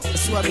Global.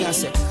 That's what me I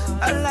say.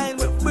 Align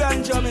with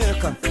Brand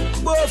Jamaica,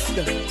 both of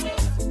them.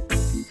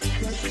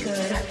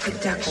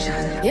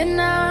 You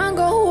know,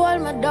 go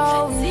hold me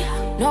down.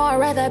 No, I'd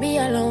rather be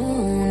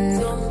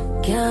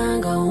alone.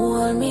 Can't go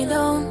hold me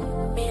down.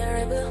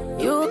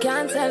 You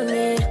can't tell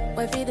me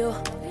what you do,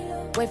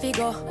 where you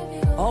go,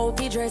 how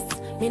you dress.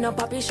 Me no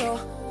papi show.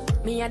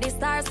 Me a the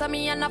star, so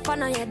me a no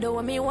fan of you.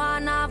 Do me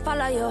wanna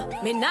follow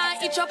you. Me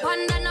nah itch up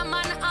under no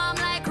man arm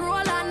like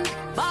Roland.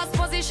 Boss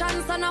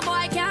position, so no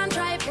boy can't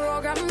try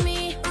program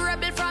me.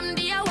 Rebel from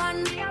day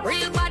one.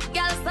 Real bad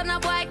girl, so no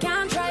boy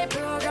can't try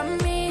program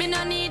me. Me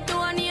no need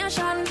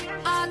donation.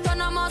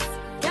 Autonomous,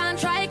 can't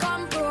try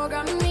come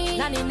program me.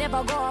 Nanny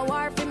never go a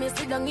war for me.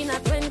 Sit down in a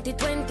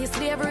 2020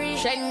 slavery.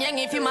 Shenyang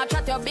if you match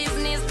at your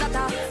business,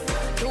 that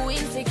too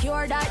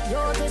insecure that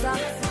yours is a.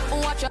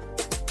 Watch your,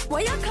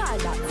 what you call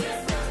that?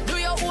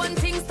 One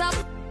thing stop.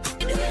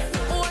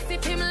 What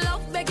if him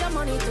love beg your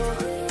money too?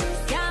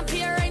 Can't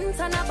pay rent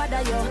and a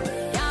bother you.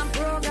 Can't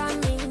program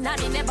me.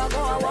 Nanny never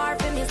go a war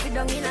for me. Sit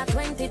down in a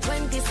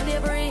 2020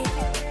 slavery.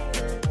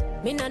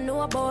 Me no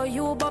know about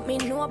you, but me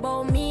know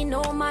about me.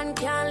 No man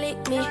can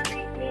lick me.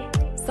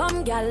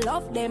 Some gal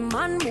love them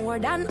man more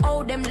than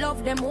how them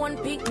love them one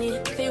pick me.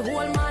 The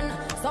whole man,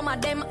 some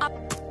of them up.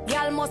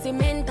 Gal must be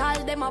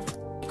mental, them up.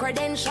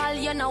 Credential,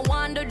 you no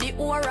want do the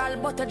oral,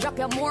 but to drop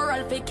your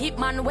moral, fi keep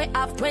man way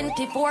have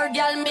 24,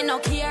 girl, me no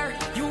care.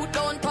 You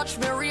don't touch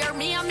me rear,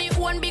 me and me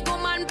one big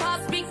woman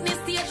pass business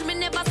stage, me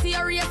never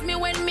serious, me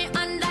when me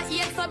under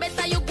here, so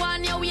better you go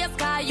on your waist,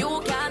 cause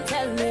you can't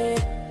tell me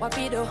what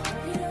we do,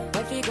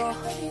 where we go,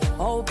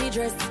 how we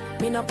dress,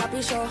 me no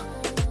papi show.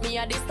 Me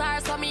a the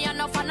star, so me a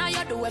no fan of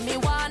you, do when me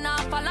wanna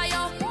follow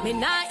you. Me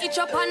nah itch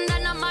up under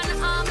no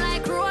man arm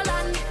like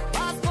Roland.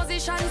 Boss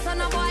position, so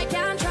no boy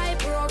can't try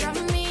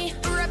program me.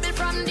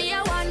 From day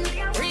one,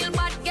 real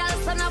bad girl,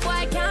 so no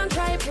boy can't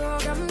try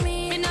program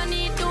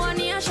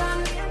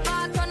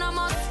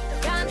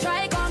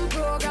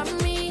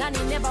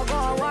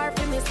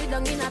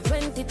down in a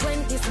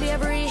 2020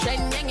 slavery.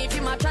 Shen yang if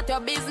you match at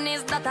your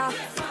business data.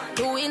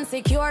 Too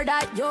insecure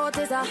that you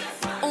is a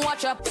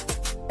watch up.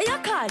 You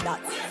call that?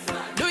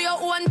 Do your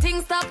own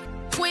thing stop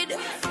with.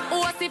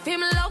 What if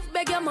him love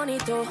beg your money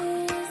too?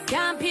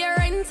 Can't pay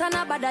rent and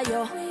a bother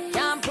you.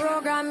 Can't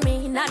program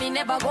me, now me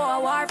never go a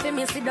war for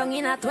me. Sit down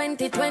in a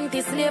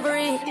 2020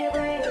 slavery.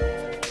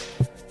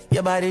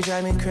 Your body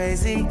drive me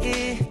crazy.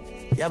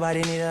 Your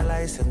body need a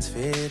license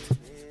fit.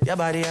 Your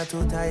body are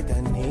too tight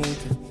and neat.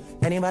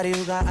 Anybody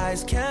who got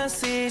eyes can't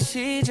see.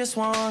 She just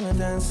wanna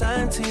dance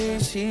and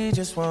tease. She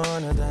just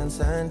wanna dance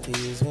and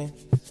tease me.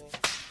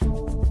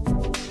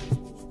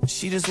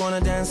 She just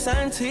wanna dance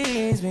and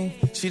tease me.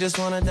 She just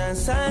wanna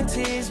dance and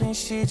tease me.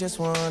 She just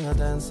wanna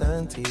dance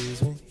and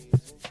tease me.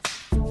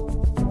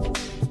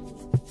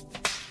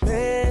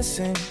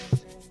 Missing.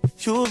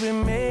 You've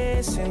been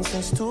missing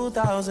since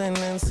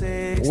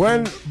 2006.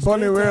 When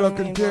Bunny Wailer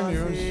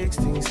continues,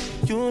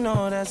 you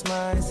know that's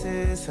my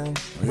system.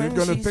 Are you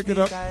gonna pick it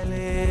up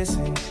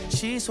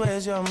She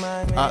swears you're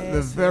my at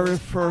the very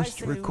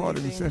first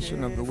recording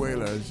session of the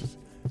Wailers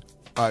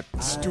at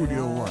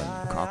Studio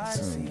One,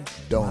 Coxon,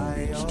 Down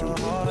Beach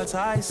Studio.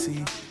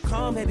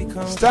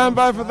 Stand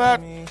by for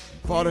that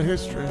part of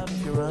history.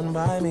 You run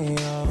by me,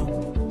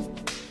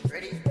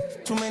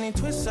 too many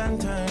twists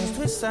and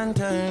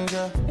turns,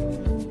 yeah.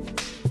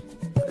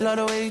 Lot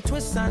of way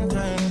twists and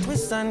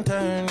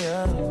turn,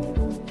 yeah.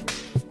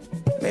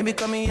 Maybe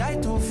come me I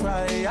too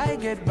fry, I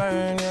get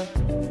burned, yeah.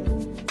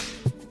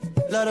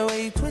 Lot of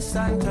way twists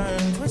and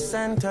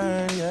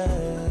turn, yeah.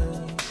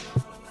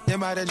 Your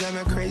body drive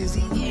me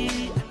crazy,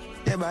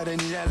 your body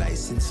need a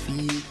license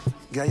fee.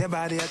 Got your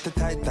body at the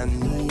tight and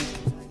neat.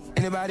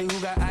 Anybody who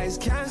got eyes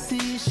can't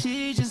see.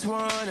 She just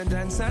wanna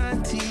dance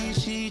and tease.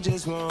 She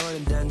just wanna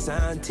dance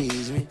and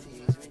tease me.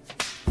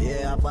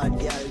 Yeah, bad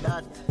girl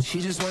that. She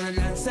just wanna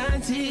dance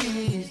and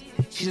tease.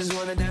 She just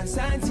wanna dance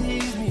and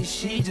tease me.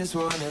 She just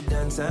wanna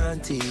dance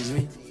and tease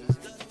me.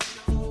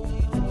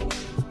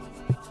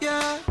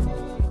 Yeah,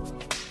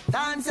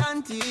 dance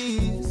and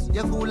tease.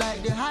 You cool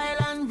like the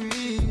Highland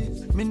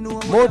breeze. Me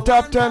know more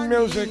top 10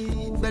 music.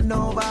 Bend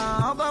over,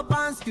 hug up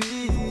and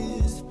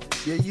squeeze.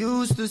 You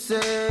used to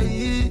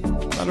say.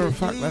 Matter of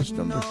fact, that's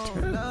number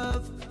 10.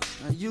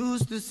 I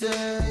used to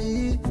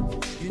say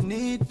you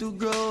need to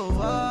grow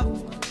up.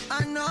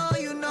 I know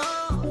you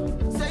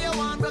know. Say you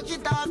want rock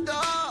it off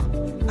though.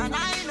 And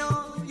I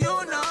know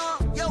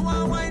you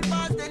want wine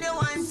fast and you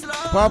wine slow.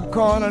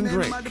 Popcorn and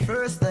drink. Remember the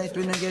first night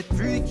when I get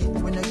freaky,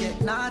 when I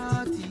get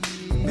naughty.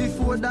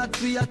 Before that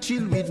we are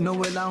chill with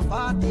Noel and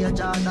party, a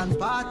Jordan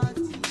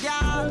party.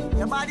 Yeah,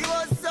 your body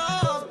was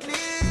so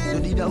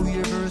clean. You did a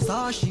weird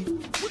Versace.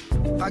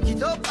 Pack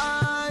it up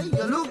high,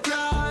 you look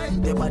right.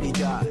 Your body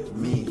drive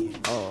me,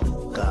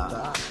 oh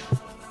God.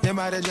 Your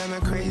body drive me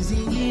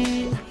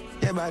crazy.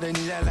 Your body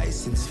need a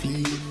license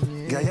fee.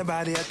 Got your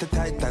body at the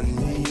tight and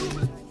neat.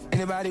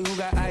 Anybody who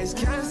got eyes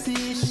can't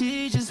see.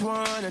 She just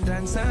wanna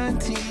dance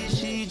and tease.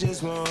 She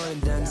just wanna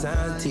dance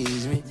and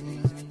tease me.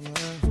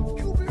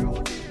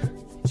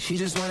 She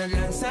just wanna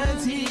dance and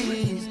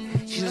tease.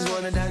 She just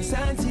wanna dance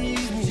and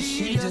tease me.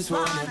 She just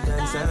wanna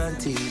dance and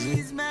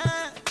tease me.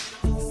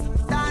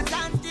 Dance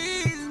and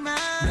tease me.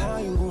 Now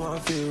you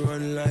want to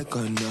run like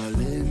an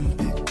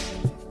Olympic.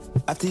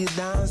 After you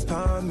dance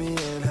for me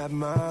and have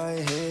my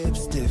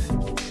hips stiff.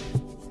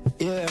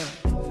 Yeah.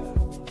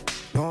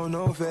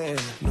 No fair,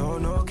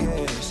 no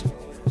cares.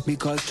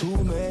 Because too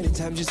many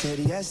times you said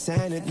yes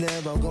and it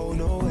never go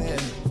nowhere.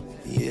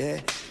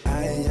 Yeah,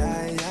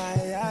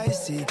 I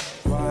see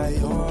why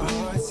your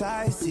heart's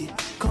icy.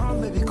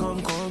 Come baby,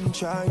 come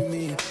try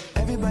me.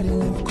 Everybody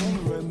let me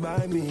come run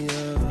by me,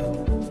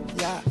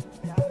 yeah.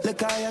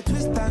 Look how you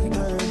twist and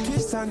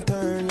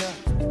turn, yeah.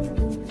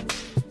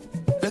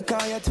 Look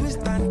how you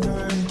twist and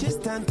turn,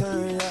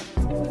 yeah.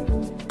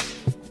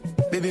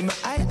 Baby, my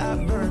eye up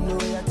burn, the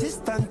way you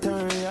twist and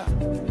turn, yeah.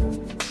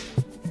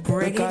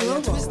 Look how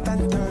you twist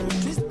and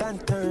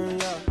turn,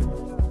 yeah.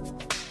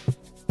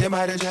 Your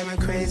body drive me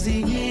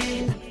crazy,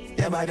 yeah.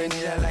 Your body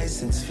need a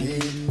license fee.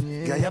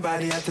 Got your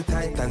body at the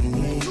tight and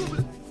neat.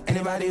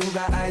 Anybody who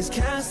got eyes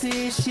can't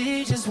see.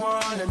 She just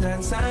wanna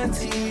dance and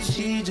tease.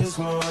 She just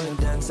wanna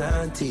dance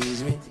and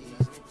tease me.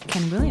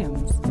 Ken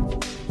Williams.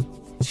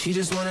 She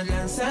just wanna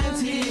dance and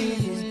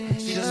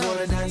tease. She just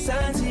wanna dance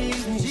and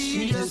tease me.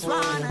 She just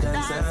wanna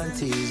dance and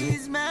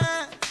tease me.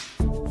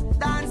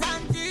 Dance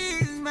and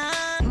tease me.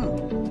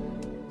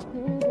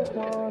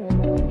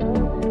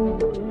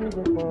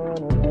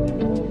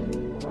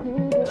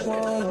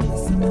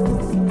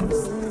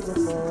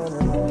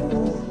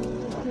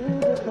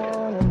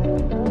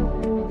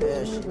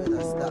 Yeah, she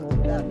better stop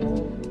that.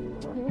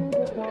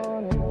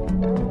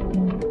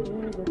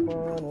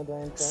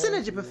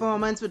 Synergy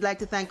Performance would like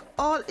to thank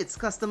all its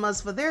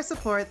customers for their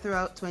support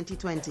throughout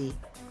 2020.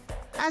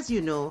 As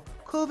you know,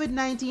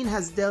 COVID-19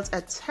 has dealt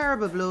a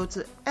terrible blow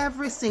to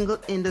every single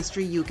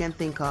industry you can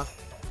think of.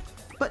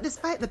 But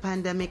despite the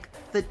pandemic,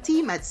 the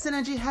team at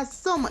Synergy has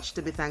so much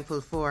to be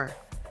thankful for.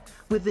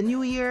 With the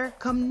new year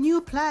come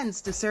new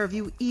plans to serve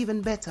you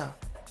even better.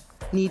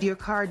 Need your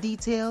car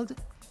detailed?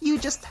 You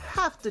just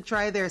have to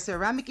try their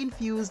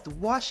ceramic-infused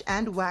wash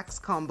and wax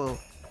combo.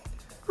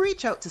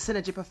 Reach out to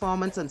Synergy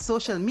Performance on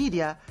social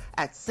media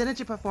at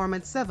Synergy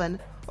Performance 7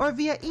 or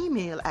via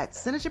email at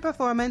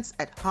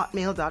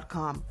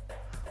synergyperformance@hotmail.com.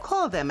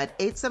 Call them at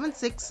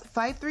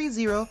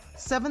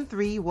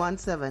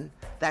 876-530-7317.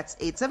 That's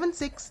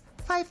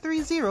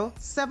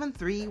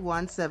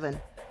 876-530-7317.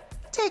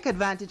 Take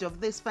advantage of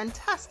this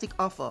fantastic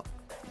offer.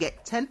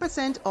 Get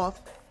 10%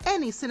 off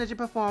any Synergy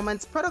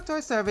Performance product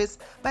or service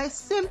by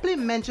simply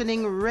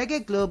mentioning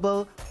Reggae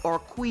Global or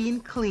Queen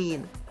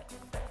Clean.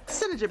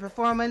 Synergy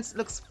Performance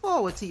looks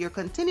forward to your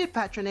continued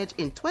patronage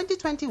in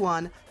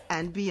 2021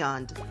 and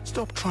beyond.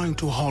 Stop trying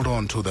to hold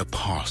on to the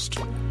past.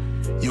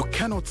 You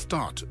cannot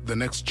start the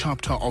next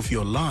chapter of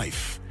your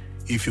life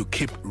if you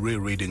keep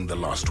rereading the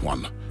last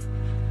one.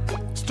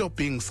 Stop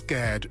being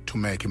scared to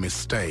make a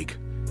mistake.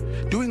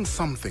 Doing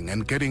something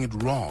and getting it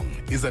wrong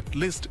is at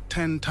least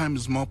 10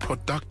 times more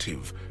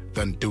productive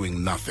than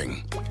doing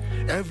nothing.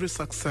 Every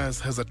success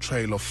has a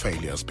trail of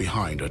failures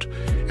behind it,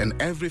 and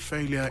every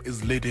failure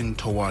is leading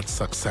towards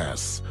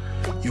success.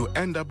 You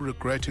end up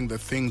regretting the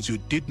things you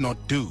did not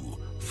do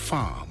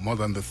far more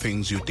than the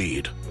things you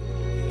did.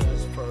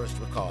 First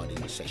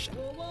recording session.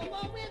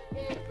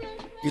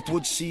 It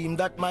would seem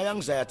that my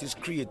anxieties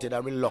created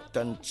a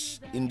reluctance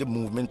in the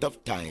movement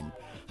of time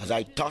as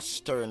I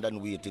tossed, turned,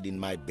 and waited in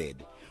my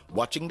bed,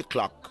 watching the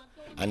clock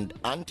and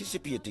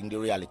anticipating the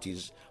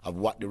realities of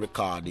what the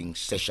recording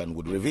session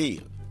would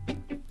reveal.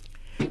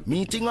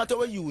 Meeting at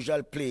our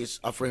usual place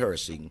of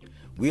rehearsing,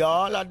 we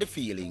all had the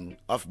feeling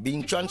of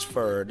being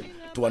transferred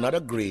to another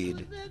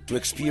grade to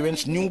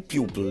experience new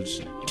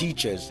pupils,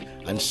 teachers,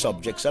 and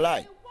subjects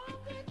alike.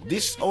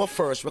 This, our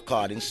first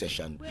recording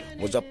session,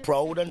 was a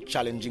proud and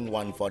challenging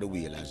one for the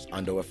Wailers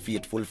and our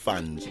faithful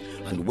fans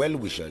and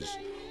well-wishers,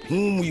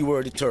 whom we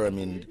were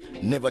determined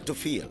never to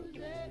fail.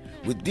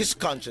 With this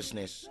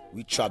consciousness,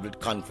 we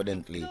traveled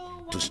confidently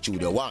to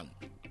Studio One.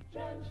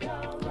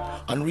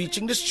 On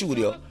reaching the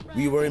studio,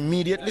 we were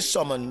immediately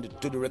summoned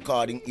to the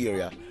recording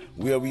area,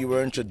 where we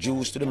were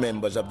introduced to the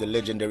members of the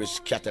legendary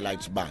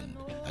Scatterlights band,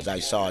 as I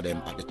saw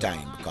them at the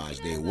time, because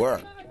they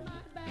were.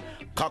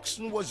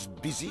 Coxsone was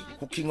busy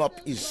hooking up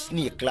his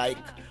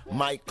snake-like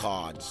mic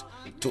cards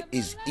to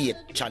his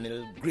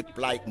 8-channel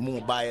grip-like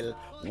mobile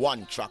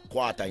 1-track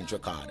quarter-inch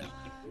recorder,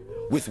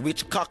 with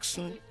which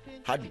Coxsone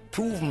had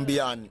proven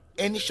beyond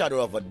any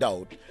shadow of a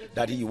doubt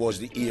that he was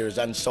the ears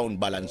and sound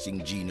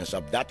balancing genius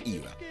of that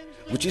era,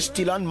 which is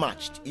still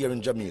unmatched here in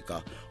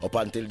Jamaica up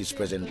until this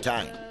present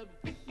time.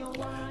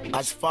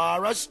 As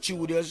far as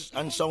studios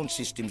and sound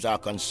systems are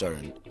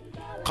concerned,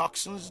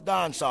 Coxsone's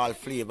dancehall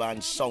flavor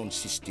and sound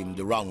system,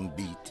 the round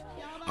beat,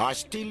 are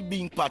still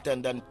being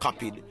patterned and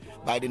copied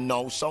by the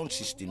now sound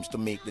systems to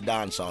make the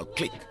dancehall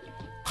click.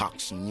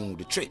 Coxsone knew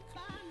the trick.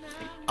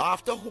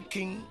 After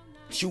hooking,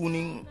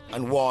 tuning,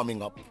 and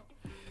warming up,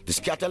 the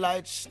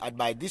Scatterlights had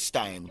by this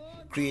time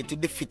created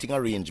the fitting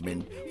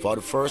arrangement for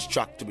the first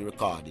track to be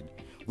recorded,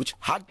 which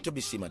had to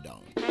be Simmer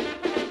Down.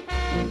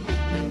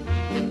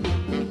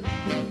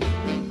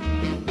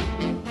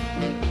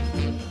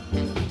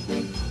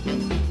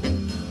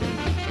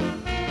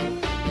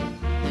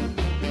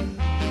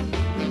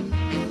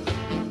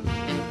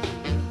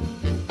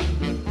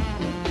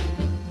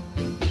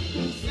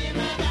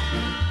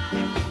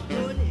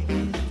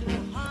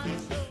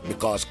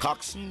 Because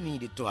Coxsone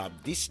needed to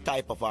have this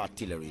type of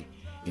artillery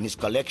in his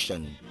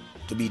collection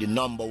to be the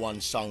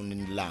 #1 sound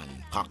in the land,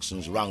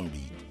 Coxsone's round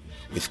beat,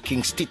 with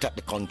King Stitt at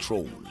the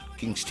control.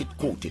 King Stitt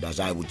quoted, as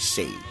I would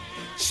say,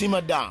 "Simmer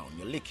down,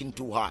 you're licking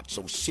too hot,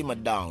 so simmer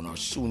down or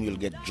soon you'll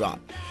get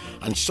dropped."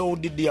 And so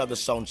did the other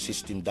sound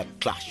system that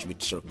clashed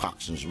with Sir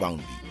Coxsone's round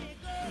beat.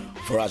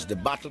 For as the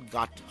battle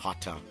got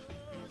hotter,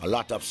 a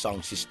lot of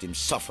sound systems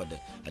suffered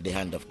at the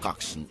hand of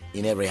Coxsone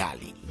in every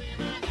alley.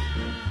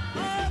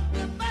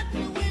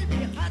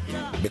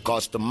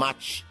 Because to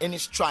match any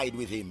stride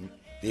with him,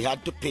 they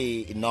had to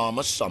pay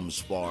enormous sums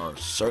for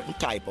certain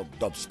type of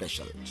dub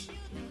specials,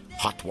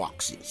 hot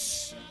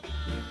waxes.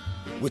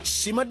 With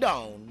Simmer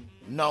Down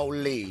now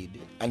laid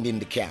and in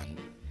the can,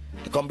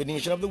 the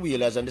combination of the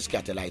Wailers and the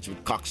Scatterlights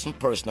with Coxsone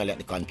personally at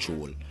the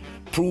control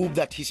proved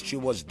that history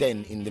was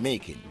then in the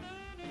making.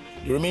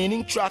 The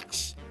remaining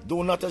tracks,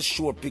 though not as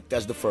sure-picked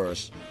as the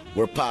first,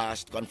 were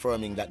passed,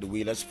 confirming that the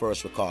Wailers'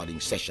 first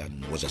recording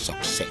session was a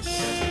success.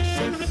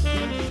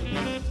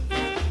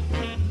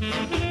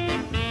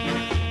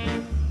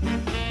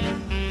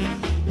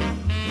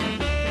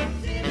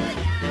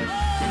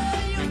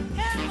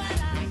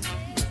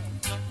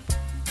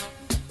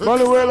 Well,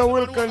 the Wailer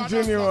will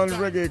continue on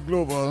Reggae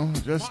Global.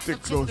 Just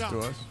stick close to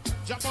us.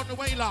 Jump on the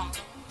Wailer.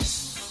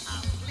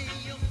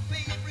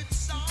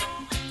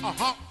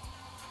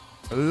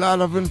 A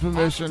lot of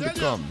information to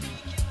come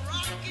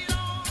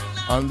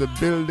on the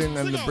building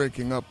and the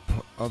breaking up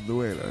of the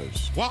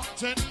Wailers.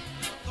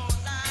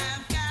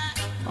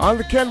 On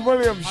the Ken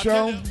Williams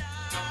Show,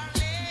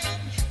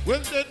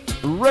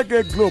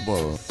 Reggae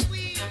Global,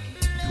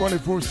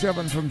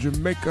 24/7 from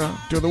Jamaica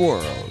to the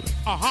world.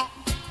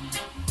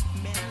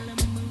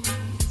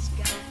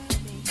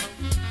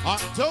 I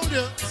told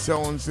you.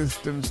 Sound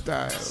system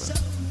style.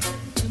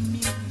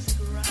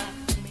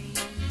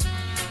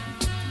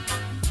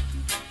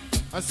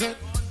 I said,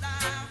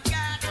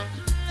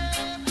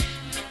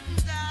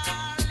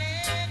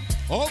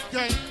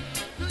 okay.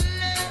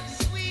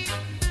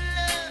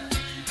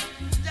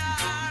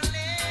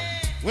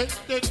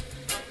 With it.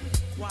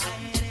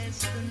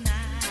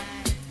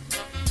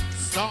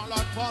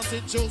 Starlight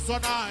passing through so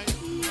nice.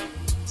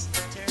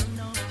 Turn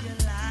off your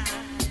light.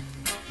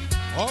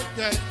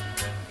 Okay.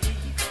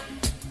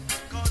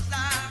 Cause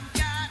I've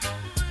got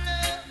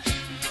love,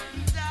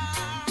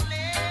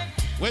 darling.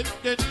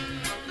 With it.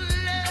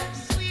 Love,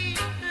 sweet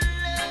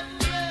love,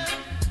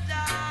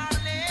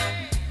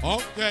 darling.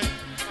 Okay.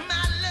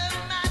 My love,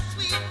 my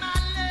sweet, my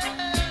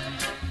love,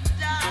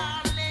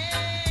 darling.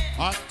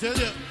 I tell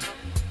you.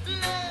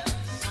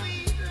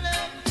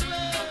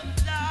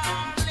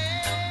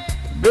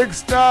 Big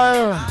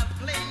style.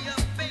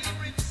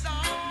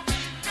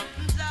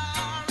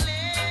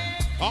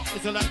 Oh,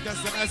 it's a like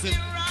that's the message.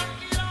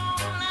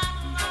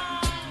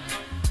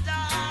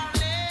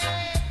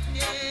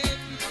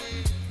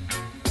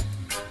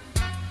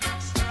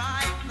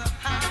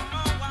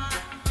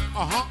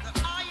 Uh-huh.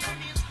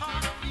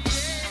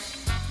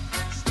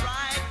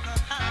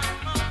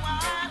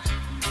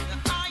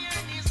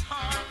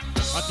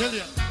 I tell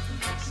you.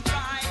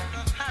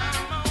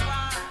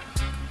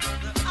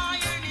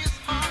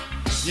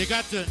 You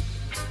got to.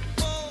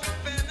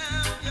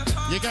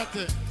 You got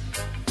to.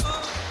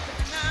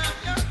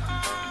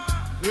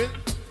 With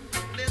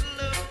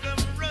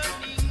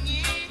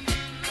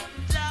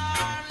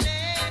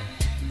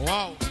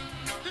wow.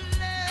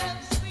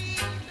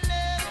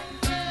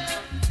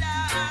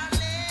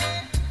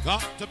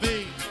 Got to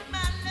be.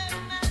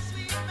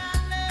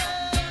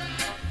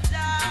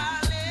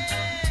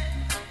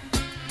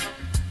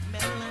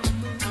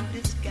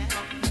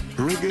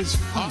 Reggae's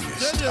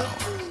finest style.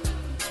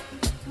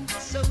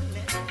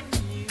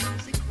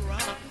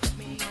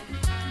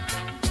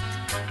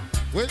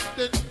 With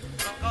it.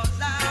 Cause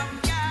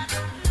I've got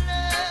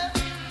love,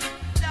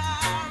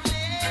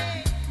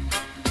 darling.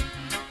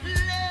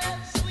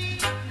 Love,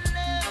 sweet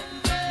love,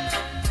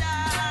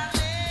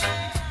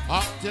 darling.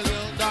 Up till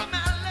you're done.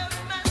 My love,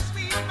 my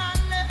sweet, my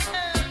love,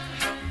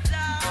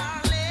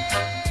 darling.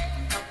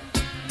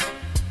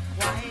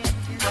 Quiet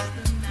is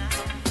the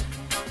night.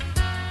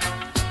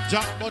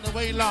 Jump on the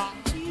way long.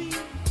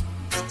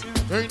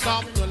 Turn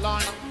down the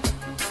line.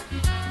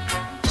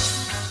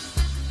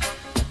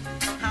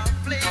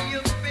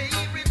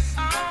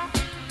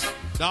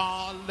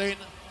 Darling,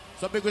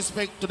 so big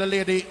respect to the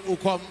lady who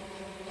come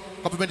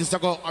a couple minutes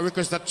ago. I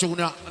request that tune,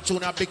 a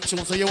big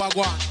tune, so you are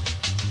going.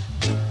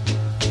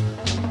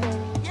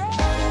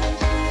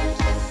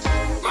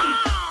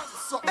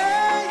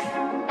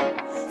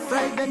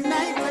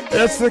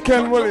 It's the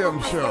Ken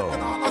Williams Show.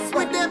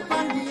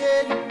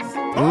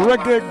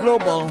 Reggae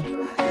Global.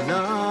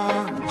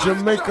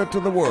 Jamaica to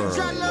the world.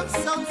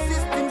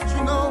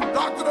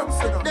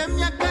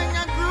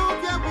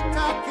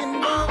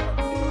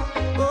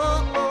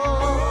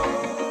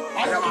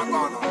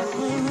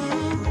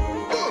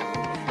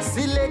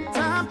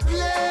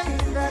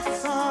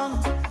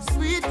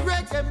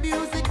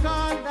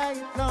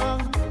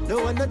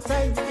 The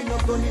time we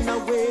not going in a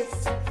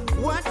waste.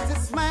 Watch the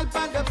smile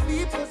by the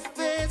people's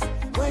face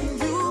when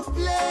you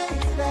play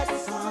that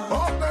song.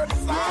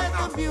 Play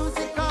the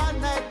music all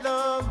night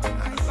long.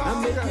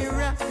 I make me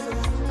rap so,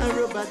 I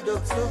rub a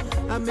duck so,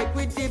 I make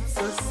we dip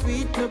so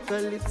sweet, no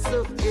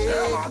calypso.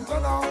 Yeah.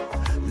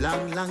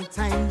 Long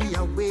time we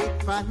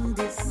await for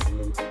this.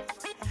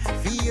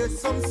 Hear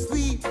some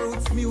sweet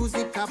roots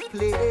music I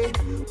play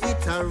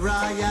with a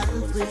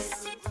royal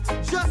twist.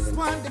 Just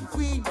want the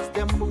queens,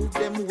 them move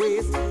them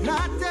ways.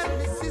 Not tell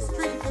me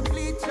sister to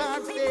bleach our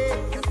face.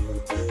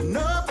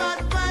 No bad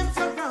vibes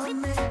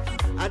around me.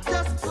 I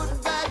just put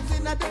vibes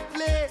in the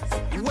place.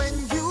 When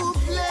you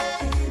play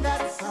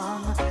that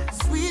song,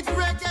 sweet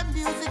reggae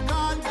music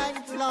all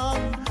night long.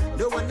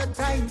 Don't want no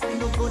time for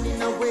no gun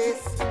in a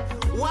waste.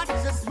 Watch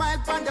the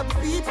smile on the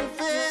people's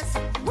face.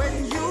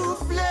 When you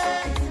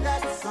play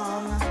that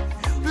song,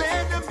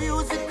 play the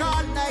music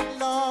all night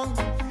long.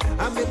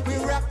 I make we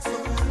rap so,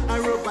 I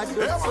rub a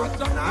duck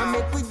so, I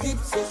make we dip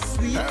so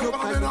sweet, no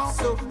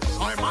calypso.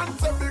 I'm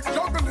answer big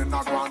juggling, I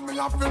want me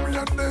up to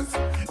read this.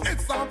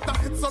 It's after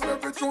it's so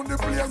every tune the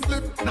place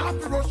live.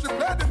 Not to rush the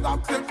play the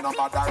top tip, no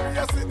matter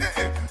race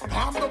it.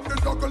 Palm up the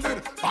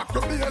juggling, back to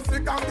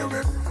basic and give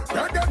it.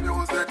 Reggae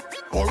music,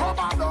 or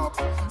rubber dub.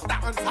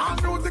 Dance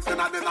and music in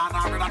the land,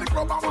 I'm in the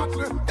club and watch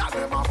it. Got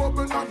them a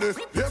bubble and the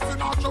yes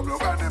in our trouble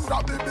when them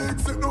drop the big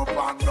sit up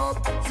and up.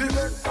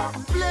 Select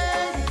and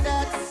play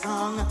that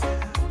song.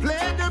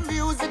 Play the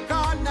music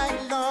all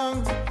night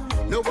long.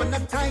 No one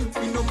have time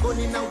for no gun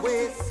in a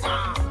waste.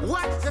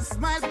 Watch the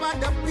smile by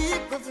the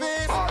people's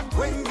face.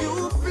 When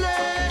you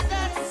play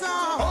that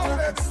song,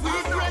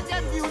 sweet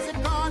reggae music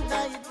all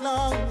night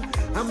long.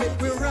 I make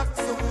we rock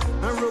so,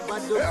 and rub a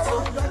duck so,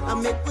 I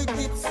make we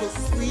dip so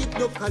sweet,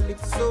 no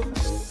calypso.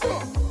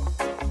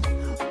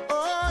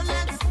 Oh,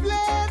 let's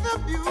play the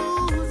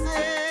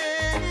music.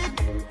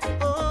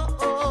 Oh,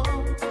 oh.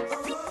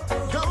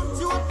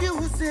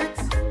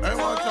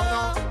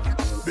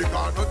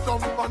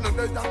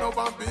 there and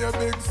over be a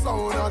big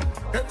sound. And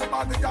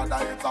everybody gather,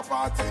 it's a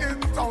party in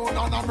town.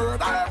 And a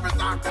murder every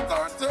time the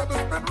turntable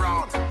spin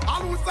round.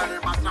 And who say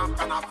him a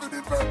champion after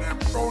the burning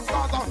crown.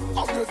 Cause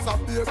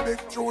obviously be a big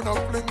tune and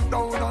fling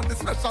down. And the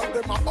special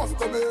them a bust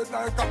the made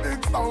like a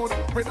big stone.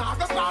 We not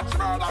gonna touch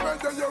murder when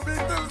you hear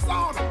big bill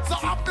sound. So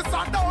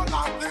officer don't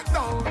lock it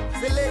down.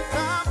 Select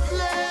and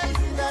play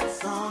that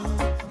song.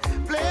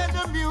 Play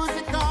the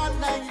music all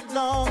night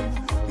long.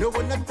 No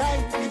one no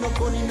time, we no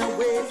going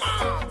away.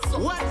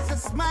 What's the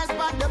smile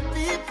by the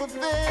people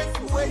face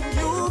when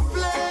you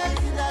play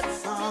that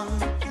song?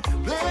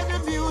 Play the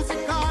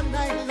music all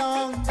night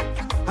long.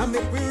 I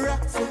make we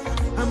rock so,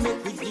 I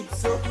make we deep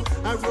so,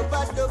 I rub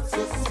a dub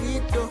so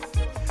sweet though.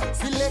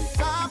 Select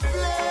and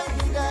play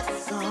that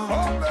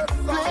song.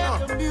 Play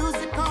the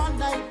music all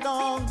night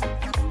long.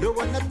 No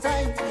one no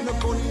time, we no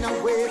going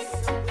away.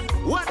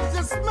 What's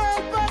the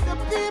smile by the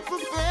people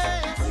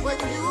face when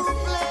you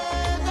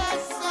play that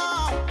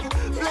song?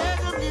 Play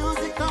the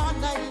music all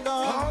night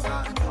long.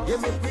 You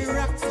make me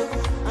rock so,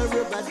 I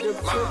rub a dub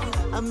so,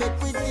 I make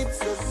we dip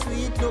so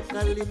sweet, no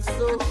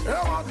calypso.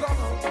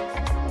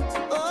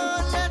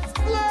 Oh, let's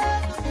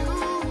play the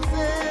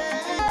music,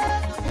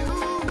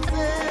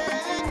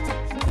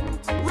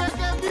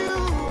 reggae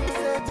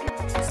music,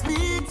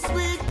 sweet,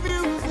 sweet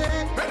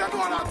music.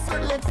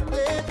 Let's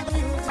play the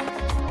music.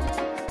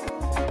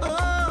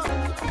 Oh,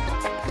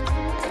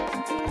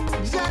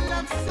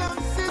 Jalap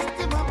sound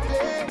system of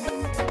play,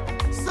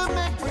 so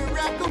make me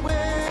rock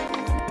away.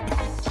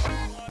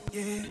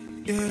 Yeah,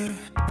 yeah.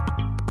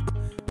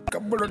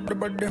 Couple of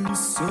them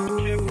so.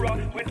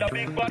 With a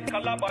big bad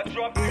calabar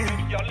drop.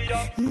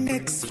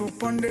 Next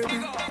up on the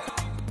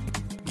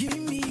beat. Give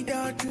me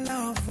that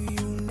love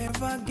you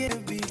never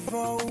gave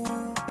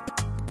before.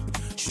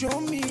 Show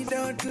me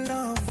that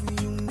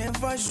love you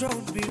never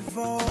showed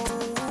before.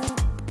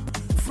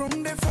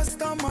 From the first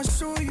time I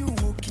show you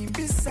walking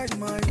beside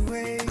my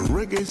way.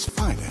 Reggae's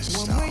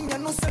finest.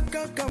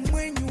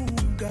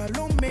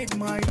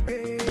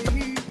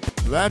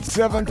 That's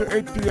 7 to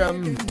 8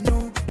 p.m.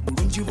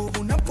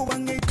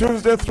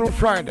 Tuesday through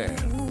Friday.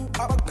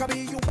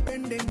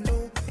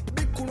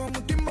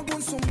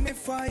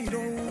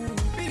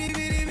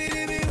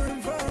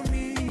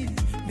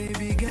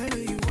 Baby girl,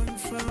 you want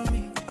from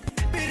me.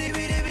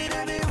 Baby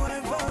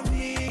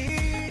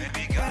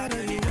girl,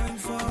 you want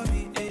for me.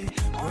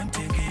 Want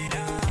to get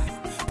up,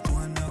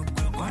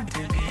 want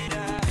to get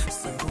up.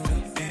 So,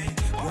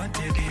 want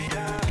to get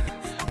up,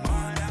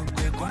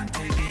 want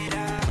to get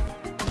up.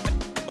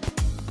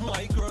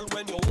 My girl,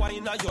 when you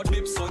whine on your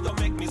lips, so you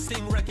make me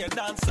sing reggae,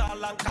 dance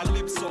all and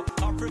calypso.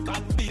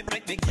 African beat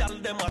make the girl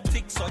them a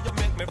tick, so you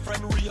make me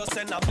friend Rio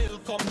send a bill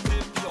come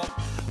tip you.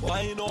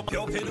 Wind up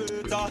your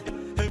vibrator.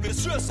 Heavy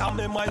stress on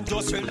my mind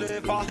just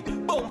reliever.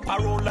 Bump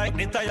around like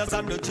the tires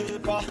and the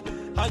japer.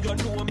 And you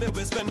know me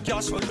we spend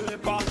cash for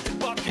labor.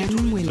 But me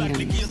do it like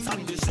the gates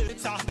and the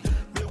shaker.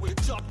 Me we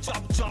chop,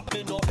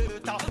 me no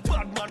hater.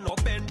 Bad man no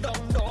bend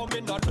down, no me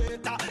no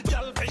later.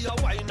 Girl for your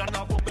wine and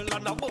a bubble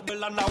and a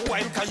bubble and a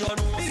wine. Cause you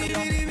know me.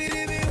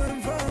 Baby,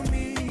 want for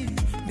me.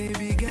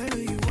 Baby girl,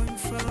 you want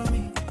for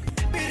me.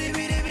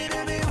 Baby,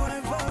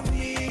 want for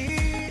me.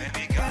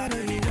 Baby girl,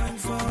 you want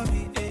for me.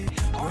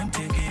 Want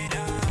to get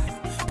up,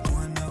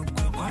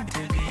 want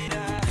to get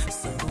up.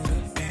 So,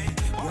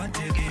 want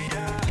to get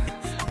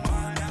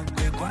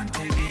up, want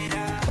to get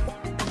up.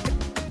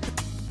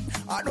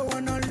 I don't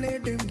wanna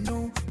let them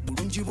know.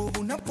 Munji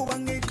bobu na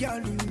kubange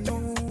girl,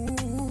 know.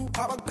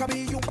 Abakabi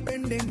you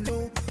bend them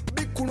low.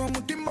 Bikulo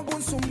mutima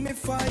gonso me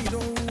fight.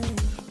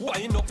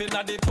 Wine up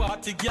inna the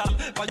party, girl.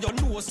 But you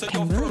know say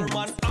you firm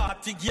and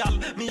hearty, girl.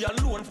 Me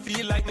alone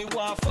feel like me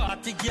want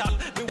 40, girl.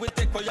 Me will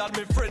take for y'all,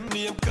 me friend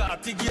named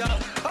Carty, girl.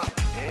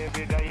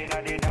 Every guy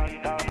inna the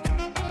downtown.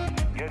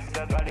 Yes,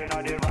 the girl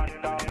inna the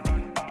rundown.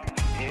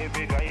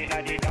 Every guy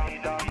inna the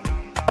downtown.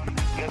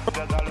 Yes, the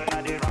girl inna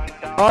the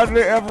rundown.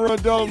 Hardly ever a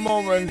dull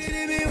moment.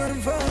 Baby,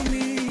 want for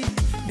me.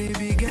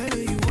 Baby girl,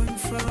 you want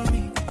for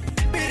me.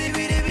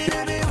 Baby,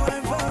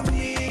 want for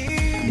me.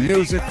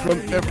 Music from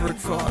every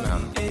corner.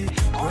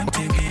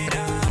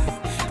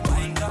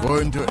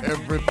 Going to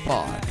every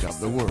part of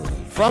the world.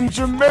 From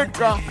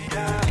Jamaica.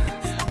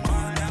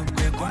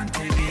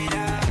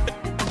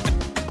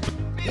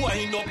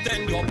 Wind up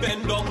then you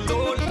bend down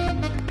low.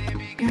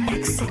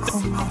 Mexico.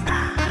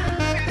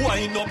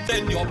 Wind up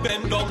then you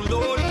bend down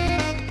low.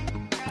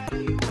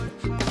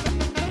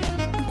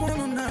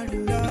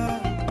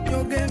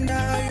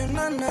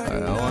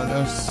 I want a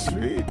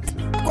sweet.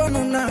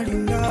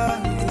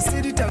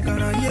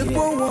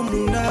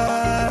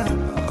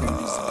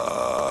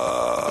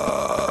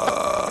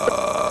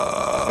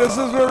 This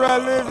is where I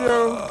leave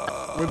you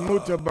with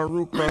Muta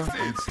Baruka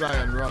and Sly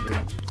and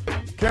Robin.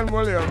 Ken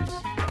Williams,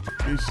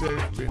 be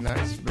safe, be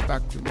nice, be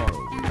back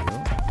tomorrow.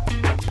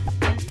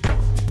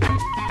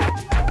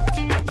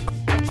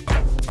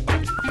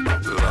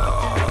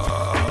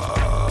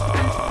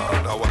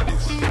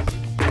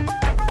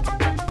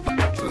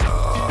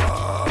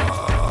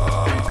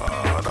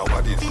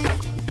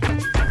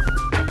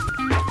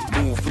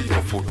 Move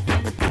your foot, let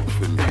me put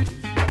for me.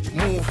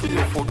 Move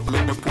your foot,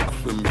 let me put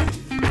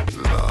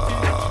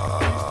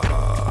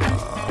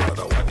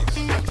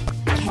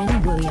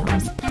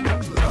Williams.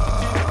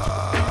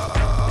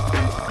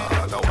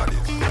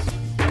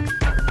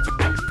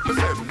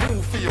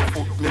 Move for your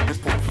foot, make me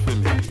put for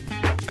me.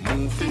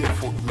 Move for your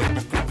foot, make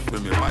me put for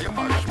me. Why you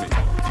mash me?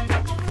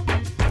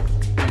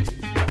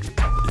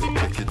 You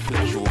take it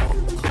for sure.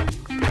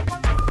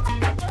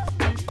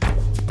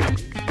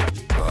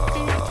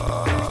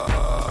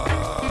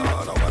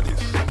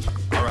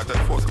 Alright, tell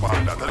the force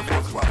about that.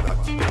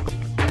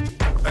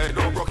 Hey,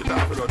 don't broke it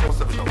off, don't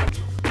step it up.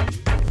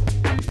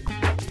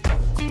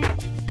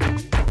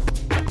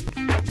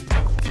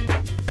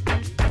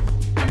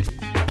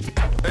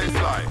 Hey,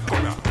 Sly,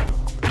 come here.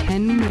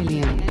 10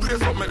 million. Play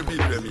something with the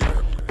beat, play me.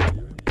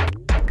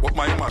 What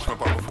my mash me on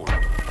my phone?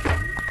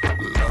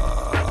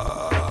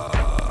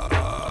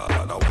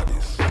 Now what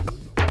is?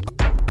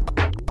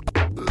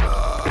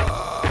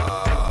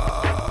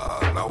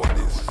 Now what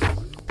is?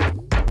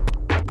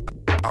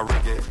 A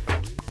reggae,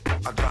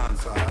 a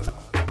dancehall,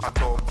 a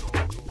dub.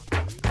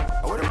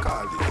 What do you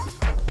call this?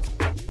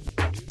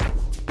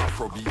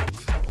 Afrobeat,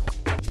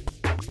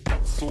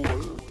 soul,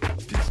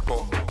 disco,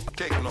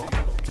 techno.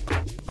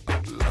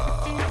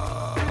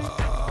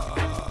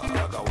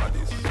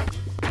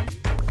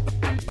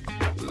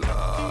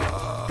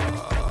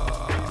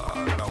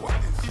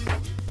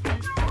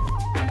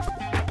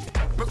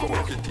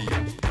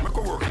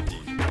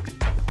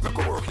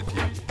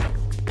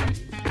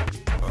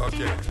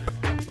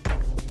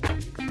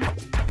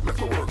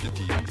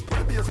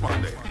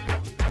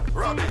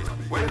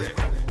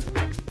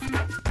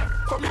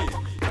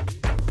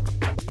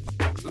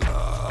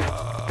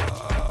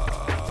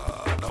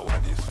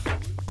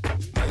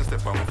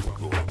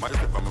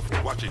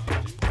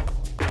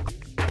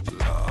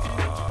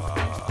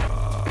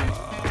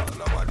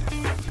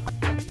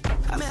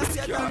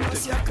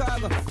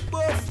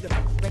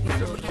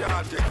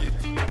 Can't take it.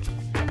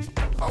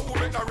 I will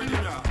make a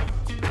rhythm now.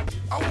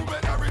 I will make